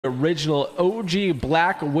Original OG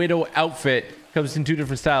Black Widow outfit comes in two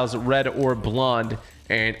different styles, red or blonde.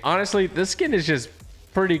 And honestly, this skin is just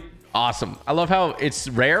pretty awesome. I love how it's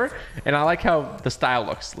rare, and I like how the style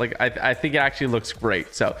looks. Like I think it actually looks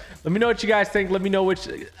great. So let me know what you guys think. Let me know which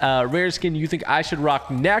rare skin you think I should rock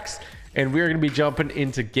next. And we're gonna be jumping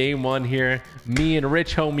into game one here. Me and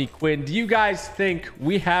rich homie Quinn. Do you guys think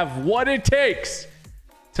we have what it takes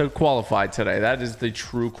to qualify today? That is the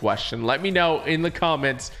true question. Let me know in the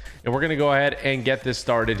comments, and we're gonna go ahead and get this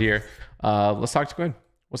started here. Let's talk to Quinn.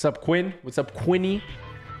 What's up, Quinn? What's up, Quinny?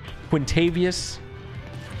 Quintavious?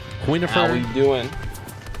 Quinnifer? How are you doing?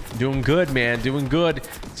 Doing good, man. Doing good.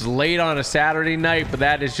 It's late on a Saturday night, but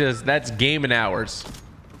that's gaming hours.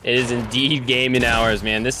 It is indeed gaming hours,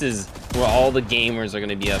 man. This is where all the gamers are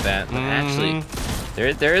gonna be up at. But actually,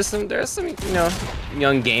 there is some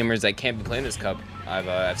young gamers that can't be playing this cup.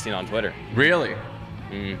 I've seen on Twitter. Really?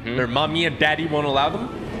 Their mommy and daddy won't allow them?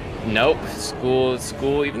 Nope.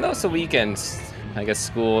 School. Even though it's the weekends, I guess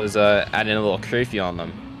school is adding a little curfew on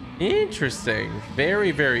them. Interesting. Very,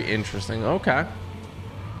 very interesting. Okay.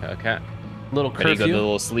 Okay. Little curfew. Ready to go to a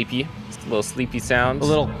little sleepy sounds. A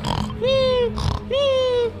little.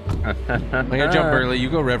 I'm gonna jump early. You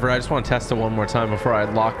go River. I just want to test it one more time before I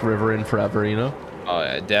lock River in forever, you know? Oh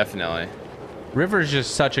yeah, definitely. River is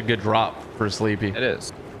just such a good drop for Sleepy. It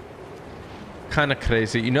is. Kind of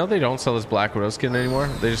crazy. You know they don't sell this Black Widow skin anymore?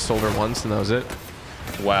 They just sold her once and that was it.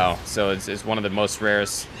 Wow. So it's one of the most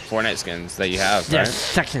rarest Fortnite skins that you have, right?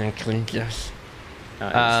 Yes, technically, yes.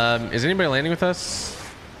 Nice. Is anybody landing with us?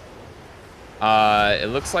 It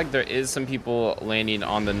looks like there is some people landing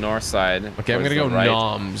on the north side. Okay, I'm gonna go right.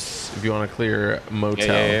 Noms if you want to clear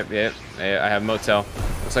motel. Yeah. I have motel.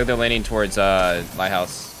 Looks like they're landing towards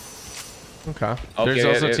Lighthouse. Okay. There's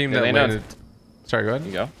also a team that landed. Sorry, go ahead.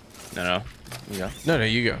 You go. No, you go. No,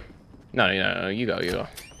 you go. No, you go.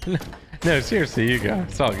 No, seriously, you go.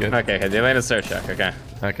 It's all good. Okay, they landed Surf Shack. Okay.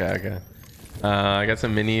 I got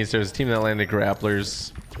some minis. There's a team that landed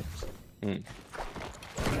grapplers.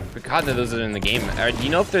 Forgot that those are in the game. Do you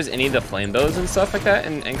know if there's any of the flame bows and stuff like that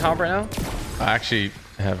in comp right now? I actually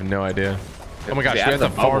have no idea. Oh my gosh, we have the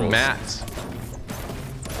farm mats.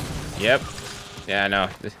 Yep. Yeah, I know.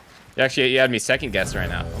 You had me second guess right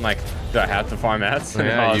now. I'm like, do I have to farm mats?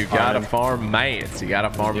 Yeah, you gotta farm mats. You gotta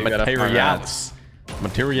farm materials.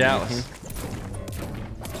 Materials.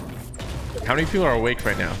 How many people are awake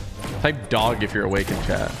right now? Type dog if you're awake in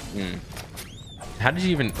chat. How did you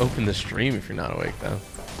even open the stream if you're not awake though?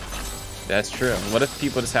 That's true. What if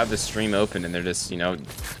people just have the stream open and they're just,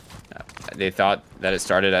 they thought that it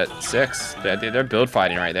started at 6. They're build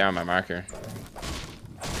fighting right there on my marker.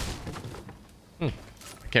 I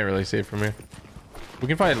can't really see it from here. We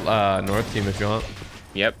can fight North team if you want.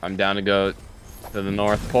 Yep, I'm down to go to the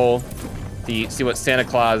North Pole. See what Santa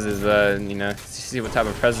Claus is, see what type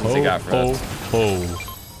of presents they got for us.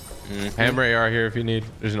 Hammer AR here if you need.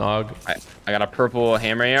 There's an AUG. I got a purple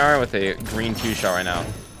hammer AR with a green 2-shot right now.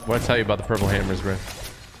 What did I tell you about the purple hammers, bro?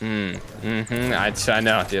 I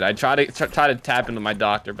know, dude. I try to tap into my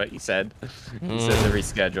doctor, but he said to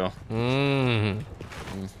reschedule.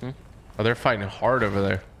 Oh, they're fighting hard over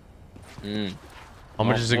there. I'm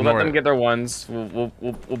gonna just ignore We'll let them get their ones. We'll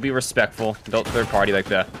be respectful. Don't third party like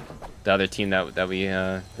the other team that we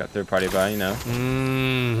got third party by, you know.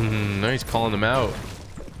 No, he's calling them out.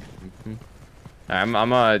 I'm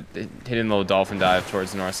hitting the little dolphin dive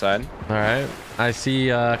towards the north side. All right, I see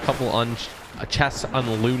a couple chests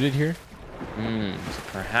unlooted here.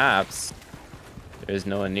 Perhaps there's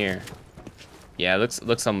no one near. Yeah, it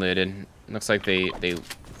looks unlooted. Looks like they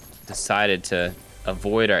decided to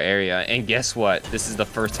avoid our area. And guess what? This is the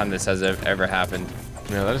first time this has ever happened.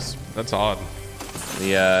 Yeah, that's odd.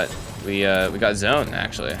 We got zoned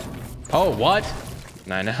actually. Oh, what?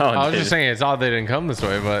 I know. I was just saying it's odd they didn't come this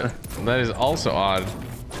way, but that is also odd.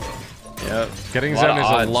 Yep. Getting zone is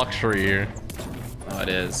a luxury here. Oh, it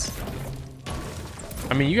is.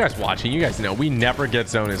 I mean, you guys watching, you guys know we never get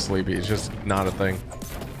zone in Sleepy. It's just not a thing.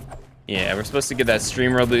 Yeah, we're supposed to get that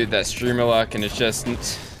streamer loot, that streamer luck, and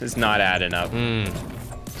it's not adding up.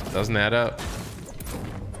 Doesn't add up.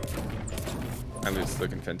 My loot's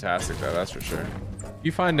looking fantastic though, that's for sure.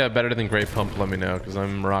 You find better than Great Pump, let me know, because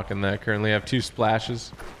I'm rocking that. Currently, I have 2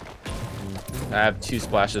 splashes. I have 2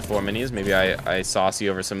 splashes, 4 minis. Maybe I sauce you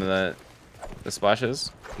over some of the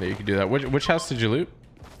splashes. Yeah, you can do that. Which house did you loot?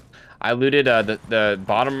 I looted the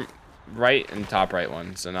bottom right and top right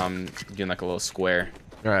ones, and I'm doing like a little square.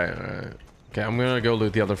 All right. Okay, I'm gonna go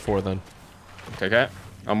loot the other 4 then. Okay.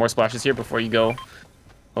 More splashes here before you go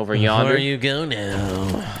over yonder. Before you go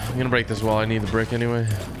now. I'm gonna break this wall. I need the brick anyway.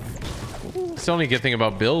 It's the only good thing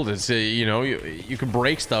about build is you know, you can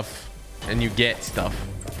break stuff and you get stuff.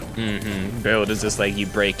 Build is just like you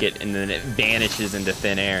break it and then it vanishes into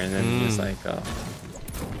thin air, and then you're just like, oh,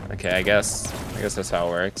 okay, I guess that's how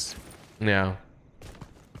it works. Yeah.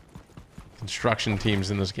 Construction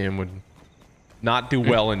teams in this game would not do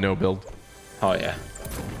well in no build. Oh yeah.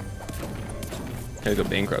 Gonna go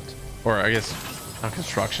bankrupt. Or I guess not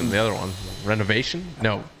construction. The other one, renovation?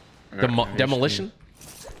 No, demolition.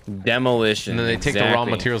 Demolition. And then they take the raw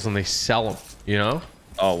materials and they sell them. You know?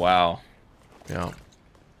 Oh wow. Yeah.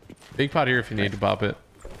 Big pot here if you need to pop it.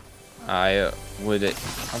 I'm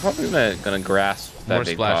probably gonna grasp that More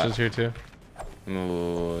big splashes pot. here too.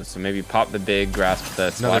 Ooh, so maybe pop the big, grasp the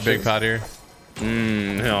splashes. Another big pot here.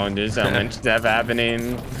 No, there's so much stuff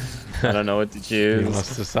happening. I don't know what to choose. You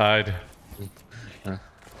must decide. Don't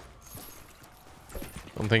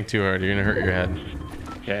think too hard. You're gonna hurt your head.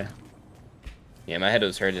 Okay. Yeah, my head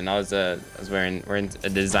was hurting. I was wearing a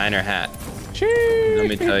designer hat. Jeez. Let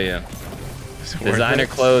me tell you. Designer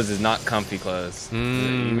clothes is not comfy clothes.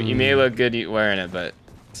 You may look good wearing it, but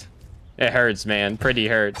it hurts, man. Pretty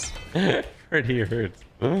hurts. Pretty hurts.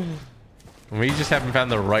 We just haven't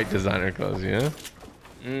found the right designer clothes, you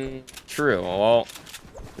know? True. Well,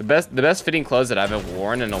 the best fitting clothes that I haven't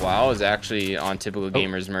worn in a while is actually on Typical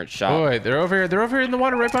Gamers merch shop. Oh, wait, they're over here. They're over here in the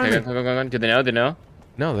water right behind me. Go. Do they know? They know?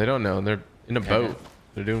 No, they don't know. They're in a boat.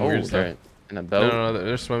 They're doing weird stuff. They're in a boat. No,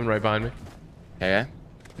 they're swimming right behind me. Okay.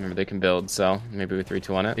 Remember, they can build, so maybe we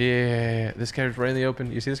 3-2 on it. Yeah, this guy's right in the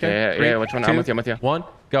open. You see this guy? Yeah. Which one? 2, I'm with you. 1,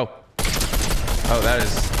 go. Oh, that is.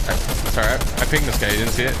 Sorry, I pinged this guy. You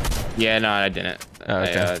didn't see it? Yeah, no, I didn't. Oh,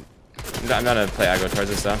 okay. I'm gonna play aggro towards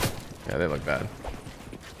this though. Yeah, they look bad.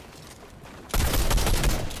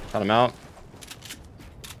 Cut him out.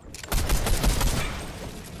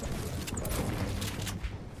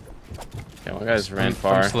 Yeah, one guy's ran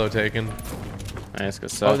far. I'm slow taking. Nice,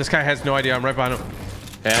 good stuff. Oh, this guy has no idea. I'm right behind him.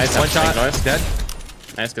 Okay, nice. One shot. Noise. Dead.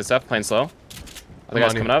 Nice, good stuff. Playing slow. Other I'm guy's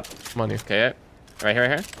on coming you. up. I'm on you. Okay, right here.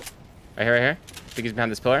 Right here. I think he's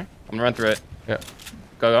behind this pillar. I'm gonna run through it. Yeah.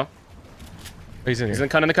 Go. He's in here. He's in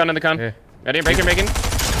the con. Yeah. Ready? Breaking.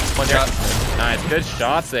 One shot. Nice, good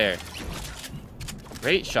shots there.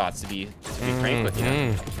 Great shots to be frank with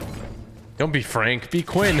you. Don't be Frank. Be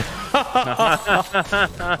Quinn.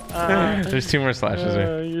 There's 2 more slashes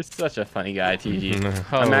here. You're such a funny guy, TG.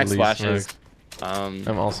 Holy I'm max flashes. smokes.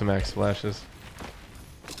 I'm also max flashes.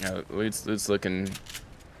 Yeah, it's looking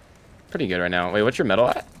pretty good right now. Wait, what's your medal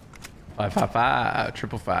at? 555,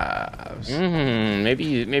 triple fives.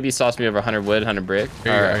 Maybe sauce me over 100 wood, 100 brick,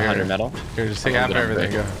 or 100 metal. Here, just take half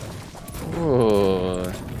everything. Go.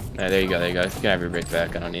 Ooh. Yeah, there you go. You can have your brick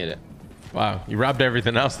back. I don't need it. Wow, you robbed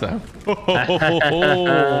everything else though.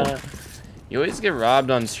 You always get robbed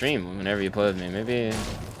on stream whenever you play with me. Maybe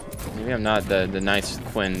I'm not the nice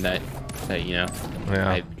Quinn that you know. Yeah.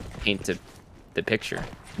 I paint the picture.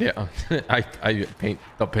 Yeah, I paint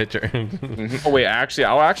the picture. Oh wait,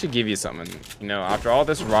 I'll actually give you something. You know, after all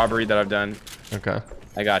this robbery that I've done, Okay.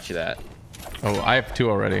 I got you that. Oh, I have 2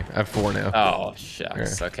 already. I have 4 now. Oh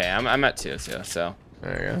shucks. Here. Okay, I'm at 2 too. So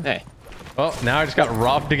There you go. hey. Well, now I just got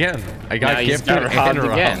robbed again. I got Now you just gifted got robbed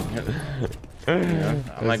and again.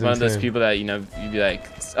 I'm like one of those people that, you know, you'd be like,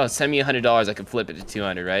 oh, send me $100, I can flip it to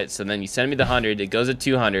 200, right? So then you send me the 100, it goes to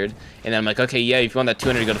 200, and then I'm like, okay, yeah, if you want that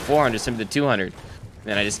 200 to go to 400, send me the 200.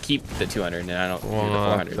 And I just keep the 200, and I don't do the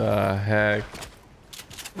 400. What the heck?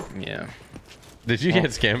 Yeah. Did you get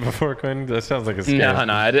scammed before, Quinn? That sounds like a scam.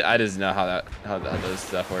 No, I just know how those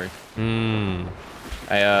stuff work.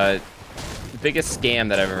 The biggest scam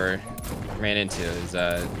that I've ever ran into is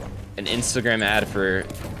an Instagram ad for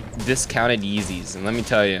discounted Yeezys, and let me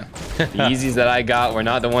tell you, the Yeezys that I got were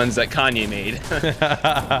not the ones that Kanye made.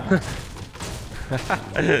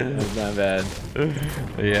 That's not bad.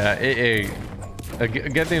 Yeah, a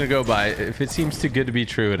good thing to go by. If it seems too good to be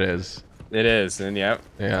true, it is. It is, and yeah.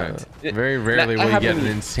 Yeah. Very rarely will you get an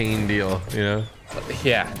insane deal, you know?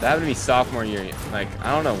 Yeah, that happened to me sophomore year. Like,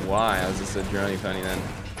 I don't know why. I was just a drony funny then.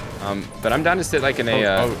 But I'm down to sit like in a.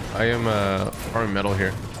 I am farming metal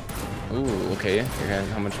here. Ooh, okay.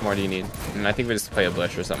 How much more do you need? And I think we just play a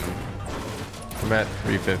bush or something. I'm at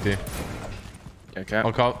 350. Okay.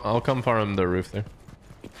 I'll come farm the roof there.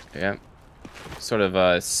 Yeah. Sort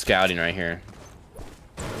of scouting right here.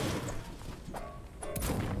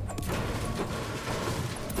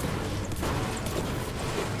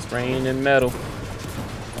 It's raining metal.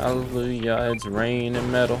 Hallelujah, it's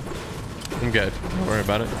raining metal. I'm good. Don't worry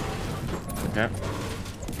about it. Okay.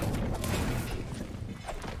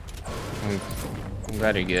 I'm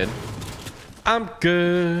glad you're good. I'm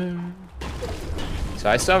good. So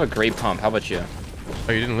I still have a great pump. How about you?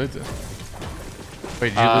 Oh, you didn't lose it.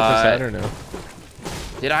 Wait, did you loot this out or no?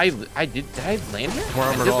 Did I land here? More I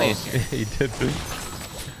armored did walls. land here. You did.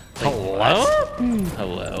 Hello?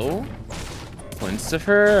 Hello?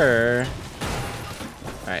 Winsifer.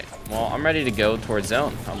 Alright, well, I'm ready to go towards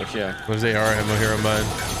zone. How about you? Where's the AR ammo here on mine?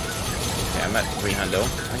 Okay, I'm at 300. I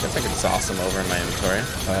guess I could sauce them over in my inventory.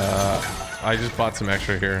 I just bought some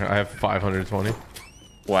extra here. I have 520.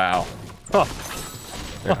 Wow. Huh.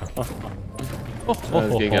 Yeah. That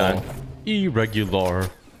was a good gun. Irregular.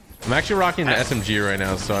 I'm actually rocking the SMG right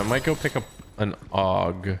now, so I might go pick up an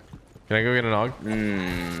AUG. Can I go get an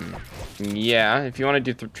AUG? Yeah, if you want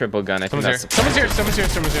to do triple gun, I think that's... Someone's here. Someone's here.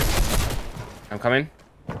 Someone's here. I'm coming.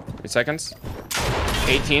 3 seconds.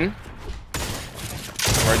 18.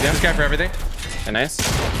 This guy for everything. Okay, nice.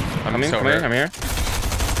 I'm Come so here. I'm here.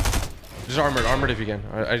 Just armored if you can.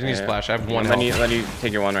 I just need splash. I have one Let health. you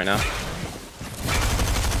take your one right now.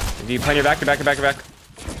 Do you plan your back? Your back.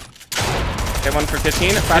 Hit one for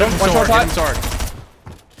 15. Fight him. One shot pot.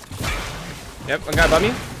 Yep, one guy above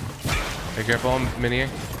me. Be careful, I'm miniing.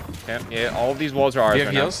 Okay, yeah, all of these walls are ours. Do you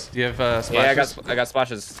have right heals? now. Do you have splashes? Yeah, I got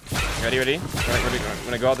splashes. Ready? I'm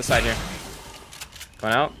gonna go out the side here.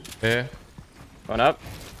 Going out. Yeah. Going up.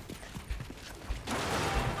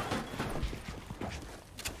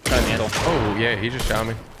 Trying to handle. Oh yeah, he just shot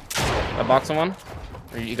me. A box on one.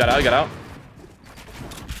 You got out.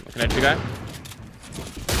 Looking at you guy.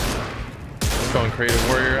 I'm going creative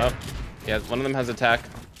warrior. Up. Yeah, one of them has attack.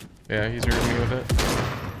 Yeah, he's hurting me with it.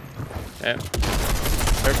 Yeah.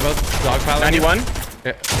 They're both dogpiling. 91.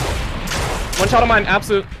 Yeah. One shot on mine,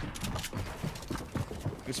 absolute.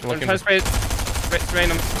 I'm Looking. trying to spray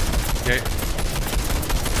them. Okay.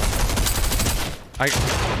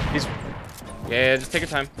 He's. Yeah, just take your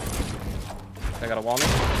time. I got a wall me.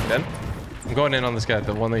 Dead. I'm going in on this guy,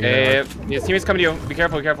 the one that you Yeah, his teammate's coming to you. Be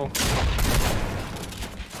careful.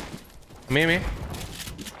 Me. Hit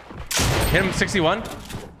him 61.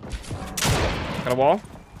 Got a wall.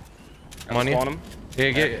 I'm on you. On him.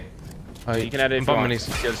 Yeah, get. You can add it if you want.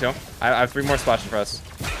 Let's go. I have 3 more splashes for us.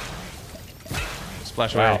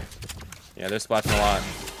 Splash Wow. away. Yeah, they're splashing a lot.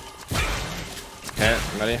 Okay,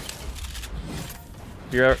 I'm ready.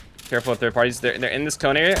 Be careful of third parties. They're in this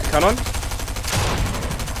cone area. Cone on.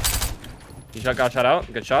 You got shot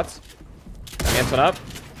out. Good shots. Against one up.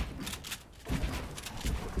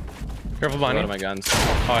 Careful behind One you. of my guns.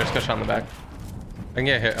 Oh, I just got shot in the back. I can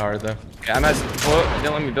get hit hard though. Okay, I'm at.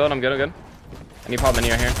 Don't let me build. I'm good. I need pop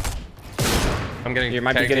mini right here. I'm getting. You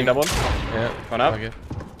might be getting doubled. Yeah. Going up. Okay.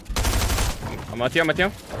 I'm with you.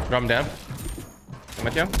 Drop him down. I'm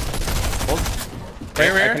with you. Hold.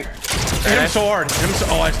 Right here. Hit him so hard.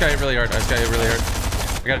 Oh, I just got hit really hard. I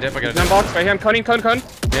got a dip. One box right here. I'm coning.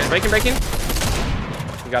 Yeah. Breaking.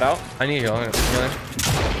 You got out. I need heal.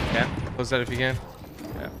 Yeah. Close that if you can.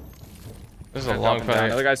 Yeah. This is a long fight.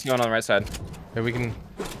 Another guy's healing on the right side. Yeah, we can.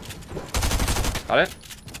 Got it.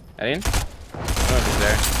 Heading. I don't know if he's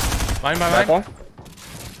there. Mine. Rifle.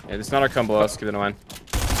 Yeah, this is not our cone below us. Keep it in mind.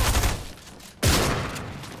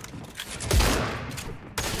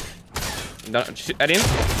 Eddie.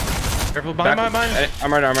 Careful behind mine.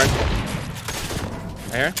 Armored. Right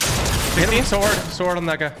here. Hit him so hard on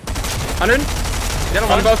that guy. 100.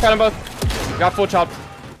 Got them both. Got full chopped.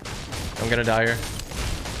 I'm gonna die here.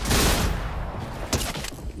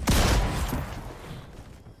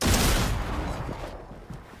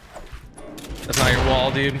 That's not your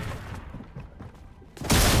wall, dude.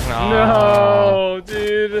 No,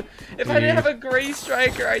 dude. If I didn't have a gray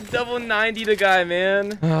striker, I'd double 90 the guy,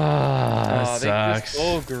 man. That sucks.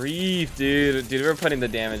 Oh, grief, dude. Dude, we're putting the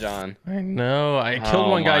damage on. I know. I killed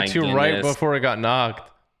one guy too right before it got knocked.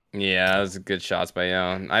 Yeah, that was good shots by you.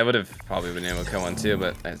 I would have probably been able to kill one too,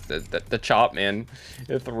 but the chop, man,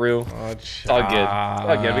 it threw. It's all good. It's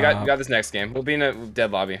all good. We got this next game. We'll be in a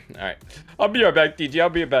dead lobby. All right. I'll be right back, DG. I'll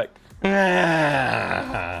be right back.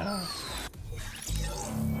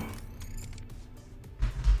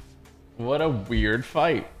 What a weird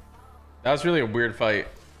fight. That was really a weird fight.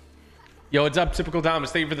 Yo, what's up, Typical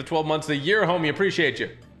Thomas? Thank you for the 12 months of the year, homie. Appreciate you.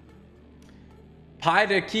 Pie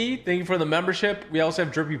to Key, thank you for the membership. We also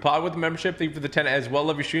have Drippy Pod with the membership. Thank you for the 10 as well.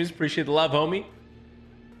 Love your streams. Appreciate the love, homie.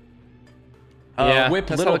 Yeah, Whip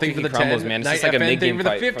Little, thank you for the 10. Man. Night Like FN, thank you for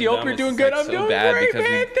the 50. Hope you're doing good. I'm doing great,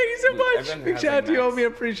 man. Thank you so much. Big shout out to you, homie.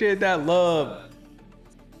 Appreciate that love.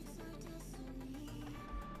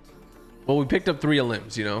 Well, we picked up 3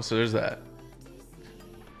 limbs, you know, so there's that.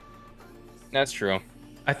 That's true.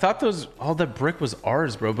 I thought all that brick was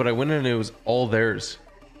ours, bro, but I went in and it was all theirs.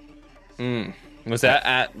 Was that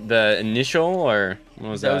at the initial or what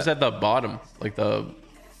was that? That was at the bottom, like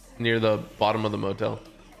near the bottom of the motel.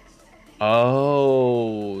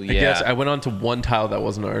 Oh, I yeah. guess I went on to one tile that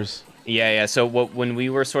wasn't ours. Yeah. So when we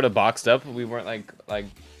were sort of boxed up, we weren't like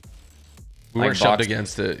We weren't shoved boxed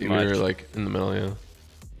against it. We much. were like in the middle. Yeah.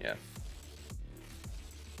 Yeah.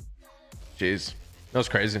 Jeez, that was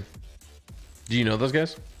crazy. Do you know those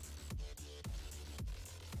guys?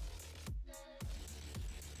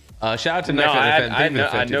 Shout out to No, Nick.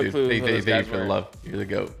 I had no clue who Thank those you guys for the were. love. You're the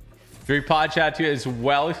goat. Free pod chat to you as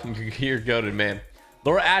well. You're goated, man.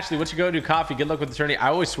 Laura Ashley, what's your go-to coffee? Good luck with the tourney. I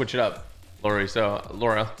always switch it up, Laura.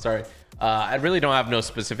 Sorry. I really don't have no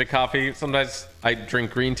specific coffee. Sometimes I drink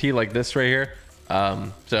green tea like this right here.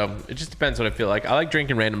 So it just depends what I feel like. I like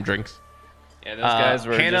drinking random drinks. Yeah, those guys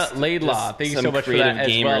were Hannah just Laidlaw, thank you some so much for that as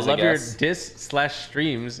creative well. gamers, Love I your guess.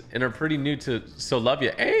 dis/streams and are pretty new to so love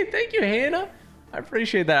you. Hey, thank you, Hannah. I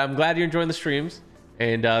appreciate that. I'm glad you're enjoying the streams,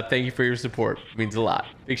 and thank you for your support. It means a lot.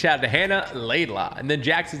 Big shout out to Hannah Laidlaw, and then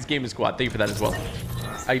Jackson's Gaming Squad. Thank you for that as well.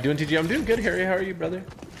 How you doing, TG? I'm doing good, Harry. How are you, brother?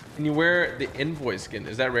 Can you wear the Envoy skin?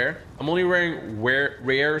 Is that rare? I'm only wearing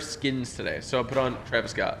rare skins today, so I'll put on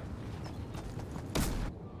Travis Scott.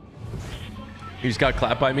 You just got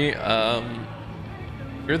clapped by me.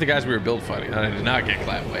 You're the guys we were build fighting. I did not get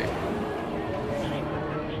clapped. Wait.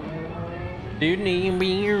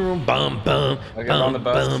 Bum bum on the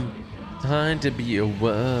bus. Time to be a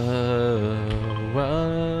whoa.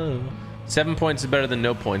 7 points is better than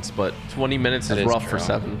no points, but 20 minutes That is is rough for true.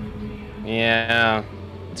 7. Yeah,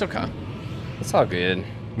 It's okay. it's all good.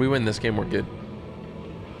 We win this game, we're good.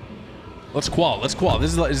 Let's qual. This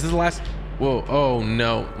is the last. Whoa. Oh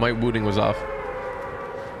no, my booting was off.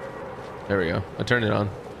 There we go. I turned it on.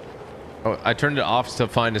 Oh, I turned it off to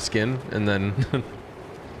find a skin, and then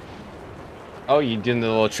Oh, you doing the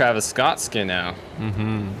little Travis Scott skin now?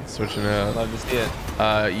 switching out. Love to see it.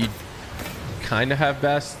 You kind of have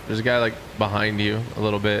best. There's a guy like behind you a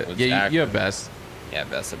little bit. It's Yeah, active. you have best. Yeah,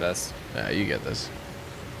 best of best. Yeah, you get this.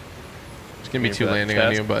 It's gonna be Waiting two for that landing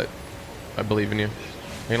on chest. you, but I believe in you.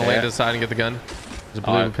 You're gonna land to the side and get the gun. There's a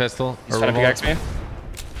blue pistol. He's or trying to revolver. pickaxe me.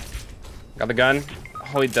 Got the gun.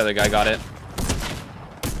 Holy, the other guy got it.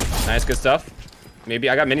 Nice, good stuff. Maybe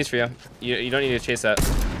I got minis for you. You don't need to chase that.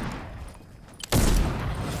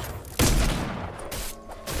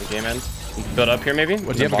 Okay, man. Build up here, maybe.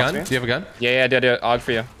 What, do you have a gun? Do you have a gun? Yeah, I did a AUG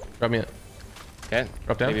for you. Drop me it. Okay.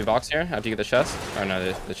 Drop down. Maybe box here after you get the chest. Or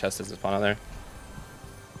no, the chest is spawn out there.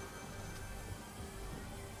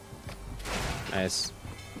 Nice.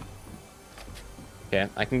 Okay,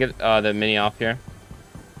 I can get the mini off here.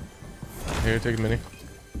 Here, take a mini.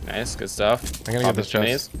 Nice, good stuff. I'm gonna get this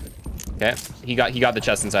chest. Okay, he got the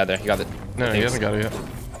chest inside there. He got the. No, the he things. hasn't got it yet.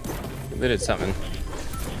 He looted something.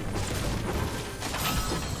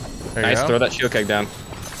 There Nice, you go. throw that shield keg down.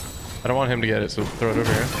 I don't want him to get it, so throw it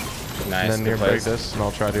over here. Nice, And then good here, break plays. this, and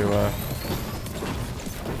I'll try to.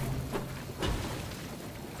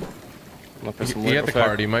 Look for some You loot got the real quick.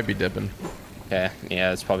 card. You might be dipping. Okay,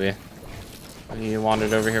 yeah, it's probably what you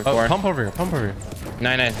wandered over here Oh, for. pump over here. Pump over here.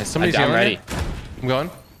 No, Somebody's I'm yelling ready. it. I'm going.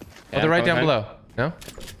 Yeah, Oh, they're right I'm down coming. below. No?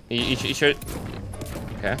 You should.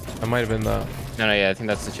 Okay. I might have been the. No, yeah, I think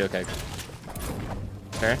that's the shield keg.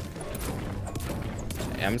 Okay.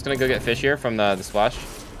 Yeah, I'm just gonna go get fish here from the splash.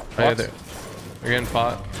 Oh, yeah, box. they're getting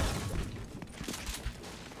fought.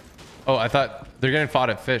 Oh, I thought they're getting fought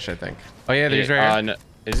at fish, I think. Oh, yeah, there's right here. No,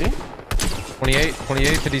 is he? 28,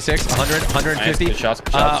 56, 100, 150. Nice, good shots,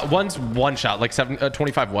 good shots. One's one shot, like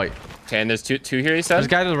 25 white. Okay, and there's two here, he said? There's a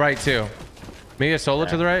guy to the right, too. Maybe a solo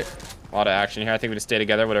to the right. A lot of action here. I think we just stay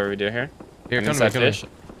together, whatever we do here. Here, I'm come to me, inside come to fish. me.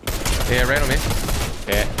 Yeah, right on me.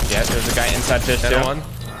 Okay, yeah, there's a guy inside fish, Dead too. on one.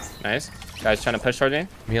 Nice. Guys trying to push towards me.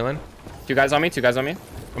 I'm healing. Two guys on me, two guys on me.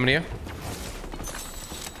 Coming to you.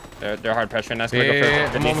 They're hard pressuring. Nice. Yeah, Go for it.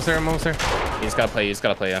 yeah, I'm almost there, I'm almost there. You just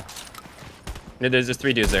gotta play, yeah. There's just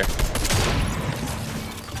 3 dudes there.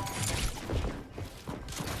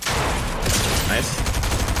 Nice.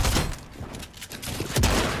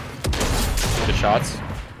 Good shots.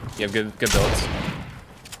 You have good builds.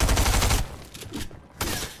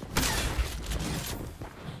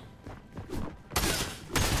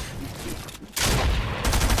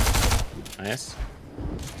 Nice.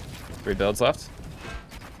 3 builds left.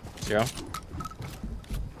 0.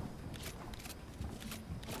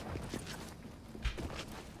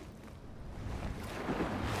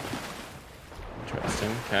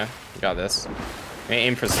 Interesting. Okay, we got this.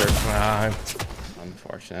 Aim for search.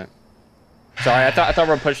 Unfortunate. Sorry, I thought we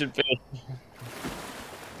were pushing fish.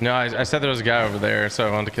 No, I said there was a guy over there, so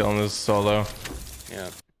I wanted to kill him this solo. Yeah.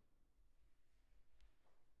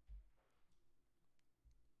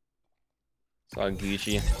 It's all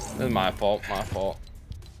Gucci. This is my fault. My fault.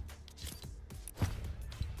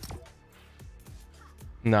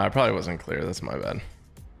 No, it probably wasn't clear. That's my bad.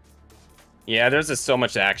 Yeah, there's just so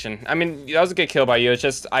much action. I mean, that was a good kill by you. It's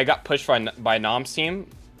just I got pushed by Nom's team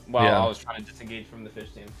while I was trying to disengage from the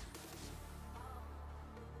fish team.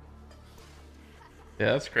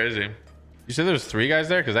 Yeah, that's crazy. You said there's 3 guys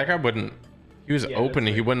there? Because that guy wouldn't... He was open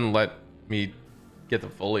and he wouldn't let me get the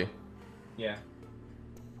fully. Yeah.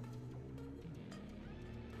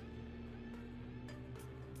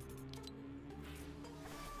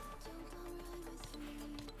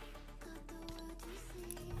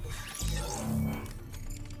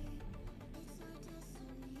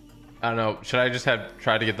 I don't know. Should I just have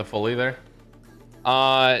tried to get the fully there?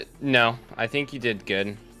 No. I think you did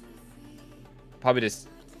good. Probably just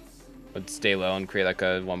would stay low and create like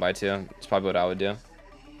a 1x2. It's probably what I would do.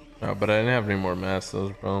 No, but I didn't have any more mats. That was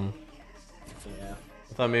a problem. Yeah.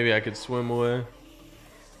 I thought maybe I could swim away.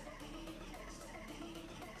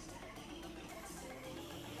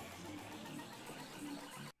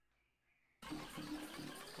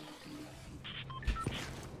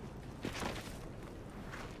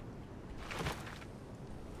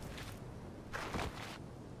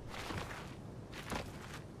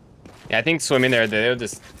 Yeah, I think swimming there, they would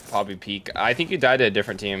just probably peak. I think you died to a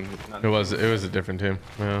different team. It was a different team.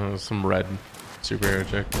 It was some red superhero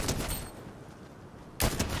chick.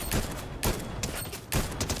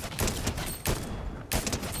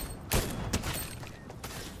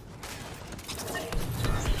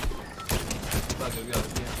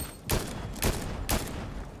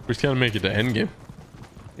 We just gotta make it to endgame.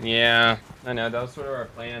 Yeah, I know. That was sort of our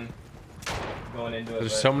plan going into it.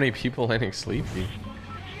 There's so many people landing sleepy.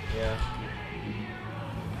 Yeah.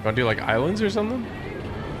 Want to do like islands or something?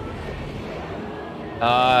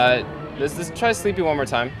 Let's try sleepy one more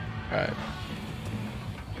time. All right.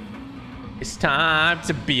 It's time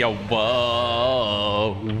to be a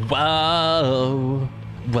whoa, whoa,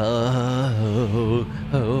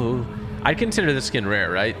 whoa. I'd consider this skin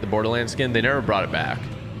rare, right? The Borderlands skin. They never brought it back.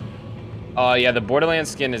 Yeah, the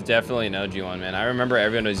Borderlands skin is definitely an OG one, man. I remember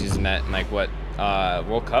everyone was using that in like what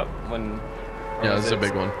World Cup when. Yeah, this is a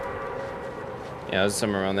big one. Yeah, it was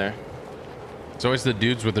somewhere around there. It's always the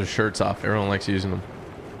dudes with their shirts off. Everyone likes using them.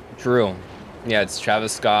 True. Yeah, it's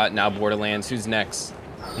Travis Scott, now Borderlands. Who's next?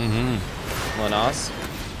 Lanos?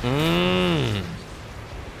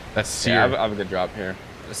 That's Seer. Yeah, I have a good drop here.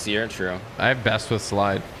 A Seer, true. I have best with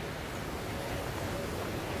slide.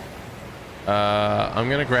 I'm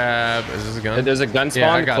gonna grab... Is this a gun? There's a gun spawn.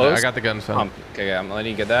 Yeah, I got close. it. I got the gun spawn. Okay, I'm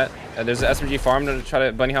letting you get that. There's an SMG farm to try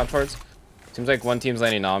to bunny hop towards. Seems like one team's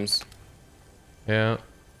landing noms. Yeah.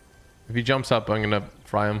 If he jumps up, I'm gonna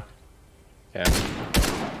fry him. Yeah.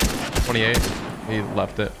 28. He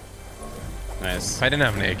left it. Nice. If I didn't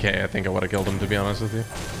have an AK, I think I would have killed him, to be honest with you.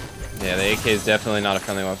 Yeah, the AK is definitely not a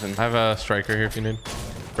friendly weapon. I have a striker here if you need.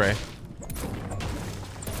 Gray.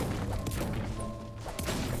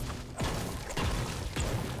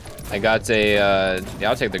 I got a, yeah,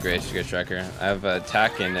 I'll take the gray striker. I have a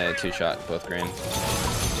tack and a 2-shot, both green.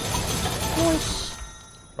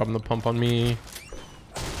 Dropping the pump on me.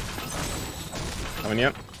 Coming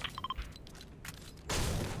up.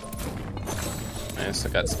 Nice, I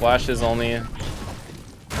got splashes only.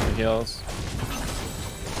 Heals.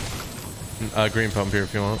 Green pump here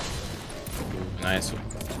if you want. Nice.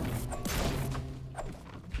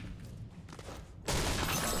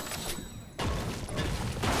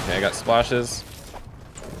 Okay, I got splashes.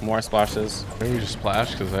 More splashes. Maybe we just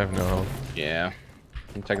splash because I have no health. Yeah.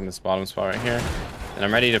 I'm taking this bottom spot right here. And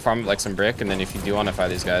I'm ready to farm like some brick, and then if you do want to fight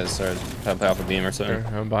these guys or try to play off a beam or something.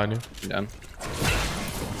 Sure, I'm behind you. I'm done.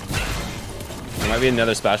 There might be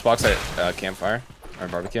another splash box at campfire or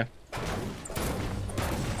barbecue.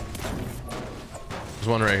 There's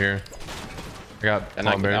one right here. I got And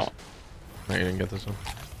I palm bears. can No, you didn't get this one.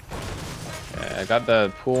 Okay, I got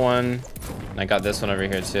the pool one, and I got this one over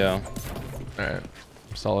here too. Alright.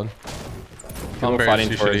 Solid. Palm Palm fighting bears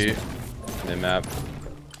you should towards eat. the map.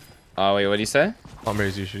 Oh wait, what do you say? Palm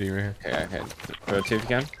bears you should eat right here. Okay, okay. Throw 2 if you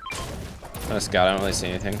can. I'm gonna scout, I don't really see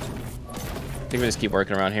anything. I think we just keep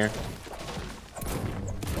working around here.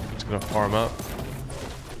 Just gonna farm up.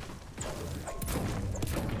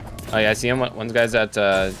 Oh yeah, I see him. One guy's at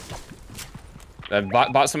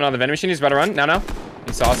bought someone on the vending machine. He's about to run. No.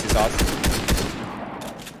 He saw us,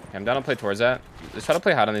 Okay, I'm down to play towards that. Just try to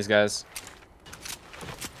play hot on these guys.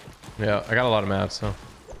 Yeah, I got a lot of mats, so.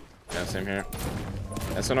 Yeah, same here.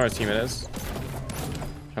 That's what our teammate is.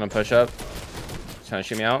 Trying to push up. Trying to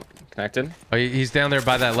shoot me out. Connected. Oh, he's down there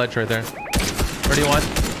by that ledge right there. 31. I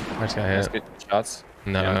just got Nice, hit. good shots.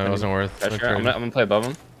 No, Yeah, it wasn't worth pressure. I'm gonna play above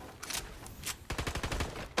him.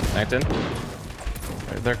 Connected.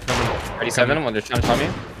 They're coming. 37. When they're trying to top me.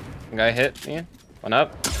 One guy hit me. One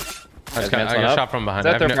up. I got shot from behind.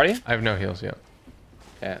 Is that third party? I have no heals yet.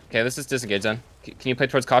 Yeah. Okay, let's just disengage then. Can you play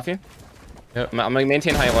towards coffee? Yep. I'm gonna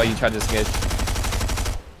maintain height while you try to disengage.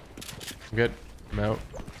 I'm good. I'm out.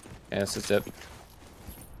 Yeah, let's just dip. Get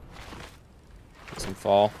some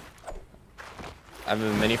fall. I have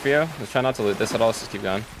a mini for you. Let's try not to loot this at all. Let's just keep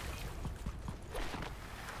going.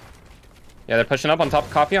 Yeah, they're pushing up on top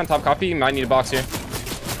coffee. On top coffee. You might need a box here.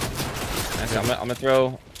 Nice. I'm gonna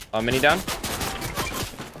throw a mini down.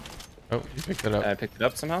 Oh, you picked it up. I picked it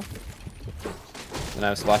up somehow. And I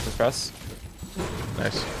have splashes for us.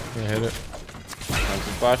 Nice. I hit it. Some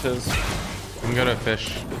splashes. I'm gonna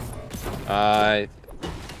fish. I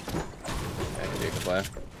can do a play.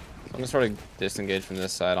 I'm gonna sort of disengage from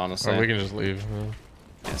this side, honestly. Or we can just leave.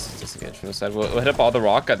 Yes, let's disengage from this side. We'll hit up all the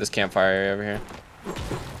rock at this campfire area over here.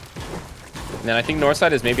 And then I think north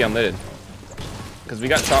side is maybe unlidded. Because we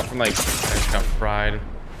got shot from like... I just got fried.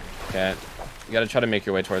 Okay. You gotta try to make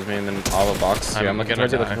your way towards me and then I'll have a box. Here, I'm looking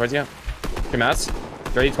towards you, looking towards you. 3 mats.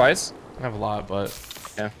 Dirty twice. I have a lot, but...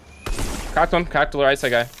 Yeah. Cracked one. Cracked the right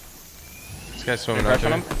side guy. This guy's swimming out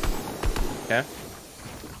on him. Okay.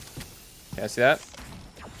 Yeah, I see that.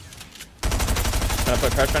 Trying to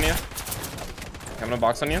put pressure on you. I'm gonna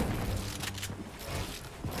box on you.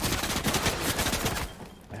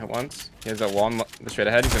 I hit once. He has that wall straight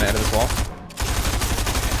ahead. He's gonna head to this wall.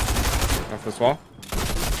 Off this wall.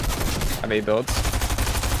 I have 8 builds.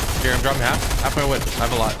 Here, I'm dropping halfway width. I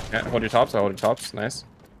have a lot. Yeah, hold your tops. I'll hold your tops. Nice.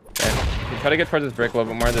 Okay. You try to get towards this brick a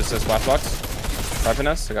little bit more. There's a splash box. Tarping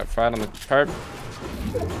us. I got fried on the tarp.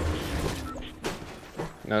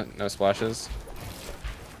 No splashes.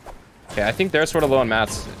 Okay, I think they're sort of low on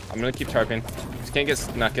mats. I'm gonna keep tarping. Just can't get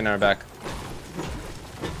snuck in our back.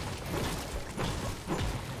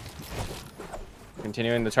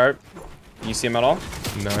 Continuing the tarp. You see him at all?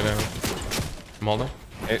 No, I don't. I'm holding.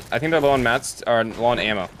 I think they're low on mats or low on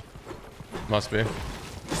ammo. Must be.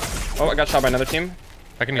 Oh, I got shot by another team.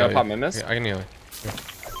 I can heal you. Pop miss. Yeah, I can heal you. Yeah.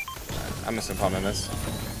 I'm missing pop miss.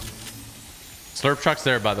 Slurp truck's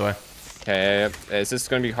there, by the way. Okay, it's just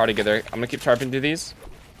gonna be hard to get there. I'm gonna keep tarping through these.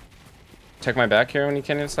 Check my back here when you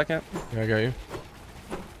can in a second. Yeah, I got you.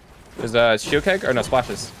 There's a shield keg or no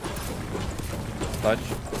splashes. Splash.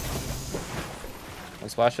 No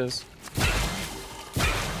splashes.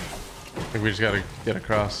 I think we just gotta get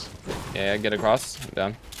across. Yeah, get across. I'm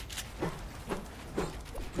down.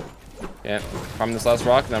 Yeah, farm this last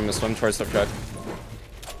rock, and then I'm gonna swim towards the truck.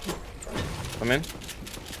 Come in.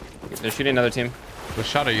 They're shooting another team. What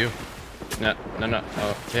shot at you? No.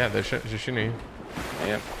 Oh, Yeah, they're shooting you.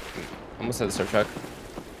 yeah. Almost at the surf truck.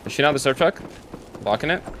 They're shooting out the surf truck.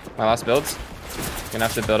 Blocking it. My last builds. Gonna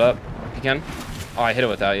have to build up if you can. Oh, I hit it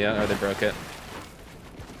without you, or they broke it.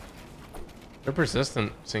 They're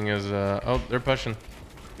persistent, seeing as oh, they're pushing.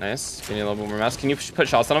 Nice. Give me a little bit more mass. Can you put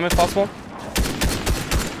shots on them if possible?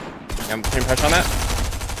 I'm putting pressure on that.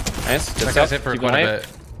 Nice. Good That stuff. guy's hit for Keep quite going a height. bit.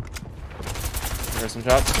 Here's some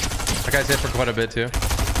shots. That guy's hit for quite a bit too.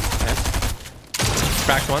 Nice.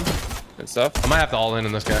 Cracked one. Good stuff. I might have to all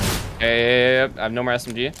in this guy. Yeah. I have no more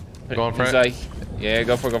SMG. Going for He's, it? Yeah,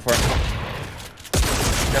 go for it. Got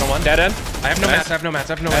a one. Dead end. I have no Nice. mats. I have no mats.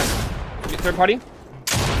 I have no Nice. mats. Third party.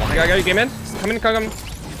 I got your game in. Come in. Come in.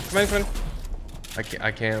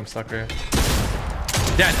 I can't. I'm stuck here.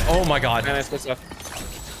 Dead. Oh my god. Nice. Good stuff.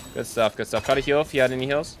 Good stuff. Try to heal if you had any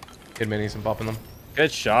heals. Good minis. I'm popping them.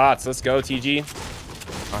 Good shots. Let's go, TG.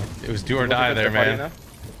 It was do or die there, man.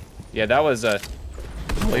 Yeah, that was a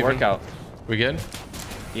workout. We good?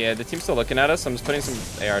 Yeah, the team's still looking at us. I'm just putting some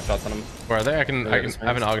AR shots on them. Where are they? I have an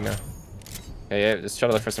AUG now. Yeah, just try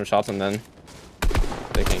to look for some shots and then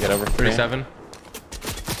they can't get over. 37.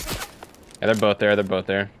 Yeah, they're both there.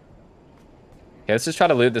 Okay, let's just try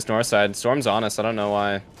to loot this north side. Storm's on us. I don't know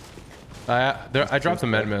why. I dropped a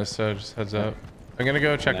med miss, so just heads up. I'm gonna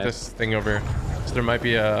go check this thing over here. So there might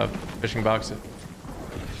be a fishing box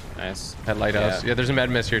Nice. at Lighthouse. Yeah, there's a med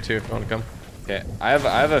miss here too if you want to come. Okay, I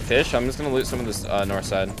have a fish. I'm just gonna loot some of this north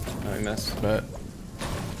side. Oh, we missed. But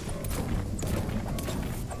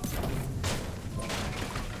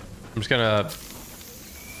I'm just gonna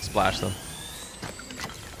splash them.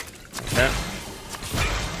 Okay.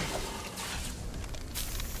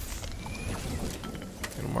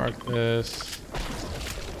 Gonna mark this.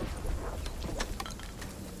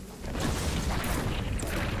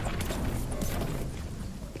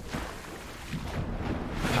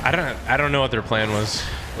 I don't know what their plan was.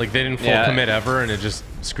 Like they didn't full commit ever, and it just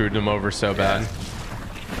screwed them over so bad.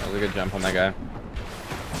 That was a good jump on that guy.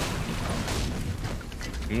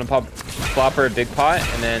 I'm gonna pop flopper big pot,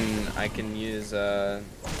 and then I can use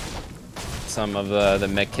some of the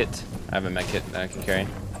med kit. I have a med kit that I can carry.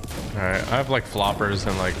 Alright, I have like floppers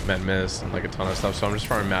and like med mist and like a ton of stuff, so I'm just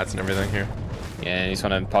farming mats and everything here. Yeah, you just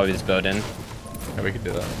want to probably just build in. Yeah, we could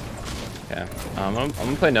do that. Okay. I'm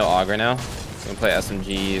gonna play no AUG right now. So I'm gonna play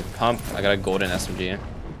SMG pump. I got a golden SMG.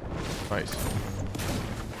 Nice.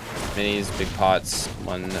 Minis, big pots,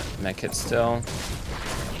 one mech kit still.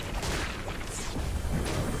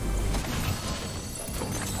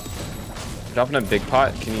 Dropping a big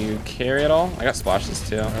pot. Can you carry it all? I got splashes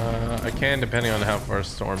too. I can, depending on how far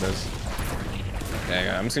storm is. Okay,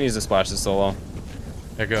 I'm just gonna use the splashes solo.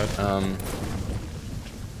 Yeah, good.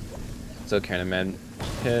 Still carrying a med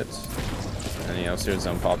kit. And you know, see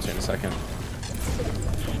zone pops here in a second.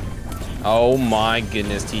 Oh my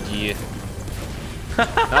goodness, TG.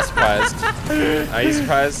 Not surprised. Are you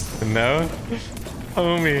surprised? No?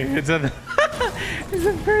 Homie, it's at the it's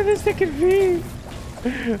the furthest it can be.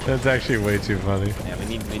 That's actually way too funny. Yeah,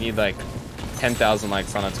 we need like 10,000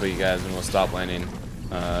 likes on a tweet, guys, and we'll stop landing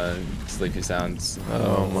sleepy sounds.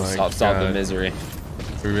 Oh my Stop the misery.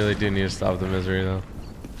 We really do need to stop the misery though.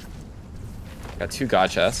 Got 2 god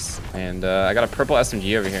chests, and I got a purple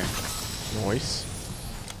SMG over here. Nice.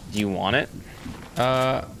 Do you want it?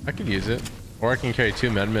 I could use it. Or I can carry 2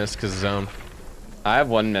 med mist because zone. I have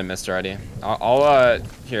 1 med mist already.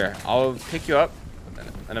 I'll pick you up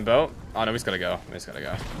in a boat. Oh no, we just gotta go. We just gotta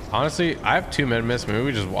go. Honestly, I have 2 med mist. Maybe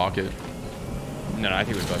we just walk it. No, I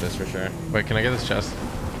think we built this for sure. Wait, can I get this chest?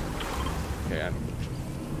 Okay.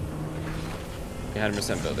 We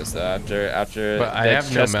 100% build this though. After. But I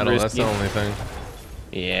have no metal. That's the only thing.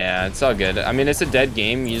 Yeah, it's all good. I mean, it's a dead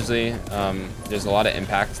game usually. There's a lot of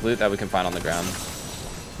impact loot that we can find on the ground.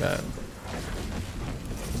 Yeah.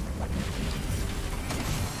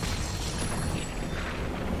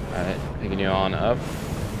 Alright, picking you on up.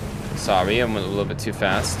 Sorry, I'm a little bit too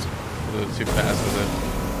fast. A little too fast with it.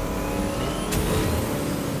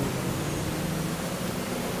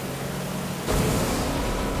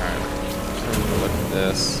 Alright, I'm gonna look at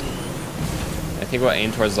this. I think we'll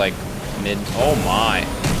aim towards like mid. Oh my!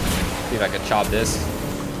 See if I could chop this.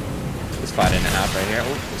 This 5.5 right here.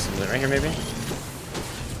 Oh, there's some loot right here maybe.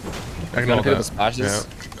 I can hold pick up that. the splashes. Yeah.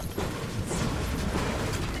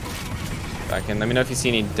 Back in. Let me know if you see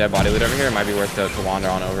any dead body loot over here. It might be worth to wander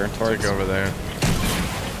on over towards. Go over there.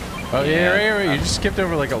 Oh yeah, right. You just skipped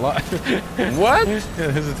over like a lot. What? Yeah,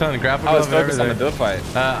 there's a ton of grapple I was glove focused on the build fight.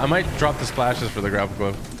 I might drop the splashes for the grapple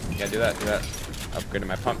glove. Yeah, do that. Upgraded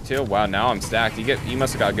my pump too. Wow, now I'm stacked. You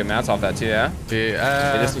must have got good mats off that too, yeah?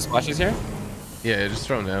 Yeah. There's some splashes here? Yeah, just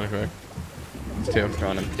throw them down quick. It's 2.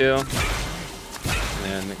 Throwing them 2.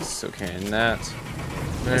 And then still carrying that.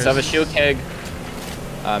 There's... Let's have a shield keg.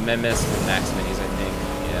 Memis and max minis, I think.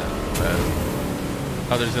 Yeah.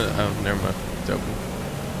 Oh, there's a... Oh, never mind. It's open.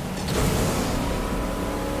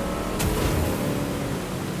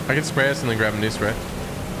 I can spray us and then grab a new spray.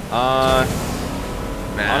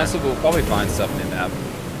 Honestly, we'll probably find stuff in the map.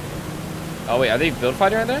 Oh wait, are they build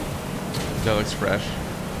fighting right there? That looks fresh.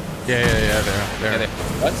 Yeah, there.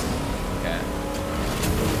 What? Okay.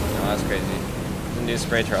 No, that's crazy. There's a new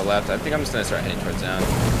spray to our left. I think I'm just gonna start heading towards down.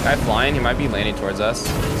 Guy flying, he might be landing towards us.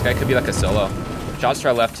 This guy could be like a solo. Shots to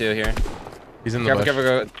our left too here. He's in the bush.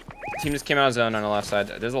 Careful. Team just came out of zone on the left side.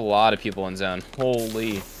 There's a lot of people in zone.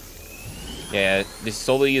 Holy. Yeah, they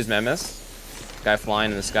solely use Memis. Guy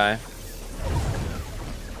flying in the sky.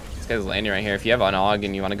 This guy's landing right here. If you have an AUG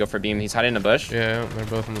and you want to go for a beam, he's hiding in the bush. Yeah, they're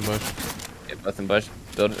both in the bush. Yeah, both in the bush.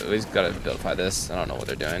 We just gotta buildify this. I don't know what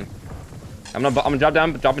they're doing. I'm gonna drop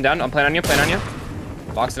down, dropping down. I'm playing on you.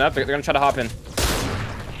 Boxing up. They're gonna try to hop in.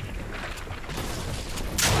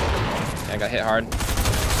 Yeah, I got hit hard.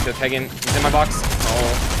 Still pegging. He's in my box.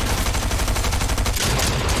 Oh.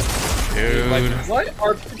 Dude. Like, what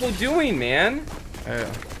are people doing, man?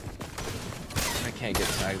 Yeah. I can't get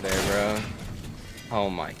tagged there, bro. Oh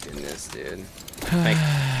my goodness, dude. They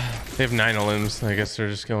have 9 limbs. I guess they're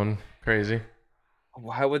just going crazy.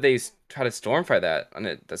 Why would they try to storm fight that? On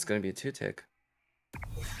it, that's gonna be a 2-tick.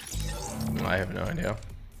 I have no idea.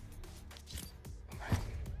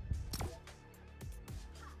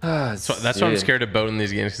 So that's why I'm scared of boating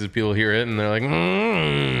these games, because people hear it and they're like,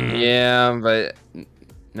 Yeah, but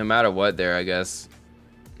no matter what, there, I guess.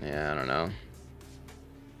 Yeah, I don't know.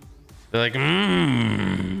 They're like,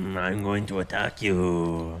 I'm going to attack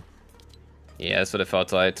you. Yeah, that's what it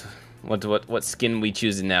felt like. What skin we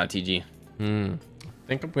choosing now, TG? I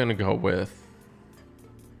think I'm gonna go with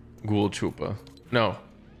Ghoul Chupa. No,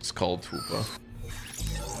 Skull Chupa.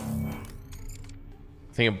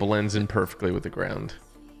 I think it blends in perfectly with the ground.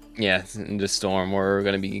 Yeah, in the storm where we're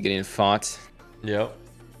gonna be getting fought. Yep.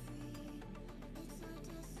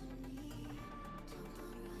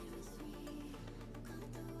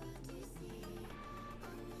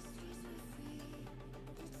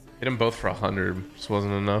 Hit them both for 100. Just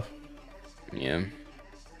wasn't enough. Yeah.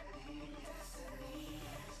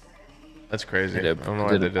 That's crazy. I don't know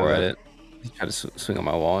why they did that. Edit. He tried to swing on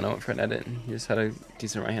my wall and I went for an edit. And he just had a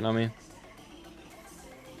decent right hand on me.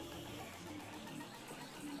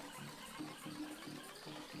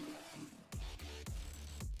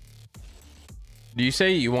 Do you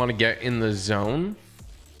say you want to get in the zone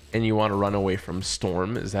and you want to run away from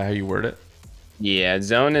storm? Is that how you word it? Yeah,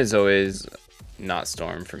 zone is always not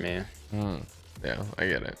storm for me. Yeah, I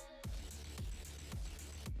get it.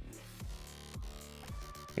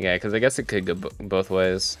 Yeah, because I guess it could go both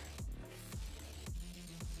ways.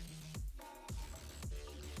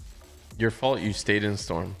 Your fault you stayed in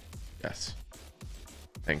storm. Yes.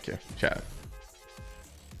 Thank you, chat.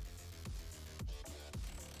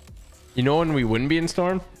 You know when we wouldn't be in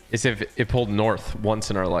storm? Is if it pulled north once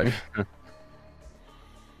in our life.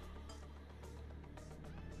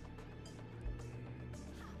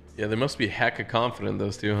 Yeah, they must be hecka confident,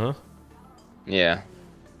 those two, huh? Yeah.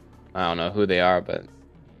 I don't know who they are, but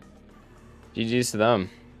GG's to them.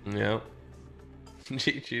 Yeah.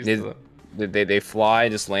 GG's to them. They fly,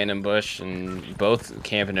 just land in bush, and both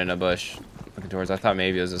camping in a bush. Looking towards, I thought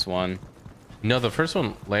maybe it was just one. No, the first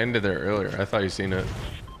one landed there earlier. I thought you seen it.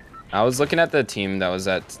 I was looking at the team that was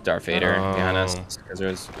at Darth Vader behind us, because there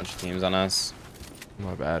was a bunch of teams on us.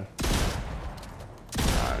 My bad.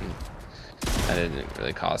 That didn't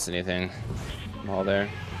really cost anything while there.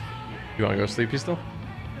 You want to go sleepy still?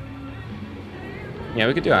 Yeah,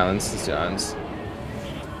 we could do islands. Let's do islands.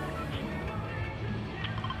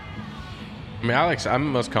 I mean, Alex,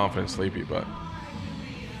 I'm most confident sleepy, but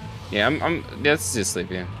yeah, yeah, let's do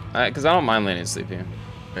sleepy. Because I don't mind landing sleepy.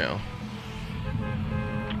 yeah.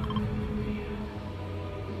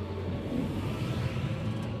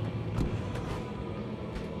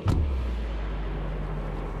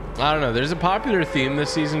 I don't know. There's a popular theme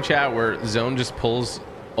this season, chat, where zone just pulls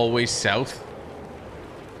always south.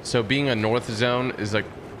 So being a north zone is like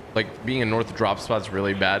being a north drop spot's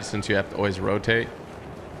really bad since you have to always rotate.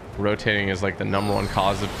 Rotating is like the #1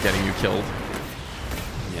 cause of getting you killed.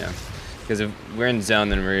 Yeah, because if we're in zone,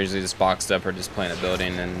 then we're usually just boxed up or just playing a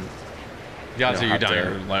building, and the odds that you're dying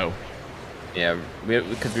are low. Yeah,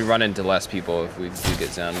 because we run into less people if we do get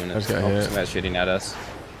zone when it's somebody's shooting at us.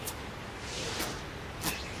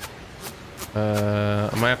 I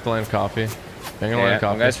might have to land coffee. I'm gonna land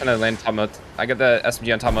coffee. I'm guys trying to land top motel. I got the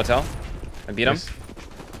SMG on top motel. I beat him.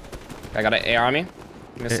 I got an AR on me.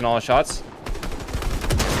 Missing all the shots.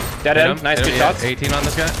 Dead end. Nice, good shots. 18 on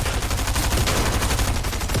this guy.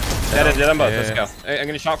 Dead them both. Let's go. I'm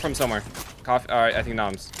gonna shot from somewhere. Coffee. All right, I think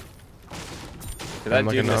noms. That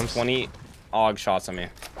dude missed 20 AUG shots on me.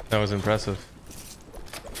 That was impressive.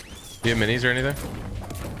 Do you have minis or anything?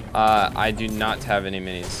 I do not have any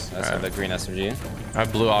minis. I just have the green SMG. I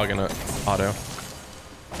have blue AUG in an auto.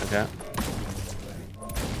 Okay.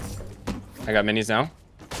 I got minis now.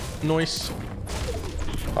 Nice.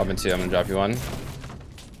 Pop in 2. I'm gonna drop you 1.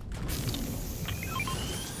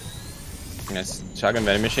 Nice shotgun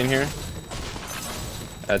vending machine here.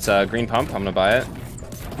 That's a green pump. I'm gonna buy it.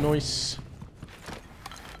 Nice.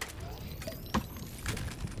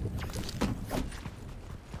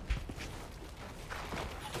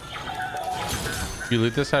 You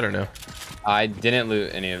loot this head or no? I didn't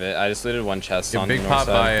loot any of it. I just looted 1 chest on the big north pop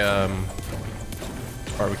side. by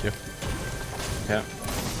barbecue. Okay.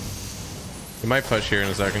 You might push here in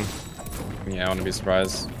a second. Yeah, I wouldn't be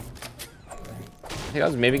surprised. I think I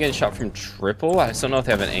was maybe getting shot from triple. I just don't know if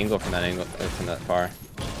they have an angle from that far.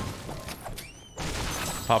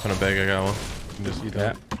 Popping a bag, I got one. You can just eat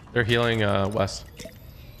that. They're healing west.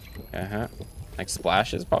 Like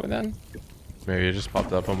splashes probably then. Maybe it just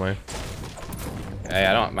popped up on my. Hey,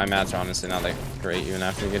 I don't. My mats are honestly not that great even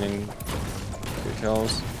after getting 2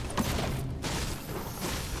 kills.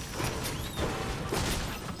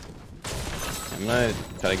 I'm gonna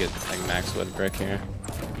try to get like max wood brick here.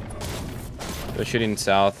 They're shooting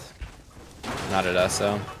south. Not at us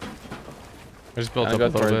though. I just built up a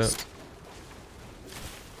little bit.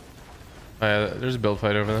 Oh, yeah, there's a build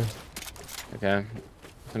fight over there. Okay.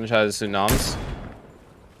 I'm gonna try to shoot noms.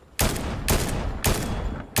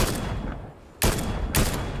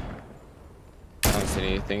 I don't see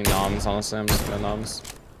anything noms, honestly. I'm just gonna noms.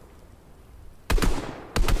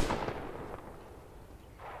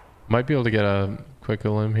 Might be able to get a quick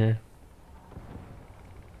limb here.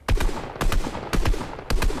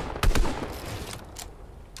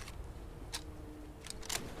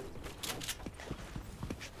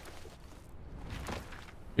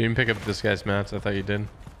 You didn't pick up this guy's mats. I thought you did.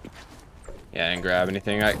 Yeah, I didn't grab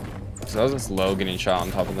anything. So I was just low getting shot on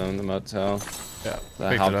top of them in the motel. Yeah. So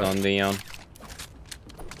I hopped on the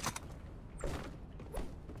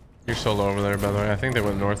You're solo over there, by the way. I think they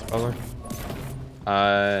went north, probably.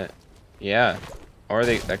 Yeah. Or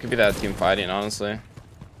that could be that team fighting, honestly.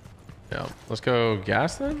 Yeah. Let's go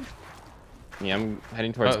gas then? Yeah, I'm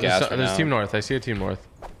heading towards gas right there's now. team north. I see a team north.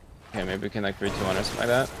 Okay, maybe we can like 3, 2, 1 or something like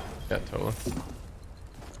that. Yeah, totally.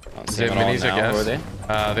 Is it minis, I guess? Were they?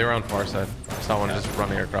 They were on far side. I saw one just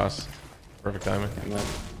running across. Perfect timing. Okay,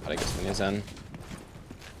 I guess minis in.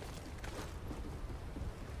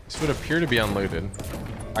 This would appear to be unlooted.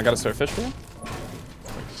 I got a swordfish for you?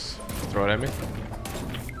 Just throw it at me.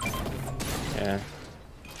 Yeah.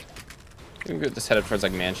 You can just head up towards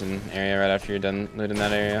like mansion area right after you're done looting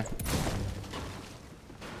that area.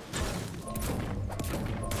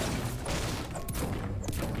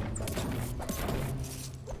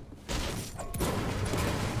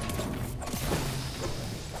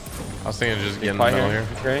 I was thinking of just getting the middle here.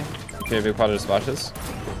 Carry? Carry a big pot of splashes?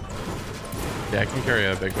 Yeah, I can carry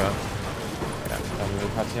a big pot. Yeah, probably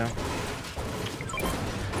big pots, yeah.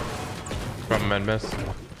 From med miss.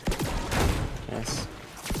 Nice.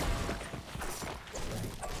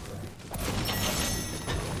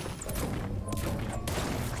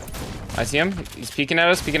 I see him. He's peeking at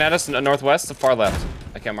us northwest, the far left.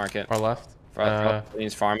 I can't mark it. Far left.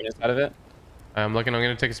 He's farming inside of it. I'm looking. I'm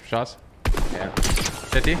gonna take some shots. Yeah.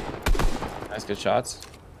 50. Nice, good shots.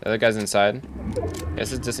 The other guy's inside.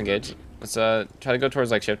 Yes, it's disengaged. Let's try to go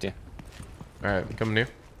towards like Shifty. All right, I'm coming to you.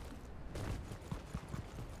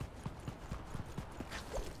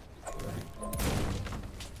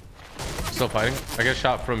 Still fighting. I get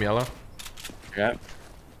shot from yellow. Okay. I'm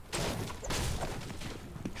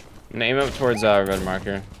gonna aim up towards red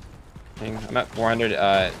marker. I'm at 400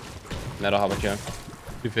 metal. How about you?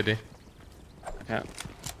 250. Okay.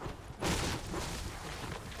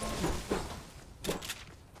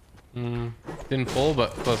 Didn't pull,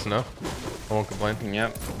 but close enough. I won't complain.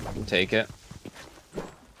 Yep. I'll take it.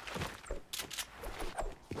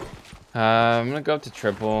 I'm gonna go up to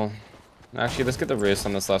triple. Actually, let's get the roost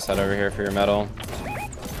on this left side over here for your metal.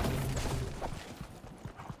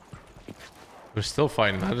 We're still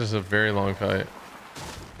fighting. That is a very long fight.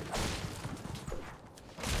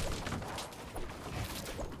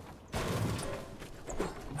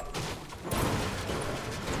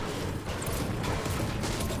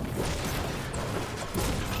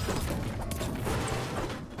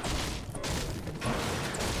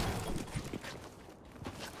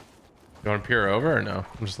 You want to peer over or no?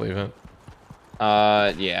 I'm just leave it.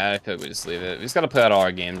 Yeah, I feel like we just leave it. We just gotta play out all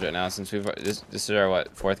our games right now since we've this is our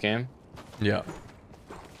what, 4th game? Yeah.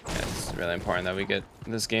 Yeah, it's really important that we get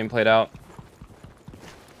this game played out.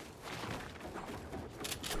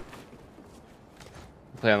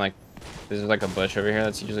 Play on like there's like a bush over here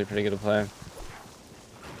that's usually pretty good to play.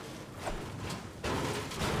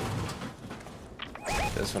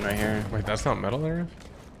 This one right here. Wait, that's not metal there?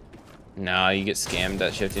 No, you get scammed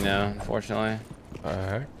at Shifty now, unfortunately.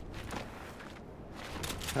 Heck?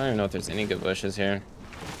 I don't even know if there's any good bushes here.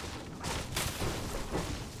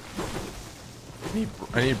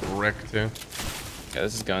 I need brick too. Yeah,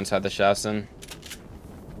 this is going inside the shafts then.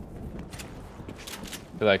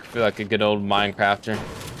 Feel like a good old Minecrafter.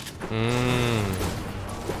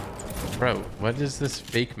 Bro, what is this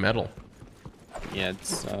fake metal? Yeah,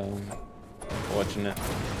 it's unfortunate.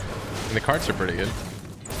 And the carts are pretty good.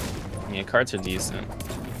 Yeah, carts are decent.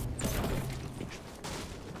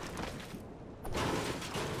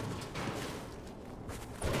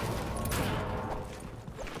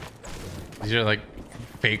 These are like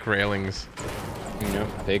fake railings. You know,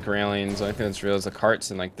 fake railings. The only thing that's real is the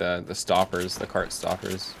carts and like the stoppers, the cart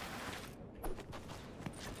stoppers.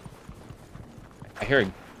 I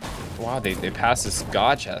hear, wow, they passed this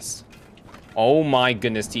god chest. Oh my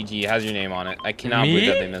goodness, TG has your name on it. I cannot believe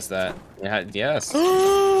that they missed that. Yeah, yes.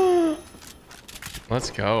 Let's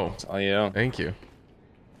go. That's all you know. Thank you.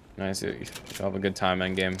 Nice. You'll have a good time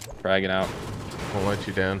end game, bragging out. Won't let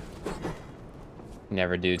you down.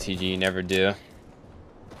 Never do, TG. Never do.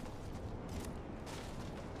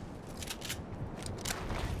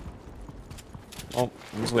 Oh,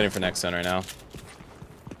 I'm just waiting for next zone right now.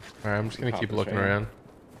 Alright, I'm just gonna keep looking around.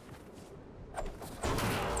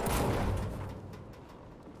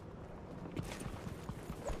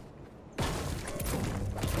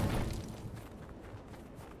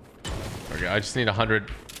 Okay, I just need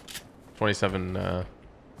 127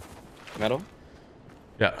 Metal?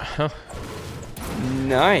 yeah.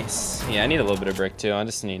 Nice. Yeah, I need a little bit of brick too. I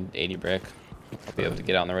just need 80 brick. I'll be able to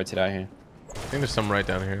get out on the rotate out here. I think there's some right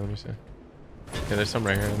down here. Let me see. Yeah, there's some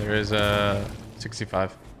right here. There is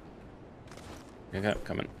 65. Okay,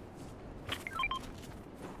 coming.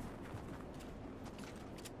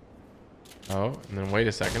 Oh, and then wait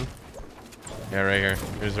a second. Yeah, right here.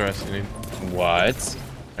 Here's the rest you need. What?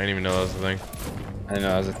 I didn't even know that was the thing. I didn't know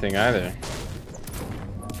that was a thing either.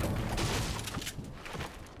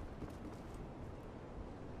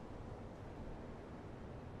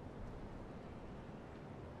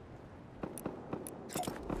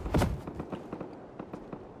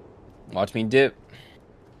 Watch me dip.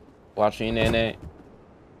 Watch me nay.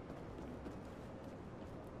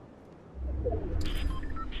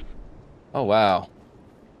 Oh wow.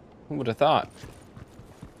 Who would have thought?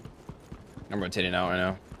 I'm rotating out right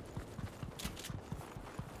now.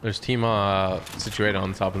 There's team situated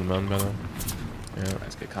on top of the mountain, by the way. Yeah.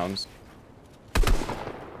 Nice good comms.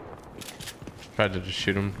 Tried to just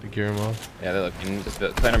shoot him to gear him off. Yeah, they're looking. Just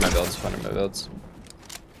plan on my builds. Plan on my builds.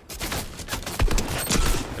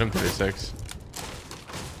 Hit him 36.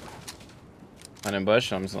 I'm in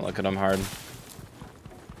bush. I'm just gonna look at them hard.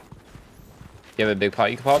 You have a big pot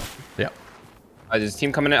you can pop? Yeah. There's a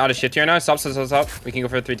team coming out of shift here now. Stop. We can go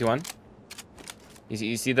for a 3, 2, 1.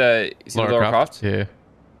 You see the lower croft? Yeah.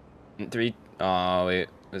 3. Oh wait.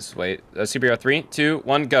 Let's wait. Superhero 3, 2,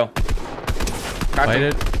 1, go. Fight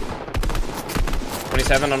it.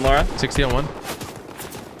 27 on Laura. 60 on 1. Are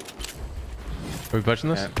we pushing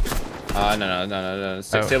this? Yeah. No.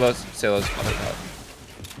 Stay low. Stay low.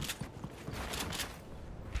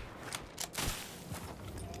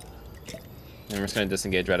 And we're just gonna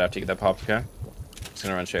disengage right after you get that pop, okay? Just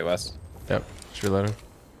gonna run straight west. Yep. Just reloading.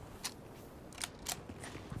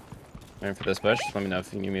 Waiting for this bush. Let me know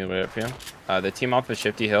if you need me to wait up for you. The team off of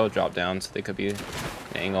Shifty Hill dropped down, so they could be an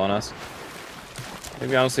angle on us.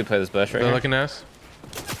 Maybe honestly play this bush right They're here. looking ass.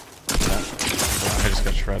 I just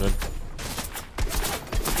got shredded.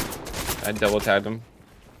 I double tagged him.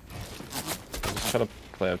 Just try to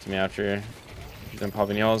play up to me after them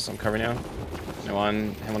popping yells. I'm covering you. No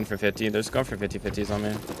one, hit one for 50. They're just going for 50-50s on me.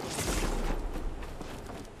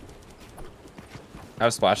 I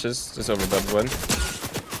have splashes just over above wood.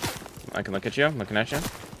 I can look at you. I'm looking at you.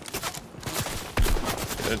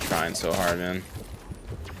 They're trying so hard, man.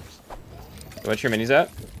 What's your minis at?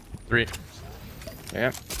 3.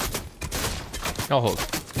 Yeah. I'll hold.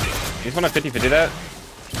 You just want to 50-50 that?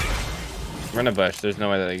 We're in a bush. There's no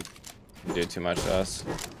way that they can do too much to us.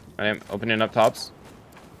 I am opening up tops.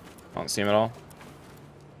 I don't see him at all.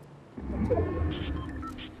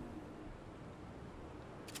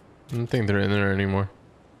 I don't think they're in there anymore.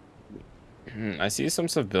 I see some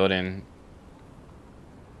stuff building.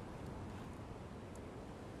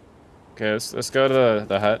 Okay, let's go to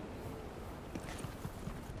the hut.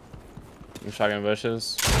 I'm shotgun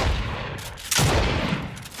bushes.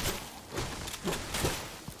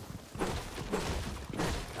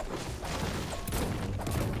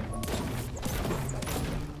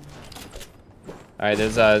 Alright,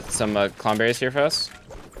 there's some clownberries here for us.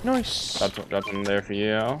 Nice. Dropped them there for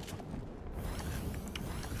you.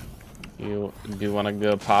 You do want to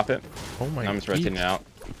go pop it? Oh my god. I'm just rotating it out.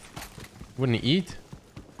 Wouldn't he eat?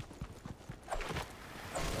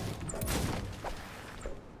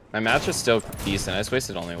 My match is still decent. I just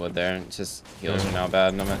wasted only wood there. It's just heals are now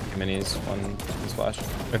bad. No minis, one splash. I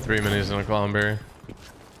had 3 minis and a clownberry.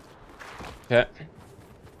 Okay.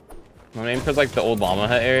 I'm aiming for like the old llama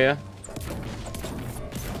hut area.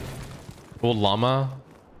 Old llama?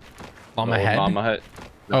 Llama The old head? llama hut.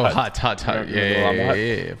 The Oh, hut. hut. Remember Yeah, the llama hut?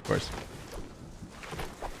 yeah, of course.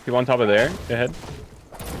 People on top of there. Go ahead.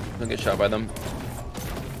 Don't get shot by them.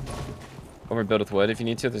 Overbuild with wood if you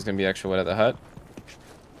need to. There's gonna be extra wood at the hut.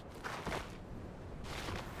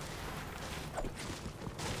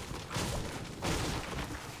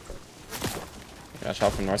 Got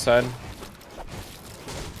shot from north side.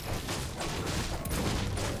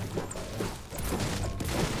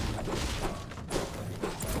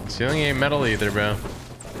 Ceiling ain't metal either, bro.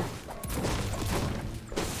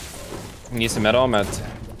 You need some metal. I'm at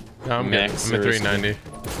No, I'm good. max I'm at or 390.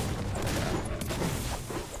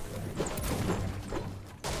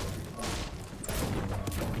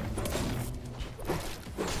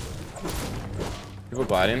 people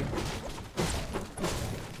gliding.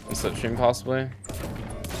 And slipstream possibly.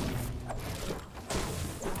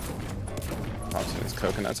 Pops these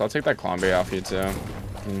coconuts. I'll take that clownberry off you too.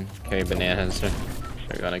 And carry bananas. Or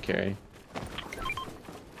you're gonna carry.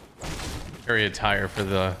 Carry a tire for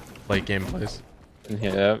the late game plays.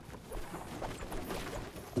 Yep.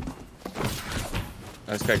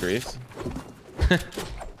 I just got griefed.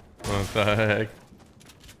 What the heck?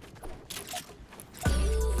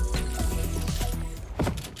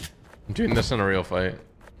 I'm doing this in a real fight.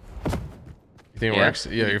 You think it works?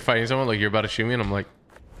 Yeah, you're fighting someone like you're about to shoot me and I'm like,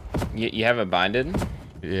 You have it binded.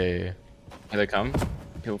 yeah. Here they come.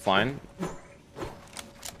 People flying.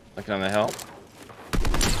 Looking on the hill.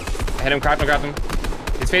 Hit him, cracked him.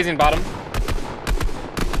 He's phasing bottom.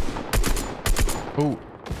 Oh,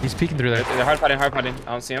 he's peeking through there. They're hard fighting.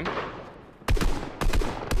 I don't see him.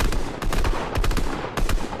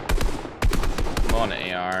 I'm on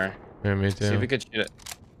an AR. Yeah, me too. See if we could shoot it.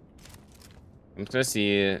 I'm just gonna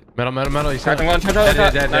see it. Metal. He's Cracked him one.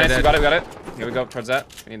 Nice, we got it. Here we go towards that.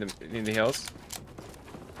 We need the heals.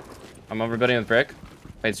 I'm overbuilding with brick.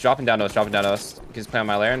 Wait, it's dropping down to us. You can just play on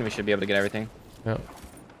my lair and we should be able to get everything. Yep.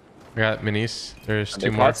 I got minis. There's two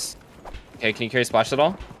big more. Pots. Okay, can you carry splash at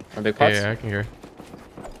all? Or big pots? Yeah, I can hear.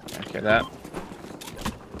 I carry that. Okay,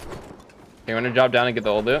 we're gonna drop down and get the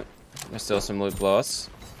old loot. There's still some loot below us.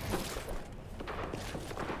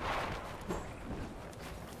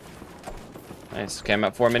 Nice. Okay, I'm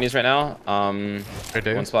at 4 minis right now.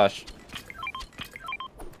 One splash.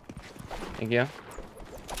 Thank you.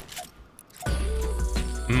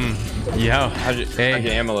 Yeah. How's your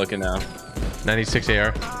ammo looking now? 96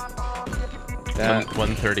 AR. That.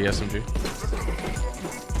 130 SMG.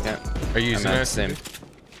 Yeah. Are you using that? Same.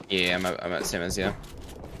 Yeah, I'm at same as you.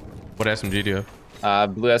 What SMG do you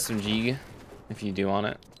have? Blue SMG, if you do want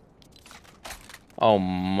it. Oh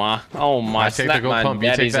my! Take the gold pump.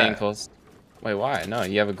 You take that. Ankles. Wait, why? No,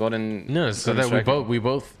 you have a golden. No, so that we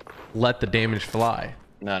both let the damage fly.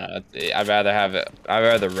 No. I'd rather have it. I'd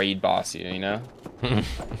rather raid boss you. You know.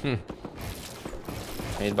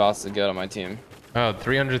 Raid boss is good on my team. Oh,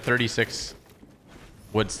 336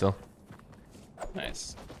 wood still.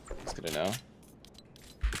 Nice. That's good to know.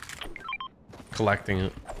 Collecting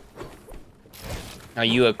it. Are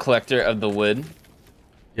you a collector of the wood?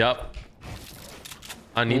 Yep.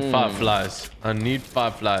 I need fireflies.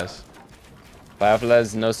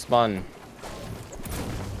 Fireflies, no spawn.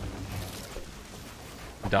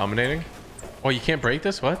 Dominating? Oh, you can't break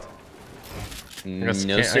this? What? No,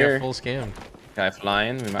 sir. I got full scam. Guy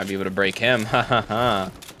flying. We might be able to break him. Ha ha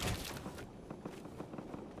ha.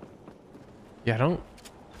 Yeah, I don't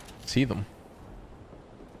see them.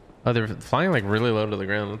 Oh, they're flying like really low to the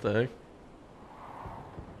ground. What the heck?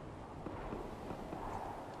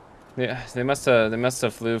 Yeah, they must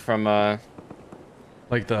have flew from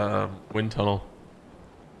like the wind tunnel.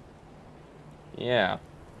 Yeah.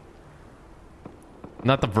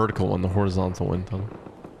 Not the vertical one, the horizontal wind tunnel.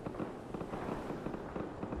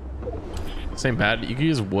 Same bad. You can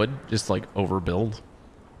use wood, just like overbuild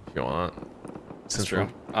if you want. That's true.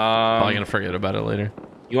 Probably gonna forget about it later.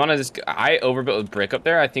 You want to just? I overbuilt with brick up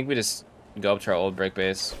there. I think we just go up to our old brick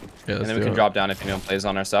base, yeah, and then we can drop down if anyone plays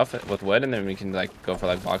on our stuff with wood, and then we can like go for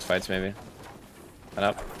like box fights maybe. Head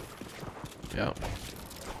up. Yeah.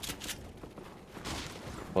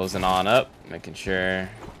 Closing on up, making sure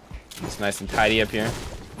it's nice and tidy up here.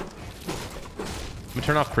 I'm gonna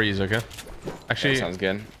turn off freeze, okay? Actually, that sounds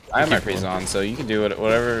good. I have my freeze on, so you can do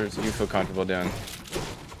whatever you feel comfortable doing.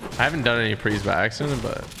 I haven't done any freeze by accident,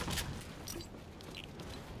 but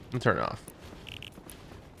I'm turn it off.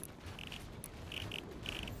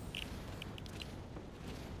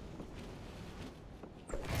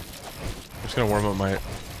 I'm just gonna warm up my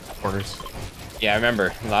orders. Yeah, I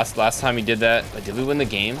remember last time we did that. Did we win the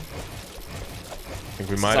game? I think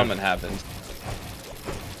we might. Something happened.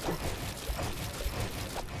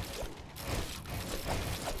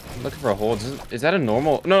 I'm looking for a hold. Is that a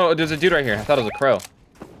normal? No, there's a dude right here. I thought it was a crow.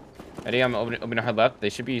 Ready? I'm opening hard left. They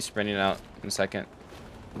should be sprinting out in a second.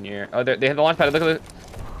 Near. Oh, they have the launch pad. Look at it.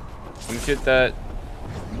 Let me shoot that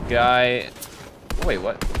guy. Oh, wait,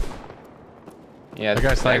 what? Yeah, that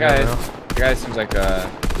guy seems like a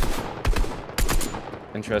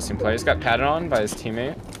interesting player. He's got padded on by his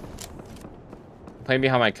teammate. Playing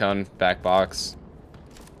behind my cone, back box.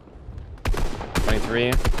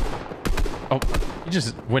 23. Oh, you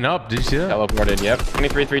just went up. Did you see that? Teleported, yep.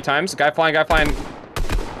 23 3 times. Guy flying.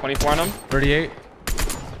 24 on him. 38.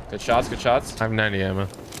 Good shots. I have 90 ammo.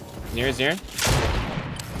 Near. Dude,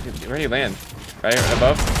 where do you land? Right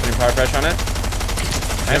above. Putting power pressure on it.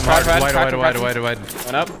 Nice power pressure. Wide.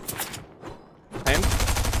 Went up. Claimed.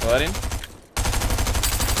 Loading.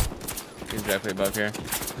 He's directly above here.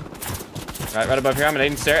 Right above here. I'm at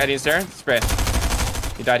 18 stair. Spray.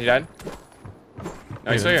 He died.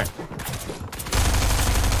 No, he's still here.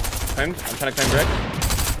 Claimed. I'm trying to claim brick.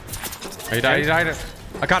 He died.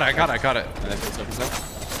 I got it.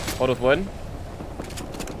 Hold with wood.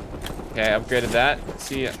 Okay, I upgraded that.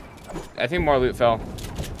 See, I think more loot fell.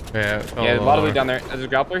 Yeah, a lot of loot down there. There's a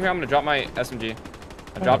grappler here. I'm gonna drop my SMG.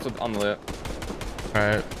 I dropped it on the loot.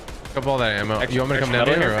 Alright. Pick up all that ammo. You want me to come down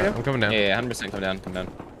here? I'm coming down. Yeah, 100% come down.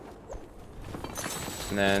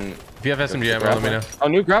 And then... If you have SMG ammo, let me know. Oh,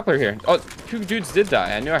 new grappler here. Oh, 2 dudes did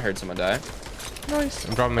die. I knew I heard someone die. Nice.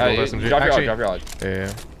 I'm dropping the gold SMG. Drop your log.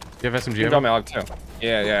 Yeah. You have SMG You got my AUG too.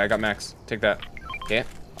 Yeah, I got max. Take that. Okay,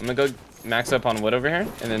 I'm gonna go max up on wood over here,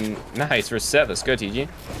 and then nice, we're set. Let's go, TG.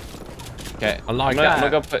 Okay, I like I'm gonna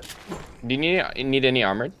that. go put. Do you need any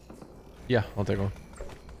armored? Yeah, I'll take one.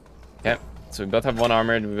 Okay, so we both have one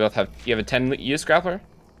armored. We both have. You have a 10 use grappler.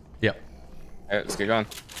 Yep. All right, let's get going.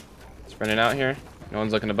 Spreading out here. No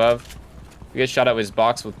one's looking above. You get shot at with his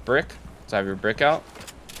box with brick. So have your brick out.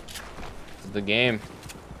 This is the game.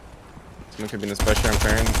 Someone could be in this bush here. I'm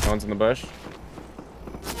clearing. No one's in the bush.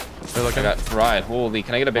 They're looking. I got fried. Holy,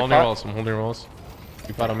 can I get a big Holding pot? walls. I'm holding walls.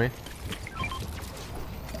 You pot on me.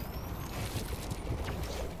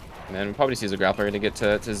 And then we'll probably just use a grappler to get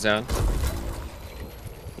to his zone.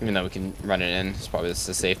 Even though we can run it in, it's probably just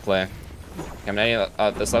a safe play. Okay, I'm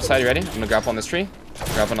gonna this left side. You ready? I'm gonna grapple on this tree.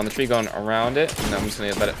 Grappling on the tree, going around it, and then I'm just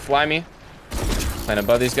gonna let it fly me. Playing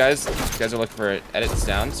above these guys. These guys are looking for edits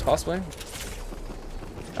downs, possibly.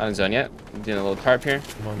 Not in zone yet. I'm doing a little tarp here.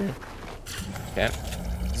 Come on, dude. Okay.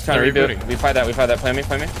 Just trying to rebuild. We fight that. Play me.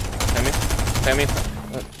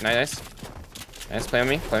 Oh, nice. Play on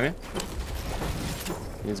me.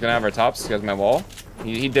 He's gonna have our tops. He has my wall.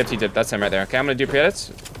 He dipped. That's him right there. Okay, I'm gonna do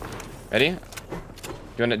pre-edits. Ready?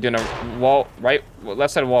 Doing a wall, right,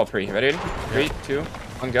 left side wall pre. Ready? 3, 2,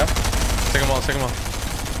 1, go. Second wall.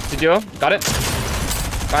 To duo. Got it.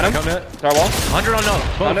 Find him. To our wall. 100 on no.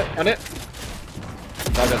 Found it.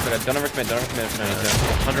 Oh, that's okay. Don't overcommit.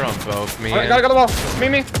 100 on both. Me. Alright, gotta go the wall.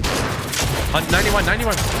 Me. 91.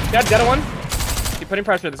 Dead one. Keep putting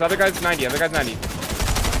pressure. This other guy's 90. Okay,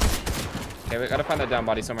 we gotta find that down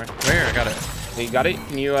body somewhere. Where? I got it. You got it?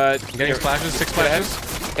 Can you Getting splashes. 6 splashes.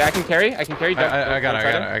 Yeah, I can carry. I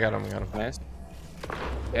got him. Nice.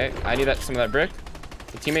 Okay, I need some of that brick.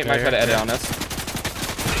 The teammate might try to edit on us.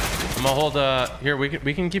 I'm gonna hold. Here, we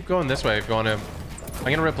can keep going this way if you want to.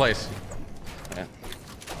 I'm gonna replace. Yeah.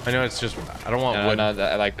 I know it's just. I don't want wood. No,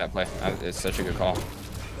 I like that play. It's such a good call.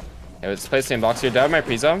 Yeah, let's play the same box here. Do I have my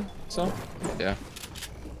pre-zone? So, yeah.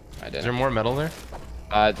 I did. Is there more metal there?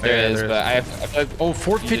 There is, but I feel like, oh,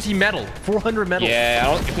 450 metal, 400 metal.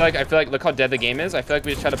 Yeah, I feel like look how dead the game is. I feel like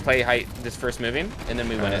we just try to play height this first moving, and then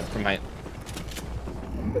we win it from height.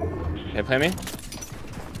 Okay, play me.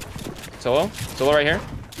 Solo right here.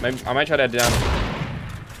 I might try to head down. I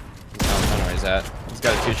don't know where he's at. He's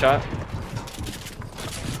got a 2-shot.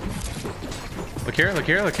 Look here.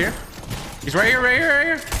 He's right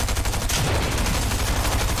here.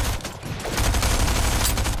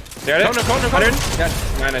 There it is. No. 100. Yeah.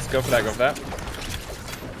 Nice. Go for that.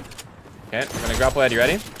 Okay, I'm gonna grapple head. You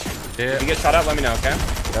ready? Yeah. If you get shot at, let me know, okay?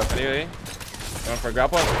 Yep. Ready? Going for a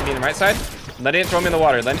grapple. Hitting the right side. Letting it throw me in the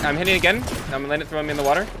water. I'm hitting again. I'm letting it throw me in the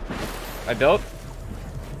water. I built.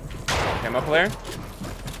 Okay, I'm up there.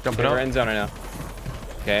 Jumping up. We're in zone right now.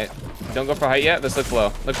 Okay. Don't go for height yet. Let's look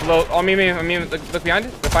below. Look below. Oh, me. Look behind.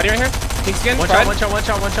 They're fighting right here. Pink skin. One shot.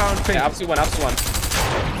 Yeah, opposite one.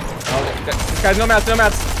 Oh, this guy's no mats.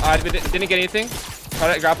 We didn't get anything.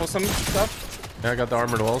 Try to grapple some stuff. Yeah, I got the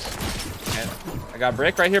armored walls. Okay. I got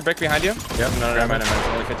brick right here. Brick behind you. Yep. No, never mind. It's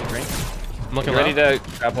only 53. I'm looking ready to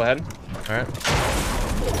grapple ahead. All right.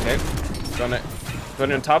 Okay.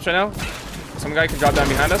 Going in tops right now. Some guy can drop down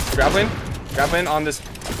behind us. Grappling on this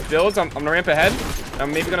builds. I'm gonna ramp ahead.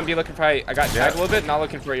 I'm maybe gonna be looking for. I got tagged a little bit. Not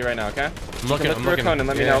looking for you right now. Okay. I'm looking. Look for a cone and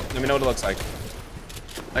let me know. Let me know what it looks like.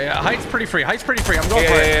 Yeah, height's pretty free. I'm going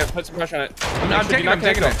for it. Yeah. Put some pressure on it. I'm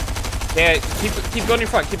taking it. Yeah. Keep going in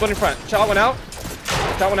front. Shot one out.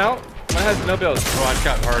 One has no build. Oh, I just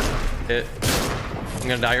got hard hit. I'm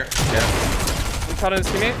gonna die here. Yeah. I'm shot on his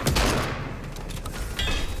teammate.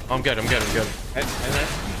 I'm good. Nice.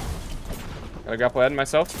 Gotta grapple ahead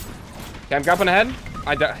myself. Okay, I'm grappling ahead.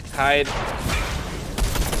 I died.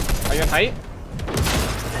 Are you in height?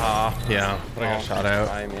 Yeah. But I got shot out.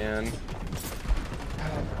 Hi, man.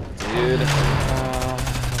 Dude.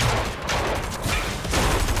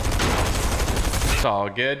 It's all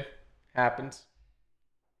good. Happens.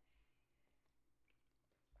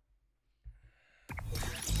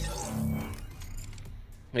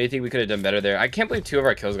 What do you think we could have done better there? I can't believe 2 of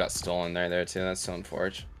our kills got stolen there too. That's so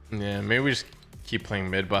unfortunate. Yeah, maybe we just keep playing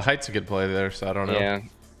mid, but height's a good play there, so I don't know. Yeah.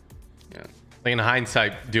 Like in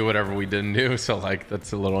hindsight, do whatever we didn't do, so like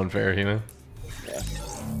that's a little unfair, you know? Yeah.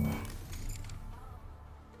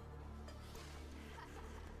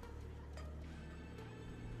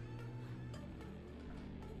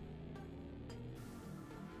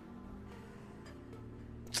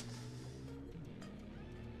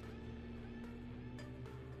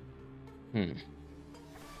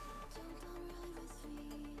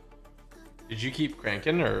 Did you keep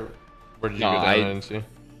cranking, or where did you No, go down and see?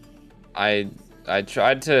 I I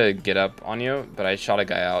tried to get up on you, but I shot a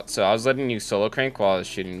guy out. So I was letting you solo crank while I was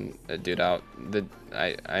shooting a dude out.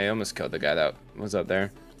 I almost killed the guy that was up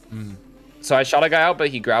there. So I shot a guy out, but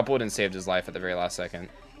he grappled and saved his life at the very last second.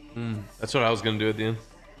 That's what I was gonna do at the end.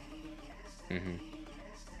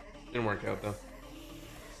 Didn't work out though.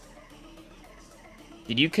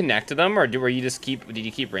 Did you connect to them, or did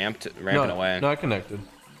you keep ramping away? No, I connected.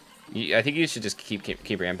 I think you should just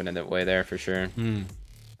keep ramping in the way there for sure.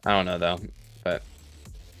 I don't know though, but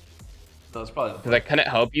that's probably. Because I couldn't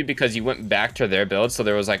help you because you went back to their build, so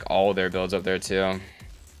there was like all their builds up there too.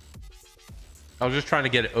 I was just trying to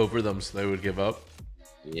get it over them so they would give up.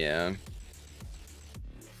 Yeah.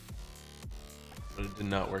 But it did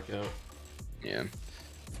not work out. Yeah.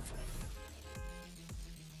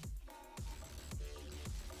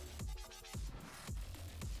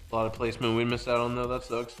 A lot of placement we missed out on though. That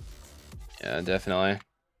sucks. Yeah, definitely.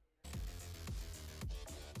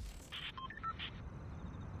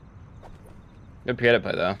 Good pre-edit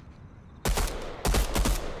play though.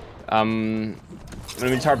 When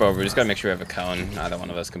we tarp over, we just gotta make sure we have a cone. Either one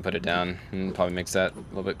of us can put it down and probably makes that a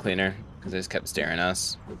little bit cleaner because they just kept staring at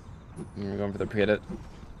us. And we're going for the pre-edit.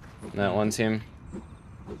 That one team.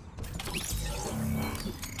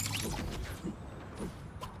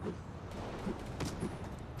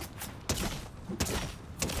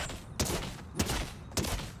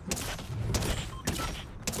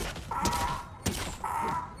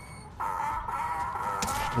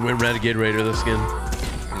 I went Renegade Raider this skin.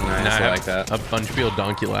 Nice, I like that. A bunch of people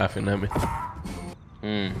donkey laughing at me.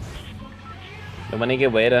 The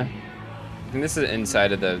Renegade Raider. I think this is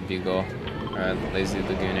inside of the Bugle, or the Lazy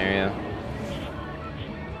Lagoon area.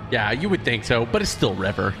 Yeah, you would think so, but it's still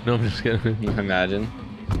River. No, I'm just kidding. You can imagine.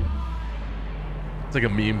 It's like a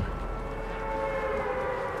meme.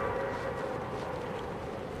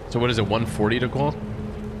 So what is it, 140 to qual?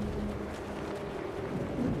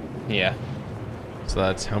 Yeah. So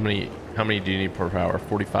that's how many do you need per hour?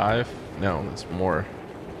 45? No, that's more.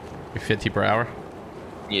 50 per hour?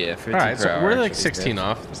 Yeah, 50 per hour. All right, so we're like 16 good.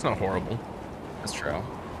 off. That's not horrible. That's true.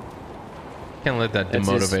 Can't let that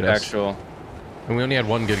demotivate us. Actual. And we only had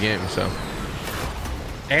one good game, so.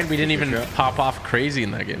 And we didn't even pop off crazy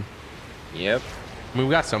in that game. Yep. I mean,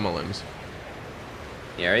 we got some limbs.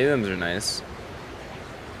 Yeah, our limbs are nice.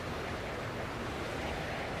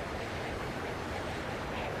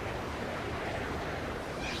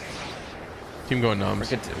 Team going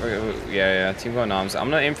noms. Yeah, team going noms. I'm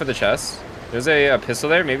gonna aim for the chest. There's a pistol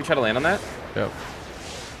there. Maybe try to land on that. Yep.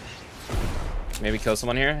 Maybe kill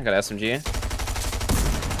someone here. I got SMG.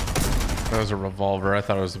 That was a revolver. I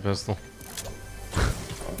thought it was a pistol.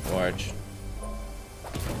 Large.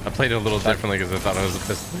 I played it a little differently because I thought it was a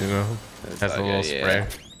pistol, you know? It has a little spray.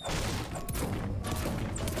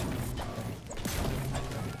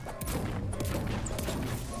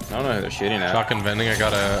 I don't know who they're shooting at. Shotgun vending. I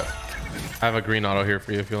have a green auto here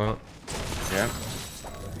for you if you want. Yeah.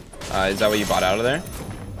 Is that what you bought out of there?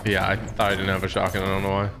 Yeah, I thought I didn't have a shotgun. I don't know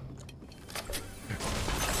why.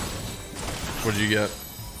 What did you get?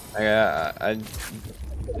 I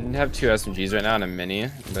didn't have 2 SMGs right now and a mini,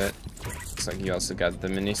 but looks like you also got the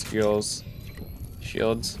mini shields.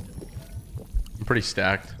 I'm pretty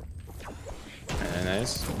stacked. Very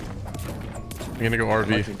nice. I'm gonna go RV.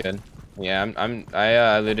 Looking good. Yeah,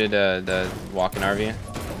 I looted the walking RV.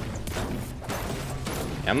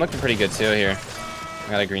 Yeah, I'm looking pretty good too here.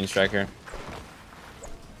 I got a green striker.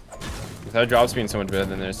 With our drops being so much better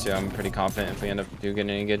than theirs too, I'm pretty confident if we end up getting an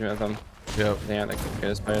engagement with them. Yep. They aren't like the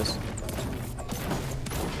greatest players.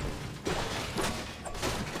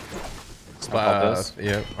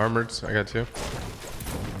 Yeah, armored. I got 2.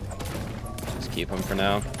 Just keep them for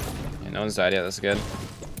now. Yeah, no one's died yet. That's good.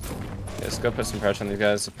 Yeah, let's go put some pressure on these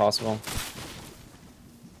guys if possible.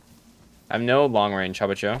 I have no long range. How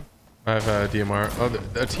about you? I have DMR. Oh,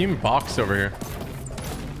 the team boxed over here.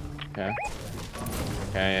 Okay.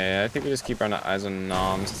 Okay, yeah, I think we just keep our eyes on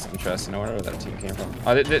noms. It's interesting. I wonder where that team came from.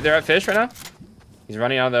 Oh, they're at fish right now? He's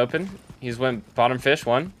running out of the open. He's went bottom fish,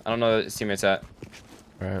 1. I don't know where his teammate's at.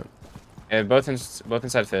 Right. Yeah, both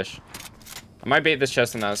inside fish. I might bait this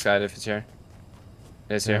chest on that side if it's here.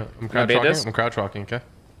 It is here. I'm crouch walking. I'm crouch walking, okay?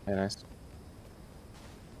 Yeah, nice.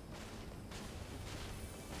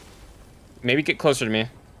 Maybe get closer to me.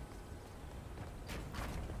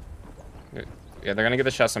 Yeah, they're gonna get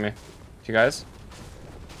the chest on me. You guys?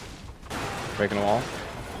 Breaking the wall.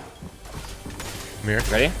 I'm here.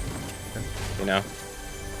 Ready? Okay. You know.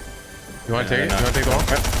 You want to take it? You want to take the wall?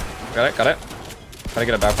 Got it. Try to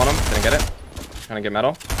get it back on him. Didn't get it. Trying to get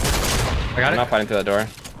metal. I got it. I'm not fighting through that door.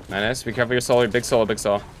 Nice. Be careful your soul. Your big soul.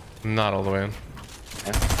 Not all the way in.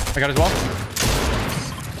 Yeah. I got his wall.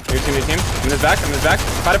 Your team, your team. I'm in his back, I'm in his back.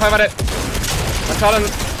 Fight it, fight it. I shot him.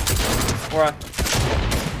 Or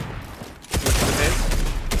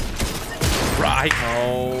Right.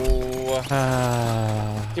 Oh.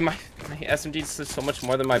 Dude, my SMG is so much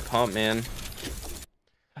more than my pump, man.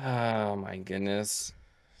 Oh my goodness.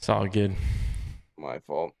 It's all good. My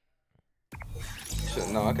fault. Should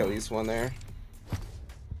knock at least one there.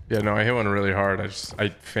 Yeah, no, I hit one really hard. I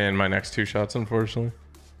fanned my next 2 shots, unfortunately.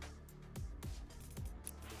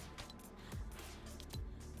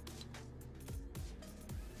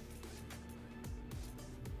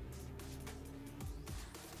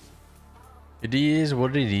 It is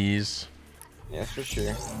what it is. Yeah, for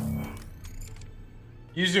sure.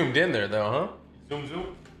 You zoomed in there though, huh?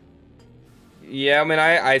 Zoom. Yeah, I mean,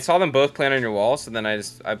 I saw them both playing on your wall, so then I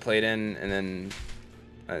played in, and then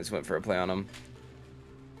I just went for a play on them.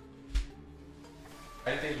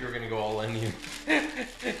 I didn't think you were gonna go all in you.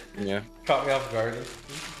 Yeah. Caught me off guard.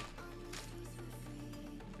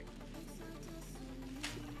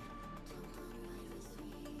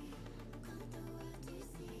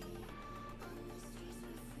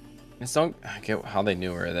 I just don't get how they knew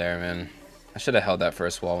we were there, man. I should have held that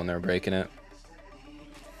first wall when they were breaking it.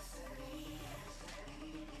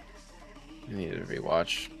 I needed to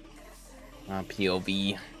rewatch.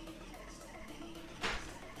 POV.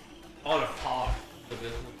 On a pod.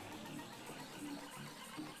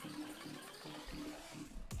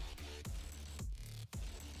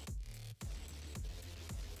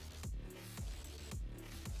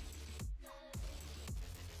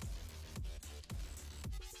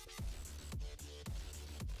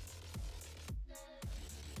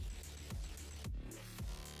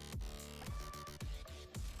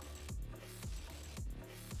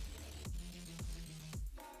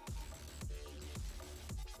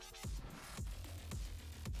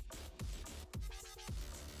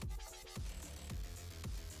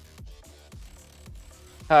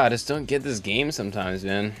 I just don't get this game sometimes,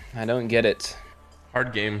 man. I don't get it.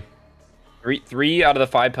 Hard game. Three out of the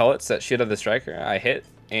 5 pellets that shoot at the striker, I hit,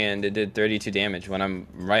 and it did 32 damage when I'm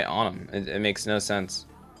right on him. It makes no sense.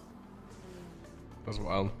 That's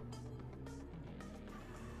wild.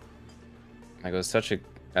 Like, it was such a...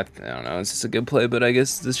 I don't know, it's just a good play, but I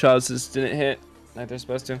guess the shots just didn't hit like they're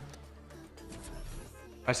supposed to.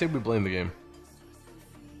 I say we blame the game.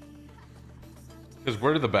 Because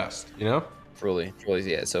we're the best, you know? Truly,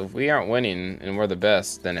 yeah. So if we aren't winning and we're the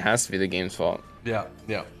best, then it has to be the game's fault. Yeah,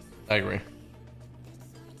 I agree.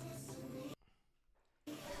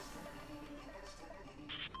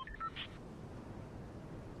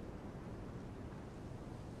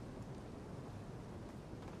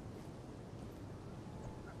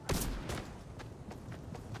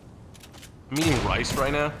 I'm eating rice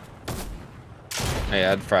right now. I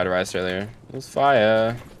had fried rice earlier. It was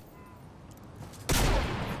fire.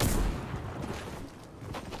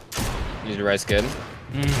 Is your rice good?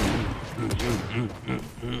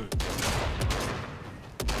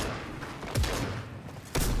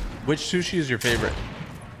 Which sushi is your favorite?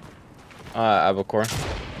 Albacore.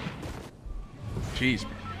 Jeez.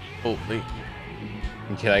 Holy.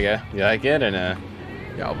 You like it? You like it or no?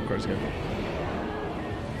 Yeah, albacore's good.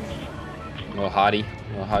 A little hottie.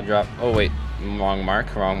 A little hot drop. Oh, wait. Wrong mark.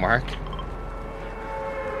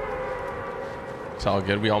 It's all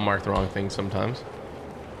good. We all mark the wrong things sometimes.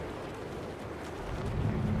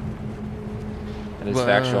 It is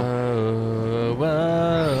factual.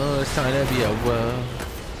 Whoa, it's time to be a whoa.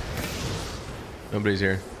 Nobody's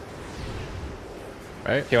here.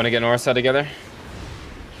 Right? You want to get north side together?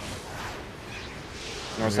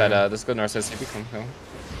 North side, let's go north side. Come.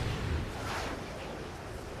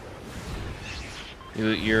 You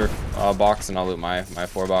loot your box and I'll loot my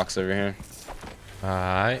 4 box over here.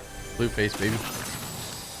 Alright. Blue face, baby.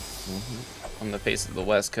 On the face of the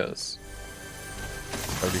West Coast.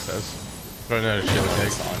 That's what he says. Don't know how to shit with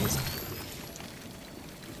pigs. Songs.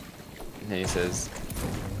 And he says,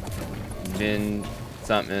 Vin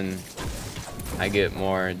something, I get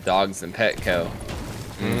more dogs than Petco.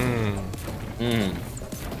 A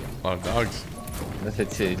lot of dogs. That's it,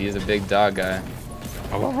 dude. He's a big dog guy.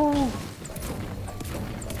 Hello.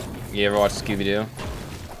 You ever watch Scooby-Doo?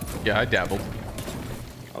 Yeah, I dabbled.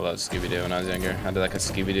 I loved Scooby-Doo when I was younger. I did like a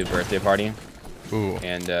Scooby-Doo birthday party. Ooh.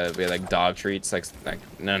 And we had like dog treats, like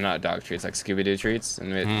no, not dog treats, like Scooby-Doo treats.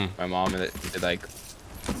 And we had, my mom did like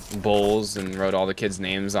bowls and wrote all the kids'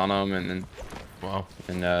 names on them, and then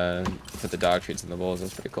put the dog treats in the bowls.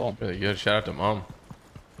 That's pretty cool. Really good. Shout out to mom.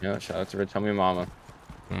 Yeah, shout out to her tummy mama.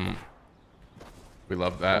 We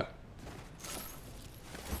love that.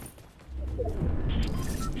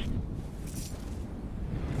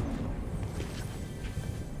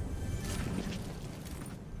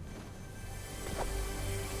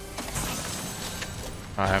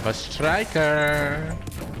 I have a striker.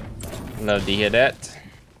 Love to hear that.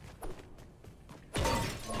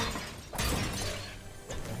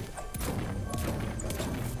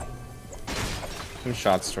 Some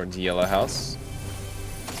shots towards the yellow house.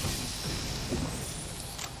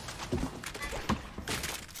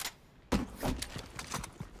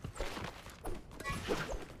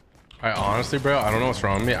 I honestly, bro, I don't know what's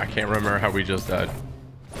wrong with me. I can't remember how we just died.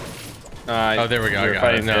 Oh, there we go. I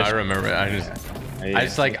got it. No, I remember it. I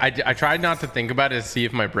just like I tried not to think about it to see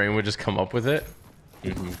if my brain would just come up with it.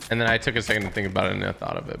 And then I took a second to think about it and I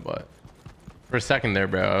thought of it, but for a second there,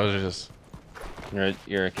 bro, I was just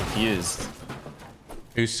you're confused.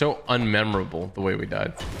 It was so unmemorable the way we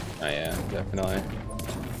died. Oh yeah, definitely.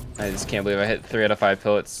 I just can't believe I hit 3 out of 5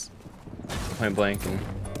 pellets point blank and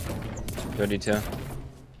 32. It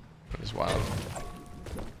was wild.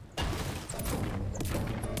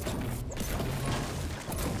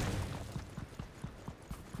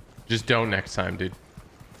 Just don't next time, dude.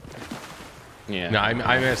 Yeah. No,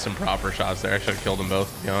 I missed some proper shots there. I should have killed them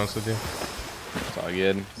both, to be honest with you. It's all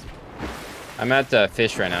good. I'm at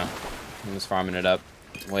fish right now. I'm just farming it up.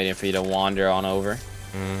 Waiting for you to wander on over.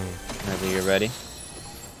 Whenever you're ready.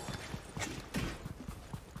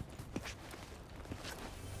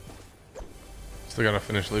 Still gotta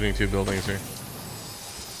finish looting 2 buildings here.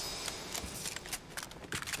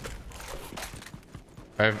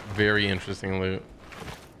 I have very interesting loot.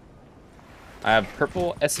 I have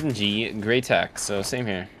purple SMG, gray tack, so same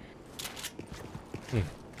here.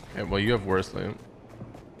 Yeah, well, you have worse loot.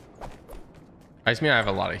 I just mean I have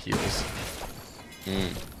a lot of heals. You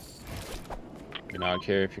know, I don't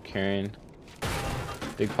care if you're carrying.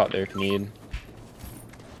 Big pot there if you need.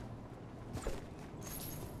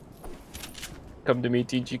 Come to me,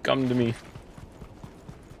 TG, come to me.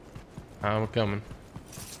 I'm coming.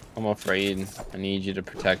 I'm afraid. I need you to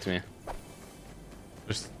protect me.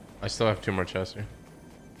 I still have 2 more chests here.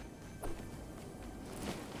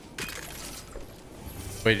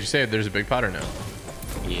 Wait, did you say there's a big pot or no?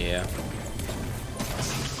 Yeah.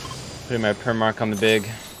 Putting my perm mark on the big.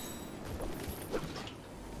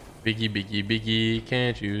 Biggie, biggie, biggie,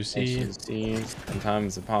 can't you see?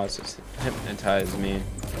 Sometimes the pots just hypnotize me.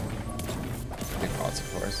 Big pots,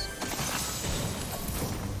 of course.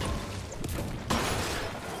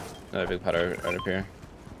 Another big pot right up here.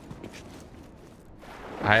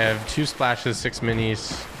 I have 2 splashes, 6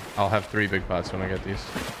 minis. I'll have 3 big pots when I get these.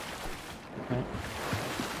 Okay.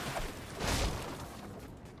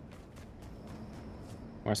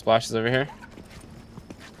 More splashes over here.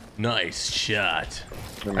 Nice shot.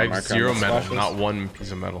 I have 0 metal, splashes. Not 1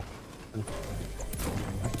 piece of metal.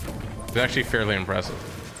 It's actually fairly impressive.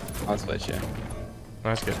 I'll split you.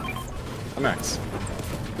 That's good. I'm max.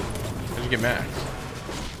 How'd you get max?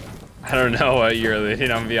 I don't know what you're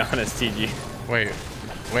looting, I'm gonna be honest, TG.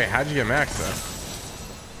 Wait, how'd you get max though?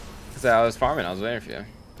 Because I was farming, I was waiting for you.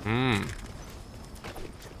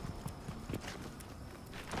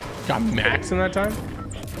 Got max in that time?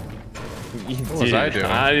 What was I doing?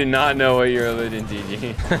 I did not know what you were looting,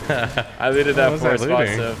 TG. I looted that 4 spot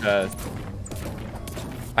so fast.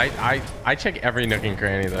 I check every nook and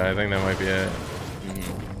cranny though. I think that might be it.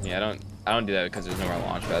 Yeah, I don't do that because there's no more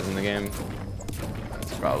launch pads in the game.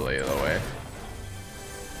 That's probably the way.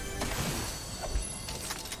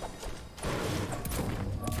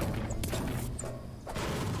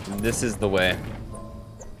 This is the way.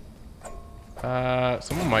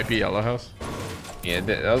 Someone might be yellow house. Yeah,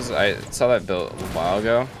 I saw that built a while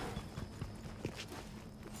ago.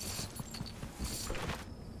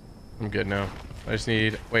 I'm good now. I just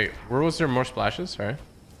need. Wait, where was there more splashes? Sorry.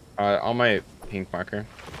 On my pink marker.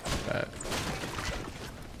 That.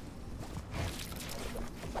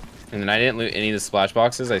 And then I didn't loot any of the splash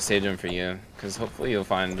boxes. I saved them for you, because hopefully you'll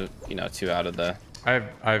find 2 out of the.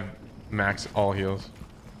 I've maxed all heals.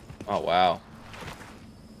 Oh wow.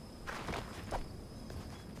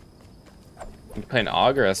 You playing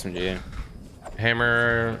AUG or SMG?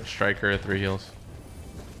 Hammer, striker, 3 heals.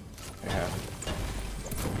 Yeah.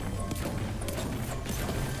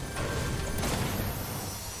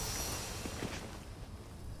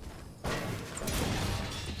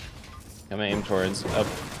 I'm gonna aim towards up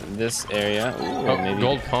this area. Ooh, maybe.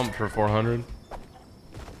 Gold pump for 400.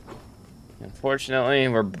 Unfortunately,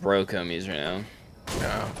 we're broke homies right now.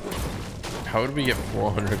 Yeah. How would we get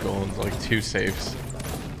 400 gold into like 2 safes?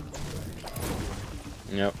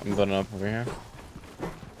 Yep, I'm building up over here.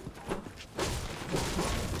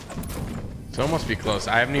 So it must be close.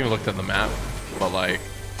 I haven't even looked at the map, but like,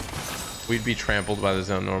 we'd be trampled by the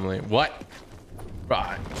zone normally. What?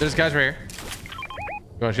 Right. There's guys right here.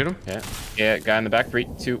 You want to shoot him? Yeah. Yeah, guy in the back. 3,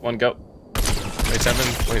 2, 1, go.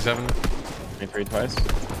 27, 27. 23 twice.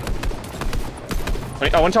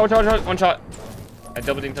 20, oh, one shot, one shot, one shot. I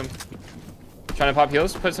double dinked him. Trying to pop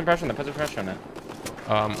heals. Put some pressure on it. Put some pressure on it.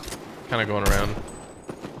 Kind of going around.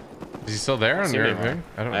 Is he still there on your thing?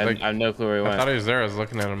 I have no clue where he went. I thought he was there. I was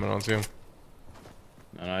looking at him. I don't see him.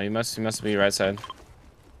 No, he must be right side.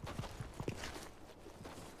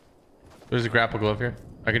 There's a grapple glove here.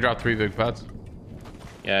 I can drop 3 big pots.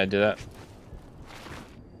 Yeah, do that.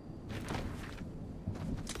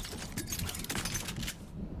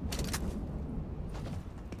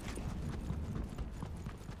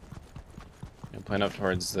 I'm playing up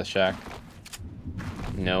towards the shack.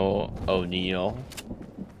 No O'Neal.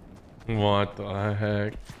 What the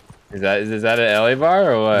heck? Is that an LA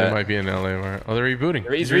bar or what? It might be an LA bar. Oh, they're rebooting.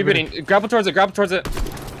 He's rebooting. Grapple towards it. Grapple towards it.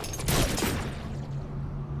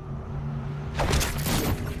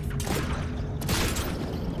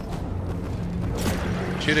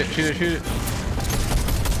 Shoot it, shoot it, shoot it.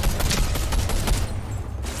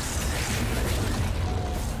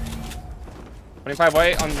 $25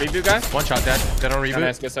 white on reboot, guy. One shot, dead. Dead on reboot. Oh,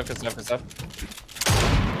 nice, good stuff, good stuff, good stuff.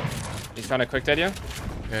 He's trying to quick dead you.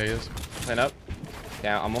 Yeah, he is. Clean up.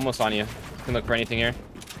 Yeah, I'm almost on you. You can look for anything here.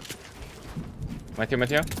 With you.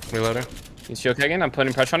 Reloading. He's shield kegging. I'm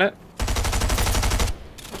putting pressure on it.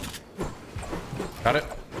 Got it.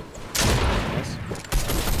 Nice.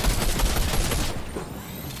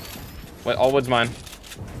 What? All wood's mine.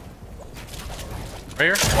 Right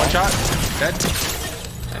here. One shot. Dead.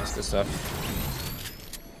 Nice, good stuff.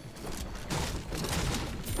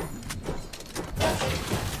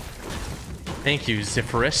 Thank you,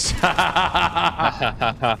 Zephyrus. Oh,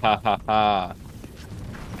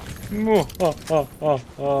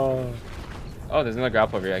 there's another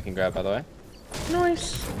grapple over here I can grab, by the way.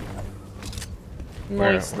 Nice. Nice,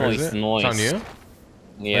 Where is nice, it? nice. It's on you?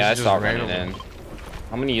 Yeah, I just saw it running random? in.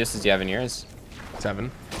 How many uses do you have in yours?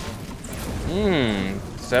 7.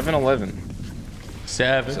 7-11.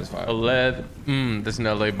 7. 11. This is an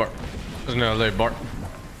LA bar. This is an LA bar.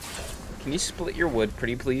 Can you split your wood,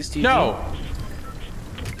 pretty please, TG? No.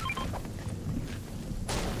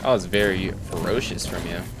 That was very ferocious from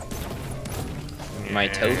you.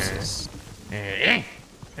 Mitosis.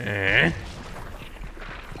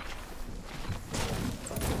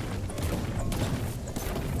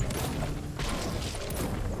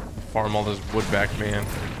 Farm all this wood back, man.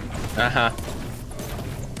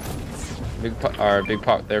 Big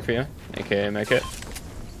pot there for you. AKA make it.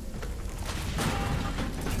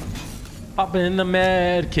 Pop in the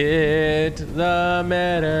med kit. The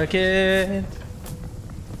med kit.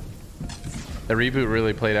 The reboot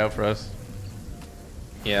really played out for us.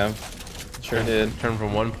 Yeah, sure did. Turned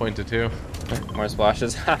from 1 point to 2. More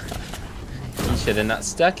splashes. He should have not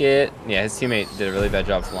stuck it. Yeah, his teammate did a really bad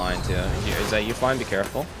job flying too. Is that you flying? Be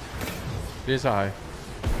careful. It is high.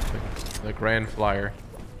 The Grand Flyer.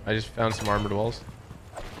 I just found some armored walls.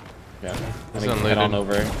 Yeah. This is Head unlooted. on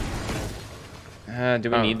over. Do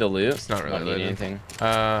we need the loot? It's not really Don't need looted. anything.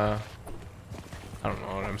 I don't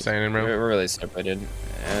know what I'm saying in real. We're really separated.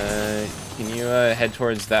 Can you head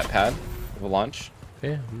towards that pad of a launch?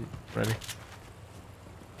 Yeah, I'm ready.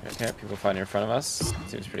 Okay, people fighting in front of us.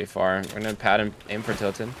 Seems pretty far. We're gonna pad and aim for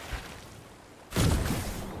tilted.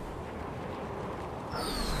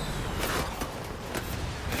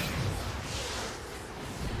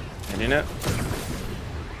 Heading it.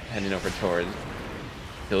 Heading over toward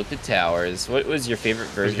Tilted Towers. What was your favorite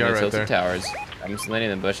version of right Tilted there. Towers? I'm just landing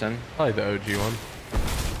in the bush then. I like the OG one.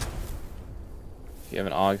 If you have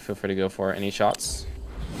an AUG, feel free to go for it. Any shots?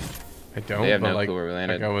 I don't. They have but no like, clue where we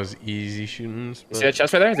landed. Like I was easy shooting. See that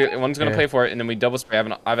chest right there? One's gonna Yeah. play for it, and then we double spray. I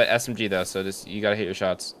have an SMG though, so just you gotta hit your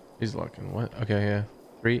shots. He's looking. What? Okay, yeah.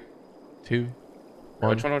 3, 2, 1.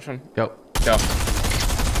 Which one? Which one? Go. Go.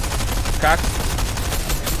 Crack.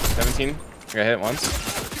 17. I got hit once.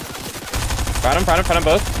 Found him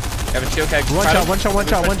both. I have a shield keg. One Found shot, him. one shot, one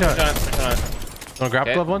shot, one shot. One shot. Want to grab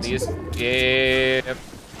Okay, glove once? Yeah.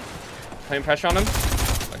 Putting pressure on him.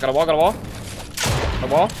 I got a wall, A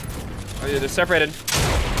wall. Oh, yeah, they're separated.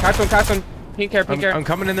 Cracked one. Pink hair. I'm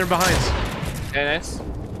coming in there behind. Okay, nice.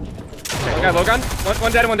 Okay, low gun.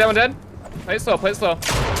 One dead. Play it slow. With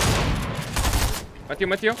you. Give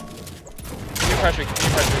me pressure.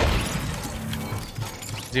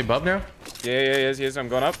 Is he above now? Yeah, he is. I'm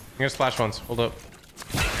going up. I'm gonna splash once. Hold up.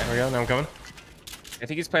 There we go. Now I'm coming. I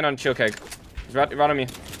think he's playing on chill keg. He's right on me.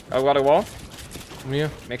 Oh, got a wall. Yeah.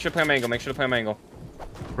 Make sure to play on my angle.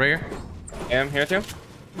 Right here. Yeah, I'm here too.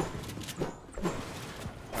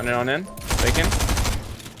 Running on in. Bacon.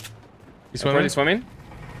 He's swimming. He's swimming.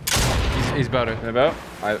 He's about it. In the boat.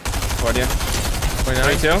 I toward you. 29.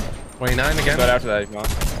 22. 29 again. Go after that if you want.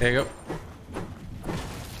 There you go.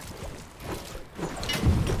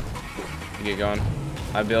 You get going.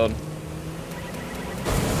 I build. He's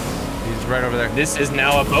right over there. This is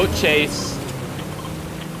now a boat chase.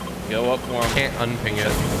 Go up for him. Can't unping it.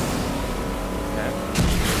 Okay.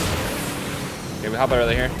 Okay, we hop out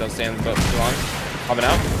right here. Don't stay in the boat too long. Hopping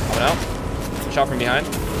out. Hopping out. Shot from behind.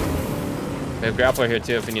 We have grappler here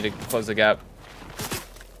too if we need to close the gap.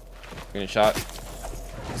 Getting shot.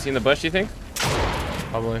 You see in the bush, do you think?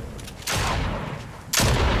 Probably.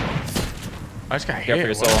 I just got Careful hit.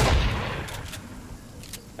 your soul.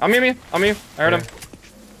 On me, on me, on me. I heard him.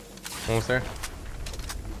 Almost there.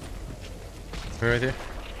 Right there.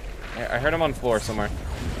 I heard him on floor somewhere.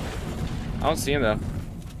 I don't see him though.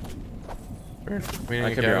 Weird.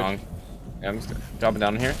 I could be wrong. Yeah, I'm just dropping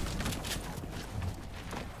down here.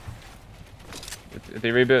 If they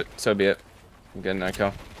reboot, so be it. I'm getting that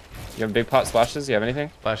kill. You have big pot splashes? You have anything?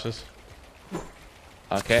 Flashes.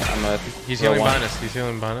 Okay, I'm gonna. He's healing behind us. He's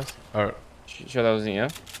healing behind us. Or sure that wasn't you?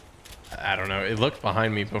 I don't know. It looked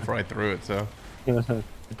behind me before I threw it, so.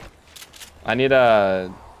 I need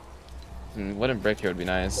a wooden brick here would be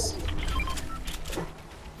nice.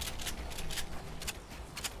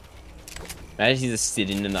 Imagine he's just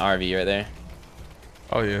sitting in the RV right there.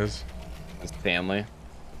 Oh, he is. His family.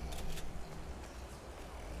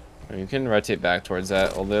 You can rotate back towards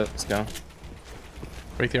that a little bit. Let's go.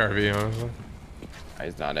 Break the RV, honestly. Oh,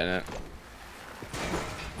 he's not in it.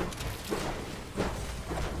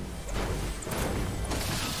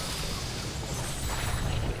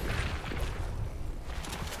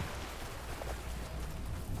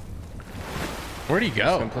 Where'd he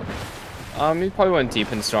go? He probably went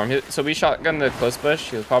deep in the storm. So we shotgunned the close bush.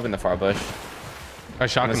 He was probably in the far bush. I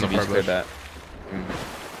shot in the far bush. That.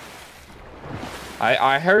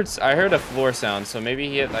 I heard a floor sound, so maybe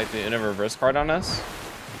he hit like the inner reverse card on us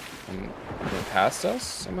and went past us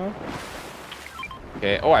somehow.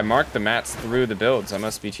 Okay. Oh, I marked the mats through the builds. I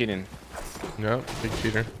must be cheating. No, big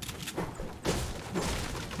cheater.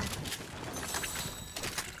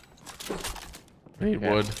 I need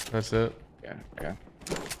wood. That's it. Yeah. Okay.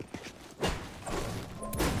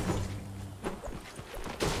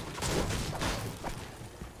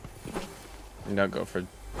 No, go for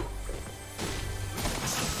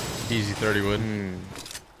easy 30 wood.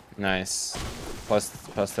 Nice. Plus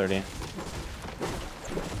 30.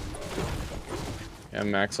 Yeah,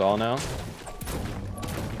 max all now.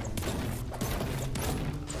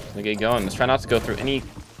 Let's get going. Let's try not to go through any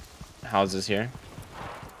houses here.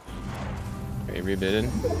 Okay, rebooted.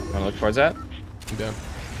 Wanna look towards that? I'm down.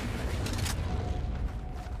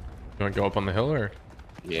 You wanna go up on the hill or?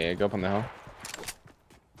 Yeah, go up on the hill.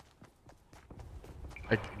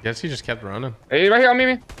 I guess he just kept running. Hey, right here on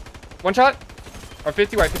me. One shot. Or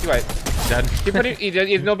 50 white, 50 white. Dead. Keep putting, he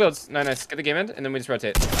has no builds. Nice. Get the game in, and then we just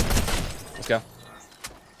rotate. Let's go.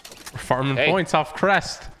 We're farming points off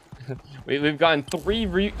crest. We've gotten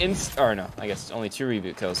 3 or no, I guess only 2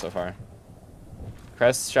 reboot kills so far.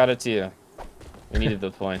 Crest, shout out to you. We needed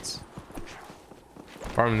those points.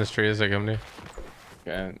 Farming this tree as I come to you.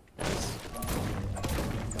 Okay. Nice.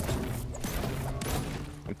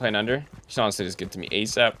 I'm playing under. Just honestly just get to me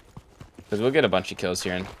ASAP. Because we'll get a bunch of kills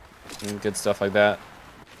here and good stuff like that.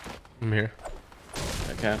 I'm here.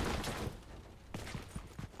 Okay.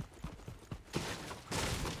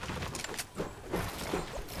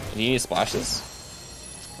 Do you need splashes?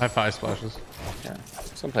 I have 5 splashes. Yeah.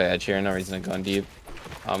 Just gonna play edge here. No reason to go in deep.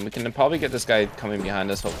 We can probably get this guy coming behind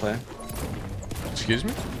us, hopefully. Excuse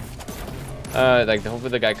me? Like hopefully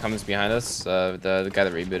the guy comes behind us. The guy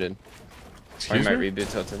that rebooted. Excuse or he me? might reboot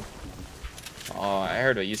tilted. Oh, I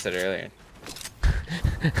heard what you said earlier.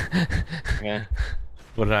 Yeah.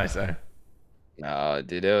 What did I say? No,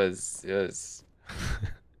 dude, it was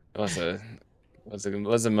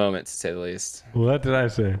a moment to say the least. What did I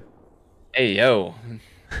say? Hey yo,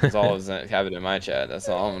 that's all I was having in my chat. That's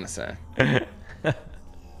all I'm gonna say.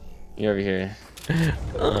 You over here?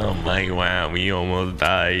 Oh my wow, we almost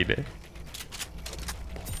died.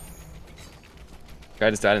 Guy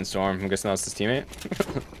just died in storm. I'm guessing that was his teammate.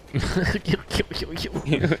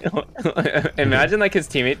 Imagine like his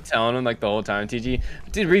teammate telling him like the whole time, TG,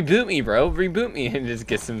 dude, reboot me, bro, reboot me, and just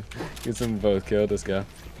get them both killed. Let's go.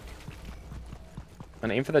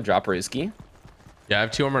 And aim for the dropper iski. Yeah, I have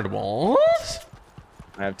 2 armored walls.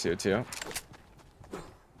 I have 2 too.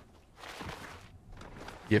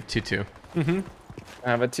 You have 2. I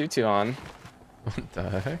have a 2-2 on. What the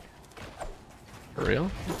heck? For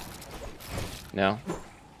real? No.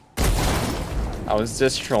 I was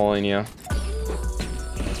just trolling you.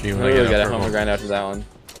 That's me when We I really get got up a home purple. grind after that one.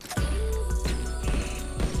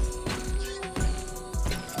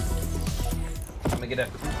 I'm gonna get a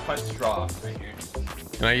punch straw right here.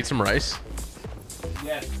 Can I eat some rice?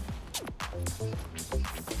 Yes.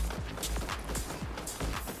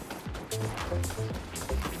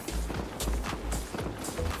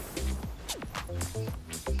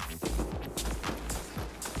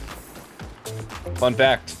 Fun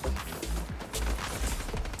fact.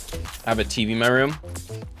 I have a TV in my room.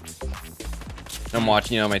 I'm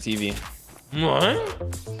watching it on my TV. What?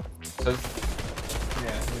 So,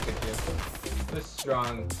 yeah, look at you. This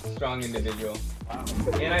strong individual. Wow.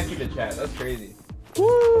 And I see the chat. That's crazy.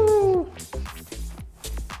 Woo!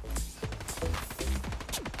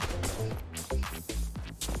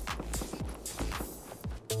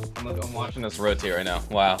 I'm watching this rotate right now.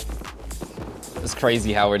 Wow. It's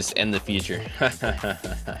crazy how we're just in the future.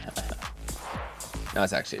 No,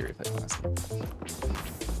 it's actually a replay. Honestly.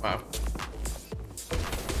 Wow.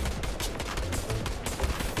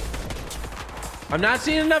 I'm not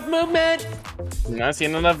seeing enough movement. I'm not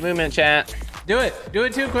seeing enough movement, chat. Do it. Do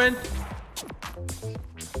it too, Quinn.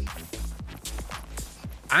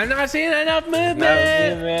 I'm not seeing enough movement.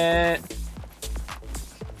 No movement.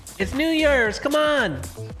 It's New Year's. Come on.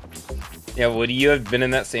 Yeah, would you have been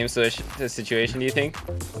in that same situation, do you think?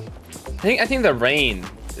 I think the rain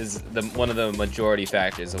is one of the majority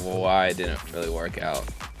factors of why it didn't really work out.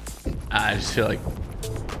 I just feel like,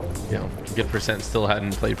 you know, good percent still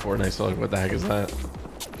hadn't played Fortnite, so like, what the heck is that?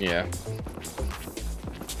 Yeah.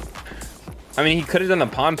 I mean, he could have done the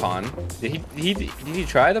pon-pon. Did he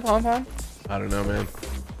try the pon-pon? I don't know, man.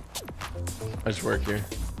 I just work here.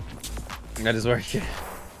 That is work here.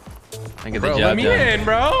 I get the Bro, job let me done. in,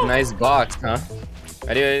 bro. Nice box, huh?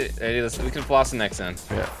 Ready? We can floss the next end.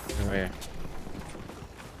 Yeah. Over here.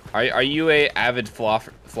 Are you a avid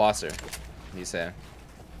flosser? You say?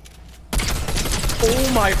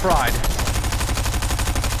 Oh my pride.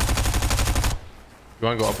 You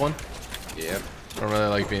want to go up one? Yep. I don't really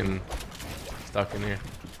like being stuck in here.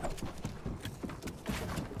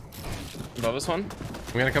 Above this one?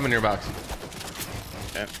 I'm gonna come in your box.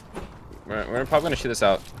 Okay. We're probably gonna shoot this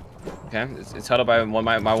out. Okay. It's held up by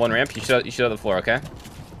my one ramp. You shoot on the floor. Okay.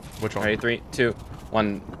 Which one? Ready? 3, 2,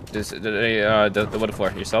 1. Just the wood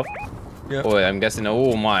floor. Yourself. Yeah. Boy, I'm guessing.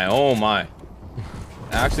 Oh my. Oh my.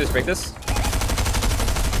 Actually, let's break this.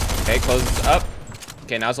 Okay, close this up.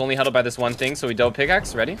 Okay, now it's only held up by this one thing, so we double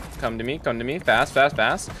pickaxe. Ready? Come to me. Come to me. Fast, fast,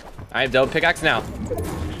 fast. I have double pickaxe now.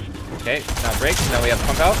 Okay, now break. Now we have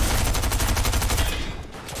pump out.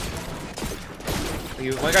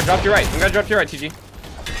 One guy dropped your right. One guy dropped your right, TG.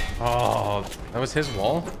 Oh, that was his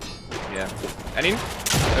wall? Yeah. Ending.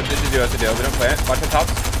 That's a deal. We don't play it. Watch the top.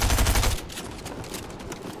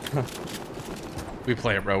 We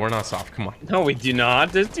play it, bro. We're not soft. Come on. No, we do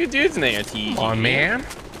not. There's 2 dudes in there, TG. Come on, man.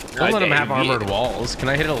 Don't let them have armored walls. Can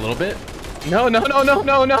I hit it a little bit? No. I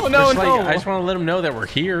just want to let them know that we're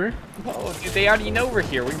here. Oh, dude, they already know we're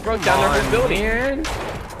here. We broke down their whole building. Man.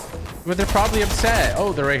 But they're probably upset.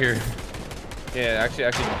 Oh, they're right here. Yeah,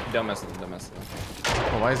 actually, don't mess with them.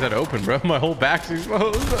 Oh, why is that open, bro? My whole back's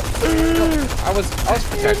exposed. I was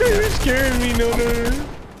protecting You're them. scaring me. No.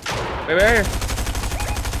 Wait.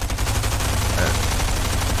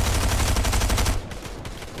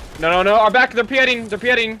 No. Our back. They're PIDing.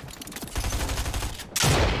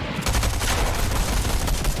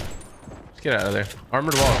 Let's get out of there.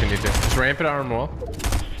 Armored wall if you need to. Just ramp it armored wall.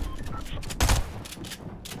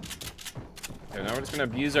 Okay, now we're just gonna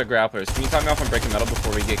abuse our grapplers. Can you talk me off on breaking metal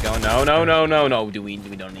before we get going? No. We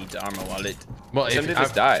don't need to armor wall it. Well,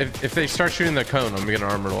 if they start shooting the cone, I'm gonna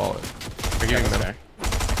armored wall it. They're giving them there.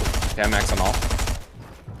 Okay, I'm max on all.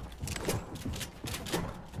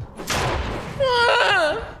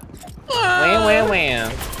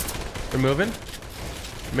 Wham. They're moving.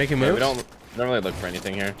 Making Yeah, moves. we don't really look for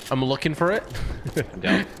anything here. I'm looking for it.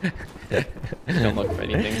 Don't look for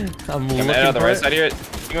anything. I'm looking looking on the for right it. side here. I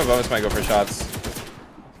think my bonus might go for shots.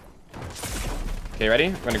 Okay, ready?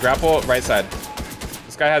 We're gonna grapple right side.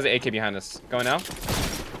 This guy has an AK behind us. Going now.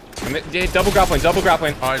 Double grappling.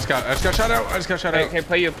 Oh, I just got shot out. Okay,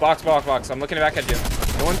 play you. Box. I'm looking back at you.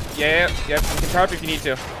 No one. Yeah. You can tarp if you need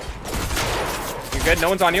to. You're good. No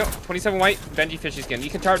one's on you. 27 white. Benji fishy skin. You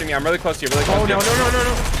can tarp to me. I'm really close to you. Oh, no.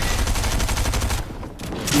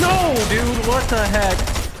 No, dude. What the heck?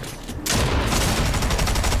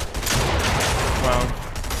 Wow.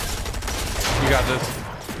 You got this.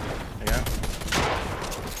 Yeah.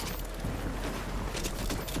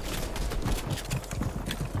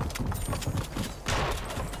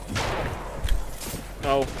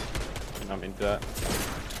 No. Did not mean to do that.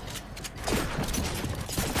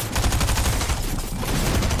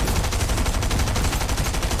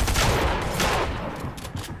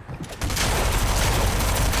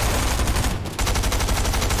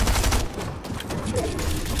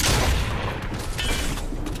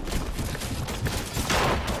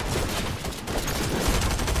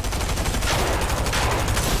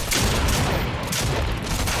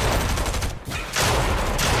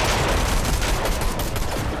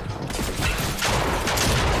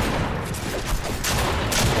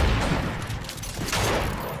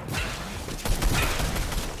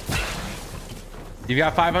 You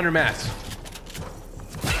got 500 mats.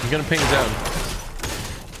 I'm gonna ping zone.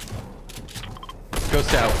 Go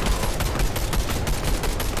south.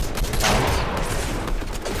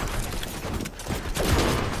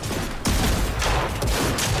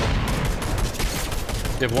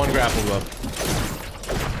 You have one grapple glove.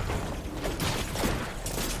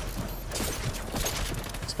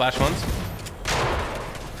 Splash once.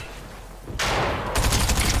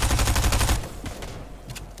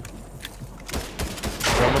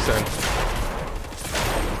 We're almost in.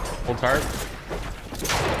 Hold hard.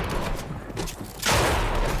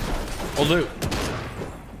 Hold loot.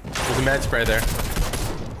 There's a med spray there.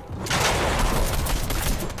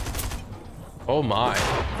 Oh my.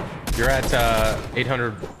 You're at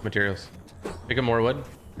 800 materials. Pick up more wood.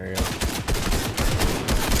 There you go.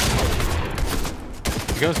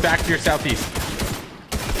 It goes back to your southeast.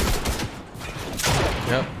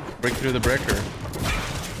 Yep. Break through the brick or...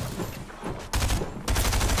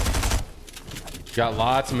 Got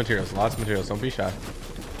lots of materials. Lots of materials. Don't be shy.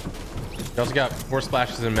 You also got 4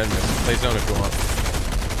 splashes and amendments. Play zone if you want.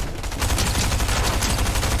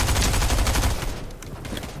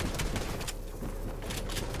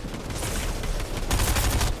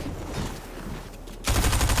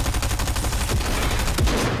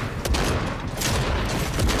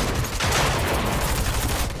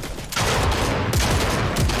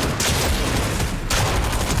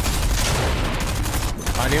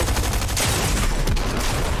 On you.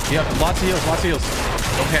 Yep, lots of heals, lots of heals.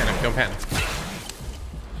 Don't panic, don't panic.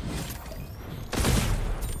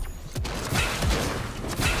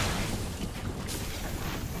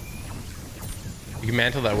 You can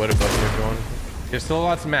mantle that wood above you if you want. There's still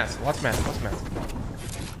lots of mats, lots of mats, lots of mats.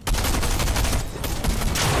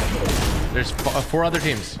 There's 4 other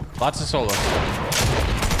teams, lots of solos.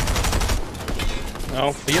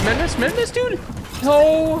 No. You mend this, dude?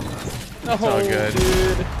 No. No, it's all good.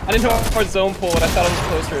 Dude. I didn't know how zone pull, but I thought it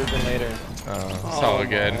was closer than later. It's all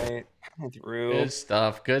good. Through. Good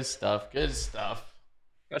stuff, good stuff, good stuff.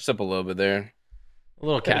 Touched up a little bit there. A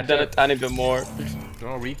little catch done up. a tiny bit more.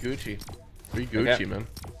 No, re-Gucci. Re-Gucci, Okay. man.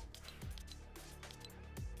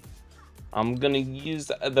 I'm gonna use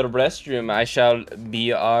the restroom. I shall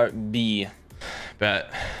BRB.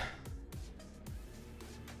 Bet.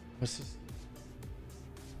 What's this?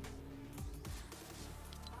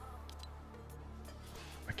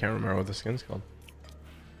 I can't remember what the skin's called.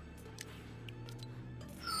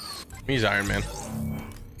 He's Iron Man.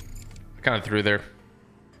 I kind of threw there.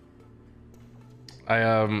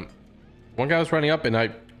 One guy was running up and I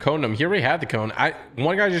coned him. He already had the cone.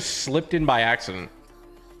 One guy just slipped in by accident.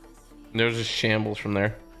 And there was just shambles from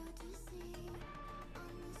there.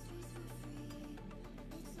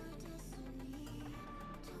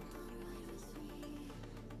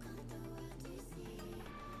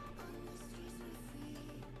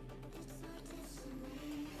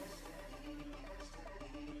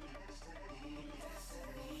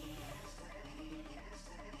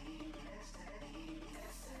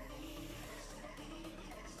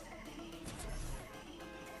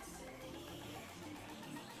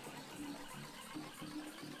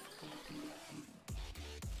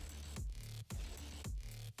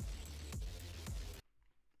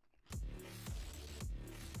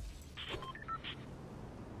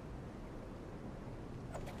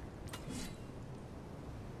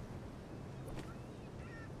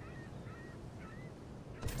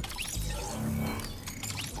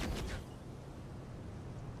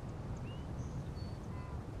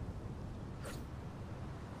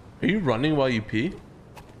 Are you running while you pee?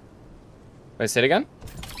 Wait, say it again?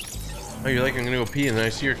 Oh, you're like, I'm gonna go pee, and then I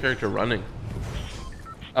see your character running.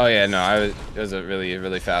 Oh yeah, no, it was a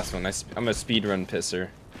really fast one. I'm a speedrun pisser.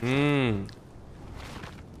 Hmm.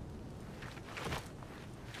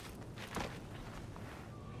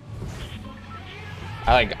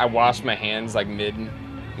 I washed my hands like mid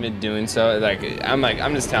doing so.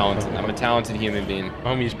 I'm just talented. I'm a talented human being.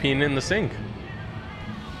 Homie's peeing in the sink.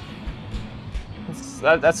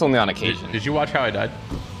 That's only on occasion. Did you watch how I died?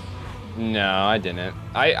 No, I didn't.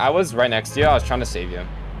 I was right next to you. I was trying to save you.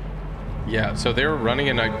 Yeah, so they were running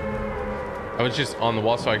and I was just on the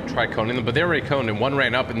wall, so I tried coning them, but they were already coned and one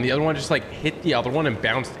ran up and the other one just like hit the other one and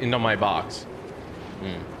bounced into my box.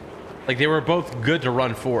 Like they were both good to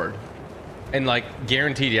run forward and like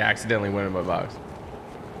guaranteed you accidentally went in my box.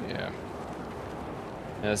 Yeah.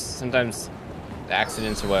 Yeah, sometimes the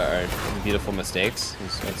accidents are what are beautiful mistakes,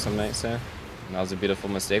 is what some might say. And that was a beautiful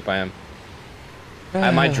mistake by him.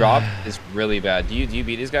 My drop is really bad. Do you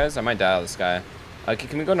beat these guys? I might die out of the sky.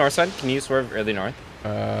 Can we go north side? Can you swerve early north?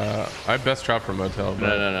 I best drop from motel.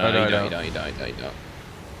 But No, I you don't.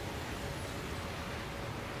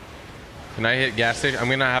 can Can I hit gas station? I'm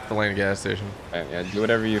gonna have to land a gas station. Right, yeah, do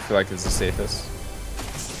whatever you feel like is the safest.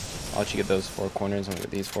 I'll let you get those 4 corners. I'm gonna get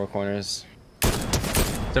these 4 corners.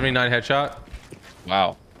 79 headshot.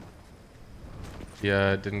 Wow.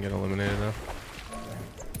 Yeah, didn't get eliminated though.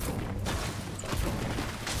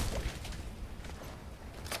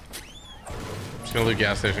 Just gonna loot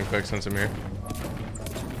gas station quick since I'm here.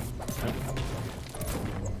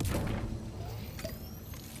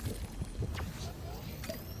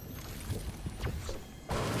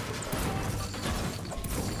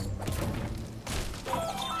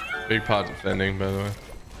 Big pot defending, by the way.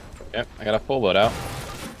 Yep, I got a full load out.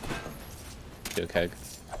 Good keg.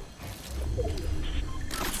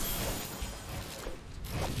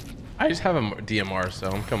 I just have a DMR, so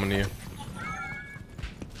I'm coming to you.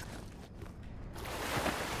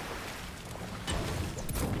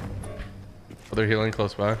 Oh, they're healing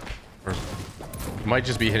close by. Or might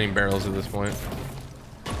just be hitting barrels at this point.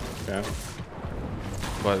 Okay.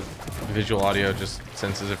 But visual audio just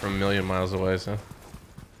senses it from a million miles away, so.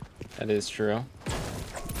 That is true.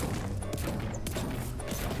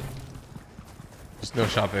 There's no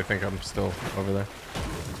shot they think I'm still over there.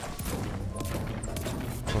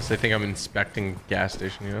 Unless they think I'm inspecting gas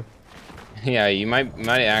station, you know? Yeah, you might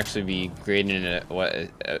actually be grading it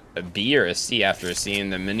a B or a C after seeing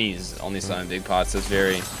the minis only selling big pots. That's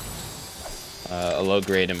very a low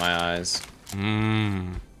grade in my eyes.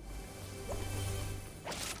 Mmm.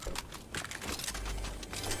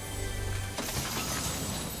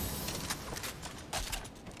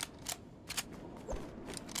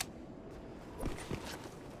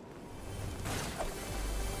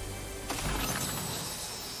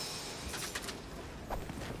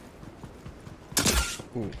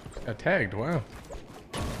 Ooh, got tagged. Wow.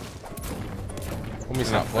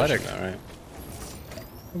 Homie's not athletic. All right.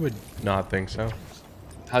 I would not think so.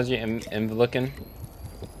 How's your M looking?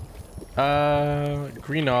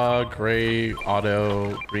 Green AUG, gray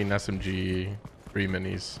auto, green SMG, 3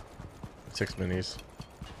 minis, 6 minis.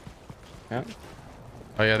 Yeah.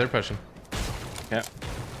 Oh yeah, they're pushing. Yeah.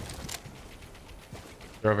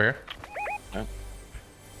 They're over here. Yeah.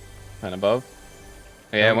 And above.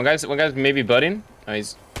 Oh, yeah, one guy's maybe budding. No,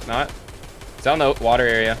 he's not. He's down the water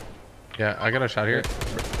area. Yeah, I got a shot here.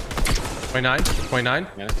 29, 29.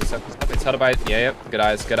 Yeah, it's held by. Yeah, yep. Good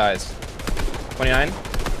eyes, good eyes. 29.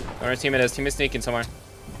 Where teammate is. Teammate sneaking somewhere.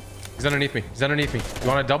 He's underneath me. He's underneath me. You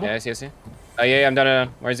want a double? Yeah, I see, I see. Oh, yeah, I'm down.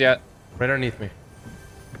 Where's he at? Right underneath me.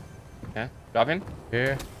 Yeah, dropping.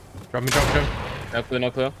 Yeah. Drop me, drop me, drop me. No clue,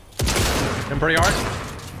 no clue. Him pretty hard.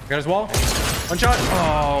 Got his wall. One shot.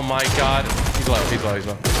 Oh my god. He's low, he's low, he's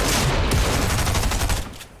low.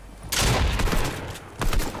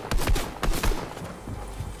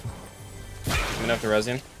 I'm gonna have to res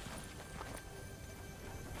him.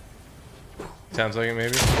 Sounds like it,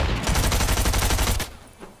 maybe.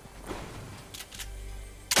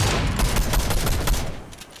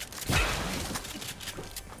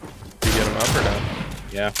 You get him up or down?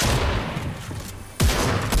 Yeah.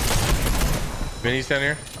 Minis down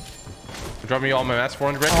here. Drop me all my mats,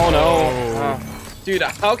 400 red. Oh no. Oh. Dude,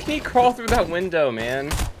 how can he crawl through that window,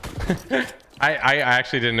 man? I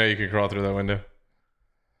actually didn't know you could crawl through that window.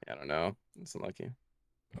 I don't know. It's unlucky.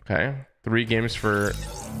 Okay. 3 games for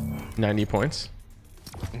 90 points.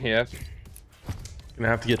 Yeah. Gonna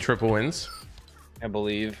have to get triple wins. I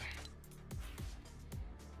believe.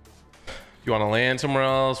 You want to land somewhere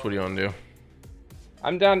else? What do you want to do?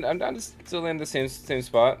 I'm down to still in the same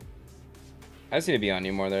spot. I just need to be on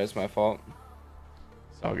you more there. It's my fault.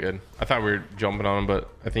 It's all good. I thought we were jumping on him, but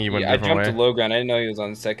I think you went Yeah, a different I way. jumped to low ground. I didn't know he was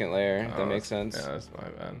on the second layer. Oh, That makes sense. Yeah, that's my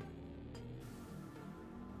bad.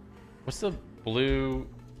 What's the blue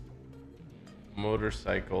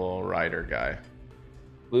motorcycle rider guy?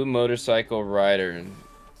 Blue motorcycle rider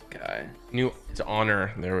guy. It's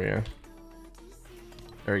Honor. There we go.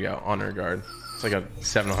 There we go. Honor guard. It's like a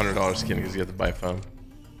 $700 skin because you have to buy a phone.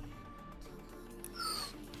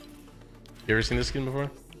 You ever seen this skin before?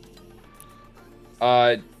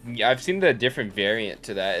 Yeah, I've seen the different variant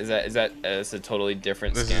to that. Is that it's a totally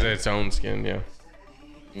different This skin? is its own skin, yeah.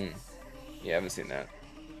 Yeah, I haven't seen that.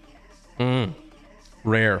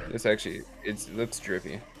 Rare. It's actually it looks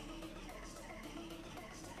drippy.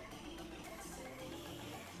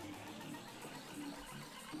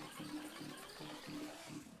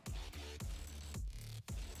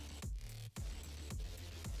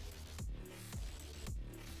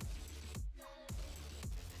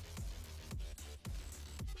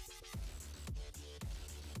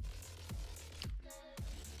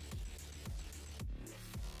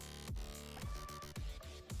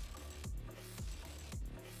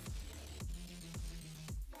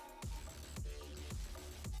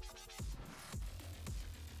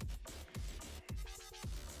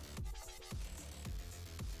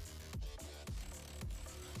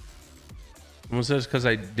 Someone says because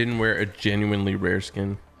I didn't wear a genuinely rare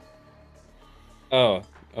skin. Oh,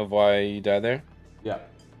 of why you died there? Yeah.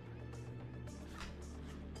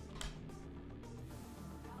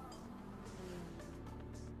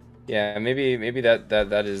 Yeah, maybe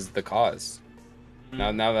that is the cause.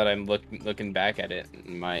 Now that I'm looking back at it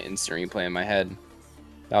in my instant replay in my head,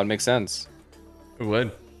 that would make sense. It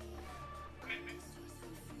would.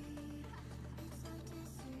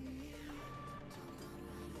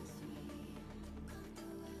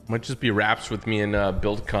 Might just be raps with me in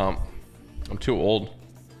build comp. I'm too old.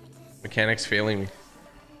 Mechanics failing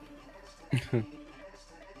me.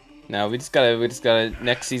 Now we just gotta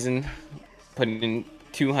next season putting in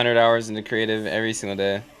 200 hours into creative every single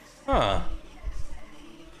day. Huh.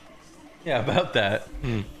 Yeah, about that.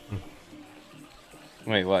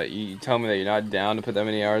 Wait, what? You tell me that you're not down to put that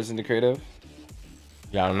many hours into creative?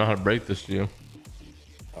 Yeah, I don't know how to break this to you.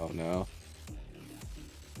 Oh no.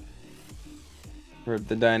 For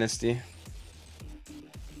the Dynasty.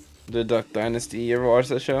 The Duck Dynasty. You ever watch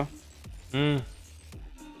that show? Maybe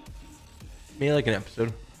like an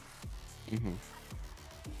episode.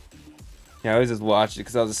 Yeah, I always just watched it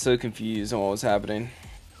because I was so confused on what was happening.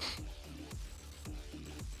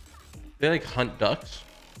 They like hunt ducks.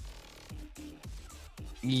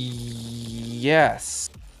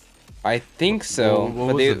 Yes, I think so. What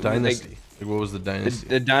but was the dynasty? What was the dynasty?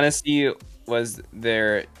 The dynasty was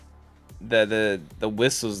their the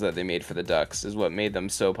whistles that they made for the ducks is what made them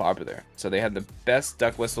so popular. So they had the best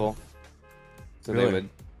duck whistle. So Really? they would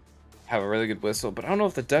have a really good whistle. But I don't know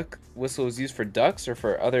if the duck whistle was used for ducks or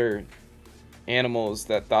for other animals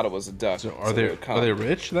that thought it was a duck. So are they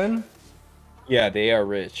rich then? Yeah, they are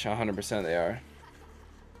rich. 100% they are.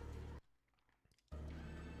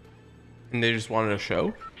 And they just wanted a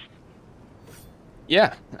show?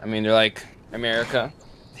 Yeah, I mean they're like America.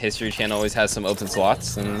 History Channel always has some open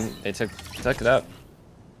slots, and they took it up.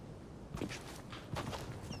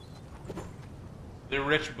 They're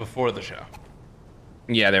rich before the show.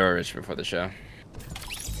 Yeah, they were rich before the show.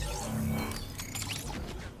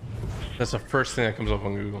 That's the first thing that comes up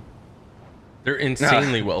on Google. They're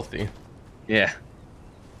insanely wealthy. Yeah.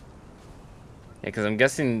 Yeah, because I'm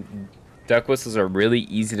guessing duck whistles are really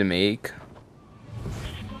easy to make.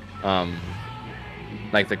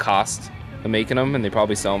 Like the cost of making them, and they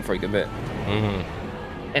probably sell them for a good bit.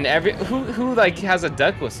 And who like has a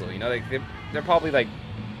duck whistle? You know, like they're probably like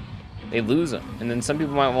they lose them, and then some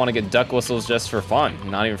people might want to get duck whistles just for fun,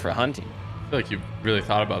 not even for hunting. I feel like you really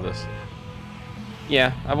thought about this.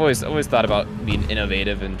 Yeah, I've always thought about being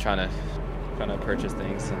innovative and trying to purchase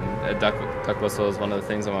things, and a duck whistle is one of the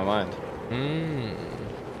things on my mind.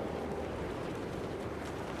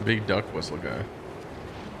 Big duck whistle guy.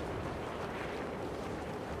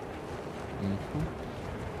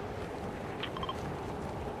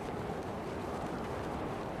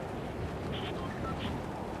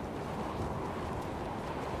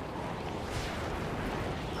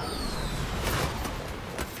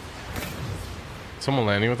 Someone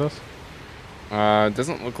landing with us? It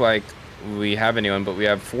doesn't look like we have anyone, but we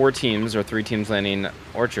have 4 teams or 3 teams landing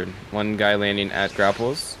Orchard. One guy landing at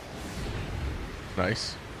Grapples.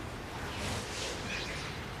 Nice.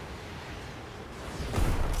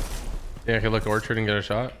 Yeah, I could look Orchard and get a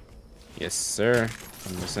shot. Yes, sir.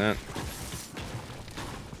 100%.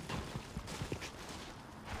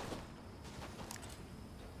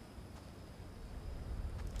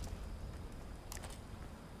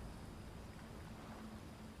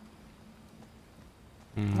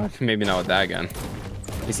 Maybe not with that gun.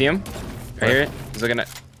 You see him? Right here? He's looking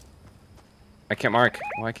at... I can't mark.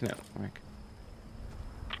 Why can't I mark?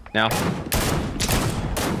 Now.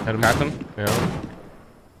 Cracked him? Yeah.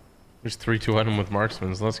 There's 3-2 at him with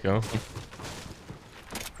marksmans. Let's go.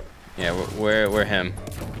 Yeah, we're him.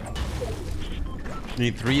 You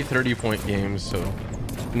need 3 30-point games, so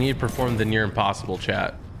you need to perform the near impossible,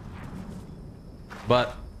 chat.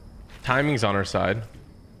 But timing's on our side.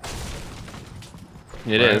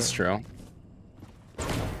 It is true.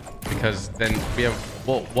 Because then we have,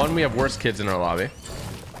 well, 1, we have worse kids in our lobby.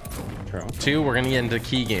 True. 2, we're gonna get into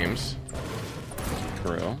key games.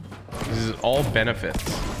 True. This is all benefits.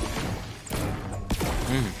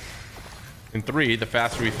 And 3, the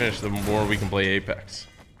faster we finish, the more we can play Apex.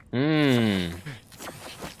 And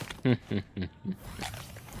I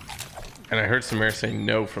heard Samir say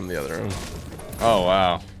no from the other room. Oh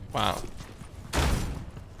wow. Wow.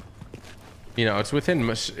 You know, it's within.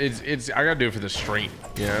 It's. I gotta do it for the stream.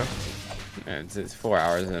 You know. Yeah, it's 4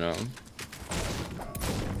 hours in them.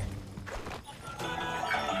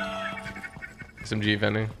 SMG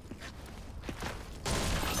vending.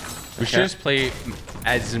 We should just play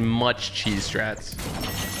as much cheese strats.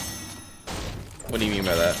 What do you mean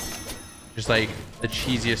by that? Just like the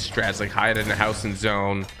cheesiest strats, like hide in a house and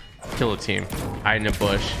zone, kill a team. Hide in a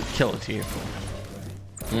bush, kill a team.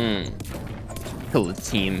 Kill a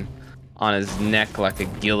team on his neck like a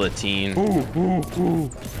guillotine.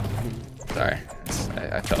 Sorry,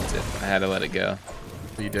 I felt it. I had to let it go.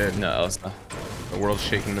 You did. No, it's not. The world's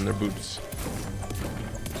shaking in their boots.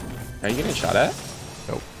 Are you getting shot at?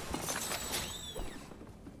 Nope.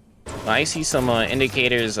 I see some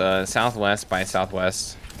indicators southwest by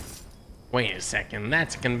southwest. Wait a second,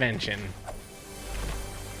 that's a convention. I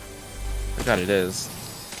forgot it is.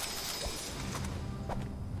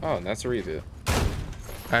 Oh, that's a reboot.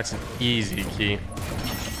 That's an easy key.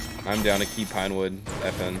 I'm down to Key Pinewood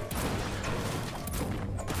FN.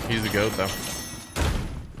 He's the goat though.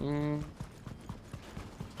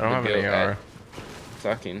 I don't have an AR.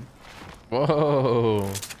 Sucking. Whoa.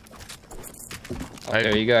 Oh,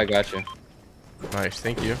 there you go. I got you. Nice,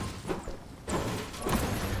 thank you.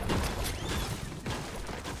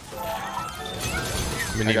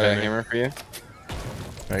 I got a hammer for you.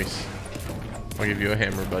 Nice. I'll give you a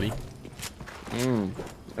hammer, buddy.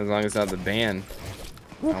 As long as it's not the band.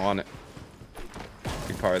 I want it.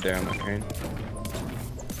 Big part there on my screen.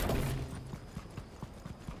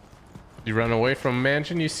 You run away from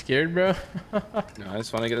mansion? You scared, bro? No, I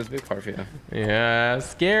just want to get this big part for you. Yeah,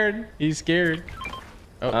 scared. He's scared.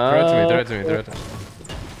 Oh, throw it to me, throw it to me, throw it to me.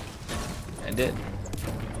 I did.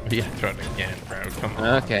 Yeah, throw it again, bro. Come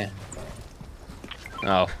on. Okay.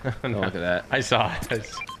 Oh, No. look at that. I saw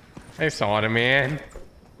it. I saw it, man.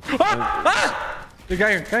 Ah! Ah! The guy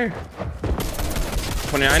here, guy here.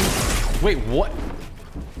 29. Wait, what?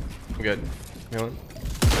 I'm good. You know what?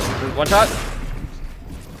 One shot.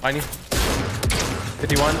 I need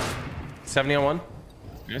 51, 70 on one.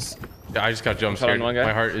 Yes. Yeah, I just got jump Shot on scared. one guy.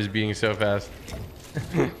 My heart is beating so fast.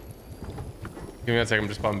 Give me 1 second. I'm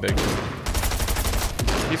just popping big.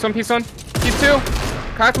 Piece one, piece one. Piece two.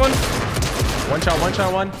 Cracked one. One shot,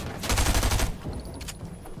 one.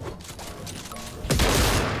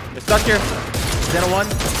 They're stuck here. Dead on one.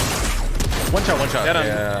 One shot. Dead on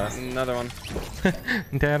Yeah. another one.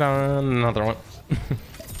 Dead on another one.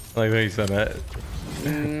 I like how you said that.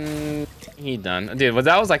 He done. Dude,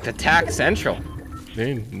 that was like the tack central.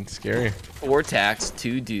 Dude, it's scary. 4 tacks,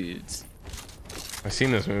 2 dudes. I've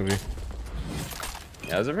seen this movie.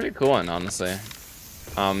 Yeah, it was a pretty cool one, honestly.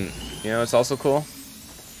 You know, it's also cool.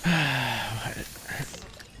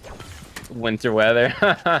 Winter weather.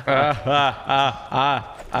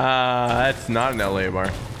 That's not an LA bar.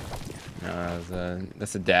 No,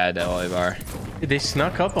 that's a dad LA bar. Dude, they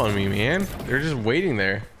snuck up on me, man. They're just waiting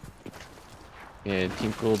there. Yeah,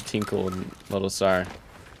 tinkle, little star.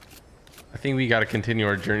 I think we got to continue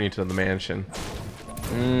our journey to the mansion.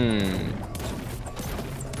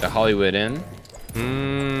 The Hollywood Inn.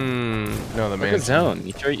 No, the Look at mansion. zone.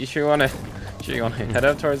 You sure you wanna head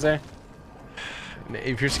up towards there?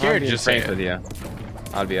 If you're scared, just say frank with it. you.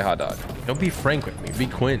 I'd be a hot dog. Don't be frank with me. Be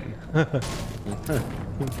Quentin. That's a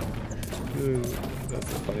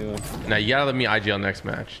funny one. Now you gotta let me IGL next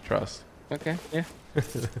match. Trust. Okay, yeah.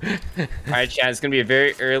 All right, Chad. It's gonna be a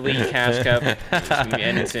very early cash cup. It's gonna be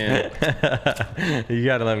ending soon. You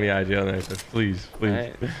gotta let me IGL next match, please.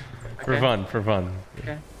 Right. For Okay. fun.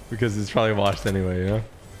 Okay. Because it's probably washed anyway, you know?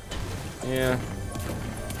 Yeah.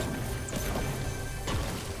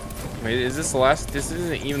 Wait, is this the last? This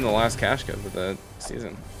isn't even the last cash cup of the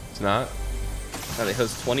season. It's not? No, they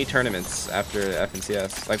host 20 tournaments after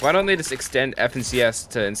FNCS. Like, why don't they just extend FNCS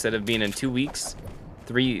to, instead of being in 2 weeks,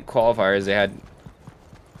 3 qualifiers, they had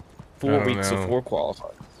 4 weeks of 4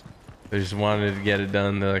 qualifiers. They just wanted to get it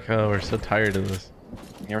done. They're like, oh, we're so tired of this.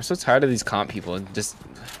 Yeah, we're so tired of these comp people. Just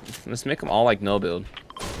let's make them all like no build.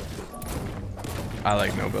 I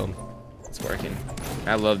like no build. It's working.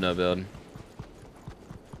 I love no build.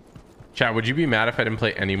 Chat, would you be mad if I didn't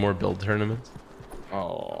play any more build tournaments?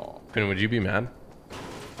 Oh. Finn, would you be mad?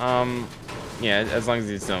 Yeah, as long as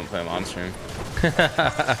you just don't play them on stream.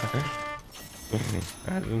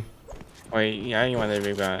 Imagine. Wait, yeah, you want to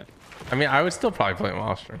be back. I mean, I would still probably play them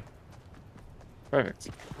off stream. Perfect.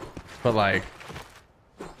 But like,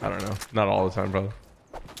 I don't know. Not all the time, brother.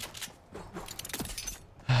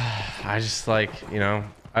 I just like, you know,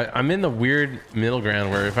 I'm in the weird middle ground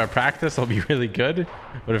where if I practice, I'll be really good.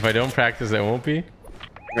 But if I don't practice, I won't be.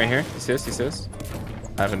 Right here. You see this?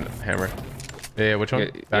 I have a hammer. Yeah, which one?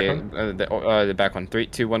 Back one? The back one. 3,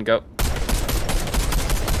 2, 1, go.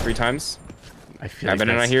 3 times. I feel I like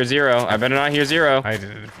better not hear 0. I better not hear 0. I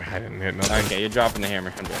didn't hit nothing. Okay, you're dropping the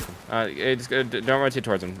hammer. I'm joking. Don't rotate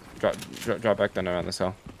towards him. Drop back down around this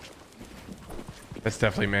hill. That's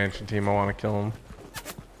definitely mansion team. I want to kill him.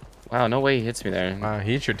 Wow, no way he hits me there.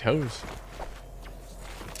 He hit your toes.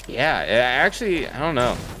 Yeah, actually, I don't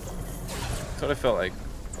know. That's what I felt like.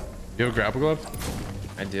 You have a grapple glove?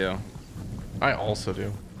 I do. I also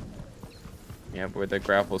do. Yeah, but with the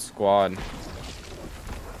grapple squad.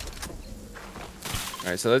 All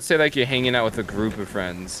right, so let's say like you're hanging out with a group of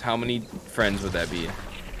friends. How many friends would that be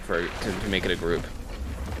to make it a group?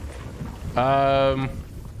 I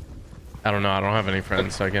don't know. I don't have any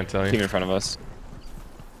friends, so I can't tell you. Team in front of us.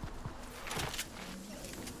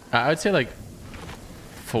 I would say like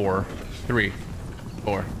 4, 3,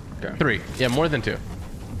 4, Okay. 3. Yeah, more than 2.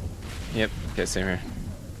 Yep. Okay, same here.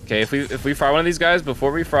 Okay, if we fry one of these guys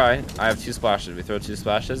before we fry, I have 2 splashes. We throw 2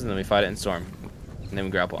 splashes and then we fight it in storm, and then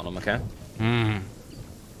we grapple on them. Okay.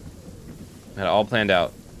 Got it all planned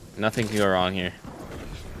out. Nothing can go wrong here.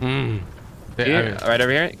 Here, right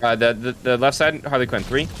over here. The left side, Harley Quinn.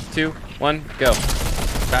 3, 2, 1, go.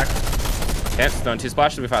 Back. Okay, throwing 2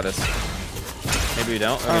 splashes. We fight this. Maybe we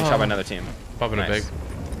don't. We're gonna shot by another team. Popping a big.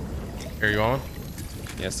 Here you going?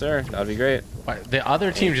 Yes, sir. That'd be great. The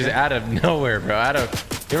other team just out of nowhere, bro.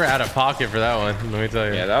 They were out of pocket for that one. Let me tell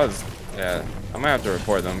you. Yeah, that was. Yeah, I might have to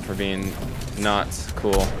report them for being not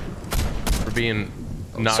cool. For being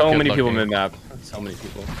not. So many people mid-map. So many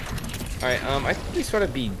people. All right. I think we sort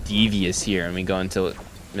of be devious here, and we go into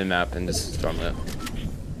mid-map and just storm it.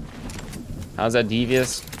 How's that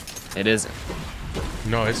devious? It isn't.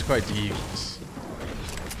 No, it's quite devious.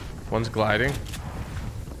 One's gliding.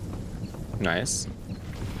 Nice.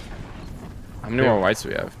 How many more whites do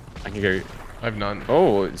we have? I can get. I have none.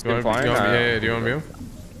 Oh, it's been flying. Yeah, do you want to view?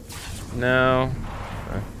 No.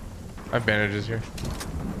 I have bandages here.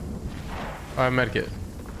 I have medkit.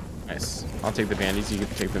 Nice. I'll take the bandies. You get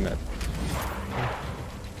to take the med.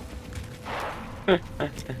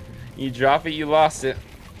 You drop it, you lost it.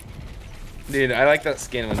 Dude, I like that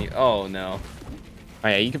skin when you. Oh no. Oh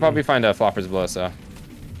yeah, you can probably find floppers below. So.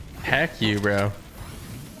 Heck you, bro.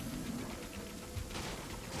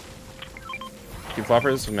 2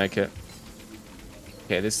 floppers will make it.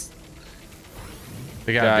 Okay, this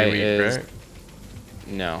They guy gotta be weak, is. right?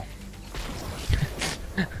 No.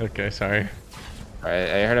 Okay, sorry. Alright,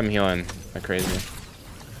 I heard him healing like crazy.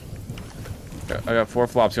 I got 4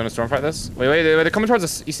 flops. You want to storm fight this? Wait, they're coming towards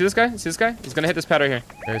us. You see this guy? You see this guy? He's gonna hit this pad right here.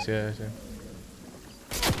 I see.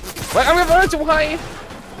 What? I'm gonna run too high.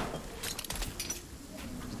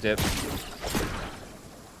 Dip.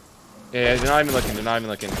 Yeah, they're not even looking. They're not even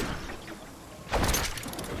looking.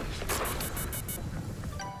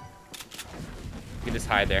 You can just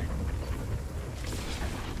hide there.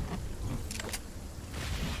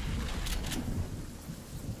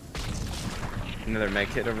 Another med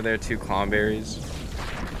kit over there, 2 clonberries.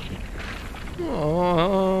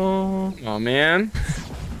 Oh man.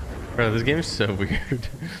 Bro, this game is so weird.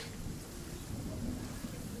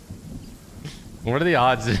 What are the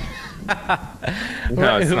odds?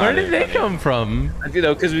 Where did they come from? You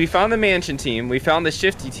know, because we found the mansion team, we found the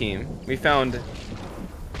shifty team, we found.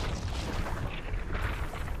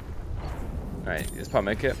 Alright, let's pop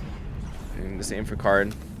med kit. And the same for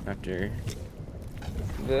card after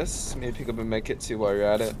this. Maybe pick up a med kit too while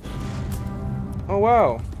you're at it. Oh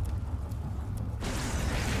wow.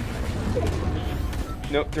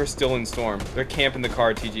 Nope, they're still in storm. They're camping the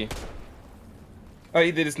car, TG. Oh,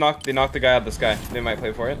 they knocked the guy out of the sky. They might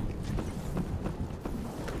play for it.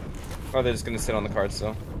 Or they're just gonna sit on the card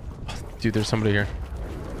still. Dude, there's somebody here.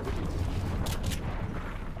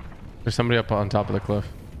 There's somebody up on top of the cliff.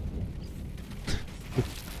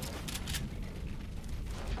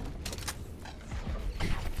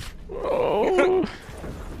 Oh,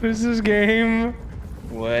 this is game.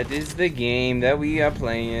 What is the game that we are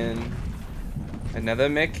playing? Another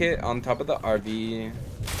med kit on top of the RV.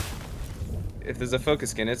 If there's a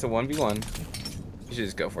focus skin, it's a 1v1. You should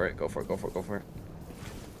just go for it. Go for it.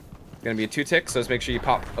 It's gonna be a 2 tick, so let's make sure you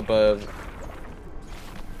pop above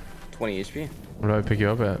 20 HP. Where do I pick you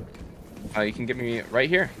up at? You can get me right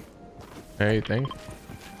here. Hey, you think?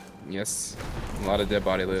 Yes. A lot of dead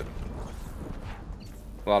body loot.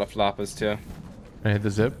 A lot of floppers too. Can I hit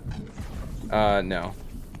the zip? No.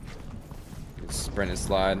 Just sprint and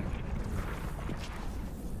slide.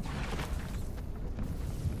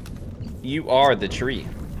 You are the tree.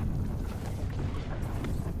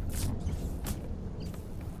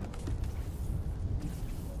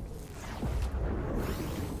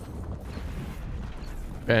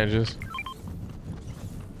 Bandages.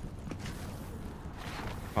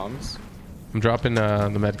 Palms. I'm dropping the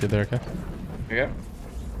medkit there, okay? Here you go.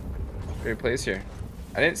 Great place here.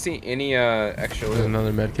 I didn't see any extra There's loot.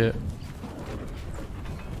 another medkit.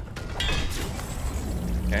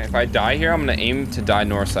 Okay, if I die here, I'm gonna aim to die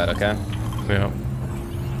north side, okay? Yeah.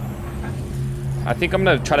 I think I'm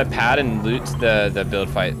gonna try to pad and loot the build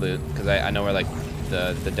fight loot because I know where like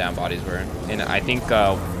the down bodies were, and I think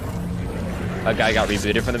a guy got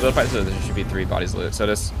rebooted from the build fight, so there should be 3 bodies loot. So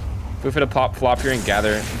just move for the pop flop here and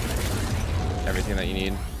gather everything that you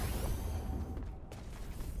need.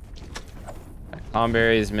 Palm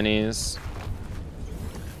berries, minis.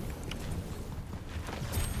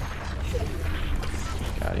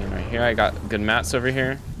 Got him right here. I got good mats over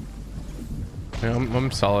here. Yeah,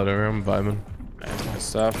 I'm solid over here. I'm vibing. Nice, good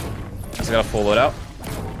stuff. Just got a full loadout.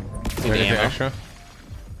 Need the Anything ammo. extra?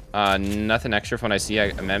 Nothing extra from what I see.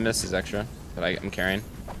 Amendments is extra, but I'm carrying.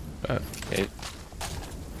 Okay.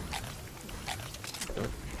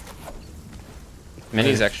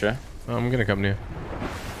 Minis extra. Oh, I'm gonna come to you.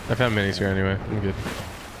 I found minis here anyway. I'm good.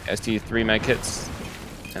 ST3 med kits.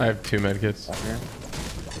 I have 2 med kits.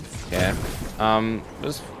 Okay.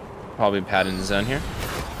 Just probably pad in the zone here.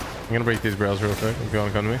 I'm gonna break these rails real quick. If you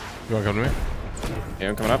wanna come to me? You wanna come to me? Okay,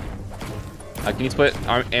 I'm coming up. Can you split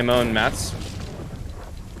ammo and mats?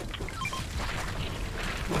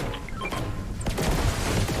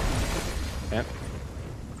 Okay.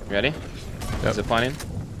 You ready? Yep. Zip lining.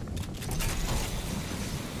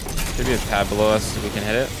 Should be a pad below us so we can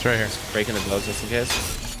hit it. It's right here. Just breaking the gloves just in case.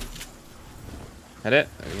 Hit it.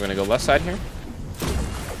 We're gonna go left side here.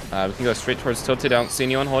 We can go straight towards tilted. I don't see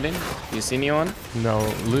anyone holding. Do you see anyone? No,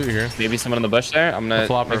 loot here. Maybe someone in the bush there. I'm gonna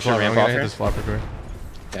Flopper, make sure flopper. ramp I'm off gonna hit here. this flopper quick.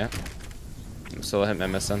 Yeah. I'm still hit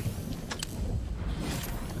Memis then.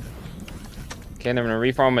 Okay, and I'm gonna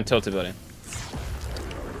reform my tilted building.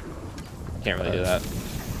 Can't really do that.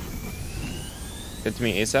 Good to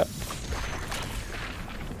meet ASAP.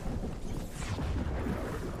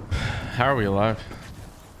 How are we alive?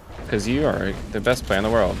 Because you are the best player in the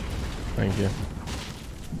world. Thank you.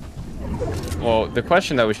 Well, the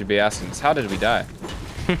question that we should be asking is, how did we die?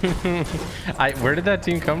 Where did that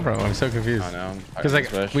team come from? I'm so confused. I don't know. Because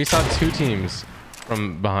like we saw 2 teams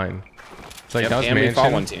from behind. It's like Yep, that was and we Mansion.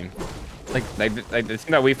 fought one team. Like the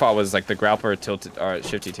team that we fought was like the Grapper tilted or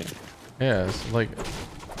shifty team. Yeah, it's like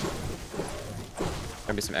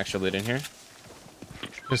Maybe some extra loot in here.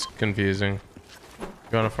 just confusing.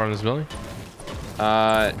 You wanna farm this building?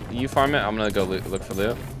 You farm it. I'm gonna go look for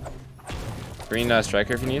loot. Green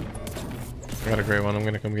striker if you need. I got a great one. I'm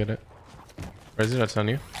gonna come get it. Where is it? That's on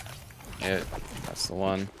you. Yeah, that's the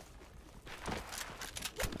one.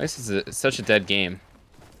 This is it's such a dead game.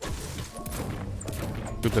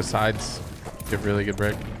 With the sides, give really good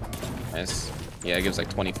break. Nice. Yeah, it gives like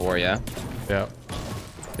 24. Yeah. Yeah.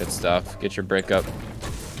 Good stuff. Get your brick up.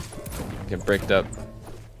 Get bricked up.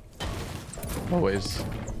 Always.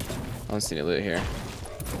 I don't see any loot here.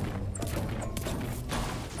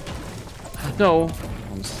 No.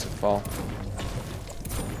 Almost took a fall.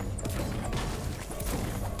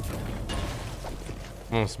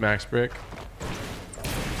 Almost max brick.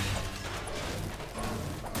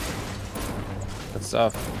 Good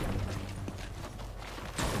stuff.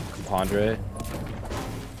 Compadre.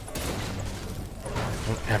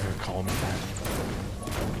 Don't ever call me that.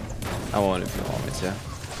 I won't if you want me to.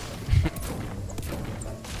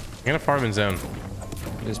 I'm gonna farm in zone.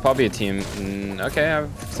 There's probably a team. Okay, I have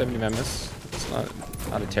 70 members. It's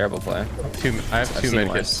not a terrible play. I have I've two seen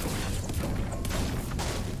medkits.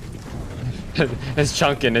 It's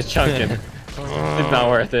chunking. It's chunking. It's not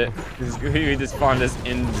worth it. We just farmed this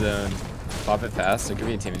end zone. Pop it fast. There could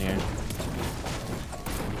be a team in here.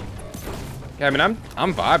 Yeah, I mean,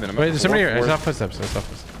 I'm vibing. I'm Wait, there's somebody here. I saw footsteps. I saw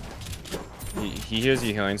footsteps. He hears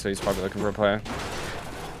you healing, so he's probably looking for a play.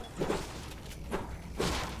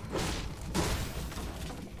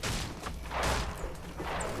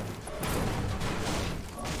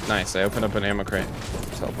 Nice. I opened up an ammo crate.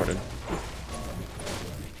 Teleported.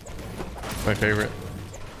 My favorite.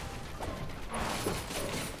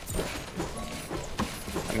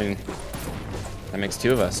 I mean, that makes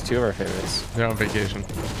 2 of us. 2 of our favorites. They're on vacation.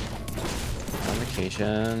 On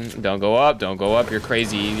vacation. Don't go up. Don't go up. You're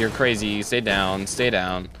crazy. You're crazy. Stay down. Stay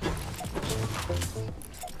down.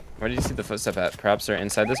 Where did you see the footstep at? Perhaps they're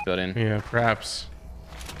inside this building. Yeah, perhaps.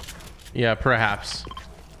 Yeah, perhaps.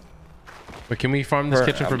 But can we farm this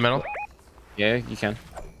kitchen for metal? Yeah, you can.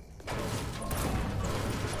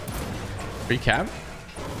 Recap?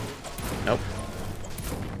 Nope.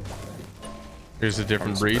 Here's a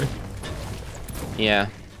different breed. Yeah.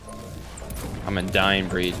 I'm a dying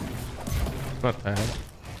breed. Not bad.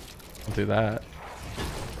 I'll do that.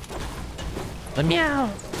 Let me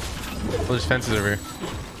out. Well, there's fences over here.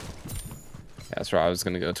 Yeah, that's where I was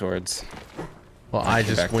gonna go towards. Well, I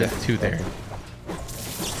just went to there.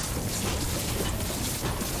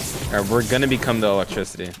 Alright, we're gonna become the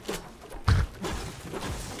electricity.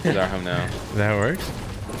 This is our home now. Is that how it works?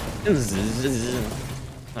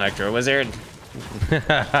 Electro Wizard.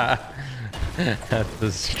 That's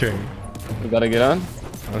the string. You gotta get on.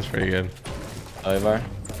 That was pretty good. Olivar.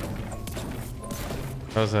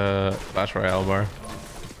 That was a Clash Royale bar.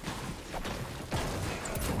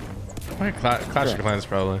 Clash of Clans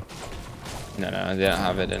probably. No, they don't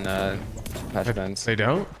have it in Clash of Clans. They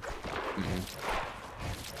don't?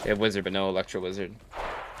 They have Wizard, but no Electro Wizard.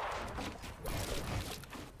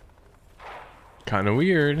 Kind of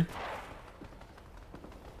weird.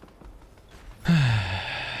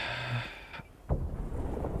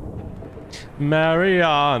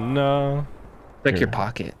 Mariana. Check your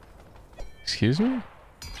pocket. Excuse me?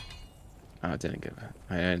 Oh, it didn't give it.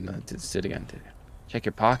 I didn't do it again, did it? Check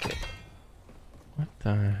your pocket. What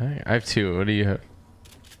the heck? I have 2. What do you have?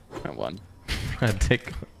 Not one.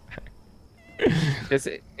 Take. Just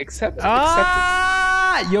accept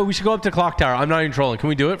it. Yo, we should go up to Clock Tower. I'm not even trolling. Can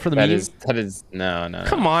we do it for the meeting? That is no.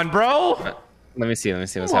 Come on, bro. Let me see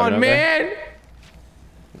what's Come happening. on, man. There.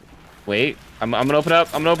 Wait, I'm gonna open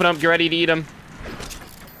up. Get ready to eat them.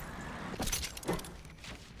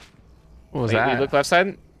 What was that? We look left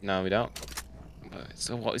side? No, we don't.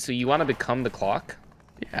 So you want to become the clock?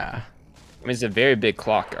 Yeah. I mean, it's a very big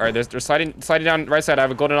clock. All right, they're sliding down right side. I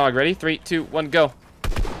have a golden log. Ready? 3, 2, 1, go.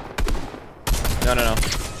 No.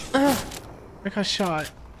 I got shot.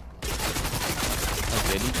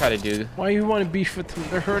 Okay, you try to do. Why you want to beef with them?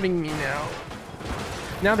 They're hurting me now.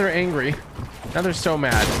 Now they're angry. Now they're so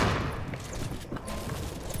mad.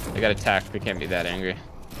 They got attacked. They can't be that angry.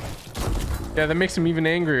 Yeah, that makes them even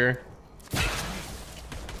angrier.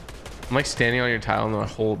 I'm like standing on your tile and the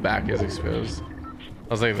whole back is exposed. I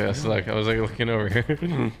was like this, like I was like looking over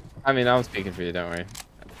here. I mean, I'm speaking for you. Don't worry.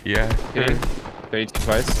 Yeah. 32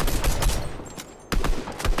 twice.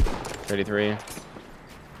 33.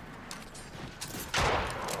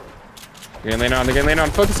 They're getting later on.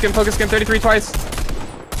 Focus skim. 33 twice.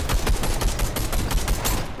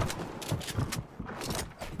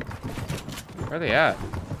 Where are they at?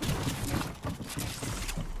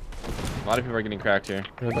 A lot of people are getting cracked here.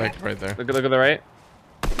 They're like right there. Look at the right.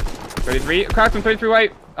 33. Cracked him. 33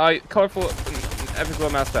 white. Colorful. Epic little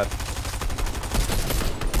mouse pad.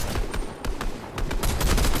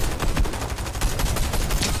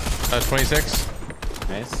 Uh, 26.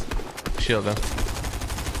 Nice. Shield though.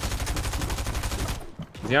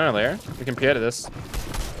 Is he on a layer? We can pre-edit this.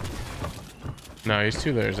 No, he's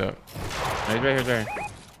 2 layers up. No, he's right here.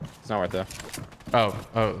 It's not worth it.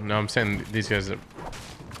 Oh, no, I'm saying these guys that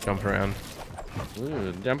jump around.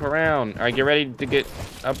 Ooh, jump around. All right, get ready to get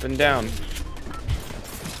up and down.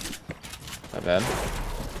 Not bad.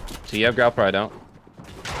 So you have grapple, I don't.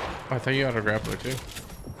 Oh, I thought you had a grappler too.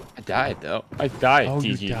 I died though. I died. Oh,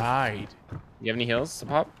 TG. you died. You have any heals to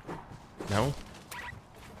pop? No.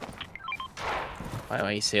 Why do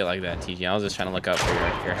you say it like that, TG? I was just trying to look up for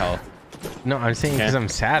your health. No, I'm saying because I'm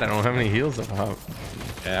sad. I don't have any heals to pop.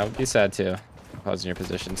 Yeah, I would be sad too. If I was in your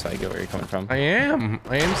position, so I get where you're coming from. I am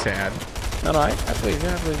sad. No, I believe you.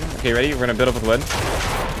 Okay, ready? We're gonna build up with wood.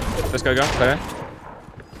 Let's go. Play.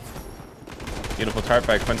 Beautiful tarp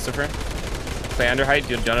by Quinstifer. Play under height,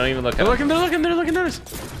 dude. Don't even look at They're looking at us.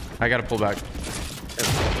 I gotta pull back.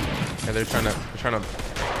 Yeah, they're trying to.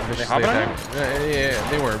 They hopping on you? Yeah,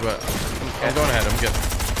 they were, but I'm going ahead. I'm good.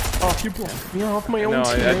 Oh, you blocked me off my own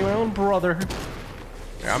team, my own brother.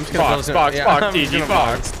 Yeah, I'm just gonna Fox, TG,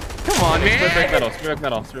 Fox. Come on, man. Smooth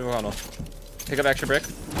metal. Pick up extra brick.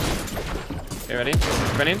 Okay, ready?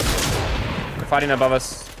 Spinning. They're fighting above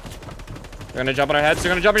us. They're gonna jump on our heads.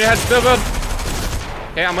 Build.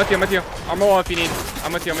 Okay, I'm with you. Armor wall if you need.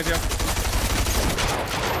 I'm with you.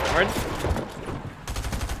 Word.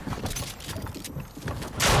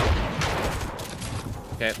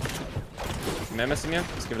 Okay. Am I missing you?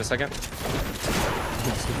 Just give it a second.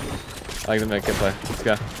 I like the make good play. Let's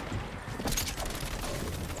go.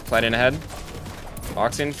 Sliding ahead.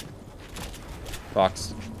 Boxing.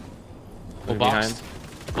 Box. Full Behind. box.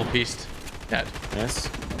 Full beast. Dead. Nice.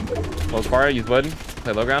 Close bar, use wood.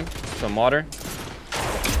 Play low ground. Some water.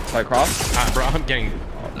 Play cross. Bro, I'm getting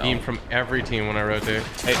beamed from every team when I rotate.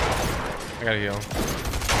 Hey. I gotta heal.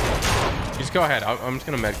 Just go ahead. I'm just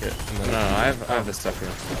gonna medkit. No, I have this stuff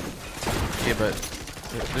here. Yeah, but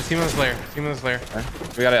there's team on this layer. Okay.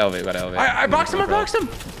 We gotta elevate. I boxed him.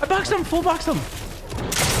 Full boxed him.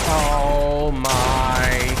 Oh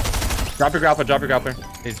my. Drop your grappler.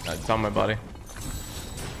 It's on my body.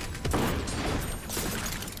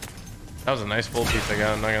 That was a nice full piece I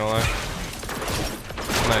got, I'm not gonna lie.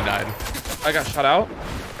 And then I died. I got shot out.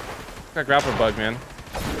 I got grappler bug, man.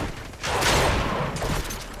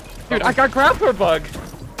 Dude, I got grappler bug.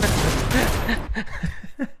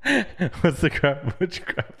 What's the crap? Which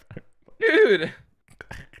grappler? Dude.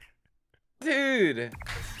 Dude.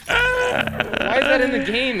 Why is that in the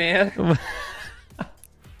game, man?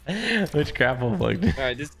 Which grapple plugged? All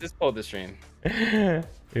right, just pull the stream. Yeah,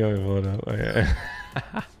 hold up. Okay.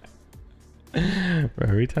 Bro,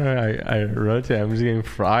 every time I rotate, I'm just getting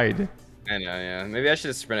fried. I know, yeah. Maybe I should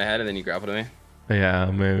have sprint ahead and then you grappled me.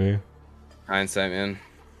 Yeah, maybe. Hindsight, man.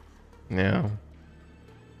 Yeah.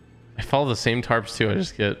 I follow the same tarps too. I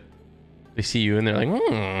just get, they see you and they're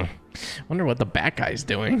like, wonder what the back guy's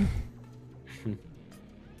doing.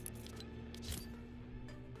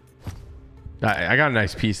 I got a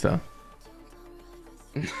nice piece though.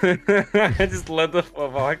 I just let the full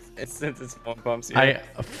box and since it's phone pumps. Yeah.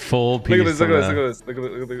 A full piece. Look at this. Look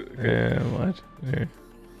at this. Yeah, what? Here.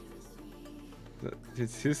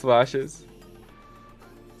 Two splashes.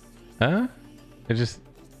 Huh? It just.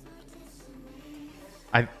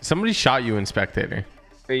 Somebody shot you in spectator.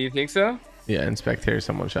 Wait, you think so? Yeah, in spectator,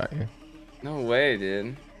 someone shot you. No way,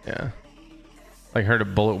 dude. Yeah. Like heard a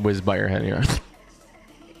bullet whiz by your head. And you're like,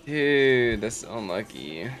 dude, that's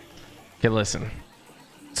unlucky. okay, listen.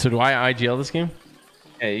 So do I IGL this game?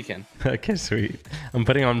 Yeah, you can. Okay, sweet. I'm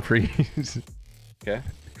putting on freeze. Okay.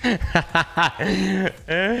 I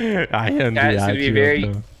am That's gonna be very.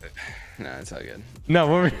 though. No, it's all good. No,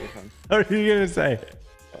 what are you gonna say?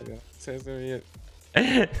 Say something.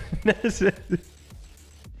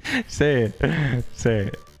 Say it. Say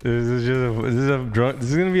it. This is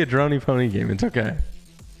gonna be a drony pony game. It's okay.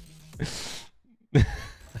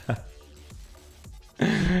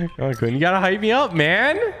 Come on, Quinn. You gotta hype me up,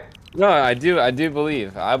 man. No, I do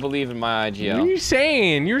believe. I believe in my IGL. What are you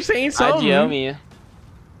saying? You're saying something. IGL me.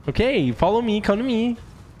 Okay, follow me. Come to me.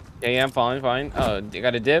 Yeah, I'm following. Fine. Oh, you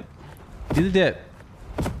got a dip? Do the dip.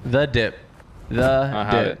 The dip. The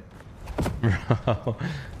dip. Bro.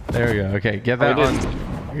 There we go. Okay, get that on.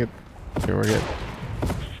 Okay, we're good.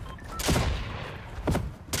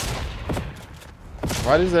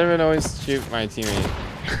 Why does everyone always shoot my teammate?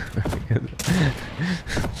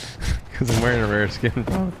 Because I'm wearing a rare skin,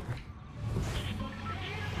 bro.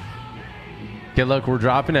 Okay, look, we're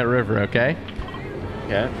dropping at river, okay?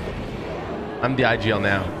 Okay. I'm the IGL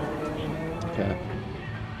now. Okay.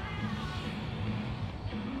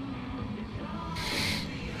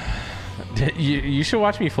 You should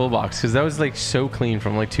watch me full box because that was like so clean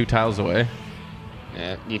from like 2 tiles away.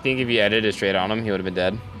 Yeah. You think if you edited straight on him, he would have been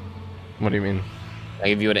dead? What do you mean? Like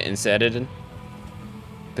if you would have insta-edited?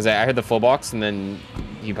 Because I heard the full box and then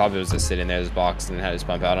he probably was just sitting there, his box, and had his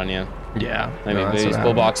pump out on you. Yeah. I mean, his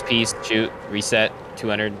full box piece, shoot, reset,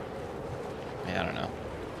 200. Yeah, I don't know.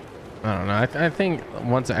 I don't know. I think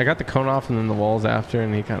once I got the cone off and then the walls after,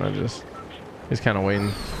 and he kind of just, he's kind of waiting.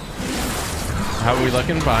 How are we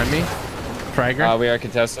looking behind me? Fragger? We are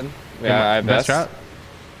contesting. I have best. Route?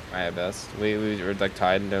 I have best. We were like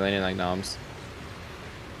tied and they're landing like noms.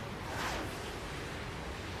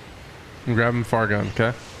 I'm grabbing far gun,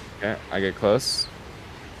 okay? Okay, I get close.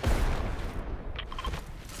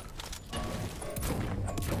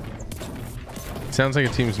 Sounds like a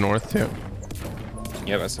team's north too.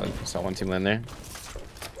 Yep, I saw one team land there.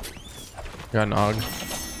 Got an AUG.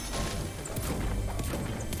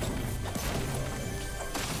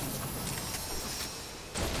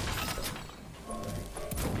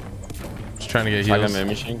 Just trying to get heals. I got my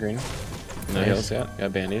machine green. No Nice. heals yet.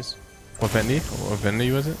 Got bandies. What bendy? What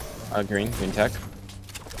bendy was it? Green tech.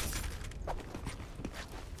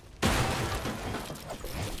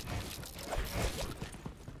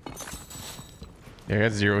 Yeah, I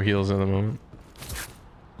got 0 heals at the moment.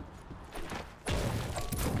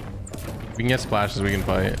 We can get splashes, we can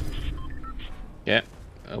fight. Yeah.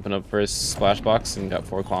 Open up first splash box and got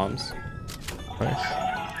 4 cloms. Nice.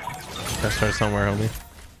 Gotta start somewhere, homie.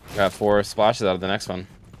 Got 4 splashes out of the next one.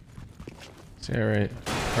 Yeah, right.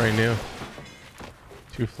 Already knew.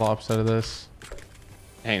 2 flops out of this.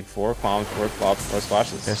 Hey, 4 cloms, 4 flops, 4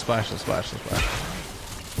 splashes. Yeah, splashes. Follow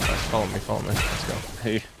me. Let's go.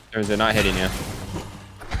 They're not hitting you.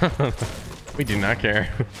 We do not care.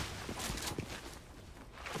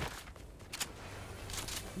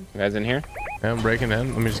 You guys in here? Yeah, I'm breaking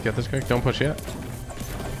in. Let me just get this quick. Don't push yet.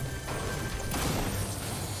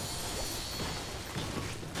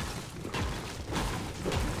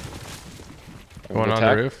 One on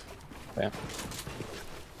the roof. Yeah.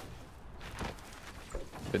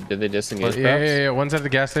 Did they disengage? Yeah. One's at the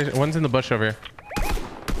gas station. One's in the bush over here.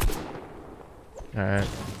 All right.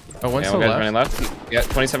 Oh, one's still left. Running left. Yeah,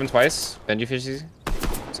 27 twice. Benji fishy.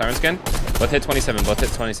 Siren skin. Both hit 27.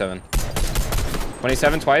 27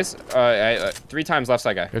 twice. 3 times left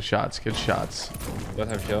side guy. Good shots. Both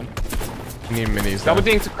have shield. You need minis. Double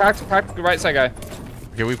ding to crack the right side guy.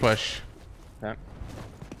 Okay, we push. Okay.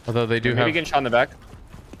 Although they do Maybe have. getting shot in the back.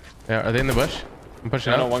 Yeah, are they in the bush? I'm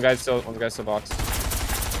pushing No, out. no, one guy's still boxed.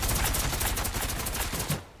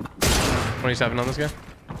 27 on this guy.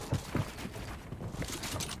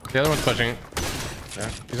 The other one's pushing. Yeah.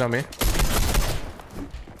 He's on me.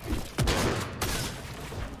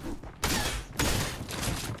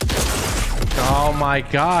 Oh my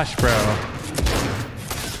gosh, bro.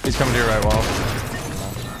 He's coming to your right wall.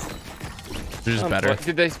 They're just better.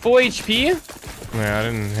 Did they full HP? Yeah, I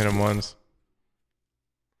didn't hit him once.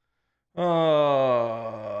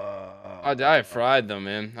 I fried them,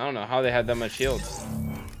 man. I don't know how they had that much shields.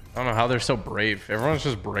 I don't know how they're so brave. Everyone's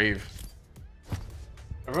just brave.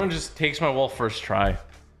 Everyone just takes my wall first try.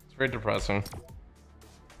 It's very depressing.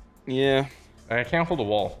 Yeah. I can't hold a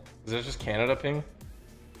wall. Is it just Canada ping?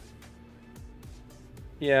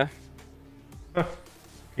 Yeah. Can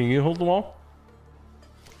you hold the wall?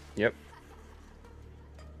 Yep.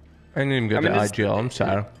 I didn't even get the IGL. I'm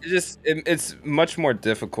sorry. It's much more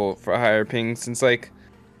difficult for higher ping since, like,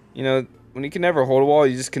 you know, when you can never hold a wall,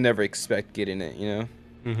 you just can never expect getting it, you know?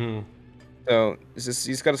 Mm-hmm. So it's just,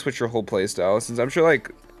 you just gotta switch your whole play style. Since I'm sure,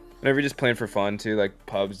 like, whenever you're just playing for fun too, like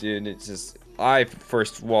pubs, dude, it's just, I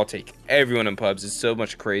first wall take everyone in pubs. It's so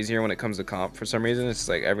much crazier when it comes to comp for some reason. It's just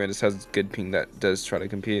like everyone just has good ping that does try to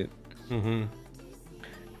compete. Mm-hmm.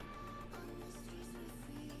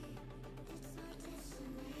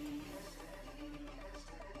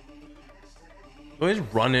 Always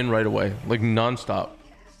run in right away, like non-stop.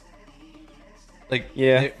 Like,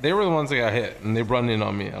 yeah, they were the ones that got hit, and they run in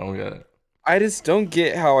on me. I don't get it. I just don't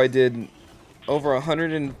get how I did over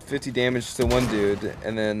 150 damage to one dude,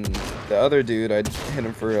 and then the other dude, I hit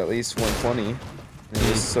him for at least 120. And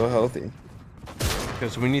he was so healthy. Okay,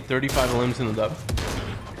 so we need 35 limbs in the dub.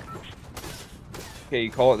 Okay,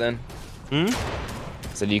 you call it then.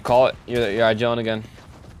 So do you call it? You're IGLing again.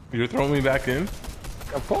 You're throwing me back in?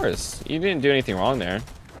 Of course. You didn't do anything wrong there.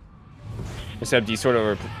 Except you sort of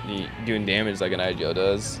are doing damage like an IGL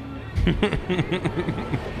does.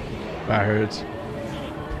 That hurts.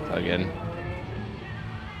 It's all good.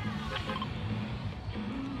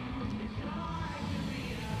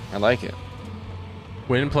 I like it.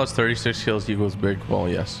 Win plus 36 kills equals big. Well,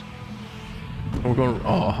 yes. We're going.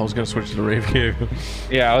 Oh, I was gonna switch to the Rave Cave.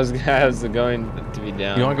 Yeah, I was going to be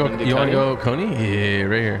down. You wanna go? You wanna go Coney? Yeah,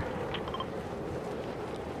 right here.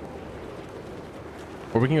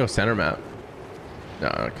 Or we can go center map. No,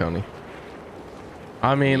 not Coney.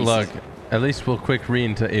 I mean, look. At least we'll quick re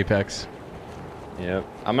into Apex. Yep.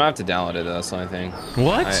 I'm gonna have to download it though. That's the only thing.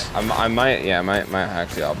 What? I might. Yeah, I might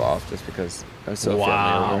actually opt off just because I'm so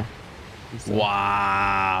wow. So.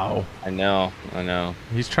 Wow. I know.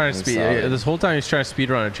 He's trying to speed. This whole time he's trying to speed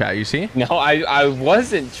run a chat. You see? No, I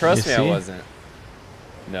wasn't. Trust me, I wasn't.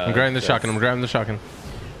 No. I'm grabbing the shotgun. I'm grabbing the shotgun.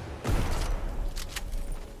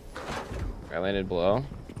 I landed below.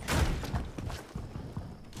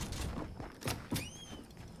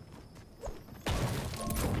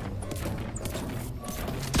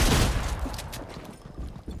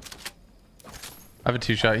 I have a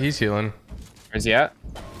 2-shot. He's healing. Where's he at?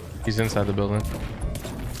 He's inside the building.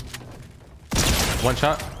 1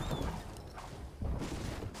 shot.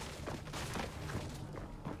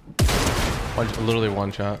 Literally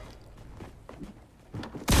 1 shot.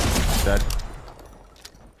 Dead.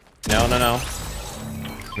 No.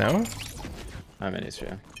 No? I'm in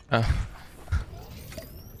Israel. I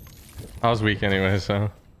was weak anyway,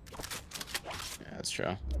 so. Yeah, that's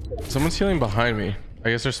true. Someone's healing behind me. I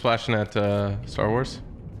guess they're splashing at Star Wars.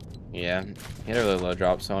 Yeah, he had a really low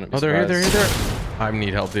drop, so I wouldn't be they're here, surprised. they're here. I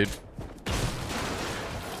need help, dude.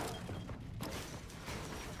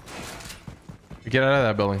 Get out of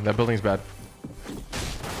that building. That building's bad.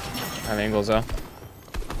 I have angles though.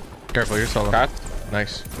 Careful, you're solo. Cracked.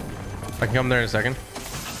 Nice. I can come there in a second.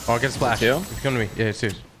 Oh, I'll get splashed. Two? If you come to me. Yeah, it's 2.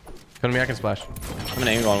 Come to me, I can splash. I'm an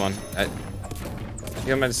angle on one. I think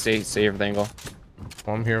I'm gonna stay here for the angle.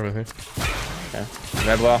 Oh, I'm here with you. Okay.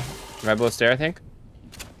 Red below stair, I think.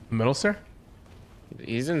 Middle stair?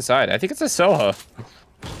 He's inside. I think it's a Soho.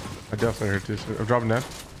 I definitely heard 2. I'm dropping down.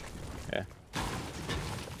 Yeah.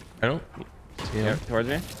 I don't. Yeah. Towards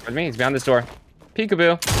me. Towards me. He's behind this door.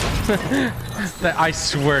 Peekaboo. I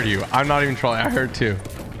swear to you, I'm not even trolling. I heard 2.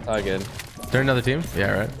 It's all good. Is there another team?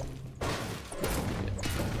 Yeah,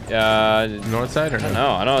 right. North side or no?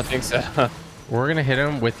 No, I don't think so. We're gonna hit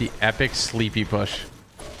him with the epic sleepy push.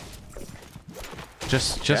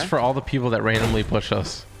 Just for all the people that randomly push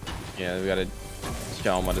us. Yeah, we gotta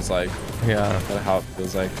show them what it's like. Yeah. How it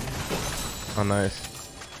feels like. Oh, nice.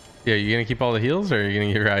 Yeah, you gonna keep all the heals, or are you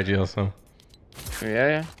gonna give your IGL some?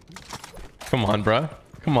 Yeah. Come on, bruh.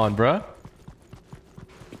 Come on, bruh.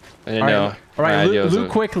 I didn't know. All right, Ideals loot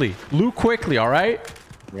quickly. Loot quickly, all right?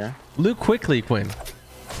 Yeah. Loot quickly, Quinn.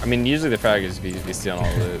 I mean, usually the fraggers be stealing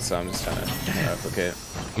all the loot, so I'm just trying to replicate.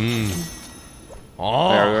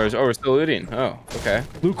 Oh. We're still looting. Oh, okay.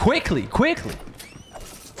 Loot quickly, quickly.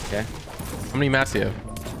 Okay. How many mats do you have?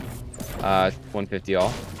 150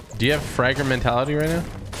 all. Do you have fragger mentality right now?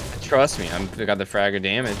 Trust me, I got the fragger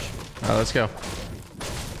damage. All right, let's go.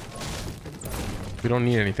 We don't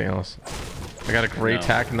need anything else. I got a great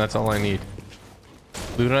tack, and that's all I need.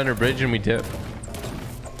 Loot under bridge, and we dip.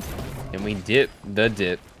 And we dip the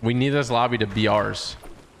dip. We need this lobby to be ours.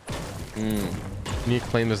 We need to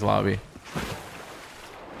claim this lobby.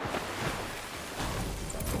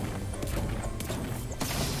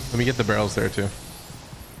 Let me get the barrels there too.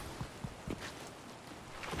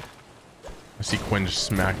 I see Quinn just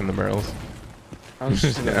smacking the barrels. I'm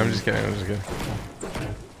just kidding. I'm just kidding.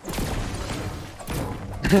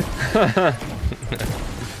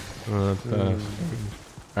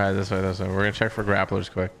 All right, this way. We're gonna check for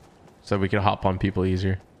grapplers quick, so we can hop on people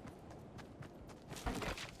easier.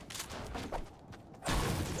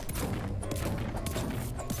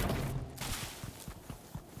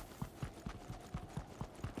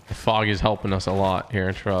 The fog is helping us a lot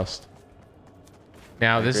here, trust.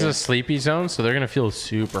 Now, this is a sleepy zone, so they're gonna feel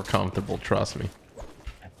super comfortable, trust me.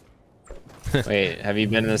 Wait, have you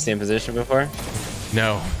been in the same position before?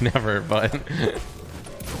 No, never, but...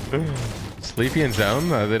 Sleepy and zone?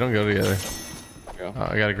 They don't go together.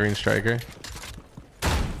 I got a green striker.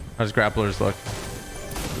 How's grapplers look?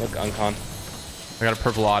 Look, uncon. I got a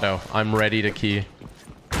purple auto. I'm ready to key.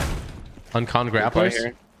 Uncon grapplers?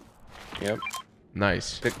 Here. Yep.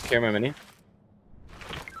 Nice. Pick camera mini.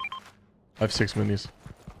 I have 6 minis.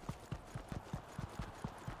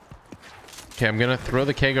 Okay, I'm gonna throw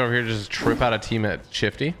the keg over here, just trip out a team at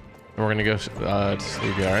Shifty. And we're gonna go to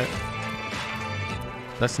Sleepy, alright?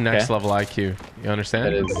 That's next level IQ. You understand?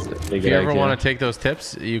 That is a big if you ever IQ. want to take those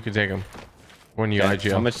tips, you can take them. When you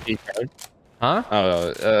IGL. How much do you charge? Huh?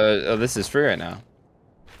 Oh, this is free right now.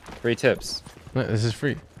 Free tips. No, this is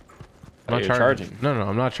free. I'm not you're charging. No,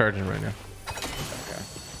 I'm not charging right now.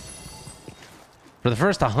 For the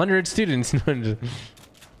first 100 students.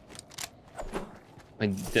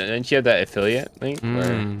 Like, didn't you have that affiliate link?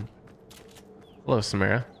 Hello,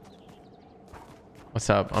 Samara. What's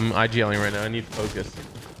up? I'm IGLing right now. I need focus.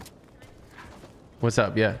 What's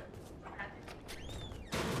up? Yeah.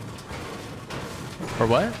 Or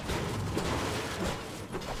what?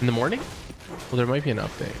 In the morning? Well, there might be an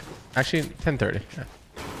update. Actually, 10:30. Yeah.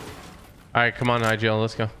 All right, come on, IGL.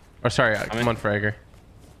 Let's go. Or sorry, come on, Fragger.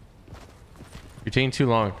 You're taking too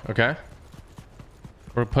long, okay?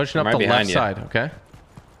 We're pushing up the left side, okay?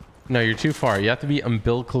 No, you're too far. You have to be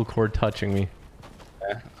umbilical cord touching me.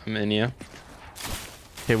 Yeah, I'm in you.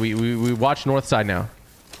 Okay, we watch north side now.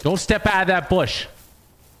 Don't step out of that bush.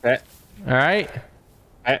 Okay. All right?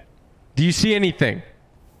 Do you see anything?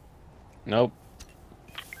 Nope.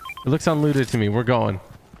 It looks unlooted to me. We're going.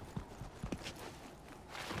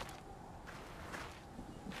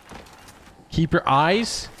 Keep your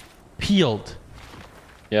eyes peeled.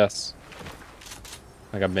 Yes.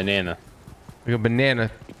 Like a banana. Like a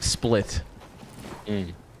banana split.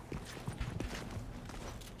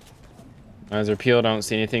 Eyes are peeled. I don't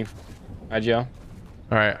see anything. IGL.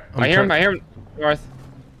 All right. I hear him. I hear him. North.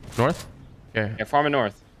 North? Okay. Yeah, farming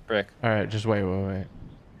north. Brick. All right. Just wait.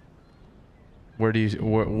 Where do you?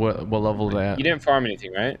 What level are they at? You didn't farm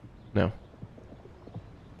anything, right? No.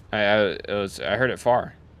 I heard it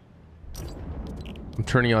far. I'm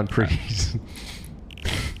turning on pre's.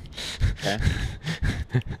 Okay.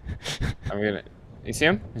 I'm gonna. You see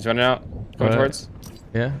him? He's running out. Going towards.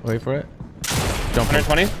 Yeah. Wait for it. Jump.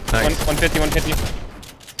 120. Nice. 150. 150.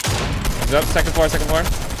 He's up. Second floor. Second floor.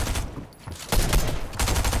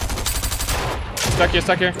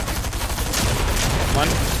 Stuck here. One.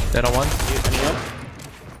 Dead on one. Any up?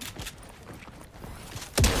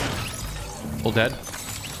 Full dead.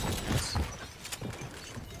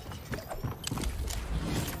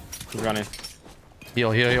 He's running.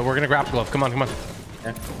 Heal. We're gonna grapple glove. Come on.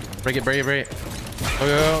 Okay. Break it.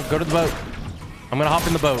 Go to the boat. I'm gonna hop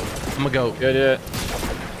in the boat. I'm gonna go. Good.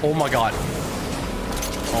 Oh my god.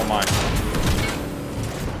 Oh my.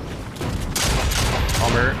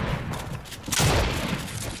 I'm hurt.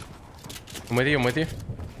 I'm with you.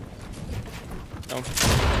 No.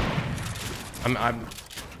 I'm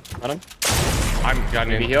Got him. got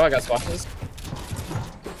Maybe in. heal. I got splashes.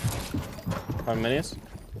 5 minutes.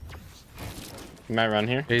 He might run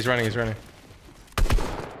here. Yeah, he's running.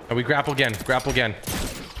 Oh, we grapple again. Play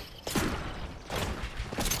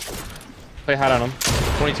hot on him.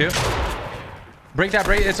 22. Break.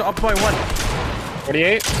 It's up by 1.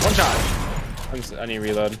 48. One shot. I need to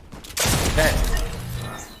reload. Okay.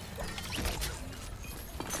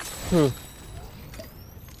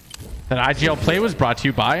 That IGL play was brought to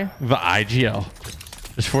you by the IGL.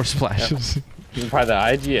 There's 4 splashes. Yep. By the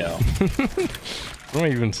IGL. What am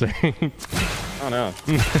I even saying? I don't know.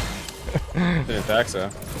 Didn't think so.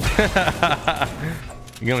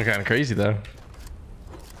 You're going kind of crazy though.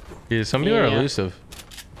 Yeah, some people are elusive.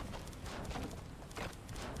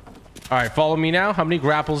 All right, follow me now. How many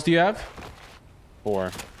grapples do you have? 4.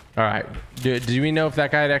 All right. Do we know if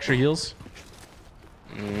that guy had extra heals?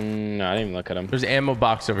 No, I didn't even look at him. There's an ammo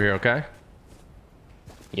box over here, okay?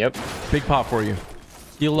 Yep. Big pop for you.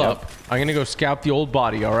 Heal up. I'm going to go scout the old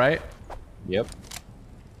body, all right? Yep.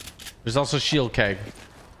 There's also shield keg.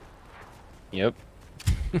 Yep.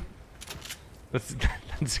 That's a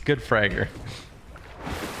good fragger.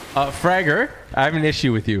 Fragger, I have an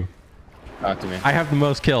issue with you. Talk to me. I have the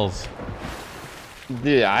most kills.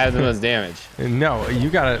 Dude, I have the most damage. No, you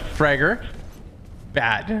got a fragger.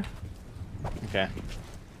 Bad. Okay.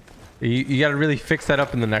 You got to really fix that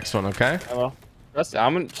up in the next one, okay? Oh, well.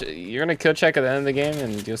 You're gonna kill check at the end of the game,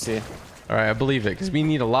 and you'll see. All right, I believe it, because we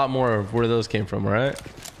need a lot more of where those came from, all right?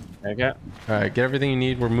 Okay. All right, get everything you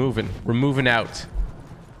need. We're moving. We're moving out.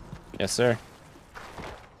 Yes, sir.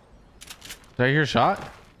 Did I hear a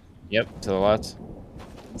shot? Yep. To the left.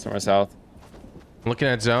 Somewhere south. I'm looking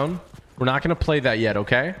at zone. We're not going to play that yet,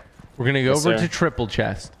 okay? We're going to go over to triple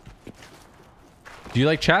chest. Do you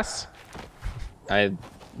like chests? I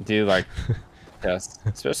do like chests,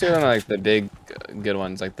 especially when like the big, good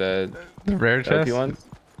ones, like the rare chest ones.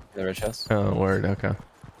 The rare chests. Oh, word. Okay.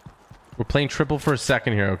 We're playing triple for a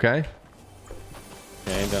second here, okay?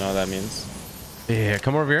 Okay, don't know what that means. Yeah,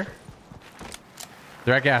 come over here.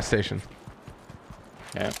 They're at gas station.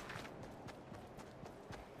 Yeah.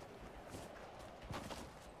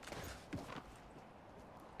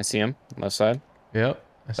 I see him. Left side. Yep.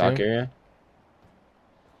 I see Dock him. area.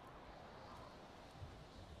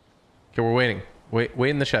 Okay, we're waiting. Wait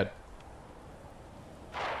in the shed.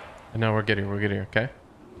 And now we're getting here, okay?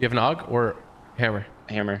 You have an AUG or hammer?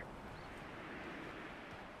 Hammer.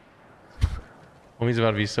 Homie's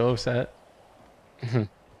about to be so upset.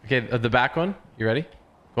 Okay, the back one. You ready?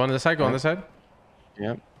 Go on this side. Go on this side.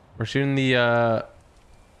 Yep. We're shooting the.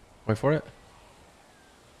 Wait for it.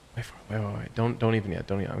 Wait. Don't even yet.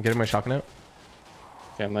 Don't even. I'm getting my shotgun out.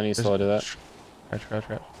 Okay, I'm letting you slow do that.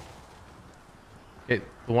 Try. Okay,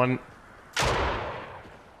 the one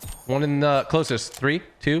in the closest. 3,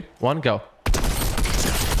 2, 1, go.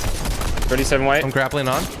 37 white. I'm grappling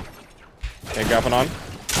on. Okay, grappling on.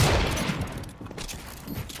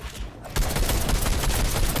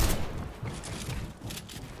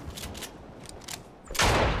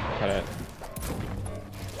 Got it.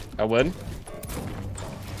 Got wood.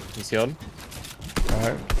 He's healed.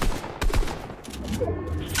 Alright.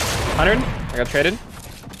 100. I got traded.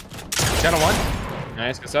 Down on one.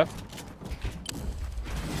 Nice, good stuff.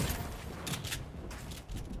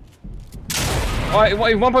 Oh,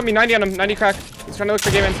 he one put me 90 on him. 90 crack. He's trying to look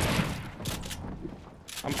for game ends.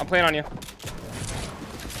 I'm playing on you.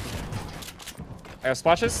 I have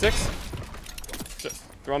splashes. 6. Just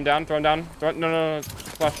throw him down. No.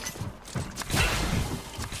 Splash.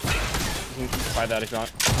 You can buy that if you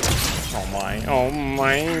want. Oh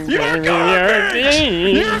my. You're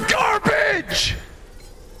garbage! You're garbage!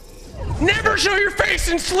 Never show your face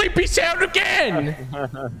in Sleepy Sound again!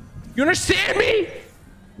 You understand me?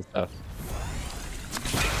 Good stuff.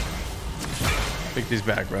 Pick these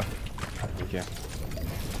back, bro. Thank you.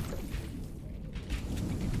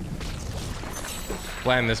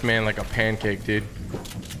 Flatten this man like a pancake, dude.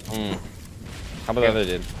 How about the other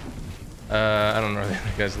dude? I don't know where the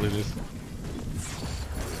other guys lose.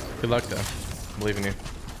 Good luck, though. I believe in you.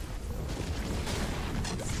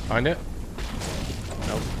 Find it?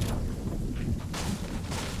 Nope.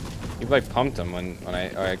 You like pumped him when I.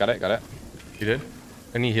 Oh, I got it. You did?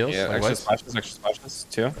 Any heals? Yeah, Like extra splashes.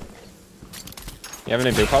 2. You have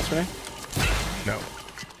any big pots for me? No.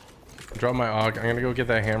 Drop my AUG. I'm gonna go get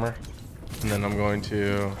that hammer. And then I'm going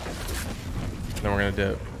to... Then we're gonna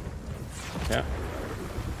dip. Yeah.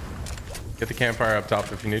 Get the campfire up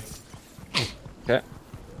top if you need. Okay.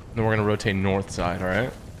 Then we're gonna rotate north side,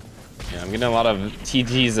 alright? Yeah, I'm getting a lot of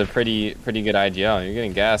TGs of pretty good IGL. You're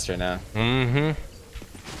getting gassed right now. Mm-hmm.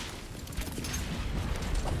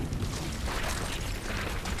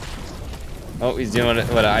 Oh, he's doing what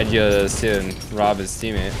an IGL does too, and rob his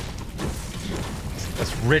teammate.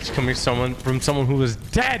 That's rich coming from someone who was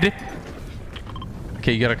dead.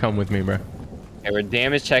 Okay, you gotta come with me, bro. Okay, we're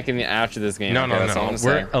damage checking after this game. No, okay, that's all I'm we're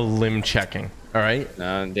saying. a limb checking. All right.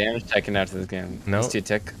 No, damage checking after this game. No. It's too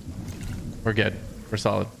tick. We're good. We're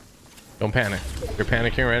solid. Don't panic. You're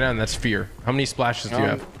panicking right now, and that's fear. How many splashes do you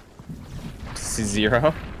have?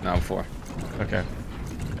 0. No, I'm 4. Okay.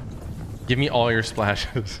 Give me all your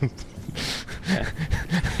splashes.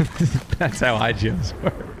 That's how IGLs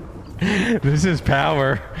work. This is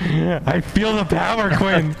power. I feel the power,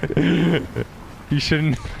 Quinn. You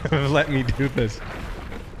shouldn't have let me do this.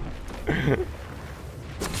 Gotta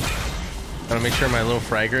make sure my little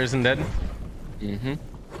fragger isn't dead. Mm-hmm.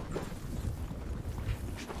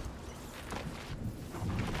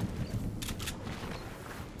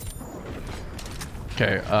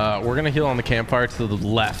 Okay, we're gonna heal on the campfire to the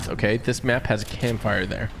left, okay? This map has a campfire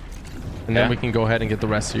there. And then we can go ahead and get the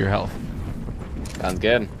rest of your health. Sounds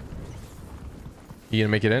good. You gonna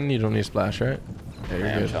make it in? You don't need a splash, right? Yeah,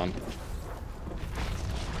 you're good. Sean.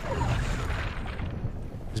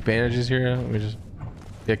 There's bandages here. Let me just...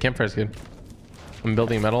 Yeah, campfire's good. I'm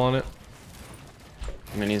building metal on it.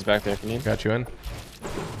 Minis back there if you need. Got you in.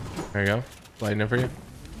 There you go. Sliding in for you.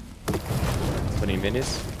 Putting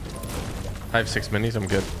minis. I have 6 minis. I'm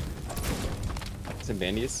good. Some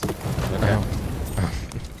bandies. Okay. Oh.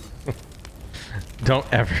 Don't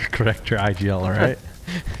ever correct your IGL, all right?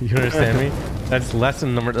 You understand me? That's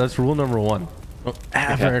lesson number. That's rule number 1. Don't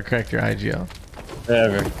ever correct your IGL.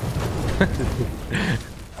 Ever.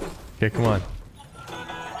 Okay, come on.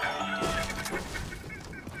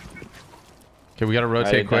 Okay, we gotta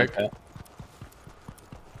rotate quick.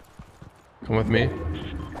 Come with me.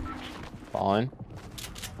 Falling.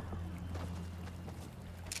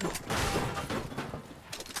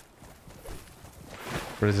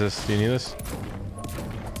 What is this? Do you need this?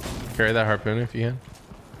 Carry that harpoon if you can.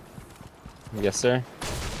 Yes, sir.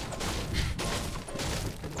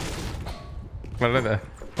 What are the?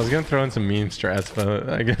 I was gonna throw in some meme strats, but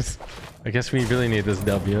I guess we really need this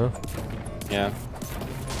W. Yeah.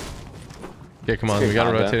 Okay, come on. We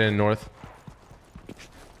gotta rotate in north.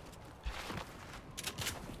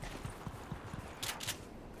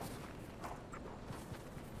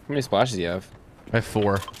 How many splashes do you have? I have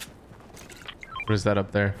 4. What is that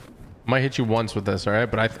up there? Might hit you once with this, all right?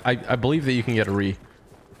 But I believe that you can get a re.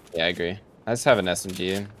 Yeah, I agree. I just have an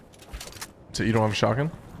SMG. So you don't have a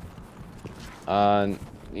shotgun?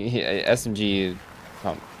 SMG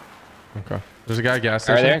pump. Okay. There's a guy at gas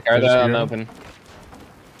Are station. there? Are they on the open?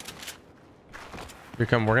 Here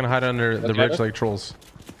come. We're gonna hide under the bridge like trolls.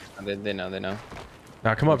 They know. They know.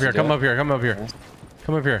 Now come up here. Come up here. Come up here.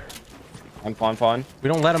 Come up here. I'm falling. We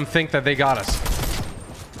don't let them think that they got us.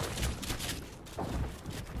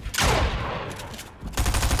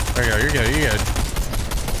 There you go. You're good. You're good.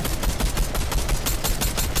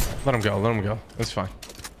 Let him go. Let him go. That's fine.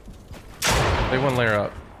 They 1 layer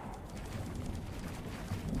up.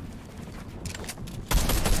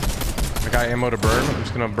 I got ammo to burn. I'm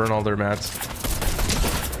just gonna burn all their mats.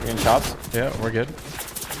 You getting chopped? Yeah, we're good.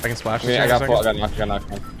 I can splash this. I got full. I got knocked.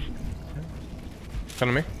 Come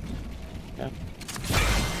to me. Yeah.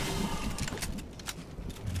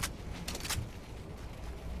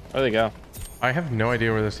 Where'd they go? I have no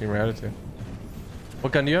idea where this team routed to.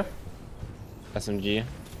 What gun do you have? SMG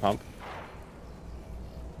pump.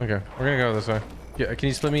 Okay, we're gonna go this way. Yeah, can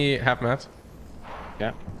you split me half mats?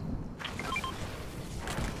 Yeah.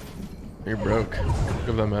 You're broke.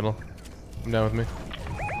 Give that metal. Come down with me.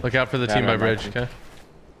 Look out for the team by bridge, okay?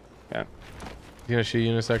 Yeah. He's gonna shoot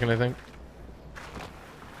you in a second, I think.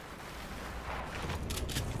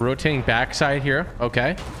 Rotating backside here.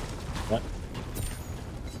 Okay. What?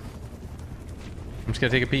 I'm just gonna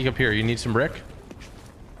take a peek up here. You need some brick?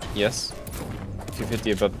 Yes.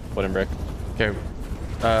 250 above wooden brick. Okay.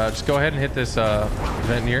 Just go ahead and hit this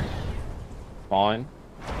vent here. Falling.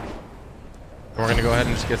 We're gonna go ahead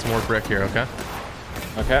and just get some more brick here, okay?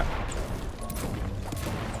 Okay.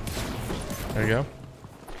 There you go.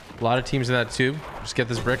 A lot of teams in that tube. Just get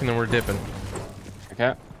this brick and then we're dipping.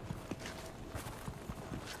 Okay.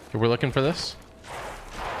 Okay, we're looking for this.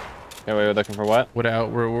 Okay, wait, we're looking for what? What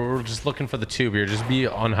out? We're just looking for the tube here. Just be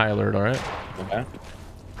on high alert, all right? Okay.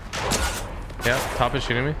 Yeah, top is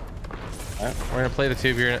shooting me. All right. We're gonna play the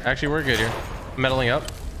tube here. Actually, we're good here. Metaling up.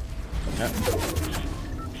 Okay.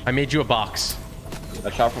 I made you a box.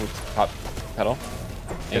 A shot from top pedal.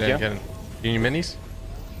 Thank you. Get in. Do you need minis?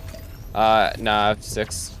 Nah, I have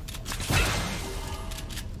 6.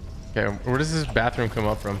 Okay, where does this bathroom come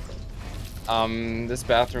up from? This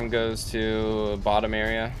bathroom goes to bottom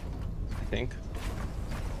area, I think.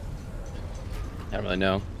 I don't really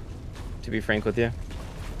know, to be frank with you.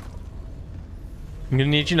 I'm gonna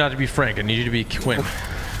need you not to be Frank. I need you to be Quinn.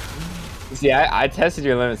 See, I tested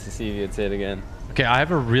your limits to see if you'd say it again. Okay, I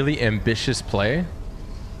have a really ambitious play,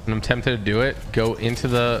 and I'm tempted to do it. Go into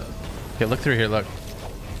the... Okay, look through here, look.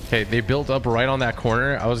 Okay, they built up right on that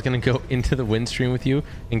corner. I was gonna go into the wind stream with you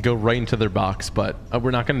and go right into their box, but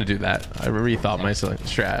we're not gonna do that. I rethought my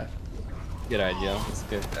strat. Good idea. That's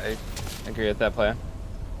good. I agree with that play.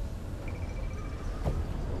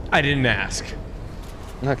 I didn't ask.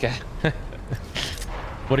 Okay.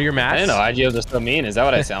 What are your mats? I didn't know IGOs are so mean. Is that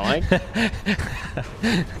what I sound like?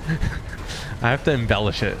 I have to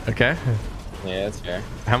embellish it, okay? Yeah, that's fair.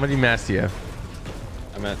 How many mats do you have?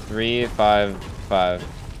 I'm at 3, 5,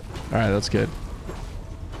 5. All right, that's good.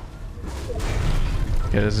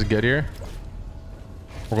 Okay, this is good here.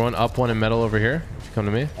 We're going up one in metal over here. If you come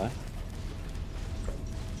to me. What?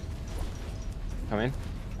 Coming.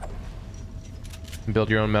 Build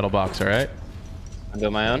your own metal box, all right? I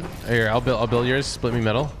build my own. Here, I'll build yours. Split me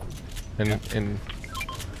metal, and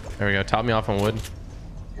there we go. Top me off on wood.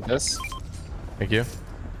 Like this. Thank you.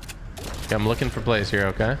 Okay, I'm looking for plays here.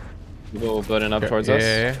 Okay. People building up towards yeah, us.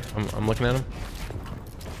 Yeah. I'm looking at them.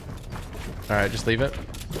 All right, just leave it.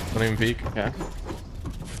 Don't even peek. Okay.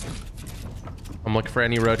 I'm looking for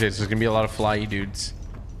any rotates. There's gonna be a lot of flyy dudes.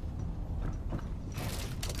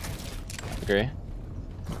 Agree.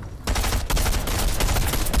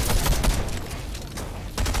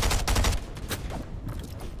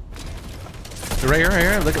 Right here, right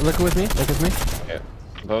here. Look with me. Look with me. Okay.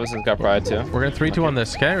 Bovis has got pride too. We're gonna 3-2 on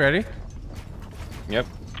this. Okay, ready? Yep.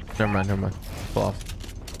 Never mind. Pull off.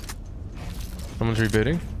 Someone's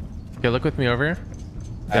rebooting. Okay, look with me over here.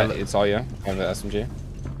 Yeah, It's all you. I have the SMG.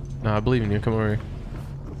 no, I believe in you. Come over here.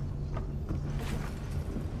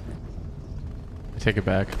 I take it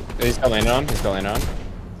back. He's got landed on. He's got landed on.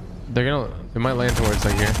 They might land towards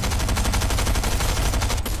like here.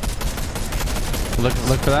 Look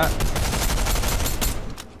for that.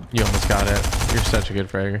 You almost got it. You're such a good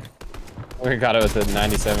fragger. We got it with the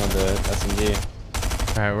 97 with the SMG.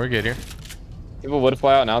 All right, we're good here. People would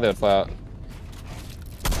fly out. Now they would fly out.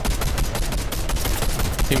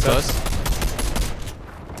 Team close.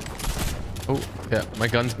 Oh, yeah. My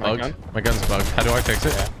gun's bugged. My gun's bugged. How do I fix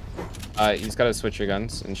it? Yeah. You just gotta switch your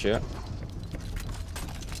guns and shoot.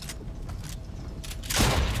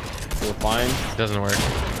 We're fine. It doesn't work.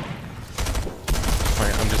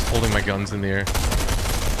 Alright, I'm just holding my guns in the air.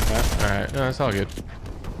 Yeah. Alright, no, it's all good.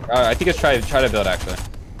 I think it's try to build actually.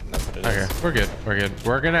 That's what it is. Okay, we're good. We're good.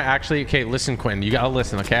 We're gonna actually, okay, listen, Quinn. You gotta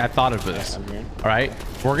listen, okay? I thought of this. Alright?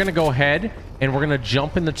 We're gonna go ahead and we're gonna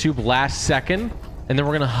jump in the tube last second and then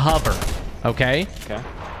we're gonna hover. Okay? Okay.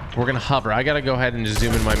 We're gonna hover. I gotta go ahead and just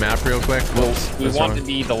zoom in my map real quick. Whoops, We want to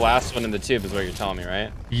be the last one in the tube is what you're telling me,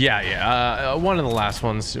 right? Yeah. One of the last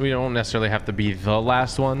ones. We don't necessarily have to be the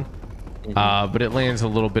last one. But it lands a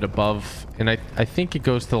little bit above, and I think it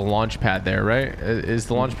goes to the launch pad there, right? Is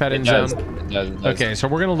the launch pad in zone? It does. Okay, so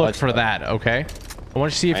we're gonna look for that. Okay, I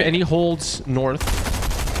want to see if any holds north.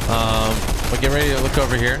 But get ready to look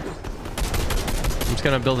over here. I'm just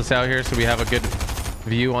gonna build this out here so we have a good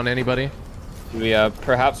view on anybody. We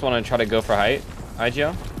perhaps want to try to go for height,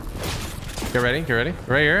 IGO. Get ready.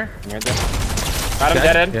 Right here. Right there. Got him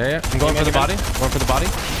dead. Yeah. I'm going for the body. Going for the body.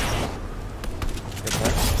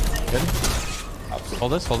 Good.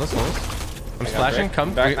 Hold this. I'm splashing.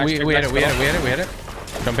 Come. We hit it.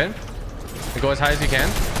 Jump in. And go as high as you can.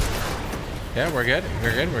 Yeah, we're good.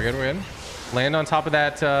 We're good. Land on top of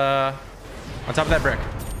that. Brick.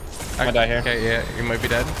 I'm gonna die here. Okay. Yeah, you might be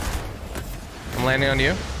dead. I'm landing on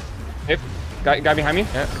you. Hey, guy behind me.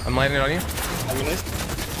 Yeah, I'm landing on you. I'm in this.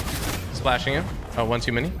 Splashing you. Oh, one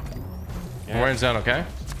too many. Yeah. We're in zone. Okay.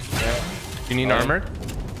 Yeah. You need armored.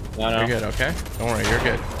 No. You're good. Okay. Don't worry. You're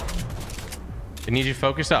good. I need you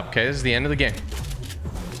focused up. Okay. This is the end of the game.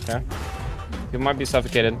 Okay. People might be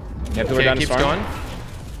suffocated. Yeah, people are Okay, down keeps storm. going.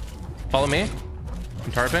 Follow me.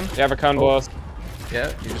 I'm tarping. You have a cone, boss.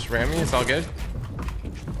 Yeah, you just ran me. It's all good.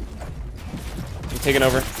 I'm taking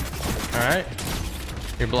over. All right.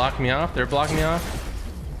 You're blocking me off. They're blocking me off.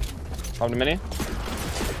 Problem to mini.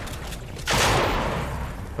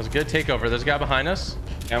 That was a good takeover. There's a guy behind us.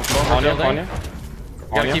 Yeah, On you. on you.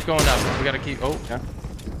 We gotta keep going up. We gotta keep. Oh. Yeah.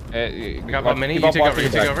 I got one mini. You take over. You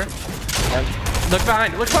take over. Yeah. Look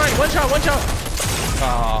behind. Look behind. One shot.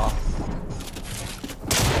 Oh.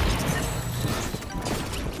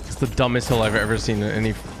 It's the dumbest hill I've ever seen in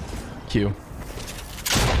any queue.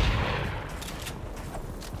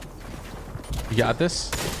 You got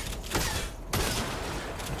this?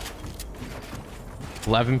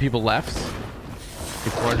 11 people left.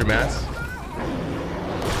 400 mats.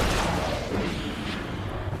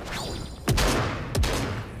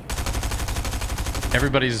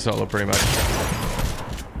 Everybody's a solo pretty much.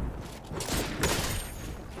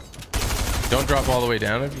 Don't drop all the way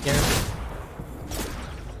down if you can.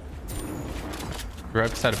 You're right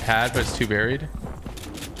beside a pad, but it's too buried.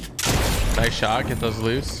 Nice shot. Get those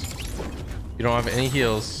loose. You don't have any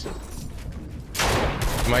heals.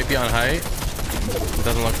 You might be on height. It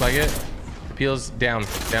doesn't look like it. Peels down.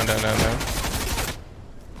 Down, down, down, down.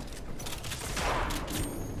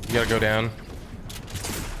 You gotta go down.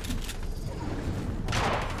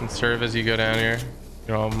 Conserve as you go down here.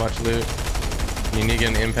 You don't have much loot. You need to get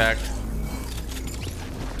an impact.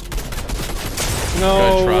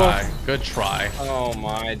 No. Good try. Good try. Oh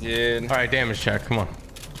my dude. All right, damage check. Come on.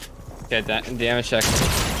 Get that damage check.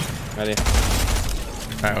 Ready.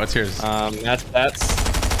 All right, what's yours? That's.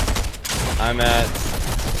 I'm at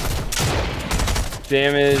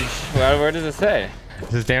damage. Where does it say?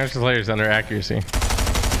 This is damage to players under accuracy.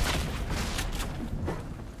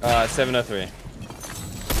 703.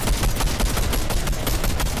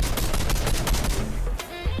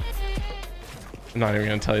 I'm not even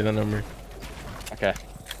gonna tell you the number. Okay.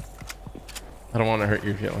 I don't want to hurt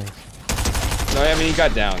your feelings. No, I mean you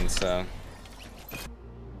got down, so.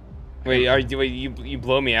 Wait, you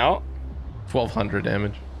blow me out? 1200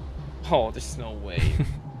 damage. Oh, there's no way.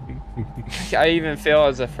 I even fail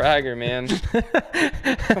as a fragger, man.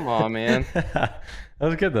 Come on, man. That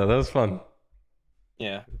was good though. That was fun.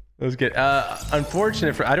 Yeah. That was good.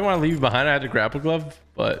 Unfortunate for I didn't want to leave you behind. I had a grapple glove,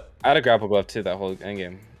 but I had a grapple glove too that whole end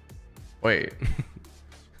game. wait.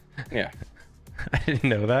 Yeah. I didn't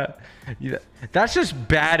know that. That's just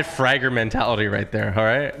bad fragger mentality right there. All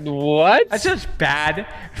right. What? That's just bad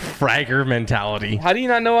fragger mentality. How do you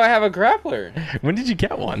not know I have a grappler? When did you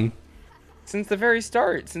get one? Since the very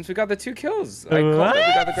start, since we got the 2 kills. I called that we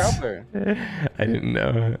got the grappler. I didn't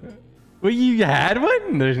know. Well, you had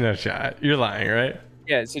one? There's no shot. You're lying, right?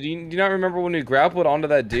 Yeah, so do you not remember when we grappled onto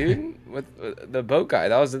that dude with the boat guy?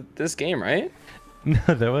 That was this game, right? No,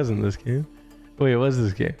 that wasn't this game. Wait, it was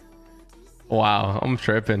this game. Wow, I'm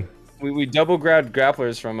tripping. We double grabbed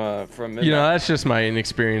grapplers from midnight. You know, that's just my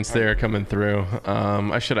inexperience there coming through.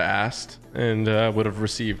 I should have asked and would have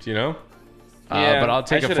received, you know? Yeah, but I'll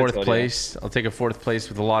take a 4th told place. I'll take a 4th place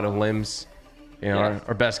with a lot of limbs. You know, Yeah.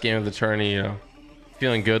 our best game of the tourney, you know.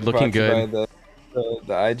 Feeling good, looking Brought to you good. by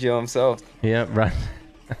the IGL himself. Yeah, right.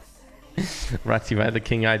 Brought to you by the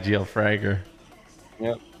King IGL Fragger.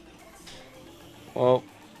 Yep. Well,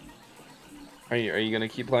 are you gonna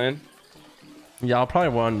keep playing? Yeah, I'll probably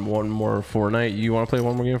want one more Fortnite. You want to play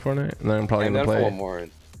one more game of Fortnite? And then I'm probably And going then to play. one more,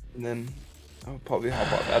 and then I'll probably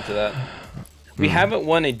hop off after that. We haven't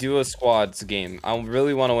won a duo squads game. I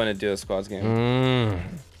really want to win a duo squads game.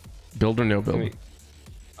 Build or no build?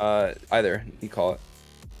 Either. You call it.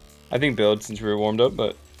 I think build since we were warmed up,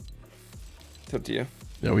 but it's up to you.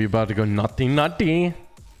 Yeah, we about to go nutty nutty.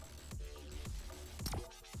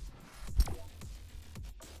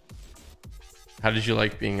 How did you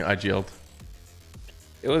like being IGL'd?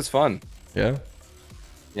 It was fun. Yeah?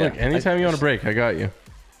 Yeah. Look, anytime you want to break, I got you.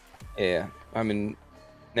 Yeah. I mean,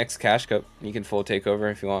 next Cash Cup, you can full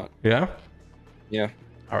takeover if you want. Yeah? Yeah.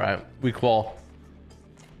 All right. We qual.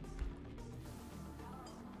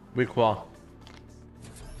 We qual.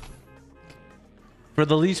 For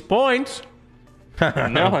the least points.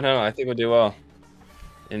 No, I think we'll do well.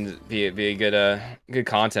 And be a good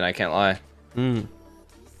content, I can't lie. And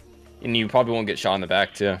you probably won't get shot in the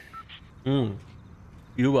back too.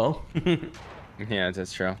 You will. Yeah,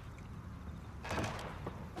 that's true.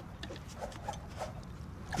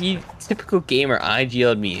 You typical gamer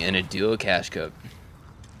IGL'd me in a duo Cash Cup.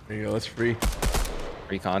 There you go. That's free.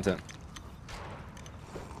 Free content.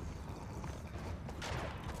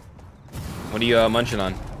 What are you munching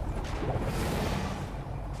on?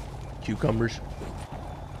 Cucumbers.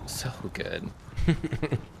 So good.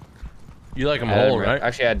 You like them whole, right?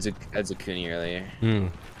 Actually, I had zucchini earlier.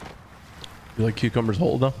 You like cucumbers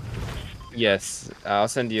whole, though? Yes. I'll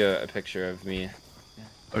send you a picture of me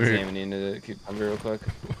examining the cucumber real quick.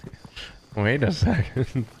 Wait a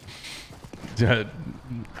second.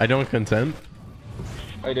 I don't consent.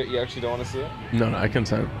 You actually don't want to see it? No, I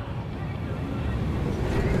consent.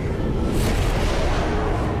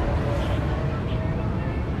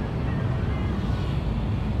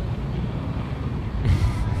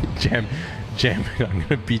 Jam, I'm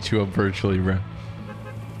gonna beat you up virtually, bro.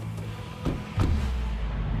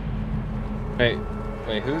 Wait,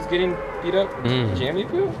 who's getting beat up? Jammy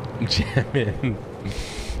Poo? Jamming.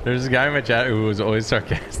 There's a guy in my chat who was always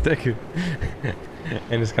sarcastic,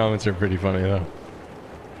 and his comments are pretty funny though.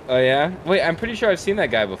 Oh yeah? Wait, I'm pretty sure I've seen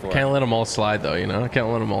that guy before. Can't let them all slide though, you know? Can't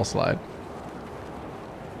let them all slide.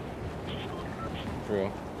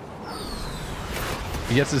 True.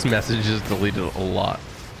 He gets his messages deleted a lot.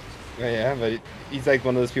 Oh yeah, but he's like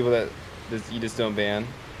one of those people that you just don't ban.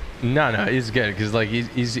 No, he's good because like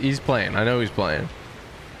he's playing. I know he's playing.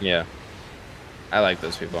 Yeah, I like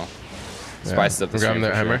those people. Spices up the Grab stream. the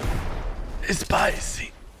For hammer. sure. It's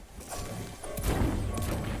spicy.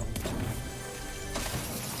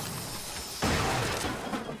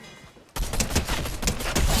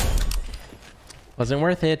 Wasn't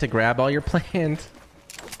worth it to grab all your plants.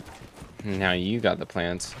 Now you got the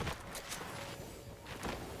plants.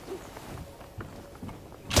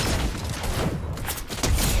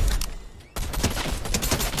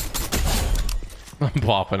 I'm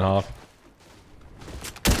popping off.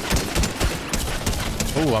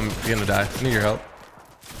 Oh, I'm gonna die. I need your help.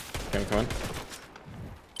 Okay, come on.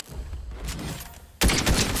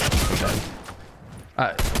 I'm dead.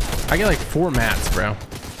 I get like 4 mats, bro.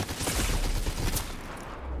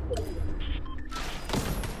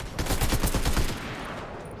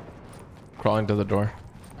 Crawling to the door.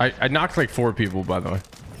 I knocked like 4 people, by the way.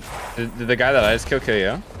 Did the guy that I just killed kill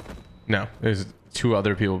you? No, there's 2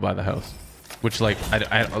 other people by the house, which like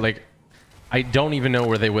I don't even know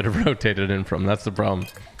where they would have rotated in from. That's the problem.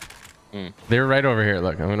 They're right over here.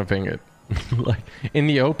 Look, I'm gonna ping it. Like in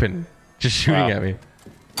the open, just shooting at me.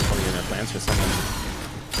 Probably gonna plans for something.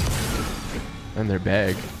 And their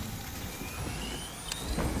bag.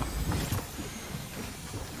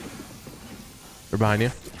 They're behind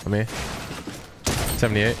you. I'm here.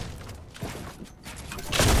 78.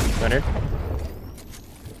 Right here.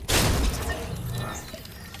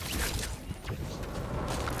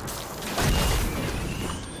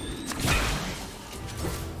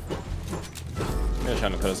 They're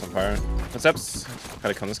trying to put us on fire. What's up?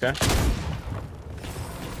 Gotta kill this guy.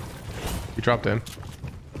 You dropped in.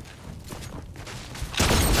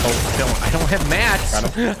 Oh, I don't have mats.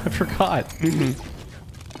 I forgot.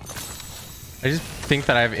 I just think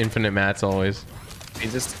that I have infinite mats always.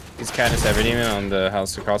 He's Katniss Everdemon on the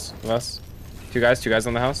house across from us. Two guys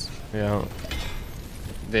on the house. Yeah.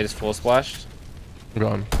 They just full splashed. I'm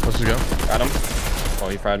going. Let's just go. Got him. Oh,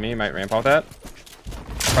 he fried me. He might ramp off that.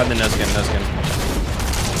 Fried the no skin. Let's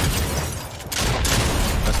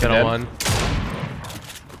Get on one.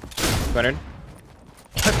 200.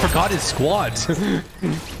 I forgot his squads.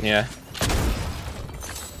 Yeah.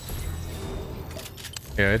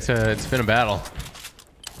 Yeah, it's been a battle.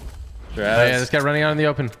 Sure Oh, yeah, this guy running out in the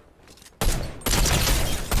open.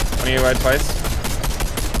 20 wide twice.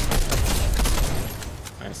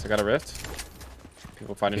 Nice, I got a rift.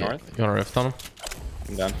 People fighting north. You want a rift on him?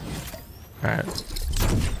 I'm done. Alright.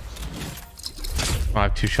 I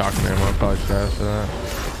have 2 shotgun ammo. I'll probably try after that.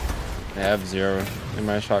 I have 0 in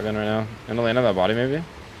my shotgun right now. I'm gonna land on that body maybe.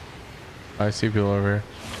 I see people over here.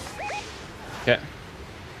 Okay.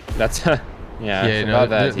 That's yeah. Yeah, no,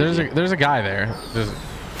 there's a guy there.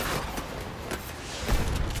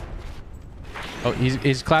 Oh,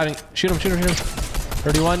 he's clouding. Shoot him.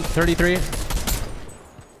 31, 33. Did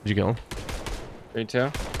you kill him?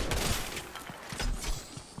 3-2.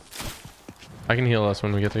 I can heal us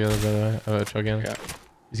when we get together, by the way. Oh, chug in. Yeah.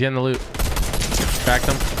 He's getting the loot. Cracked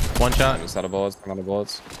him. 1 shot. I'm just out of bullets. I'm out of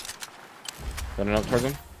bullets. Running up towards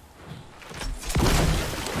him.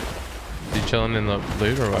 Is he chilling in the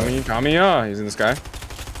loot or what? Kamiya. He's in the sky.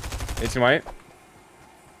 18 white.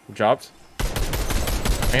 Dropped.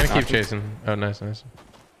 I'm gonna keep chasing. Oh, nice.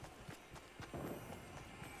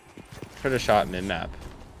 Could have shot mid-map.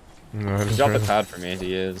 No, He dropped the cloud for me.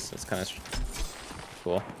 He is. That's kind of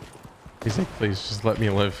cool. He's like, please, just let me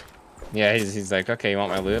live. Yeah, he's like, okay, you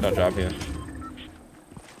want my loot? I'll drop you.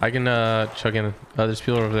 I can chug in. There's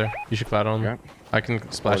people over there. You should cloud on them. Yeah. I can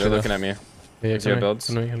splash They're you. looking at me. Yeah, Zero builds.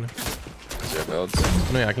 No, Zero builds.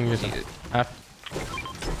 I can use it. Half.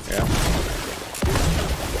 Yeah.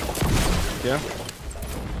 Yeah.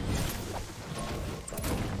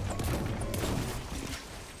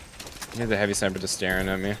 Here's the heavy sniper just staring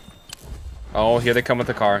at me. Oh, here they come with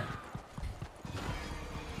the car.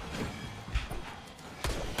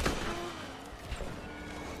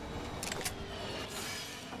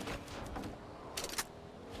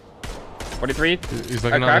 He's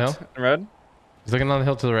looking on the hill. Red. He's looking on the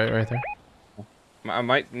hill to the right there. I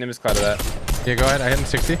might Nimbus cloud of that. Yeah, go ahead. I hit him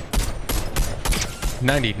 60.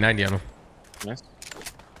 90 on him. Nice.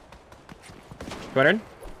 200.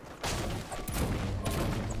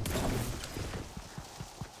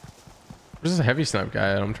 Where's this heavy snipe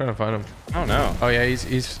guy? I'm trying to find him. Oh no. Oh yeah,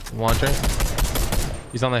 he's launching.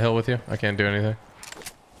 He's on the hill with you. I can't do anything.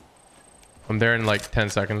 I'm there in like 10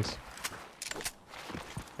 seconds.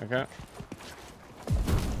 Okay.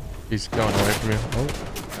 He's going away from you. Oh.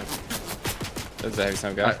 There's the heavy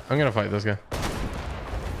snipe guy. I'm gonna fight this guy.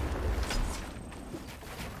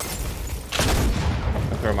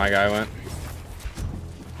 That's where my guy went.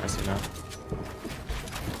 I see now.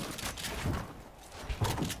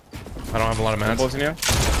 I don't have a lot of mats. Bullets in you?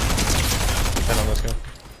 Hit on this guy.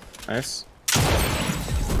 Nice.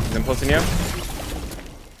 He's impulsing you.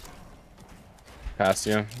 Past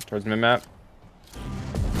you towards mid-map.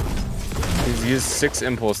 He's used 6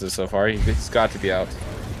 impulses so far. He's got to be out.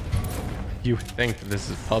 You think this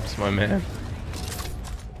is pubs, my man?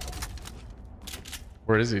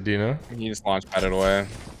 Where is he? Do you know? He just launch padded away.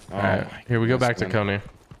 Oh, all right, here we go back to Coney.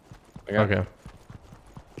 Okay.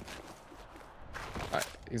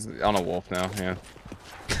 He's on a wolf now. Yeah.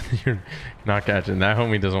 You're not catching that.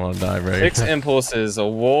 Homie doesn't want to die, right? 6 impulses, a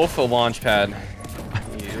wolf, a launch pad.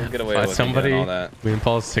 You'll get away with somebody all that. We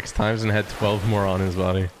impulsed 6 times and had 12 more on his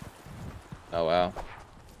body. Oh wow.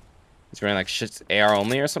 He's running like shit's AR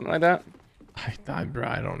only or something like that. Bro,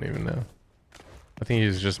 I don't even know. I think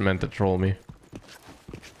he's just meant to troll me.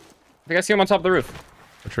 I think I see him on top of the roof.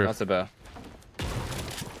 Which roof? That's a bow.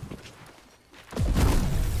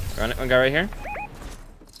 One guy right here.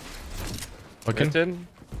 Looking. Rifted.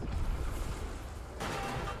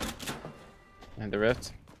 And the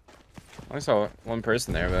rift. I only saw one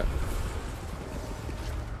person there, but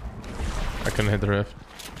I couldn't hit the rift.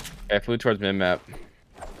 I flew towards mid-map.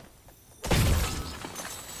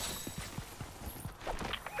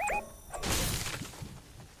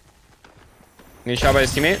 Getting shot by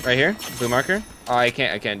his teammate right here, blue marker. Oh, I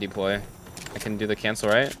can't deploy. I can do the cancel,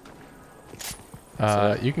 right?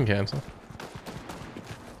 You can cancel.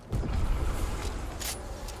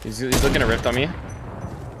 He's looking to rift on me, I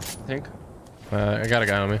think. I got a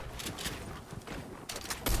guy on me.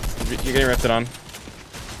 You're getting rifted on.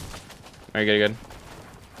 Alright, good.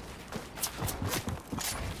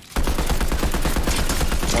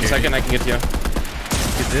 1 second, I can get to you.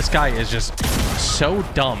 Dude, this guy is just so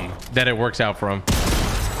dumb that it works out for him.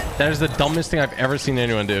 That is the dumbest thing I've ever seen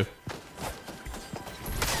anyone do.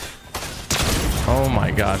 Oh my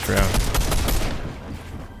gosh, bro.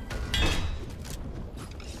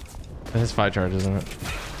 This is 5 charges, isn't it?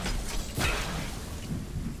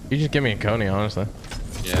 You just give me a Coney, honestly.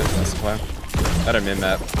 Yeah, that's the plan. Better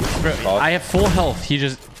mid-map. I have full health. He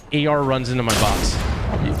just AR runs into my box.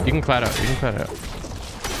 You can cloud out. You can cloud out.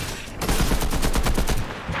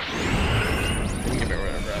 You can give me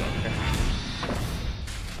whatever. I don't care.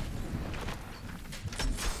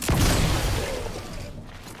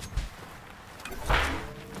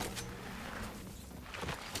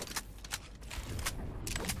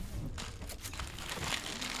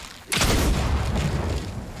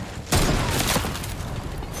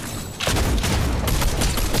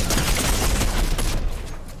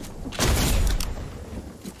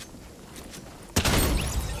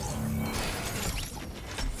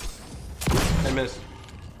 I missed.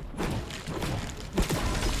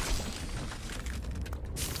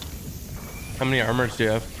 How many armors do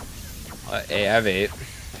you have? I have 8.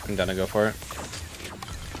 I'm gonna go for it.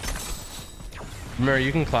 Remember,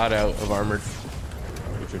 you can cloud out of armored.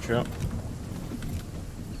 True.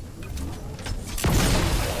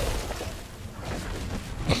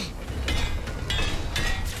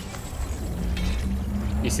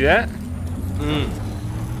 You see that?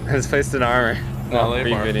 I was placed in armor. No,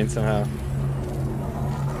 rebidding somehow.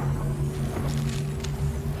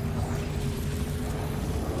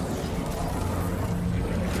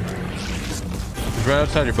 It's right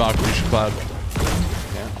outside your box. You should cloud.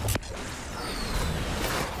 Yeah.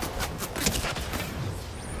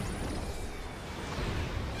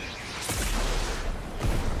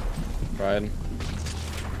 Brian.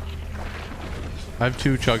 I have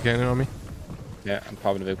 2 chug cannon on me. Yeah, I'm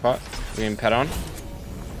popping a big pot. We can pet on.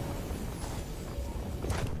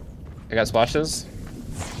 I got splashes.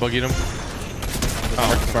 Boogied him.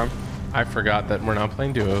 Oh, I forgot that we're not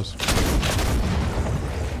playing duos.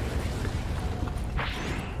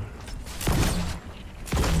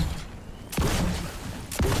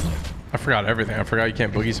 I forgot everything. I forgot you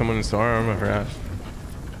can't boogie someone in storm. I forgot.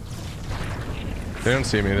 They don't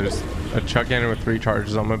see me. There's a chuck cannon with 3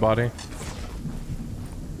 charges on my body.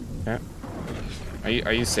 Yeah.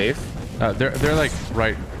 Are you safe? They're like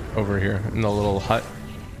right over here in the little hut.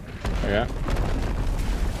 Oh, yeah.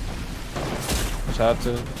 Shout out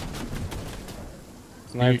to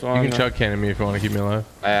you can chug cannon me if you want to keep me alive.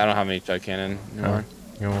 I don't have any chug cannon anymore.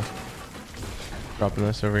 You know, dropping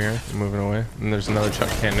this over here, moving away, and there's another chug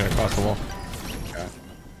cannon across the wall. Okay.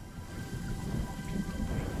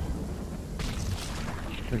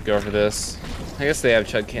 Let's go for this. I guess they have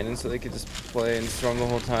chug cannon, so they could just play and storm the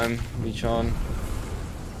whole time. Beach on.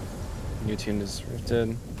 New team is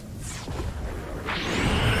rifted.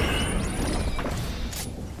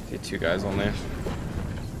 See 2 guys only.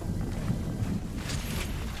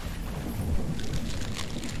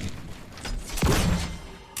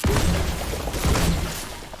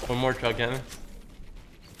 One more chug cannon.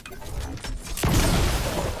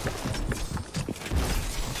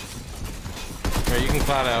 Alright, you can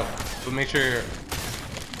cloud out, but make sure you're...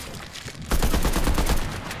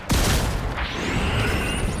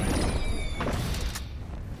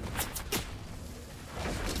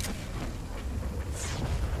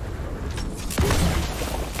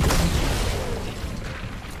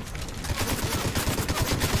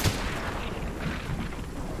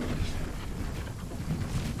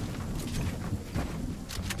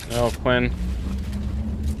 Oh, Quinn.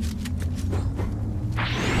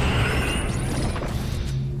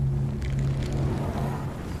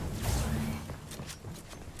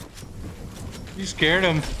 You scared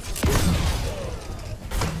him.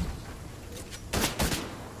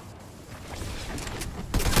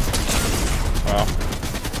 Wow.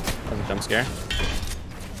 That was a jump scare.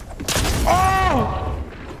 Oh!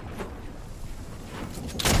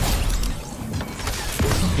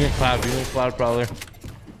 You need cloud probably.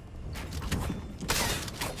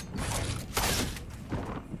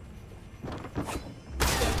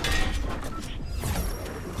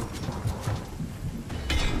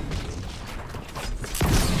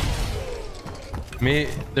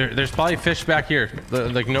 There's probably fish back here.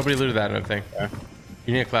 Like nobody looted that, I don't think. Yeah.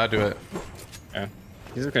 You need a cloud to it. Yeah.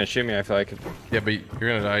 He's just gonna shoot me, I feel like. Yeah, but you're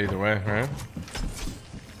gonna die either way, right?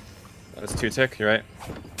 That's 2 tick, you're right.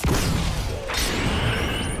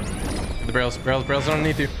 The barrels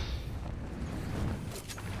underneath you.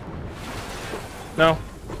 No.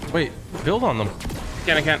 Wait, build on them.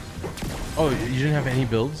 I can't. Oh, you didn't have any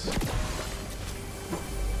builds?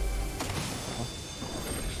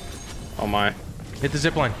 Oh my. Hit the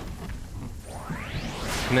zip line.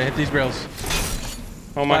 And then hit these rails.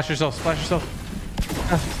 Oh my. Splash yourself.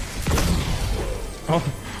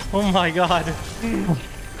 Oh my god.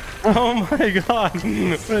 Oh my god.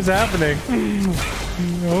 What is happening?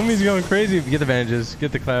 Homie's going crazy. Get the bandages.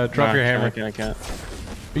 Get the cloud. Drop your hammer. I can't.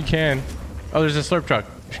 You can. Oh, there's a slurp truck.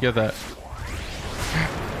 You should get that.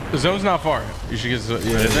 The zone's not far. You should get.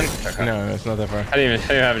 Yeah, It isn't? Okay. No, it's not that far. I didn't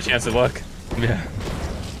even have a chance to look. Yeah.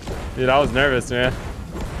 Dude, I was nervous, man.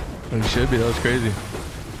 It should be. That was crazy.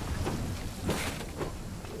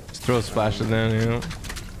 Just throw splashes in, you know.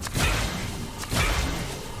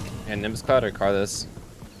 And Nimbus Cloud or Carlos?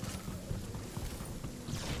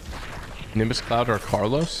 Nimbus Cloud or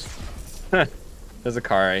Carlos? There's a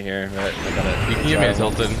car right here, but I gotta. You can give me a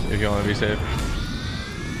Hilton if you want to be safe.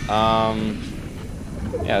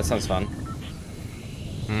 Yeah, that sounds fun.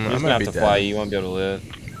 You're just gonna have to fly. You won't be able to live.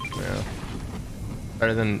 Yeah.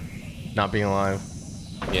 Better than not being alive.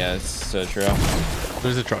 Yeah, it's so true.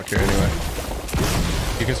 There's a truck here anyway.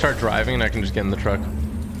 You can start driving and I can just get in the truck.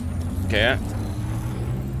 Okay. Yeah.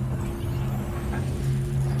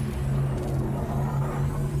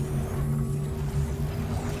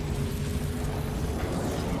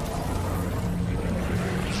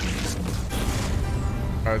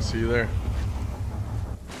 Alright, see you there.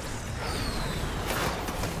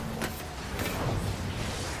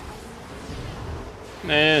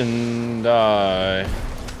 And I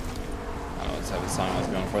don't know what type of song I was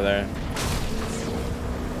going for there.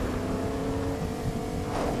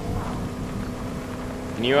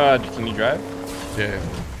 Can you drive? Yeah.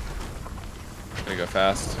 Gotta go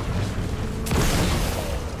fast. I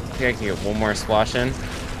think I can get one more splash in.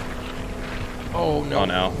 Oh no. Oh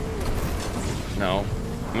no. No.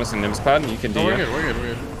 I'm missing Nimbus Cloud. You can do. Oh, we're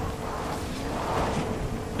good.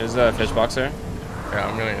 There's a fish boxer. Yeah,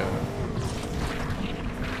 I'm gonna get it.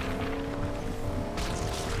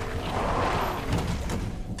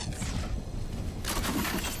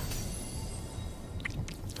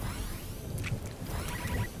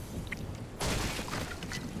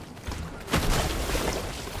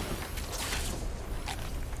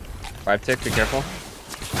 Five tick, be careful.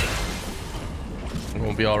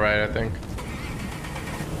 We'll be alright, I think.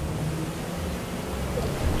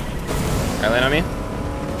 Alright, land on me.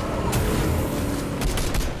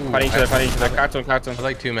 Ooh, Fighting each other. Cracked one. I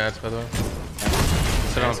like 2 mats, by the way. Yeah.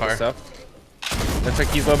 Set on fire. Stuff. Looks like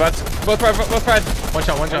he's low butts. Both pride. One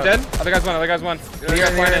shot. Dead. Other guy's one.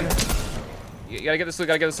 You gotta get this loot,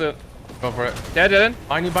 Go for it. Dead.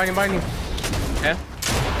 Bind you. Yeah.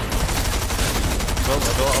 Build,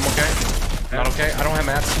 I'm okay. Yeah. Not okay. I don't have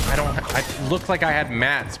mats. I looked like I had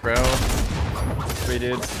mats, bro. 3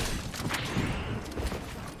 dudes.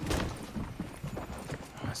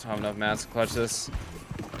 I just don't have enough mats to clutch this.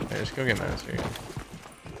 Yeah, just go get mats, dude.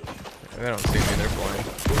 They don't see me, they're blind.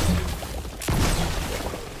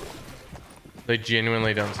 They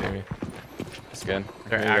genuinely don't see me. That's good.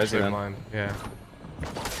 They're actually blind. Yeah.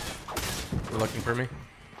 They're looking for me.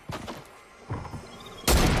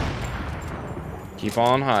 Keep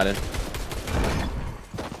on hiding.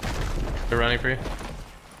 They're running for you.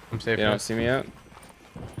 I'm safe. They don't see me yet.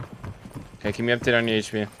 Okay, can you update on your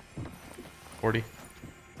HP? 40.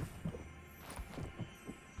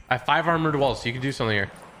 I have 5 armored walls, so you can do something here.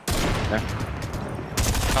 Okay.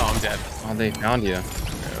 Oh, I'm dead. Oh, they found you.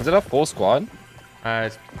 Is it a full squad?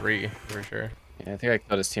 It's 3 for sure. Yeah, I think I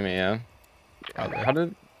killed his teammate, yeah. Probably. How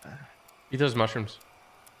did... Eat those mushrooms.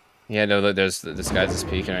 Yeah, no, look, there's this guy's just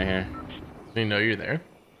peeking right here. Do you know you're there?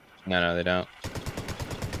 No, they don't.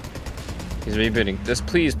 He's rebooting. Just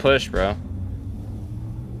please push, bro.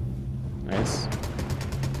 Nice.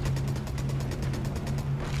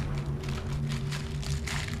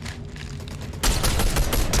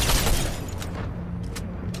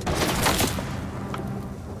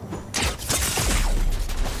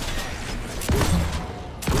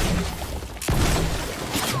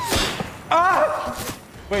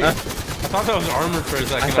 Wait, I thought that was armored for a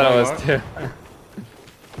second. I thought it was too.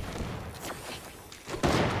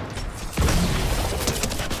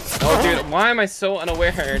 Oh, dude, why am I so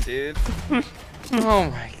unaware, dude? Oh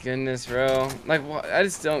my goodness, bro. Like, what? I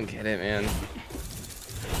just don't get it, man.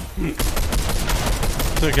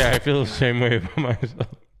 It's okay, I feel the same way about myself.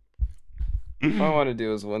 All I want to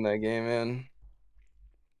do is win that game, man.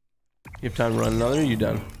 You have time to run another, or you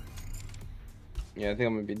done? Yeah, I think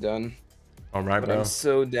I'm gonna be done. All right, But bro. I'm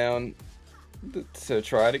so down to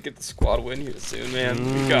try to get the squad win here soon,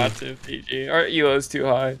 man. We got to, PG. Our ELO's too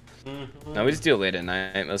high. No, we just do it late at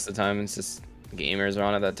night most of the time. It's just gamers are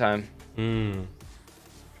on at that time. True.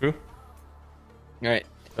 All right.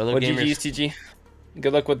 Fellow Well, gamers. GG's, TG.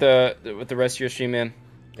 Good luck with the rest of your stream, man.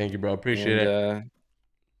 Thank you, bro. Appreciate it.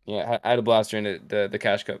 Yeah, I had a blast during the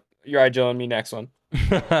cash cup. You're right, Joe, and me next one.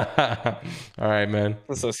 All right, man.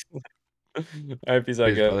 So, all right, peace out,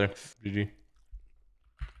 Peace, guys. brother. GG.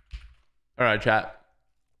 All right, chat.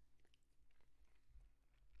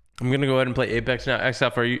 I'm gonna go ahead and play Apex now.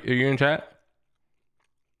 XF, are you in chat?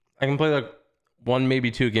 I can play like 1, maybe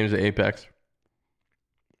 2 games of Apex.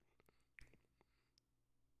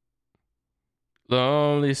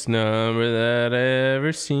 Loneliest number that I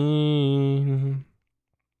ever seen.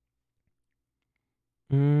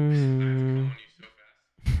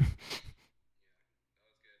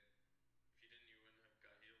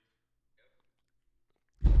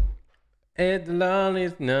 It's the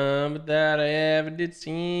loneliest number that I ever did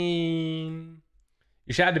seen.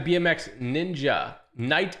 You shout out to BMX Ninja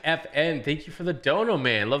Night FN. Thank you for the dono,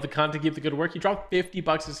 man. Love the content, keep the good work. You dropped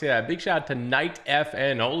 $50 to say that. Big shout out to Night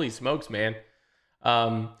FN. Holy smokes, man.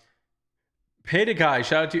 Paid a guy,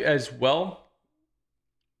 shout out to you as well.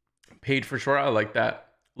 Paid for sure, I like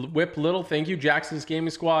that. Whip Little, thank you. Jackson's Gaming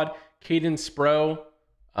Squad, Caden Spro.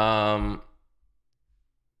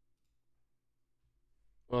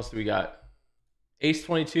 What else do we got? Ace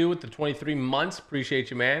 22 with the 23 months.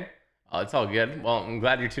 Appreciate you, man. It's all good. Well, I'm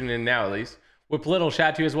glad you're tuning in now, at least. Whip Little, shout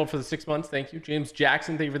out to you as well for the 6 months. Thank you. James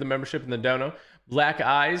Jackson, thank you for the membership and the dono. Black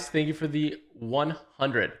Eyes, thank you for the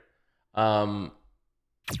 100. Love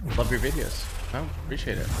your videos. Oh,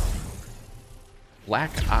 appreciate it.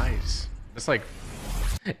 Black Eyes. That's like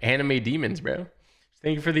anime demons, bro.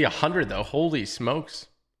 Thank you for the 100, though. Holy smokes.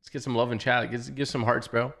 Let's get some love in chat. Give some hearts,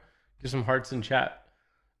 bro. Give some hearts in chat.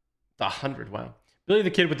 The 100, wow. Billy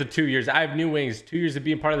the Kid with the 2 years. I have new wings. 2 years of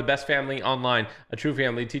being part of the best family online. A true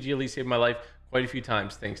family. TG Elite saved my life quite a few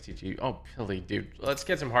times. Thanks, TG. Oh, Billy, dude. Let's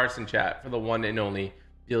get some hearts in chat for the one and only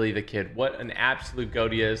Billy the Kid. What an absolute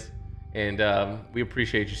goat he is. And we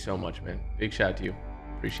appreciate you so much, man. Big shout out to you.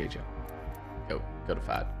 Appreciate you. Go to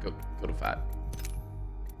Fad. Go to Fad.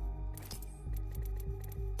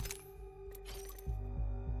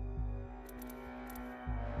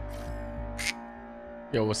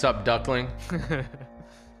 Yo, what's up, Duckling? Did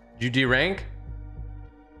you D-rank?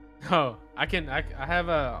 Oh, I have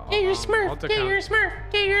a. Get your Smurf. Get your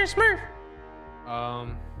Smurf. Get your Smurf.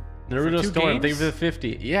 Naruto Storm, thank you for the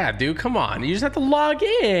 50. Yeah, dude, come on. You just have to log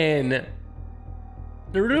in.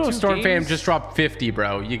 Naruto Storm fam just dropped 50,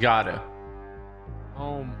 bro. You gotta.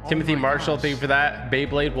 Timothy Marshall, thank you for that.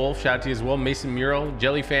 Beyblade Wolf, shout out to you as well. Mason Mural,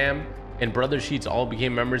 Jelly Fam, and Brother Sheets all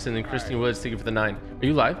became members. And then Christine Woods, thank you for the 9. Are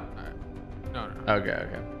you live? No. Okay.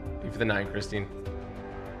 Thank you for the 9, Christine.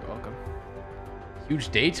 You're welcome. Huge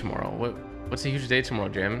day tomorrow. What's a huge day tomorrow,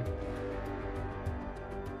 Jam?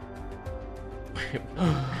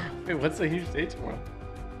 Wait, what's a huge day tomorrow?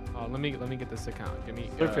 Let me get this account. Give me.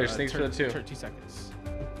 Swordfish, thanks for the 2. 30 seconds.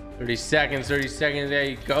 30 seconds. There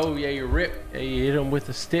you go. Yeah, you rip. Yeah, you hit him with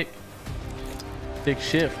a stick. Stick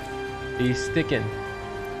shift. He's sticking.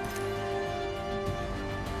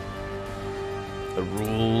 The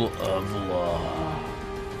rule of law.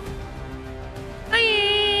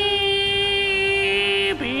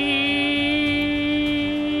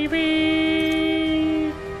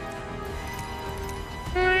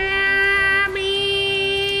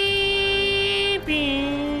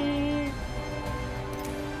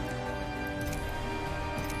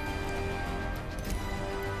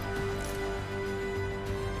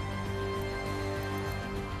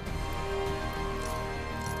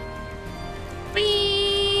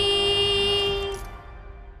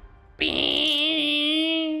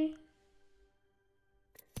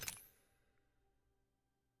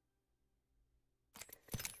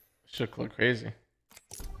 should look crazy.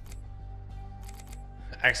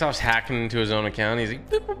 Xoff's hacking into his own account. He's like,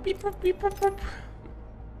 beep, boop, beep, boop, beep, boop, boop.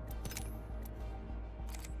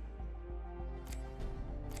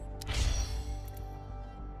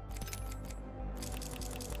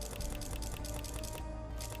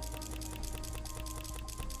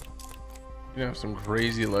 You have some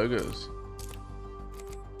crazy logos.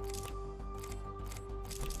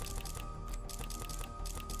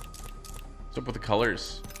 What's up with the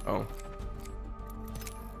colors? Oh.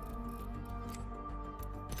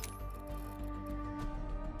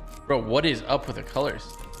 Bro, what is up with the colors?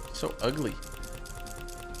 So ugly.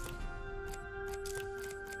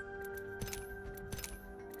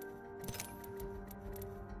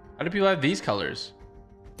 How do people have these colors?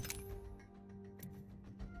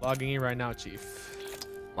 Logging in right now, Chief.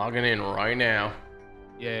 Logging in right now.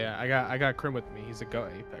 Yeah, I got Crim with me. He's a go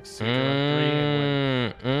Apex. So 3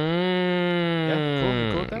 and win. Yeah, cool.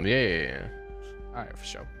 You cool with that? Yeah. All right, for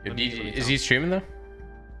sure. Yo, Let me is he streaming though?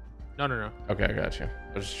 No. Okay, I got you. I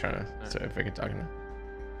was just trying to see if I could talk now.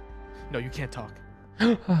 No, you can't talk.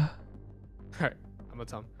 All right, I'm gonna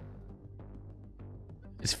tell him.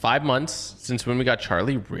 It's 5 months since when we got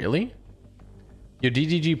Charlie. Really? Yo,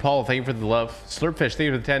 DDG Paul, thank you for the love. Slurpfish, thank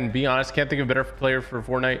you for the 10. Be honest, can't think of a better player for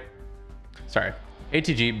Fortnite. Sorry.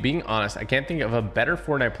 ATG, being honest, I can't think of a better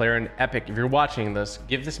Fortnite player in Epic. If you're watching this,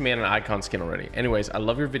 give this man an icon skin already. Anyways, I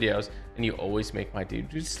love your videos, and you always make my dude.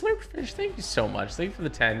 Dude, Slurpfish, thank you so much. Thank you for the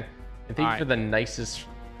 10, and thank you for the nicest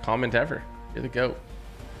comment ever. You're the GOAT.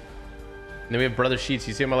 And then we have Brother Sheets.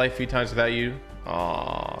 You saved my life a few times without you.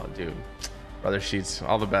 Aw, dude. Brother Sheets,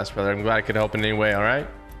 all the best, brother. I'm glad I could help in any way, all right?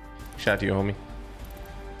 Shout out to you, homie.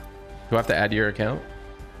 Do I have to add your account?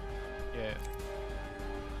 Yeah.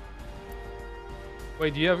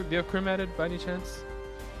 Wait, do you have Crim added by any chance?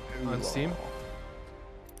 On Steam?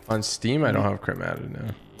 On Steam, I don't have Crim added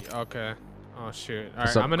now. Okay. Oh shoot. All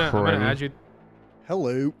What's right, up, I'm gonna add you.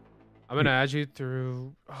 Hello. I'm gonna add you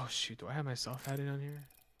through. Oh shoot, do I have myself added on here?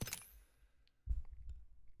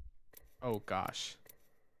 Oh gosh.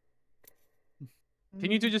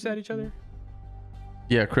 Can you two just add each other?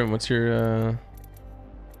 Yeah, Crim, what's your I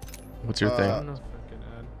don't thing? know if I can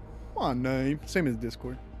add. My name, same as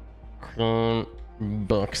Discord. Crim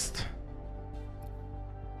Buxed.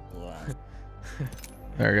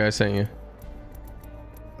 There, guys, saying you.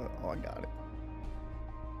 Oh, I got it.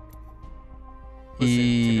 Listen,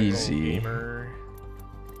 typical Easy. gamer.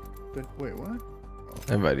 Wait, what?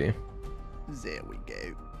 I invite you. There we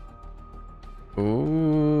go.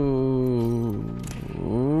 Ooh.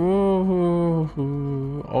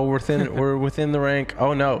 Oh, we're within the rank.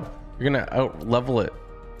 Oh no, you're gonna out level it.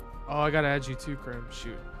 Oh, I gotta add you too, Crim.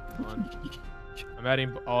 Shoot. Hold on. I'm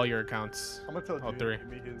adding all your accounts. I'm gonna tell all you three. give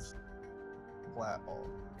me his plat all.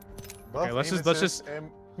 Okay, let's just.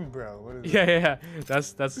 Bro, what is Yeah.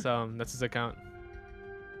 That's his account.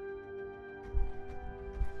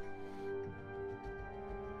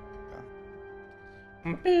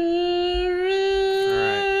 Alright.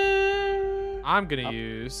 I'm gonna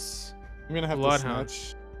use. I'm gonna have to Bloodhound.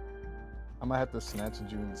 snatch. I might have to snatch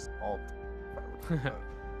June's alt.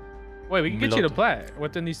 Wait, we can get you to Blood. plat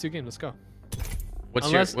within these 2 games. Let's go. What's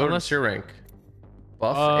Unless- your rank?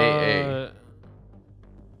 Buff AA.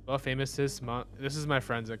 Buff Amos is this is my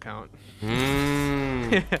friend's account.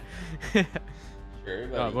 Sure,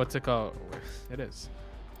 What's it called? It is.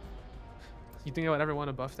 You think I would ever want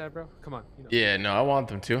to buff that, bro? Come on. You know. Yeah, no, I want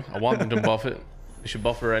them to. I want them to buff it. We should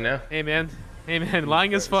buff it right now. Hey man,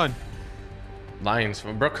 lying is fun. Lions,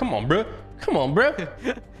 bro. Come on, bro. Come on, bro.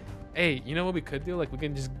 Hey, you know what we could do? Like we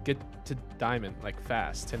can just get to diamond like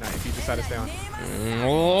fast tonight if you decide to stay on.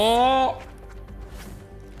 Oh.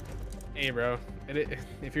 Hey, bro.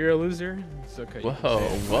 If you're a loser, it's okay. Whoa.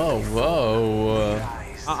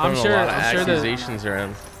 I'm sure. I'm sure that accusations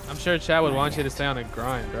around. I'm sure Chad would want you to stay on a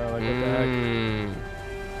grind, bro. Like what the heck?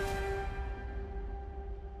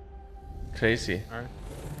 Crazy. All right.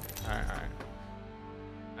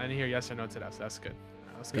 I didn't hear yes or no to that, so that's good. All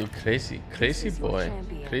right, let's go. You crazy boy.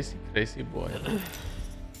 Crazy boy.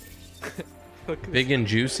 Big and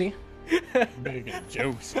juicy. Big and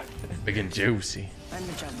juicy. Big and juicy. I'm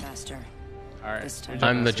the jump master. All right. This time.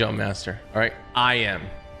 I'm the jump master. All right, I'm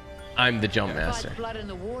the jump master. Like blood in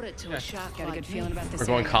the water to a shark. Got a good feeling about this. We're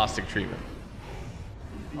going area. caustic treatment.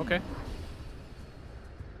 Okay.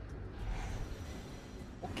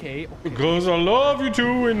 Okay. Because I love you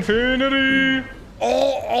to infinity.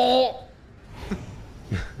 Oh.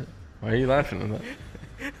 Why are you laughing at that?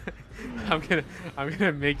 I'm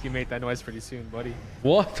gonna make you make that noise pretty soon, buddy.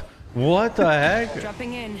 What? What the heck?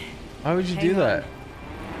 Dropping in. Why would you Hang do on. that?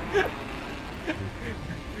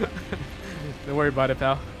 Don't worry about it,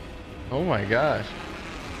 pal. Oh my gosh.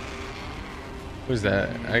 Who's that?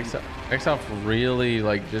 X-Off really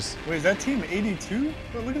like just. Wait, is that team 82?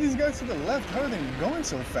 Bro, look at these guys to the left. How are they going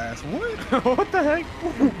so fast? What? What the heck?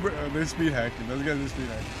 Bro, they're speed hacking. Those guys are speed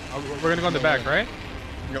hacking. We're gonna go in the back, right?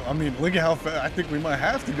 Yo, I mean, look at how fast. I think we might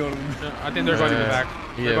have to go to them. I think they're going in the back.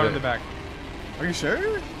 Yeah, They're going in but- the back. Are you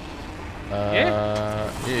sure? Yeah,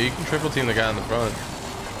 you can triple team the guy in the front.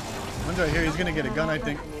 One's right here. He's gonna get a gun, I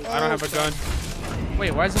think. I don't have a gun.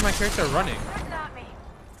 Wait, why isn't my character running?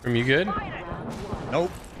 From you good? Nope.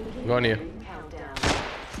 I'm going to you.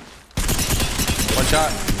 One shot.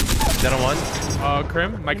 Dead on one.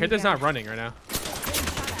 Krim, my character's not running right now.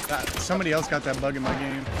 Somebody else got that bug in my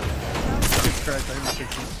game. It's correct. I have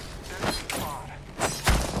 60.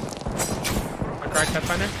 My crack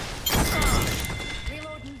Pathfinder.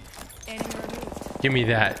 Reloading. Enemy removed. Give me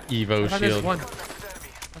that Evo I thought there's shield. one. I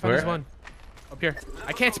thought there's Where? one. Up here.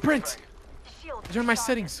 I can't sprint. These are my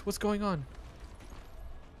settings. What's going on?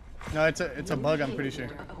 No, it's a bug. I'm pretty sure.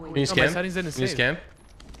 Can you No, my scan? settings didn't Can you save. scan?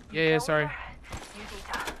 Yeah, sorry.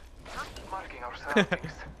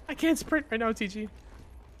 I can't sprint right now, TG.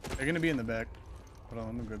 They're gonna be in the back. Hold on,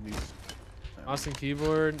 let me grab these. Mouse and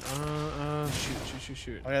keyboard.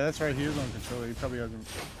 Shoot. Oh yeah, that's right. He is on controller. He probably has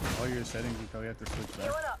all your settings. You probably have to switch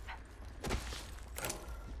back.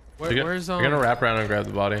 Where's You're gonna wrap around and grab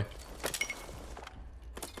the body.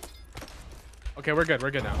 Okay, we're good.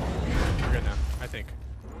 We're good now. We're good now. I think.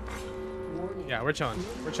 Yeah, we're chilling.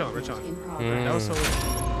 We're chilling. We're chilling. That was so weird.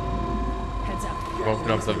 Heads up.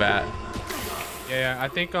 Open up the vat. Yeah. I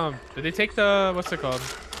think did they take the what's it called?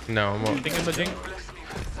 No, I'm Thingamajig?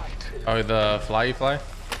 Oh, the fly?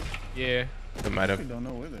 Yeah. It might I have. don't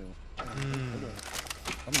know where they were.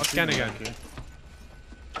 I'll scan again.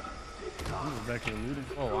 Back here looting.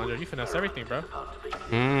 Oh, Andre, you finessed everything, bro.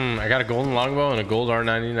 I got a golden longbow and a gold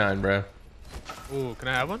R99, bro. Ooh, can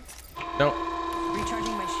I have one? Nope.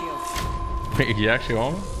 Recharging my shields. Wait, you actually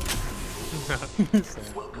want one?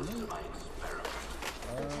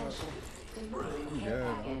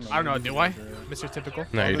 I don't know. Do I, Mr. Typical?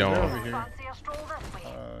 No, you They're don't. over here. I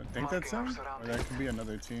think that's them, or that could be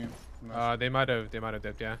another team. I'm not They might have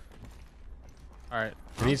dipped. Yeah. All right.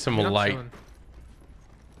 We need some I mean, I'm light. chilling.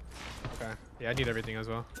 Okay. Yeah, I need everything as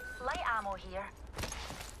well. Light ammo here.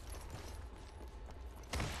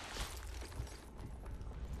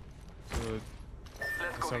 So,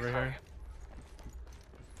 it's over here.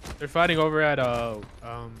 They're fighting over at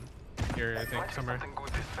here, I think, somewhere.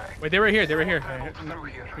 Wait, they were here. They were here.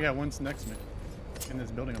 Yeah, one's next to me. In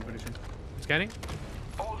this building, I'm pretty sure. Scanning.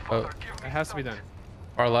 Oh, It has to be done.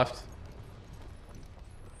 far left.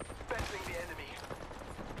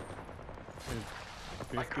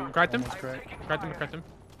 Cracked him. Almost cracked. Cracked him.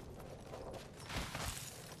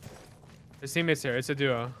 His teammates here. It's a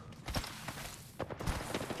duo.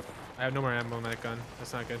 I have no more ammo on that gun.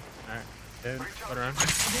 That's not good. All right. Dead. Put around.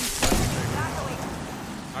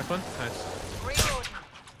 Last one.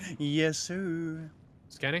 Nice. Yes, sir.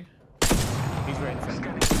 Scanning. He's right in front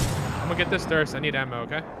of me. I'm gonna get this thirst. I need ammo.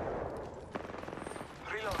 Okay.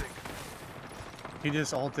 He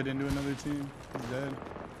just ulted into another team. He's dead.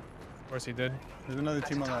 Of course he did. There's another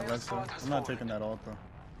team on that left side. I'm not taking that ult though.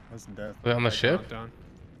 That's death. Are they on the ship? Down.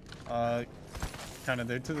 Kind of.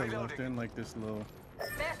 They're to the left in like this little.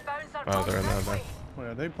 Oh, they're in there. Wait,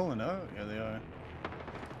 are they pulling out? Yeah, they are.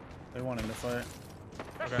 They wanted to fight.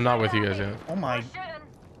 I'm not with you guys yet. Oh my.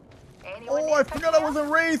 Oh, I forgot I was a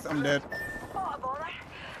wraith. I'm dead.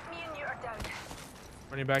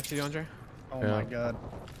 Running back to you, Andre. Oh Yeah. my god.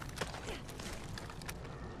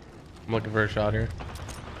 I'm looking for a shot here.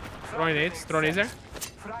 Throwing nades. Throwing nades there.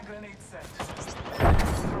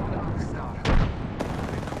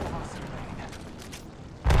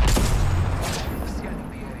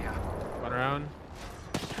 One around.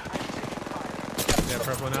 Yeah,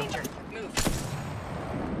 purple now. I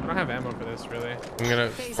don't have ammo for this, really. I'm gonna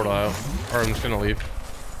portal out. Or I'm just gonna leave.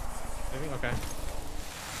 Maybe? Okay.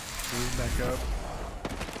 Move back up.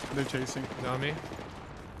 They're chasing. He's on me.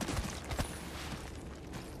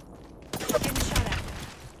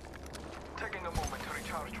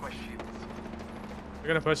 They're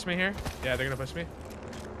gonna push me here? Yeah, they're gonna push me.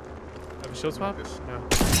 Have a shield swap? No.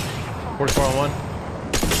 44 on 1.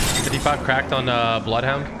 55 cracked on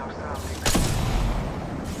Bloodhound.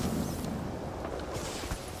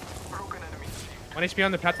 One HP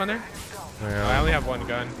on the Pathfinder? I Yeah. only have one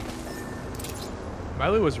gun. My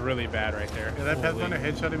loot was really bad right there. Yeah, that Holy. Pathfinder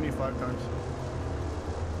headshotted me 5 times.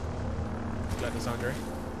 Got this, Andre.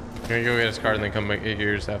 I'm gonna go get his card and then come back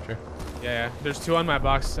yours after. Yeah. There's 2 on my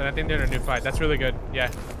box, and I think they're in a new fight. That's really good. Yeah.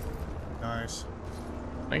 Nice.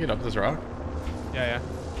 Can I get up this rock? Yeah.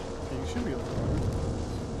 Okay, you should be able to.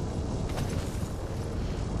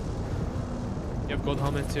 You have gold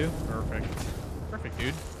helmet too? Perfect. Perfect,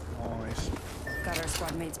 dude. Nice. Got our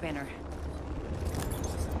squad mate's banner.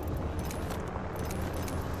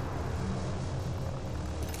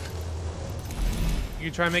 You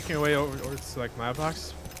can try making your way over to like my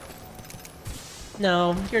box.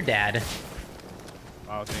 No, your dad.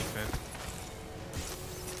 Wow, thanks, man.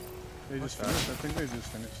 They just finished. I think they just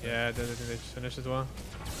finished. Yeah, they just finished as well.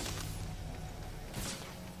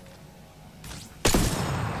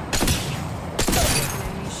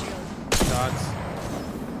 Enemy shield. Shots.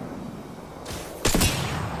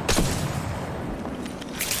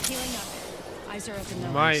 Healing up. Eyes are open though.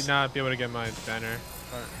 Might not be able to get my banner.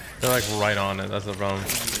 But They're like right on it. That's the problem.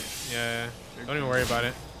 yeah, don't even worry about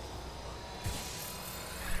it.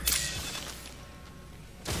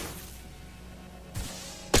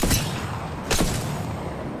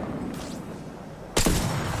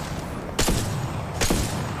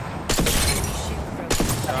 Enemy shield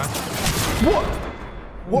broken. Shots.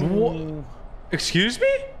 What? Excuse me?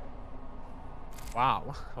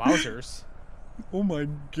 Wow. Wowzers. Oh my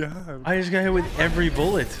god. I just got hit with every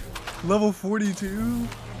bullet. Level 42?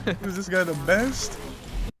 Is this guy the best?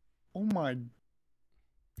 Oh my.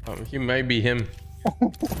 He might be him.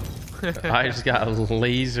 I just got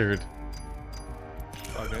lasered.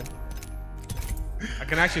 All good. I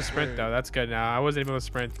can actually sprint though. That's good now. I wasn't able to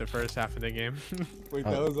sprint the first half of the game. Wait,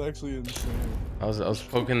 that was actually insane. I was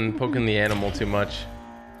poking the animal too much.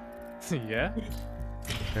 Yeah.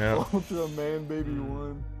 Yeah. Ultra man baby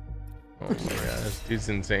one. Oh my god, this dude's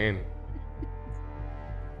insane.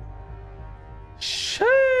 Sheesh.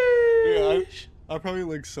 Yeah, I probably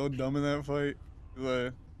looked so dumb in that fight.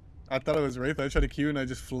 I thought it was Wraith. I tried to Q and I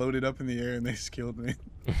just floated up in the air and they just killed me.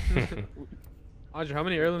 Audrey, how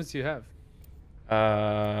many heirlooms do you have?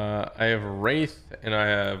 I have Wraith and I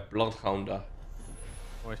have Bloodhound.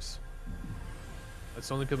 Nice. That's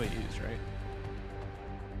the only people you use, right?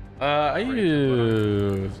 I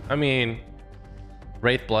mean,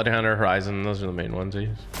 Wraith, Bloodhounder, Horizon. Those are the main ones I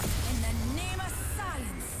use. In the name of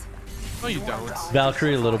silence. No, you don't.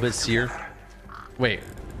 Valkyrie, a little bit. Seer. Wait,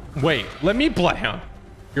 let me Bloodhound.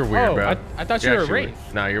 You're weird, Oh, bro. I thought you You're were actually Wraith.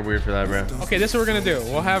 weird. Nah, you're weird for that, bro. Okay, this is what we're gonna do.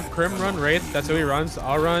 We'll have Krim run Wraith. That's what he runs.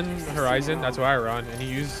 I'll run Horizon. That's what I run. And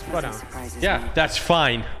he uses Bloodhound. Surprises Yeah, me. that's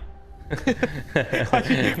fine.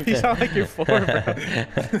 You sound like you're 4,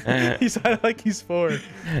 bro. You sound like he's 4.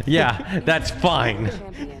 Yeah, that's fine.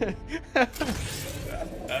 Champion.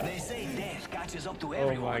 They say death catches up to Oh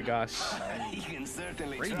everyone. my gosh. You can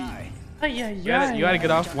certainly try. You gotta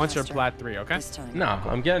get off once you're plat 3, okay? This time. No,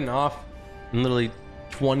 I'm getting off in literally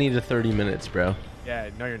 20 to 30 minutes, bro. Yeah,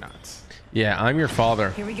 no, you're not. Yeah, I'm your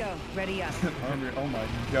father. Here we go. Ready up. Oh my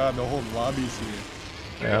god, the whole lobby's here.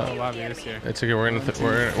 Oh, Yeah, lobby this here. it's okay. We're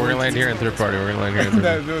gonna land here in third party. We're gonna land here in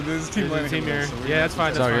third party. This is team There's a landing. team though, here. so we're Yeah, good. that's fine.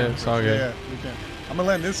 It's That's all fine. good. It's all good. Yeah, we can. I'm gonna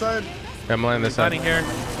land this side. Yeah, I'm landing this side. Landing here.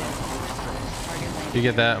 You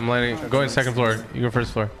get that? I'm landing. Go in second floor. You go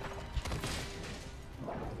first floor.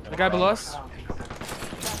 The guy below us.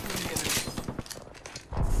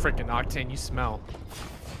 Freaking Octane, you smell.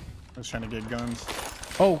 I was trying to get guns.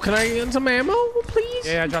 Oh, can I get some ammo, please?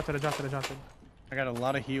 Yeah, I dropped it. I got a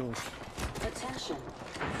lot of heals. Attention.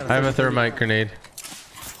 I have a thermite grenade.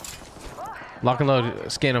 Lock and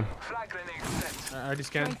load. Scan him. I already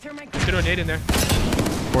scanned. Through my Threw a nade in there.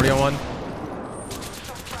 40 on one.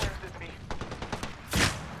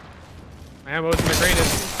 My ammo is my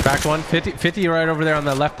greatest. Cracked one. 50 right over there on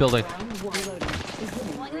the left building. reloading.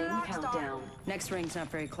 Ring countdown. Next ring's not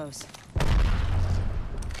very close.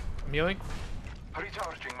 I'm healing.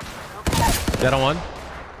 Dead on one.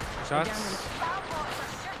 Shots.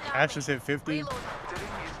 Ash just hit 50.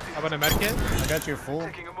 How about a medkit? I got your full.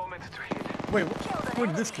 Wait, where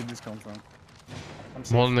did this kid just come from? I'm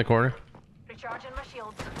I'm holding the corner. Recharging my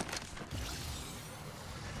shields.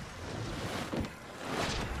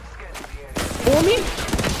 For me?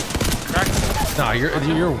 Cracked. Nah,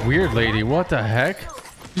 you're a weird lady. What the heck?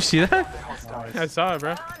 You see that? I saw it,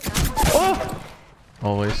 bro. Oh!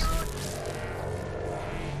 Always.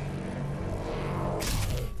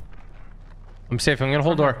 I'm safe. I'm gonna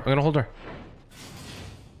hold door.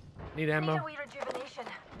 Need ammo. Need a wee rejuvenation.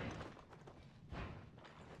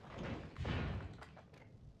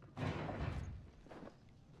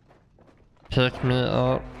 Pick me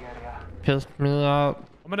up. Pick me up.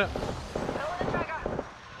 I'm gonna.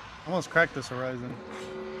 almost cracked this Horizon.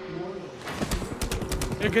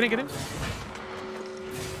 Here, get in.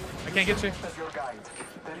 I can't get you.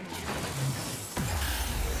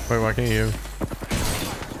 Wait, why can't you?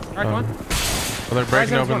 Crack one. Oh, they're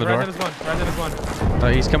breaking open the door. Horizon is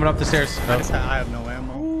one. He's coming up the stairs. I have no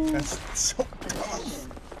ammo. That's so tough.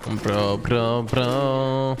 Bro. Just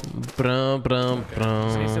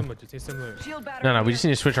need some loot. Just need some loot. Shield battery. No, we just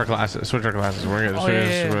need to switch our classes. We're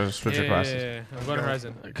gonna switch our classes. Yeah. I'm going to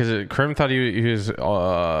Horizon. Because Krim thought he was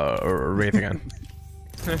Wraith again.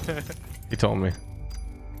 He told me.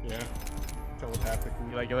 Yeah. Telepathically.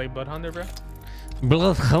 You like Bloodhunter, bro?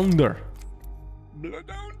 Bloodhunter.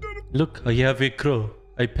 Look, I have a crow.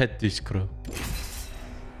 I pet this crow.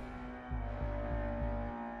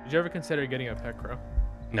 Did you ever consider getting a pet crow?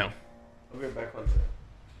 No. I'll be back on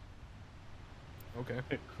Okay.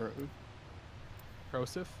 Crow.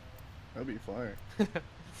 Crowsif? That'd be fire.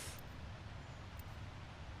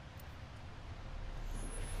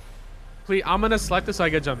 Please, I'm gonna select this so I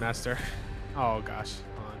get Jump Master. Oh gosh.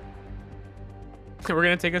 Hold on. We're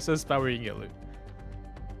gonna take us to a spot where you can get loot.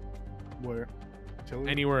 Where? Chili?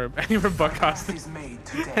 Anywhere but Caustic.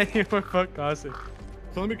 Anywhere but Caustic.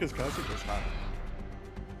 It's only because Caustic was hot.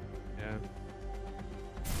 Yeah.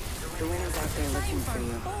 The winner's out there looking for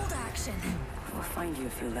you. Bold action. We'll find you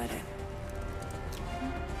if you let it.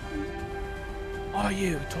 Are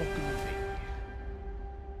you talking to me?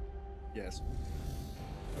 Yes.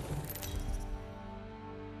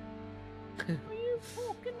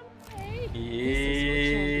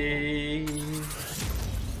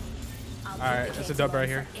 Alright, that's a dub right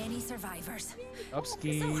here. Any survivors?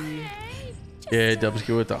 Upski. Yeah,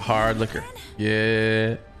 Dubsky with the hard liquor.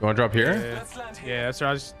 Yeah. You want to drop here? Yeah, that's what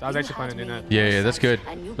I was actually planning on doing that. Yeah, that's good.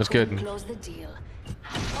 That's good. Close the deal.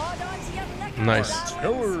 Nice.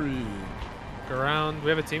 Hillary. Look around. We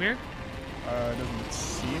have a team here? It doesn't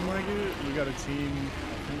seem like it. We got a team. I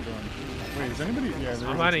think on. Wait, is anybody? Yeah, there I'm is a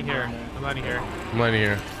landing team here. on there. I'm landing here. I'm landing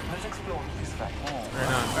here. Oh, Right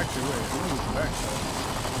now. actually, wait. Let me move back.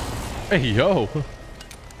 Hey, yo.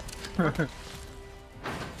 I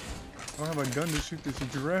don't have a gun to shoot this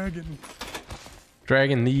dragon.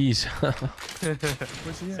 Dragging these.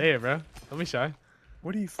 Where's he at? Say it, bro. Don't be shy.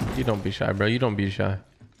 What do you? You don't be shy, bro. You don't be shy.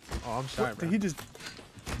 Oh, I'm shy, What, bro. did he just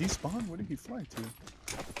despawn? Where did he fly to?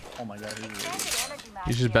 Oh my god.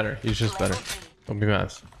 He's just better. He's just better. Don't be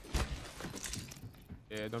mad.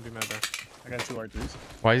 Yeah, don't be mad, bro. I got 2 R3s.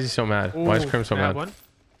 Why is he so mad? Why is Ooh, Krim so can I have mad? one?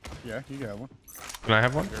 Yeah, you got one. Can I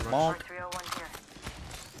have one? Bonk.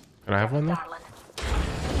 Can I have one though?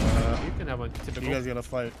 You can have one. Typical. You guys gotta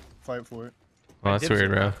fight for it. Oh, that's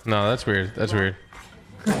weird, bro. No, that's weird. That's weird.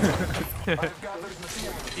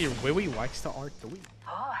 Here, Wiwi likes to art the week.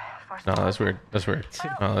 No, that's weird. That's weird.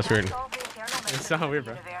 No, that's weird. It's not weird,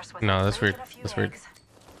 bro. No, that's weird. That's weird.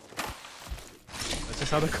 That's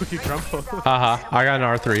just how the cookie crumbles. Haha, I got an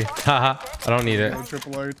R3. Haha, I don't need it. No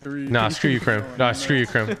triple R3. Nah, screw you, Krim. Nah, screw you,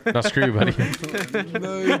 Krim. Nah, screw you, buddy.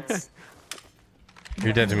 Nice.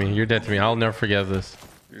 You're dead to me. You're dead to me. I'll never forget this.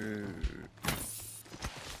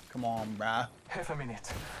 Come on, brah. Half a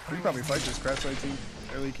minute. We can probably fight this crash site team.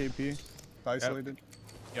 Early KP. Isolated.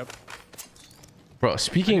 Yep. Bro,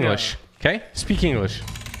 speak English. Okay? Speak English.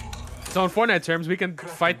 So in Fortnite terms, we can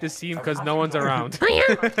fight this team because no one's around. Heavy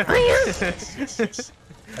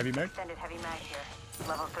mag? Extended heavy mag here.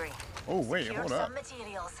 Level 3. Oh, wait, hold up.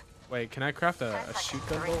 Materials. Wait, can I craft a shoot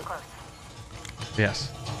gun bolt?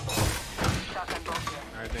 Yes. Shotgun bolt here.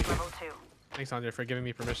 Alright, thank you. Level 2. Thanks, Andre, for giving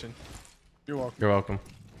me permission. You're welcome. You're welcome.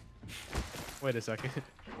 Wait a second.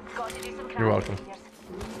 Got to do some You're welcome.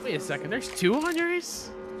 Wait a second. There's 2 on your ace?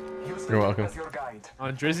 You're welcome.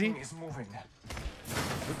 On Drizzy?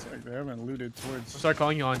 Looks like they haven't looted I'll towards start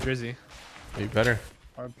calling you on Drizzy. You better.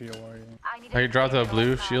 RPOR yet. I can drop the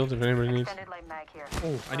blue shield if anybody needs. Extended light mag here.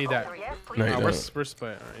 Oh, I need that. Yes, please. No, you We're don't. split.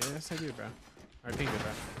 Alright, yes, I do, bro. Alright, ping it,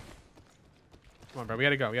 bro. Come on, bro. We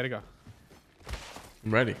gotta go. We gotta go.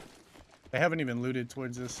 I'm ready. They haven't even looted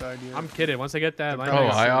towards this side yet. I'm kidding. Once I get that line, Oh,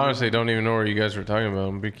 I honestly don't even know what you guys were talking about.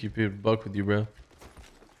 I'm gonna keep it a buck with you, bro.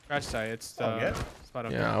 scratch side. It's Oh, yeah? spot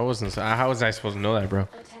up. Yeah, I wasn't. How was I supposed to know that, bro?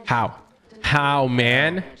 How? How,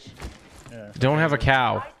 man? Yeah. Don't have a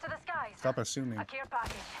cow. Rise to the skies. Stop assuming. A care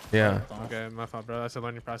package. Yeah. Okay, my fault, bro. That's a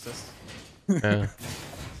learning process. Yeah.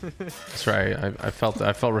 That's right. I felt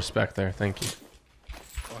respect there. Thank you.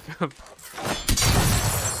 Welcome.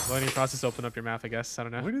 Learning process. Open up your mouth, I guess. I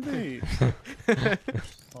don't know. Where did they?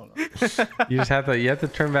 Hold on. You just have to. You have to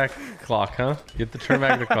turn back the clock, huh? You have to turn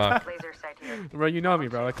back the clock. Laser sight here. Bro, you know me,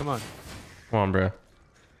 bro. Like, come on. Come on, bro.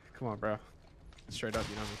 Come on, bro. Straight up,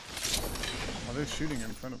 you know me. Oh, they're shooting in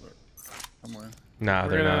front of it. Somewhere. Nah,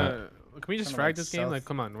 they're not. Can we just Kinda frag like this game? south. Like,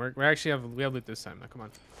 come on. We actually have loot this time. Like, come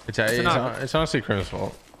on. It's honestly Krim's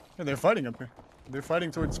fault. Yeah, they're fighting up here. They're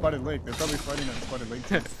fighting towards Spotted Lake. They're probably fighting at Spotted Lake.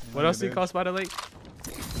 Too. What else do you call Spotted Lake?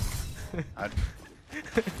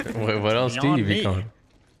 What else do you be calling?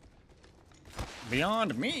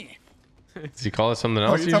 Beyond me. Does he call it something Oh,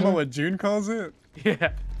 else? you talking about usually? what June calls it?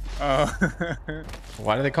 Yeah.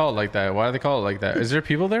 Why do they call it like that? Why do they call it like that? Is there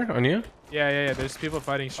people there on you? Yeah. There's people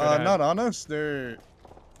fighting straight ahead. not on us. They're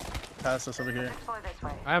past us over here. Explore this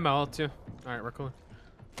way. I have my ult too. All right, we're cool.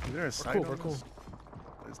 Is there a sight? Cool, on we're cool. this?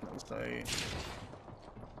 There's no sight.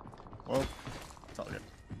 Well, it's all good.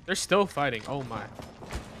 They're still fighting. Oh my.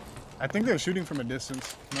 I think they're shooting from a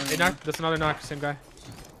distance. They knocked. That's another knock. Same guy.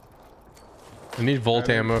 I need Volt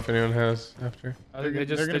Yeah, ammo if anyone has after. They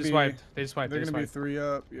just wiped. They just wiped. They're They just gonna be wiped. 3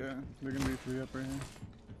 up. Yeah, they're gonna be 3 up right here.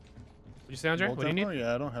 What'd you say, Andre? Bolt What do you need? ammo?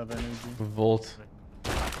 Yeah, I don't have energy. Volt. I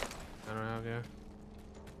don't have. Yeah.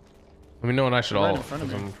 Let me know when I should Right ult. in front of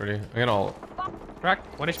 'Cause me. I'm pretty. I got ult.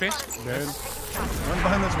 Crack. 1 HP. Dead. Run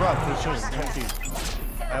behind this rock. There's chills. Guaranteed.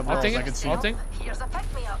 I have walls. Ulting I can it. see. Ulting. Here's a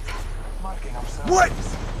pick me up. What?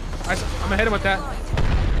 Nice. I'm gonna hit him with that.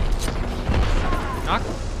 Knock.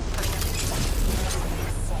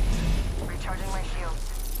 Recharging my shield.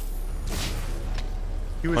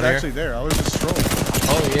 He was One here. actually there. I was just trolling.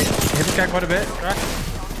 Oh yeah, hit this guy quite a bit. Crack.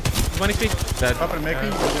 1 HP. Dead. Up and making.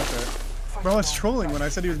 Bro, I was trolling when I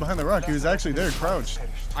said he was behind the rock. He was actually there, crouched.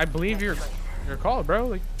 I believe your call, bro.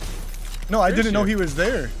 Like. No, I didn't know you? he was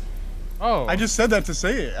there. Oh. I just said that to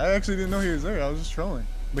say it. I actually didn't know he was there. I was just trolling.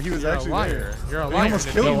 But he was You're actually a liar. there. You're a He liar. almost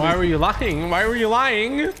dude. killed No, me. why were you lying? Why were you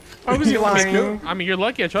lying? Why was he lying? I mean, you're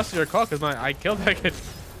lucky I trusted your call because I killed that kid.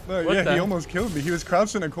 No, What yeah, the- he almost killed me. He was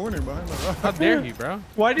crouched in a corner behind the rock. How dare you, bro?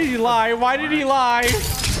 Why did he lie? Why did he lie?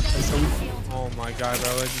 Oh my god,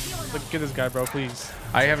 bro. Look at this guy, bro. Please.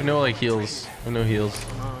 I have no like heals. I have no heals.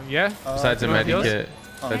 Yeah. Besides a you know what med heals? kit.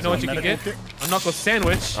 You know what you can get? A knuckle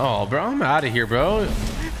sandwich. Oh, bro, I'm out of here, bro.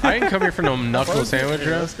 I didn't come here for no knuckle sandwich, Yeah,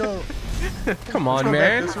 bro. let's go. Come Let's on, go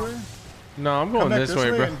man. back this way. No, I'm Come going back this way,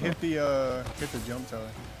 bro. and hit the jump tower.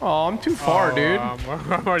 Oh, I'm too far, Oh, dude.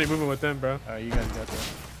 I'm already moving with them, bro. Alright, you guys got that.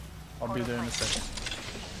 I'll be there in a second.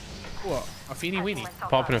 Whoa, a feeny weenie.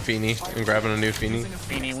 Popping a feeny and grabbing a new feeny.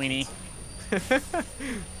 Feeny weenie.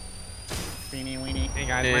 Feeny weenie. Hey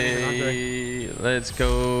guys, my name is Andre. Hey, let's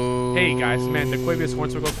go. Hey guys, man, the Quavius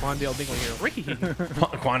Hornswoggle Quandale Dingle here. Ricky.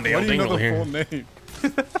 Quandale Why do you know Dingle the here. full name?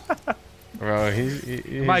 Bro,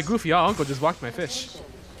 he's My goofy uncle just walked my fish.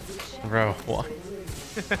 Bro, what?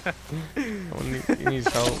 He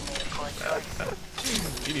needs help.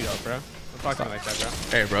 You need help, bro. Don't talk to me like that, bro.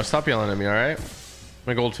 Hey, bro, stop yelling at me, all right?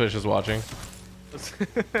 My goldfish is watching.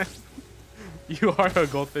 You are a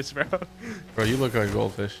goldfish, bro. Bro, you look like a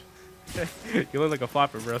goldfish. You look like a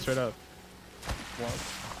flopper, bro. Straight up.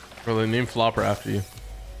 Bro, they named Flopper after you.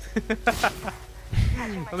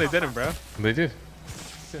 No, they didn't, bro. They did.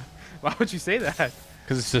 Why would you say that?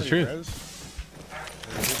 Because it's the truth.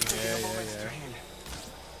 Yeah.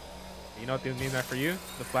 You know what they named that for you?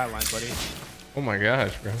 The flatline, buddy. Oh my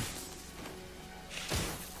gosh, bro.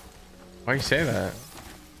 Why you say that?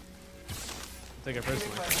 Take it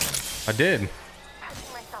personally. I did.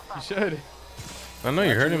 You should. I know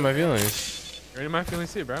you're hurting my feelings. You're in my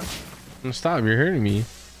feelings too, bro. Stop, you're hurting me.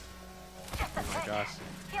 Oh my gosh.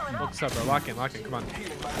 Focus up, bro. Lock in, come on.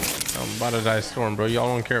 I'm about to die of storm, bro. Y'all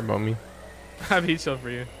don't care about me. I have heat shield for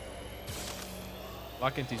you.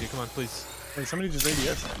 Lock in, TJ. Come on, please. Hey, somebody just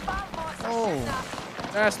ADS. Oh,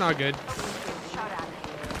 That's not good.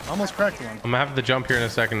 almost cracked one. I'm gonna have the jump here in a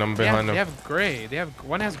second. I'm behind They them. have gray.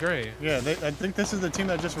 One has gray. Yeah, I think this is the team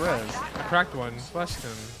that just res. I cracked one. Flushed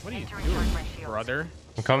him. What are you doing, brother?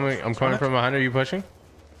 I'm coming from behind. Are you pushing?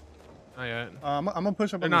 Not yet. I'm gonna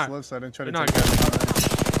push up They're on not- this left side and try to they're take not that.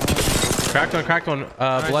 Cracked one.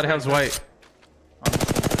 Bloodhound's white.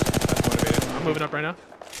 Motivated. I'm moving up right now.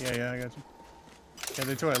 Yeah, I got you. Yeah,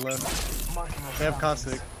 they two I left. They have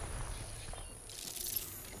caustic.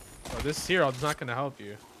 Oh, this hero is not gonna help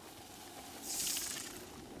you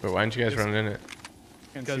But why didn't you guys run in it?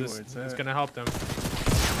 Can't see because where it's at. gonna help them.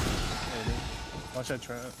 Watch that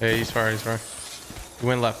trap. Hey, he's far. He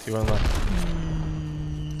went left.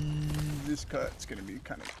 This cut's gonna be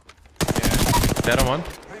kind of. Dead on one. I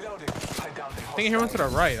think I hear one to the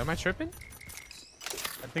right. Am I tripping?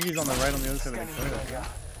 I think he's on the right on the other side of the cliff.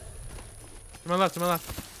 To my left.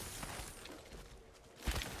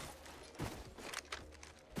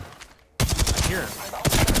 I hear him.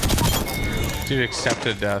 Dude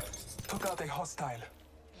accepted death. Took out a hostile.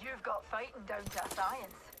 You've got fighting down to a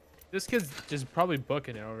science. This kid's just probably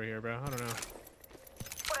booking it over here, bro. I don't know.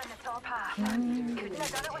 We're in the top half. Couldn't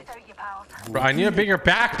have done it without you, pals. Bro, I need a bigger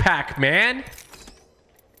backpack, man.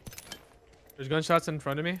 There's gunshots in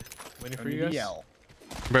front of me. Waiting for you guys. Yell.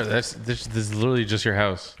 Bro, this is literally just your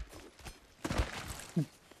house.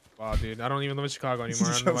 Wow, dude. I don't even live in Chicago anymore.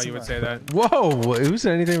 I don't know why you would say that. Whoa, who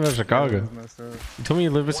said anything about Chicago? That was messed up. You told me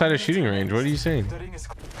you live beside a shooting range. What are you saying? The ring is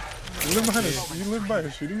You live by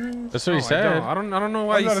a shooting range? That's what he No, said. I don't know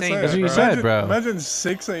why I'm he's about to saying say, That's that, what you bro. said, bro. Imagine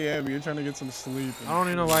 6 a.m. You're trying to get some sleep. I don't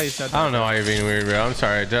even know why he said that. I don't know why you're being weird, bro. I'm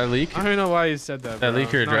sorry. Did I leak? I don't even know why he said that. Did I bro.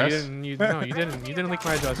 leak your No, address? you didn't. You didn't leak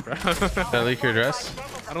my address, bro. Did I leak your address?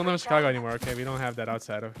 I don't live in Chicago anymore. Okay, we don't have that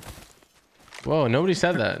outside of. Whoa, nobody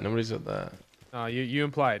said that. Nobody said that. No, you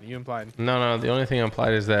implied. You implied. No. The only thing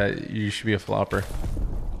implied is that you should be a flopper.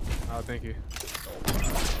 Oh, thank you. I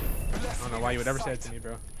don't know why you would ever say it to me,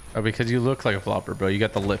 bro. Oh, because you look like a flopper, bro. You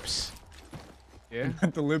got the lips. Yeah.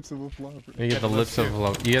 At the lips of a flopper. You get the lips of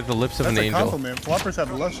you get the lips of That's an a angel. compliment. Floppers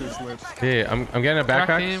have luscious lips. Yeah, I'm getting a Cracked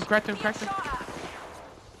backpack. him. Cracked him. Crack.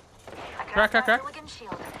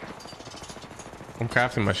 I'm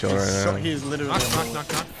crafting my shield right So now. he's literally. Knock.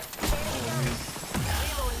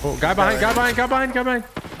 Oh, guy behind.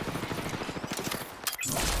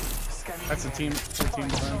 That's a team.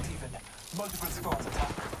 Behind.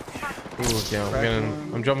 Ooh, yeah,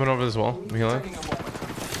 I'm jumping over this wall. I'm healing.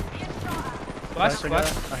 Flash.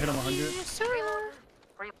 I hit him 100.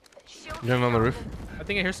 Jumping on the roof. I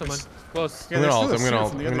think I hear someone. Close. Yeah, I'm there's gonna still a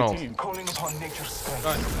ult, suit I'm from the gonna other ult. team. Calling upon nature's strength. Go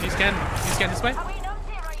on. You scan this way.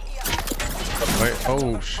 Wait,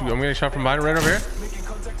 oh shoot, I'm getting shot from behind right over here. Making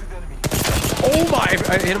contact with enemy. Oh my,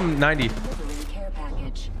 I hit him 90. Delivering care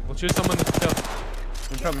package. We'll choose someone to kill.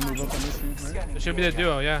 We'll probably move up on this team, right? It should be the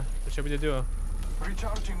duo. Yeah. It should be the duo.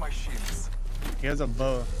 Recharging my shields. He has a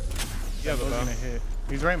bow. Yeah, Bow's gonna hit.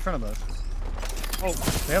 He's right in front of us. Oh,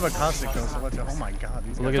 They have a caustic though, so watch out. Oh my god,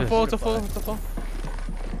 these Look guys at are this. it's a full.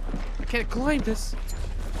 I can't climb this.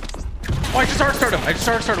 Oh, I just started him. I just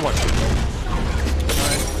started one.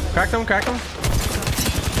 Cracked him. Crack.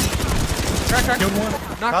 Killed one.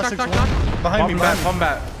 Knock. Caustic's one. Behind me, behind me. Pump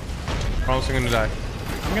bat. Or else I'm gonna die.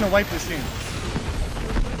 I'm gonna wipe this team.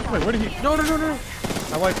 Wait, where did he? No. I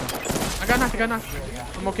wiped him. I got knocked.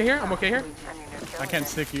 I'm okay here. I can't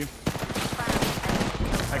stick you.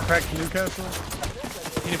 I cracked Newcastle.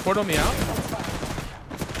 Can you portal me out?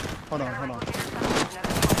 Hold on. No.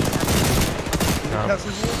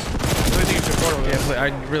 Newcastle's one. I really think it's your portal. Yeah, I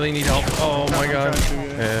really need help. Oh my I'm god. trying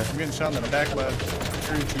to, Yeah. I'm getting shot in the back by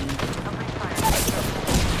every team.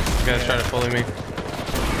 You guys try to bully me.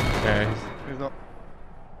 Yeah. Here's up.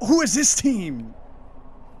 Who is this team?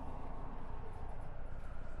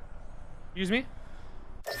 Excuse me.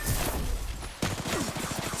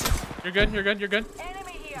 You're good. Enemy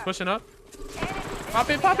here. Pushing up. Pop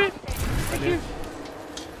it. Thank you.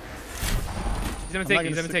 He's gonna take it.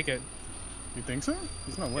 He's gonna take it. You think so?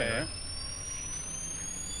 There's no way, Yeah. right?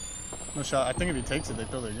 No shot. I think if he takes it, they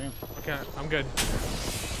throw their game. Okay, I'm good.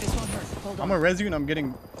 This won't hurt. Hold I'm on. gonna res you and I'm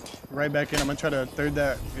getting right back in. I'm gonna try to third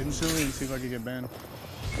that instantly and see if I can get banned.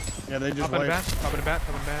 Yeah, they just Pop it wiped. back.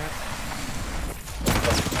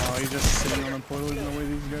 Oh, he's just sitting on the portal. There's no way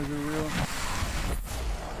these guys are real.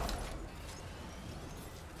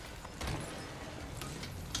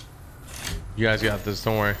 You guys got this.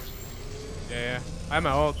 Don't worry. Yeah. I have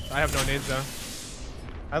my ult. I have no nades though.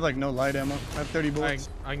 I have like no light ammo. I have 30 I bullets.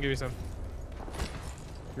 can give you some.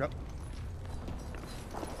 Yep.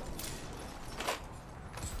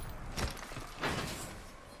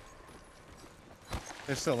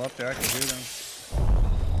 They're still up there. I can hear them.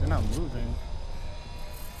 They're not moving.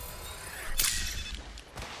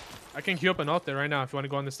 I can queue up an ult there right now if you want to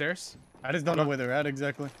go on the stairs. I just don't know where they're at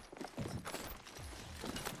exactly.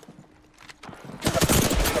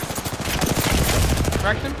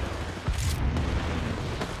 Cracked him.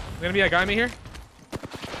 There's gonna be a guy me here.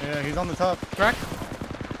 Yeah, he's on the top. Crack.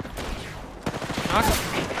 Knock.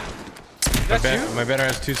 That's you? My better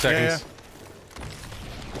has 2 seconds.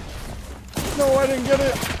 No, I didn't get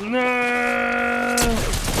it. No.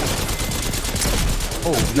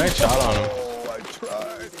 Oh, nice shot on him. Oh, I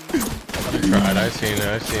tried. I seen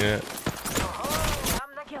it. I'm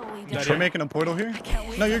the kill leader. We're making a portal here?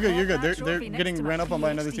 No, you're good. You're good. They're getting ran up on by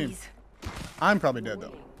another team. I'm probably dead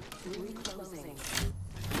though.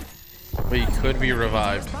 But he could be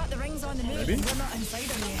revived. Spot the rings on the move. Maybe. We're not inside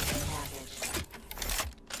them yet.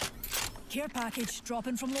 Care package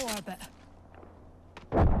dropping from low orbit.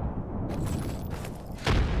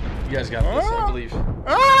 You guys got this, I believe.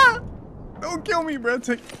 Ah! Don't kill me, bro.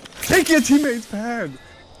 Take your teammate's pad.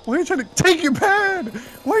 Why are you trying to take your pad?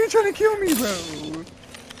 Why are you trying to kill me, bro?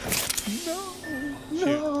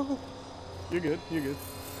 No. You're good. You're good.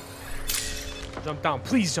 Jump down.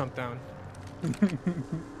 Please jump down. Can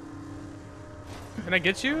I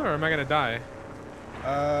get you or am I gonna die?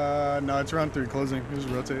 No, it's round 3 closing. Just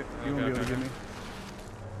rotate. You won't be able to get me.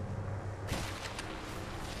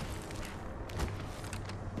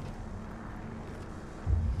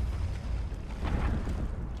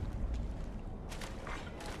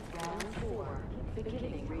 Round 4.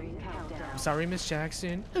 Beginning ring countdown. sorry, Miss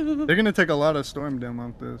Jackson. They're gonna take a lot of storm dam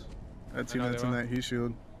off this. That team know that's they in will. that heat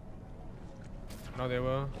shield. No, they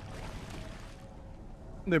will.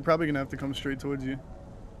 They're probably gonna have to come straight towards you.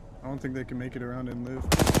 I don't think they can make it around and live.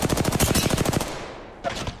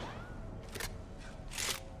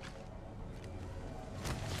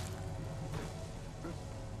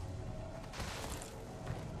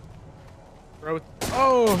 Bro.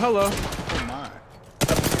 Oh, hello. Oh my.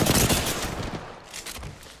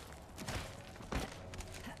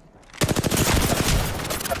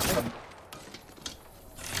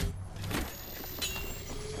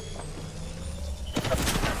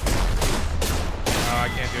 Oh, I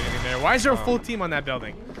can't do anything there. Why is there a full team on that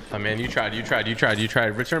building? Oh man, you tried.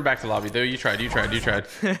 Return back to lobby, though. You tried.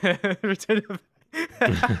 Return to-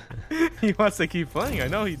 He wants to keep playing. I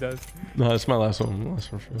know he does. No, that's my last one.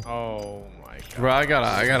 Last one for sure. Oh my god. Bro, I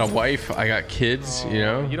got a wife. I got kids. You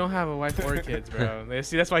know. You don't have a wife or kids, bro.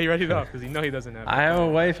 See, that's why he read it off, because you know he doesn't have. I have a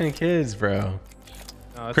wife and kids, bro.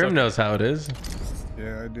 No, it's Crim okay. knows how it is.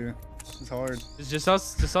 Yeah, I do. It's hard. Just tell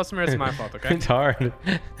Samir it's my fault, okay? It's hard.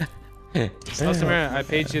 Tell Samir I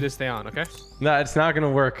paid you to stay on, okay? No, it's not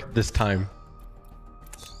gonna work this time.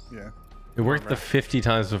 Yeah. It worked the 50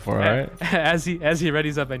 times before, all right? As he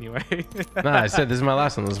readies up anyway. Nah, I said this is my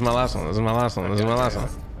last one. This is my last one. This is my last one. This is my last one.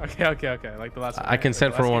 Okay. Like the last one. I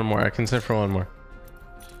consent for one more. I consent for one more.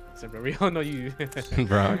 So, bro, we all know you.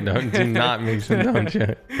 Bro, do not make some dumb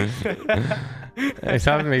shit. I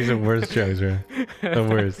stop making some worse jokes, bro. The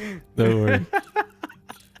worst.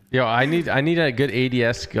 Yo, I need a good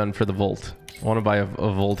ADS gun for the Volt. I want to buy a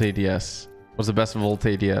Volt ADS. What's the best Volt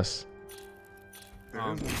ADS?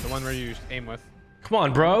 The one where you aim with. Come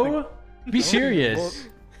on, bro. Be serious.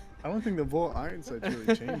 I don't think the Volt iron sights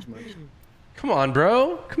really changed much. Come on,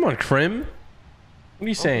 bro. Come on, Crim. What are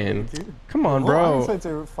you saying? dude. Come on, Iron bro. sights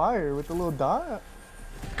are fire with the little dot.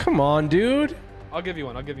 Come on, dude. I'll give you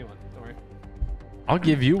one. Don't worry. I'll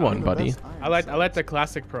give you one, buddy. I like the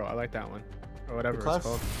classic pro. I like that one, or whatever it's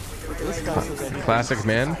called, This guy says that he Classic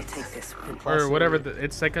man. or whatever.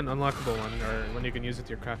 It's like an unlockable one, or when you can use it with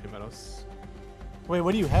your crafting metals. Wait,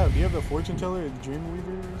 what do you have? Do you have the fortune teller,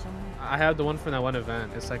 Dreamweaver, or something? I have the one from that one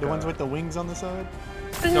event. It's like The ones with the wings on the side?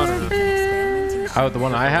 no. Oh, the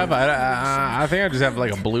one I have? I think I just have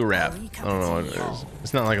like a blue wrap. I don't know what it is.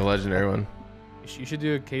 It's not like a legendary one. You should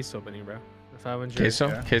do a case opening, bro. If I win, Queso?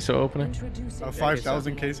 Yeah. Queso opening? A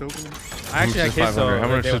 5,000 case opening? I actually had How much is queso. 500? How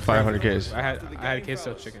much they is were 500 Ks? I had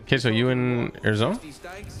queso chicken. Queso, you in Arizona?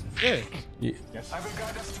 Yeah.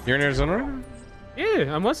 You're in Arizona?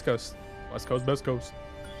 Yeah, I'm West Coast. West Coast, West Coast.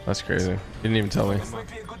 That's crazy. You didn't even tell me.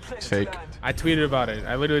 It's fake. I tweeted about it.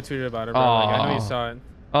 I literally tweeted about it, bro. Like, I know you Aw. saw it.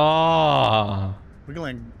 Oh. We can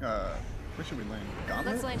land, where should we land? Let's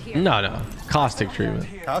Gauntlet? land here. No. Caustic treatment.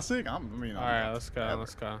 Caustic? All right, let's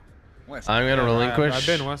go. West. I'm gonna relinquish. I've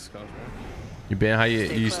been West Coast, bro. You been? How you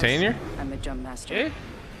Stay staying close. here? I'm a jump master. Yeah,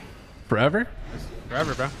 Forever?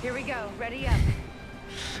 forever, bro. Here we go. Ready up.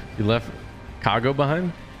 You left Chicago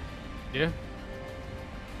behind? Yeah,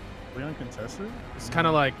 We uncontested? it's kind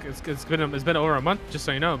of like it's been over a month, just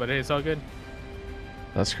so you know. But hey, it's all good.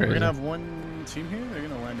 That's We're crazy. gonna have one team here? They're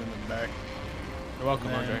gonna land in the back. You're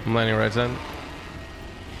welcome, Andre. I'm landing right side.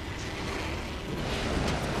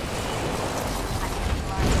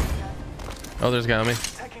 Oh, there's a guy on me.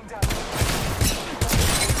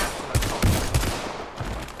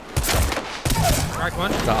 Crack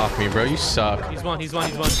one. Get off me, bro. You suck. He's one.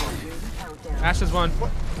 Ash is one.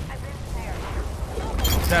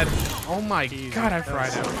 Dead. Oh my god, I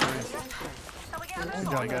fried him.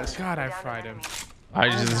 Oh my god, I fried him.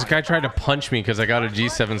 This guy tried to punch me because I got a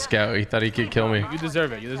G7 scout. He thought he could kill me. You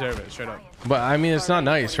deserve it. Straight up. But I mean, it's not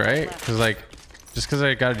nice, right? Because like, just because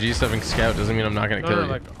I got a G7 scout doesn't mean I'm not gonna kill you.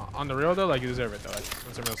 Like on the real though, like you deserve it though. Like,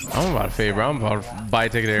 that's a real stuff. I'm about to fade, bro. I'm about to buy a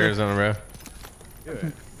ticket to Arizona, bro.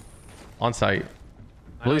 Good. On site.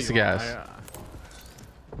 I know Release the you want- gas.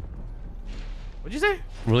 What'd you say?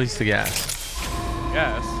 Release the gas.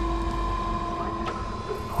 Yes.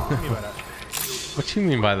 What do you mean by that? What you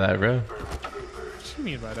mean by that, bro? What do you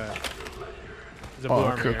mean by that? There's a blue Oh,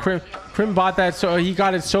 armor here. Crim bought that, so he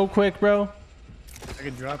got it so quick, bro. I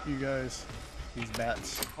can drop you guys these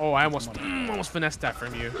bats. Oh, I almost finessed that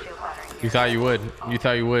from you. You thought you would. You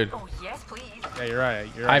thought you would. Oh, yes, please. Yeah, you're right. I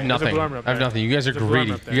have There's a nothing. blue armor up I have there. nothing. You guys are There's a blue armor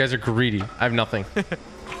greedy. up there. You guys are greedy. I have nothing. I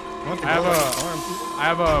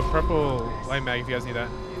have a purple light mag if you guys need that.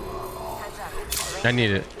 I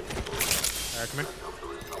need it. Alright, come here.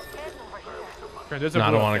 Crim, there's a No, I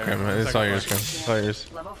blue don't up want to there. Crim. It's Second all yours, floor. Crim. It's all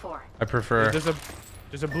yours. Level 4. I prefer.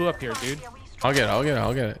 There's a blue up here, dude. I'll get it. I'll get it.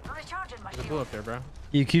 I'll get it. There's a blue up there, bro.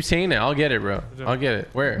 You keep saying it. I'll get it, bro. I'll get it.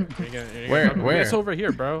 Where? Where? It's over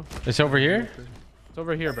here, bro. It's over here? It's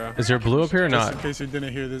over here, bro. Is there blue up here or Just in not? case you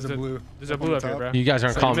didn't hear, there's a blue. There's a blue up here, bro. You guys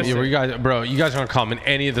aren't So you calm. missed it. You guys, bro. You guys aren't calm in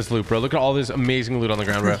any of this loot, bro. Look at all this amazing loot on the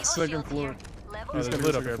ground, bro. Second floor. Oh, there's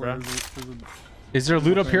loot up here, bro. Is there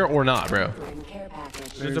loot up here or not, bro?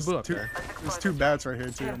 There's a blue up there. There's 2 bats right here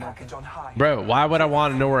too. Bro, why would I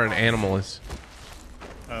want to know where an animal is?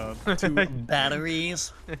 2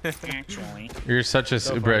 Batteries. Actually. You're such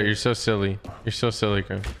a bro. You're so silly. You're so silly,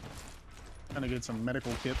 bro. Trying to get some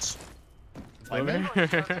medical kits. Over here.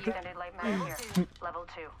 Extended light mag here. Level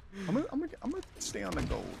 2. I'm gonna stay on the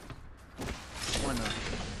gold. Why not?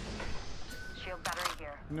 Shield battery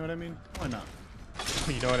here. You know what I mean? Why not?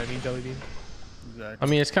 You know what I mean, Jelly Bean? Exactly. I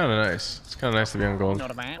mean, it's kind of nice. It's kind of nice to be on gold.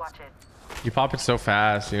 Watch it. You pop it so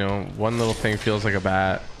fast, you know. One little thing feels like a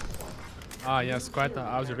bat. Ah, yes, quite the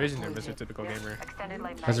observation there, Mr. Typical Gamer. Extended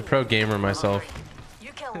light mag As a pro gamer myself.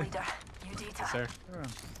 You kill leader. You data. Yes, sir.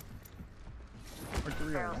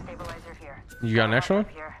 Barrel stabilizer here. You got an extra one?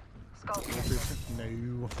 Here. Skull here.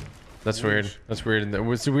 No. That's weird. That's weird.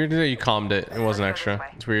 It's weird that you calmed it. It wasn't extra.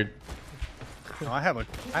 It's weird. No, I have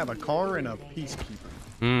a car and a peacekeeper.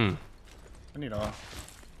 Mm. I need a.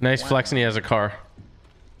 Nice flexing. He has a car.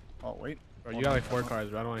 Oh wait. Bro, you got like 4 cars,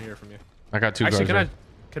 bro. I don't want to hear from you. I got 2 Actually, cars.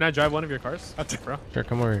 can I drive one of your cars, bro? Sure,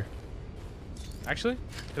 come over here. Actually,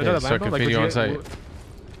 can I Yeah, drive so the I Lambo? can Like, feed would you you on get- site.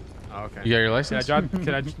 Oh, okay. You got your Can I license? drive?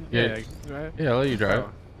 Can I? Yeah. Right? Yeah, I'll let you drive.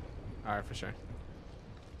 All right, for sure.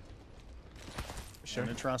 Sure.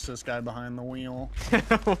 To trust this guy behind the wheel.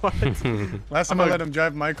 What? Last time I let him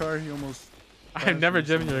drive my car, he almost. I've never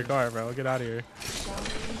driven your car, bro. Get out of here.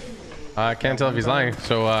 I can't tell if he's lying,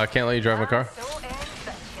 so I can't let you drive my car. So ends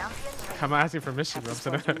the champion's I'm asking for mission, bro.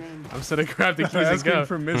 I'm just gonna grab the keys and Asking go.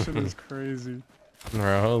 permission is crazy.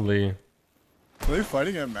 Bro, holy. Are they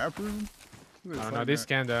fighting at map room? I don't know. They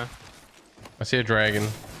scanned I see a dragon.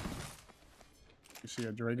 You see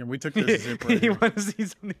a dragon? We took this zip right You here. want to see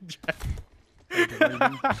something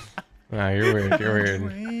dragon? Nah, you're weird. You're weird.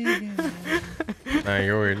 Nah,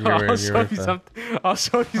 you're weird. You're I'll weird. You're show weird. you something. I'll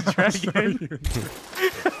show you dragon.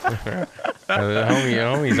 The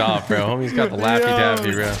homie's off, bro. Homie's got the laffy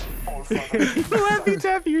taffy, bro. Laffy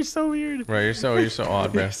Taffy, you're so weird. Bro, you're so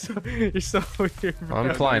odd, bro. You're so weird, bro.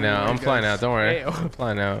 I'm flying out. I'm flying out. Don't worry. Hey, I'm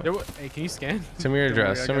flying out. Hey, can you scan? Send me your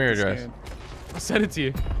address. Send me your address. I'll send it to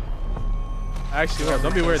you. Actually, well,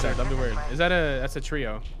 don't be weird there. Don't be weird. Is that that's a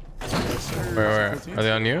trio? Where? Are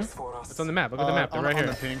they on you? It's on the map. Look at the map. They're right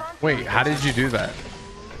here. Wait, how did you do that?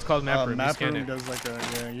 It's called map room. You Map scan room it. does like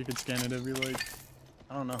a you can scan it every like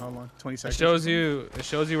I don't know how long 20 It seconds.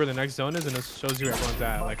 shows you where the next zone is, and it shows you where everyone's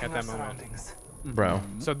at, like at that moment. Bro.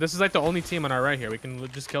 So this is like the only team on our right here. We can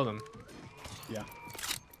just kill them. Yeah.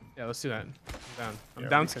 Yeah, let's do that. I'm down. I'm Yeah,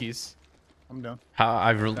 down we could- skis. I'm done.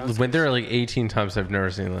 How went there like 18 times. I've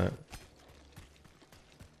never seen that.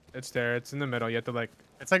 It's there. It's in the middle. You have to like,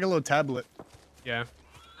 It's like a little tablet. yeah.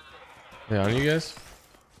 They on you guys?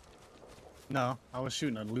 No, I was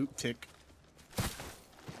shooting a loot tick.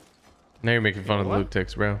 Now you're making fun of the What? loot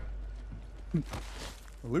ticks, bro. A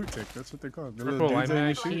loot tick, that's what they call it. The Purple little light dudes that you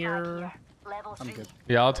mag shoot. here. level I'm 3. good.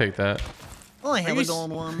 Yeah, I'll take that. Oh, I Are have you a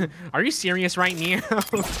gold one. Are you serious right now?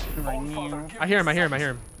 I hear him. I hear him. I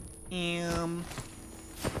hear him.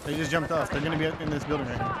 They just jumped off. They're gonna be in this building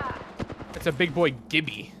right here. It's a big boy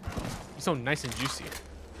Gibby. He's so nice and juicy.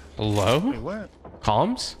 Hello? Wait, what?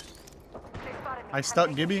 Columns? I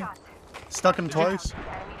stuck Gibby. Stuck him twice.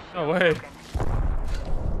 No way.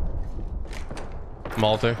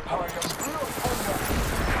 Malta.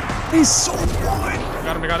 He's so good.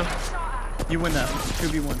 I got him. You win that.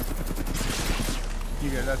 2v1. You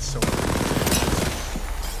guys, that's so good.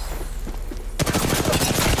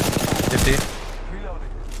 50.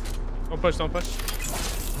 Don't push. Don't push.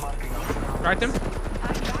 Right them.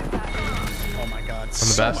 Oh my god. I'm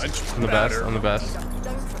the best. I'm the best. I'm the best.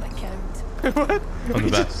 What? I'm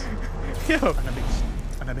the best. Yo.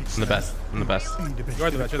 I'm the best. I'm the best. You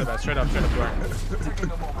are the best. You're the best. Straight up. You are.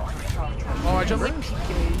 Oh, I jumped like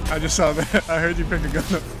PK. I just saw that. I heard you pick a gun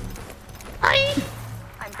up.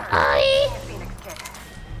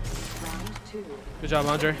 Good job,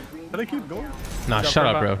 Andre. Did I keep going? Nah, shut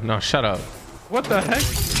up, bro. No, shut up. What the heck?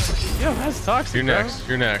 Yo, that's toxic. You're bro. next.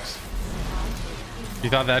 You're next. You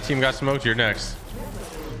thought that team got smoked? You're next.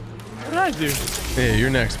 What did I do? Yeah, you're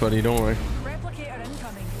next, buddy. Don't worry. Replicator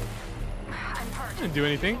incoming. I didn't do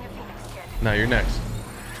anything. No, you're next.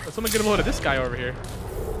 Let someone get a load of this guy over here.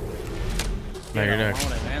 No, you're next.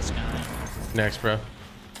 Next, bro.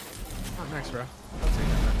 Not next, bro.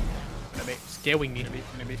 Scaling me.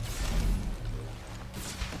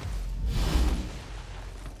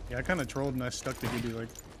 Yeah, I kind of trolled and I stuck the giddy. Like,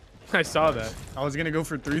 I saw that. I was gonna go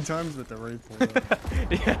for 3 times, but the Wraith pulled up.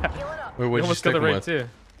 Yeah. Wait, You what'd you almost stick got the him right with? too.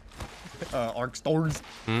 Arc stars.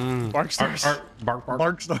 Bark stars. Bark.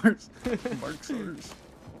 Bark stars. Bark stars.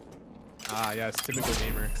 Ah, yeah, it's typical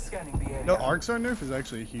gamer. Scanning the area. No, arc star nerf is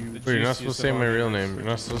actually huge. Wait, you're not Juice supposed used to say up my on real it. name. You're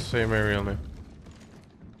not supposed to say my real name.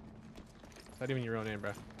 Not even your real name,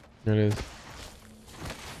 bro. It is.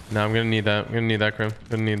 No, I'm gonna need that. I'm gonna need that, Grim.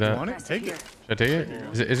 Gonna need You that. want it? Take it. Should I take it?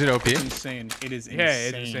 Is it OP? It's insane. It is insane. Yeah,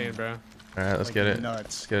 it's insane, bro. All right, let's Like get it. nuts.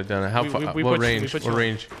 Let's get it done. How far? we What put you- we range? put you What on.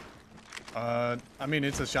 range? I mean,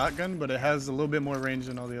 it's a shotgun, but it has a little bit more range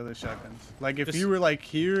than all the other shotguns. Like, if Just- you were, like,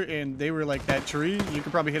 here and they were, like, that tree, you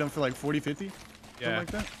could probably hit them for, like, 40, 50. Yeah.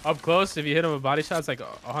 Something like that. Up close, if you hit him with body shots, like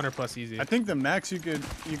 100 plus easy. I think the max you could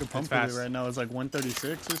pump with fast. it right now is, like,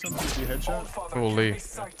 136 or something if you headshot. Holy.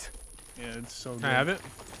 Yeah, it's so good. Can I have it?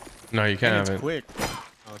 No, you can't And have it's it. quick.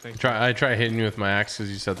 Oh, thank you. I try hitting you with my axe because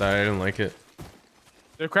you said that. I didn't like it.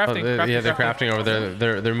 They're Oh, crafting. yeah, they're crafting over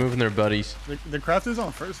there. They're moving their buddies. The craft is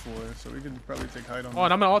on first floor, so we could probably take height on Oh,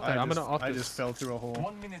 and I'm gonna ult I that. I'm just- gonna ult I this. just fell through a hole.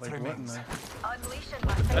 1 minute Like, what in remains.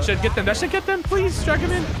 the... That should get them. That should get them. Please, drag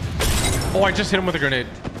him in. Oh, I just hit him with a grenade.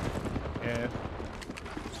 Yeah.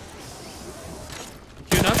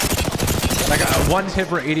 Q nuts. Like one hit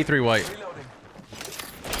for 83 white.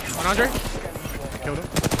 On Andre. Killed him.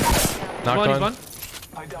 Knocked He's on. one.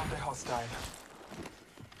 I downed the hostile.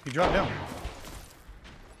 He dropped down.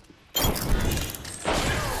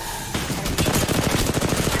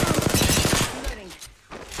 Reloading.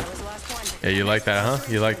 That was the last one. Yeah, you like that, huh?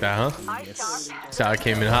 You like that, huh? So I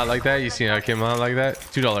came in hot like that. You seen how I came in hot like that?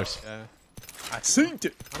 $2. Yeah. I synced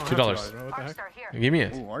it. I don't $2. have $2, bro. What the heck? Give me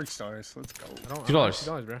it. Ooh, arc stars. Let's go. I don't $2.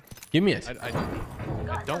 $2, bro. Give me it. I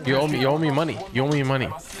don't. You owe me. You owe me money. You owe me money.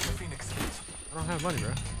 Must see the Phoenix kit. I don't have money,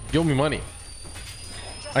 bro. You owe me money.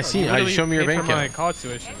 I seen. I Literally show me your paid bank for my account. college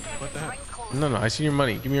tuition. What the heck? No, I see your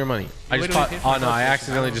money. Give me your money. I just literally popped. paid for Oh my no, I college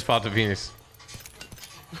accidentally just popped the Phoenix.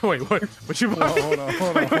 Wait, what? What you bought? Hold on.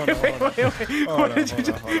 What did you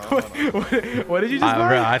just? What did you just buy?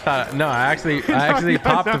 Bro, I thought no. I actually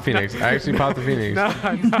popped the Phoenix. I actually popped the Phoenix. Nah,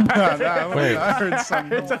 Wait. I heard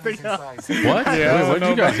something. something else. What? Yeah, Wait, what did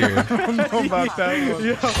you guys hear? I don't know about that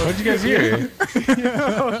one. What did you guys hear?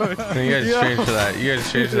 No, you guys changed to that. You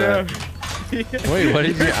guys changed to that. Wait, what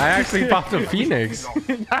did you? I actually popped a Phoenix.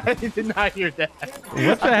 I did not hear that.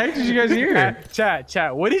 What the heck did you guys hear?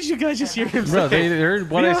 Chat. What did you guys just hear him Bro, say? they heard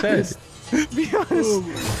what I said. Be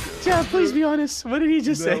honest. Chat, please be honest. What did he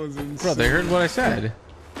just That say? was insane. Bro, they heard what I said.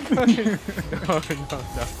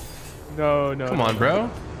 No. Come on, bro.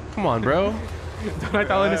 Come on, bro. Don't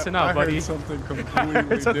act all innocent I now, buddy. heard something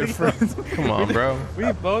completely different. different. Come on, bro.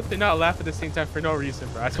 We both did not laugh at the same time for no reason,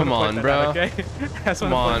 bro. I just Come wanna on, point that out, bro. okay? I just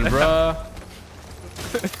Come wanna on, point that out. bro.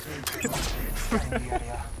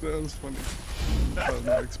 That was funny. I was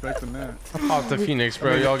not expecting that. Pop the Phoenix,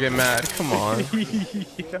 bro. Y'all get mad. Come on.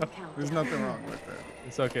 There's nothing wrong with that.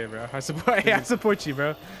 It's okay, bro. I support you,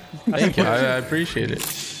 bro. Thank you. I appreciate it.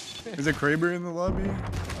 Is it Kraber in the lobby? Watch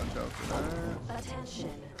out for that.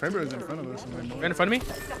 Kraber is in front of us. Right in front of me?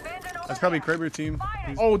 That's probably Kraber team.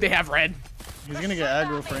 Oh, they have red. He's gonna get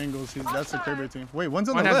aggro for angles. That's the Kraber team. Wait, one's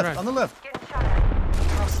on One the has left. red. On the left.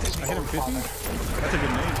 I hit him 50. That's a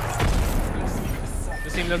good nade.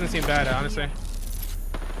 This team doesn't seem bad, honestly.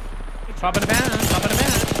 Pop in the van.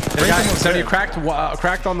 The guy said he cracked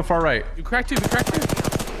on the far right. You cracked two.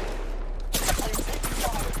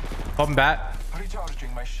 Pop him bat.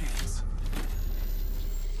 Recharging my shields.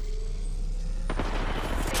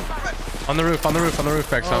 On the roof,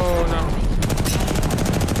 Bex. Oh, no.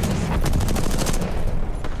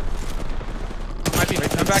 Might be.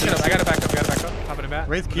 I'm backing up. I gotta back up. Pop in the bat.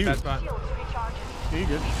 Wraith Q. Bad spot. Yeah, you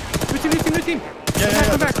good. New team. Yeah,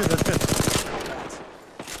 that's good. That's good.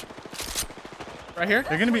 Right here.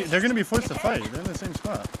 They're gonna be forced to fight. They're in the same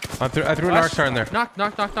spot. I threw an arc star in there. Knock.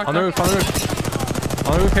 On the roof. On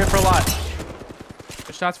the roof, hit for a lot.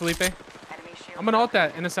 Good shots, Felipe. I'm gonna ult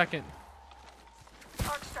that in a second.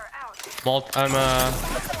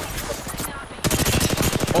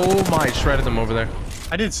 Oh my, shredded them over there.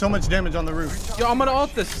 I did so much damage on the roof. Yo, I'm gonna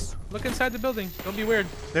ult this. Look inside the building. Don't be weird.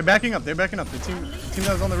 They're backing up. The team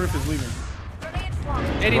that was on the roof is leaving.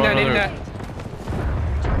 89.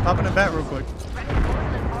 Popping a bat real quick.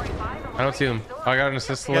 I don't see them. I got an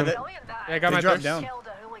assist to Yeah, him. Yeah, I got they my dropped thirst. down.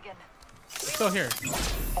 Still here.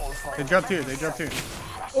 They dropped here.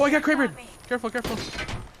 Oh, I got Kraber. Careful.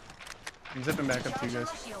 I'm zipping back up to you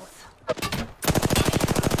guys.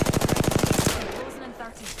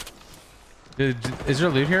 Is there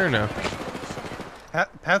loot here or no?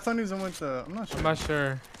 Pathfinder's the one with the... I'm not sure. I'm not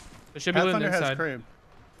sure. There should be loot Pathfinder has inside. Crab.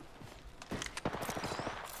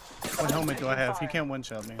 What helmet do I have? He can't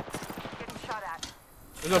one-shot me. Getting shot at.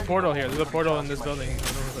 There's a portal here. There's a portal in this building. I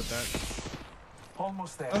don't know about that.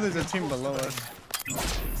 Almost there. Oh, there's a team below us.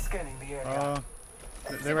 Scanning the area.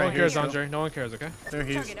 They're No right one here. cares, still. Andre. No one cares, okay? There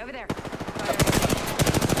he is. Target over there.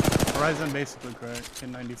 Horizon basically cracked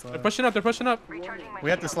in 95. They're pushing up. They're pushing up. Recharging my We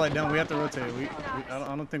have to slide down. We have to rotate.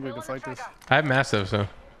 I don't think we can fight this. I have massive, so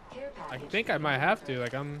I think I might have to.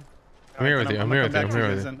 Like, I'm I'm here with you. I'm here with you. I'm here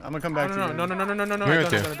with you. I'm gonna come back to you. No. Here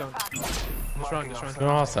with you. Don't. Just run. No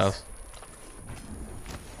hostiles.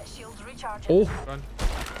 shields recharging. Oh, Run.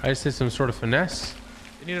 I just did some sort of finesse.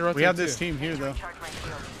 You need to rotate We have this too. team here though. Recharge my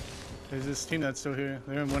shield. There's this team that's still here.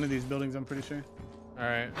 They're in one of these buildings, I'm pretty sure. All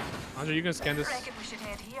right. Andre, you can scan this. Reckon we should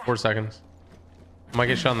head here. 4 seconds. I might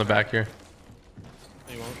get shot in the back here.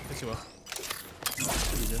 No, you won't. Yes, you will.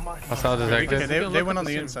 Hostile detected. Okay, Look they at went on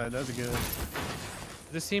this the team. inside. That's good.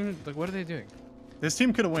 This team, like, what are they doing? This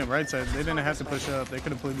team could have went right side. They didn't have to push up. They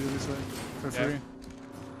could have played the other side for Yeah. free.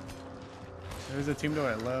 There's a team door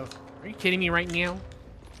at left. Are you kidding me right now?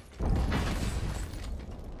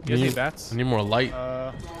 You guys need bats? I need more light.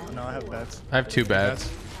 No, I have bats. I have 2 bats.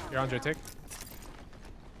 Here, Andre, take.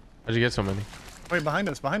 How'd you get so many? Wait, behind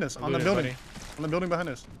us, on the Loot it, building. buddy. On the building behind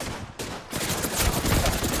us.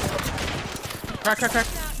 Crack.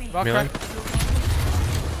 Rock, Melee? crack.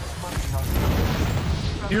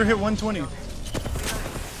 You hit 120.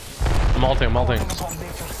 I'm ulting.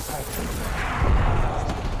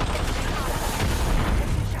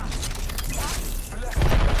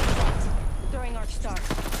 Throwing arc star.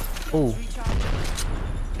 Oh, Recharge.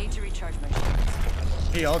 Need to recharge my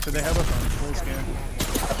shield. He altered. They have us on full scan.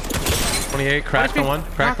 28. Cracked on one.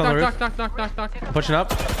 Cracked on the roof. Knock. Pushing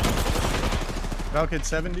up. Valk hit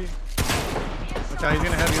 70. Watch out, he's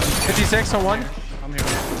gonna have you on. 56 on one. I'm here.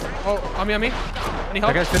 Oh, on me. Any That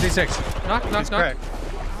help? guy's 56. Knock. He's cracked.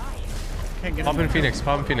 Can't get Pop him. in Phoenix.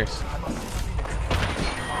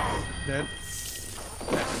 Dead.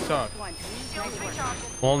 Suck. One. Shields recharging.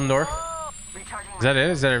 Wall in the door. Recharging Is that it?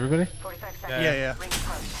 Is that everybody? 45 seconds. Yeah. Ring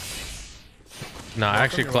close. No, I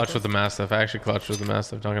actually clutched with the Mastiff.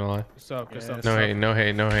 Not gonna lie. Good stuff. No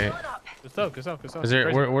hate. Good stuff. Is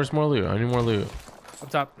there? Where's more loot? I need more loot. Up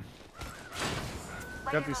top.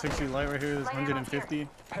 Got the 60 light right here. There's 150.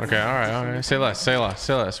 Okay. All right. Say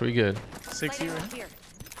less. We good. 60 right here.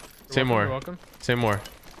 Say You're more. welcome. Say more.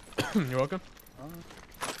 You're welcome.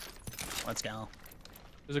 Let's go.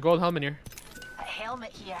 There's a gold helmet here. A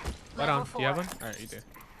helmet here. Right Level on. Do you have 4. one? All right, you do.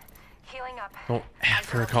 Healing up. Don't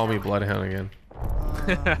ever call me Bloodhound again.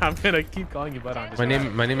 I'm gonna keep calling you Bloodhound. My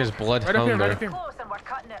name is Right up here. Bloodhounder. Close and we're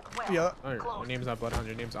cutting it well. Yeah. Oh, your name's not Bloodhound.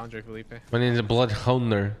 Your name's Andre Felipe. My name is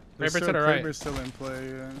Bloodhounder. There's Kraber still, to the right. Kraber's still in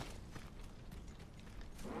play.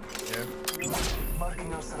 Yeah.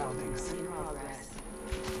 Marking our surroundings.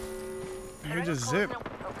 You just zip.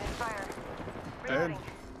 Opening fire. Dead. Reloading.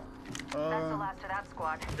 That's the last of that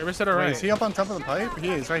squad. Kraber to the Wait, right. is he up on top of the pipe? He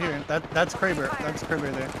is, right here. That's Kraber. That's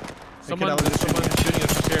Kraber there. Someone That was just shooting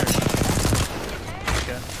us from here.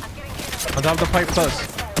 Okay. On top of the pipe close.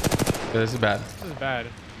 Yeah, this is bad. This is bad.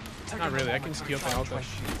 Not really. I can ski up and alt them.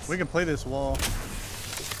 We can play this wall. I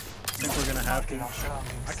think we're gonna have to.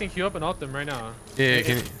 I can queue up and alt them right now. Yeah,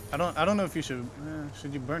 can you, I don't know if you should.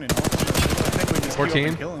 Should you burn it? I think we just queue up 14?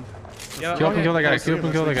 and kill him. Yeah, Queue up and kill that guy. Three of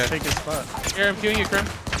us, we just guy. Take his spot. Here, I'm queuing you, Krim.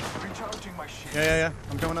 Recharging my shield. Yeah.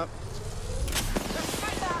 I'm coming up.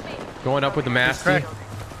 Going up with the He's masty. cracked.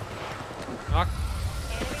 Knock.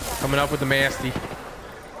 Coming up with the masty.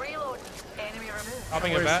 Reload. Enemy removed.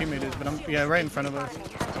 Hopping Where it his back. teammate is, but I'm right in front of us. Take the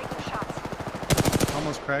shots.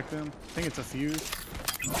 Almost cracked him. I think it's a fuse.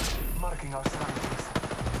 Marking our surroundings.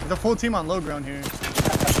 There's a full team on low ground here.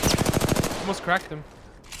 Almost cracked him.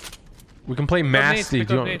 We can play masty. Pick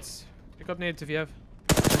Do you up want? nades. Pick up nades if you have.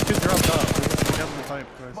 The kids are up top. We have the pipe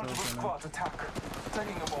for Multiple ourselves right now. squads attack.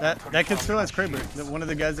 Taking a moment. That kid still has Kraber. One of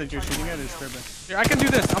the guys that you're shooting at is Kraber. Here, I can do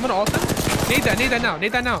this. I'm gonna alt them. Nade that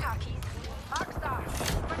now. Khakis. Rockstar.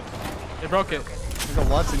 They broke it. There's a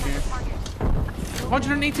Watson here.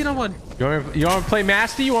 118 on one. You want to play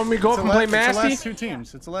masty? You want me to go up and play It's the last masty? two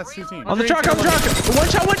teams. It's the last two teams. On the truck. One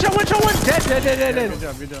shot. Dead.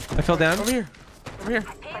 Good job. I fell down. Over here. Placing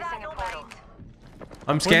a portal.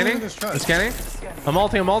 I'm scanning. this truck. I'm scanning. I'm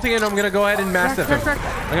ulting, and I'm gonna go ahead and mastiff him.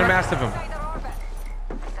 I'm gonna mastiff him. Either orbit.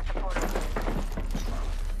 Set the portal.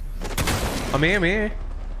 I'm here.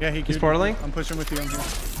 Yeah, He's portaling. I'm pushing with you on here.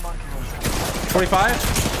 45.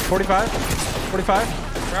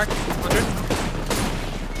 Crack. 100.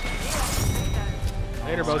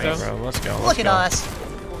 Later, Bro, bozo. let's go. Look at us.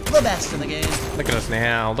 The best in the game. Look at us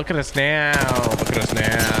now. Later,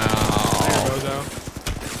 bozo.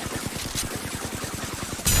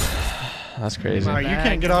 That's crazy. All right, you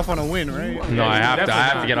can't get off on a win, right? No, I have to. I Definitely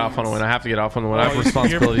have to not. get off on a win. I have to get off on the win. I have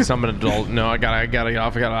responsibilities. I'm an adult. No, I gotta get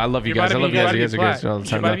off. I love you guys. I love you guys. You guys are great all the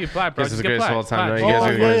time. You're about to be flat, bro. You guys are Just great get all the flat. time. No, you Oh, guys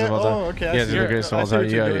are yeah, great yeah. all the Oh, time. okay. You guys are great all the time. You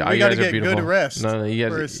We gotta guys are get beautiful. good rest. No, you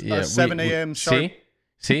for guys. a Yeah, 7 a.m. sharp.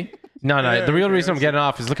 See? No, Yeah, the real okay, reason I'm that's getting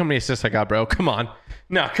off is look how many assists I got, bro. Come on.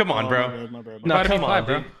 No, come on, bro. My bad. No, about to be come flat, on,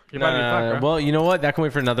 bro. dude. You're about to be flat, bro. Well, you know what? That can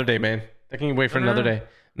wait for another day, man. That can wait for another day.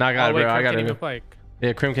 No, I got it, Oh, wait, bro. I Krim got can't even it. play.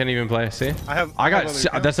 Yeah, Krim can't even play. See? I have got. other accounts.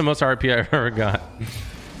 That's the most RP I've ever got.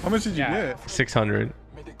 How much did you Yeah. get? 600.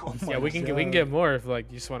 Yeah, we can get more if like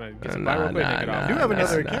you just want to get some buy real quick and take it off. You have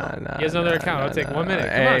another account. He has another account. I'll take 1 minute.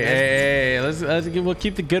 Come on, man. Hey, we'll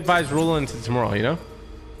keep the good vibes rolling into tomorrow, you know?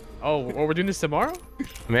 Oh, we're doing this tomorrow?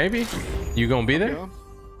 Maybe. You gonna be there?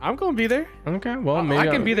 I'm gonna be there. Okay, well, maybe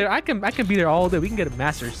I can be there. I can be there all day. We can get a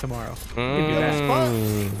Masters tomorrow. We can do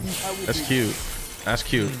that. That's cute. That's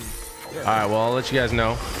cute. All right, well, I'll let you guys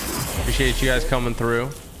know. Appreciate you guys coming through.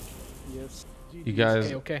 You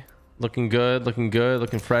guys Okay. looking good, looking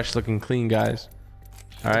fresh, looking clean, guys.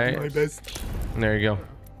 All right. My best. And there you go.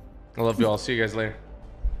 I love you all. See you guys later.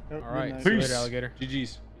 All right. Nice. See you later, alligator.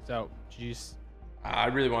 GG's. Peace out. Jeez. I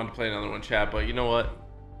really wanted to play another one, chat, but you know what?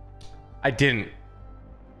 I didn't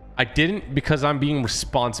because I'm being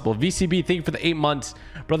responsible. VCB, thank you for the 8 months.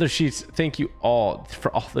 Brother Sheets, thank you all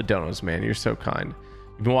for all the donos, man. You're so kind.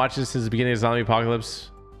 You've been watching this since the beginning of Zombie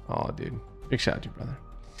Apocalypse. Oh, dude. Big shout out to you, brother.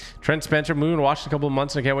 Trent Spencer, moving to watch in a couple of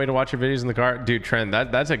months. I can't wait to watch your videos in the car. Dude, Trent,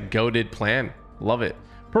 that's a goated plan. Love it.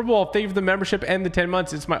 Purple Wolf, thank you for the membership and the 10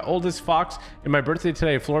 months. It's my oldest fox and my birthday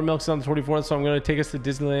today. Floor Milk's on the 24th, so I'm going to take us to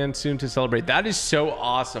Disneyland soon to celebrate. That is so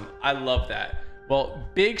awesome. I love that. Well,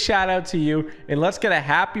 big shout out to you, and let's get a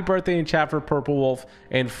happy birthday in chat for Purple Wolf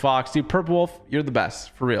and Fox. Dude, Purple Wolf, you're the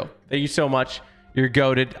best, for real. Thank you so much. You're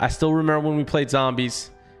goated. I still remember when we played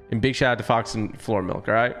zombies, and big shout out to Fox and Floor Milk,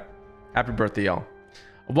 all right? Happy birthday, y'all.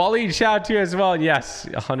 Wally, shout out to you as well. Yes,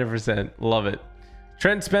 100%. Love it.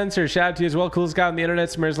 Trent Spencer, shout out to you as well. Coolest guy on the internet.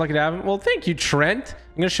 Samara's lucky to have him. Well, thank you, Trent.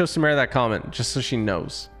 I'm going to show Samara that comment just so she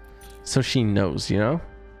knows. So she knows, you know?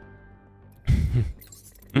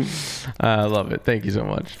 I love it. Thank you so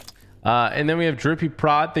much. And then we have Drippy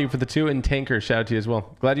Prod. Thank you for the 2. And Tanker, shout out to you as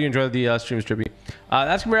well. Glad you enjoyed the streams, Drippy.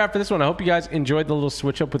 That's going to be it after this one. I hope you guys enjoyed the little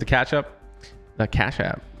switch up with the catch up. The cash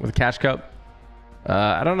app with the cash cup.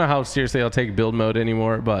 I don't know how seriously I'll take build mode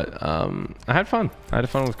anymore, but I had fun. I had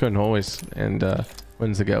fun with Couldn't Always, and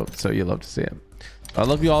wins the GOAT, so you love to see it. I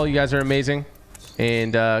love you all. You guys are amazing,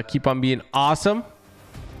 and keep on being awesome.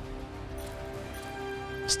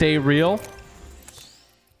 Stay real,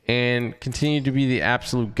 and continue to be the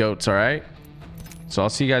absolute GOATs, all right? So I'll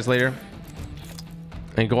see you guys later,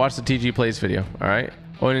 and go watch the TG Plays video, all right?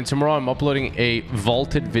 Oh, and tomorrow I'm uploading a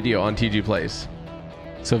vaulted video on TG Plays.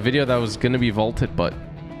 So a video that was going to be vaulted, but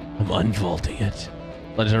I'm unvaulting it.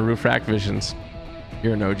 Legend of Roof Rack Visions.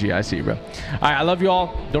 You're an OG. I see you, bro. All right. I love you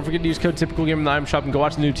all. Don't forget to use code TYPICALGAMER in the item shop and go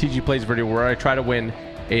watch the new TG Plays video where I try to win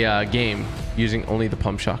a game using only the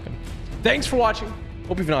pump shotgun. Thanks for watching.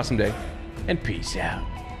 Hope you have an awesome day, and peace out.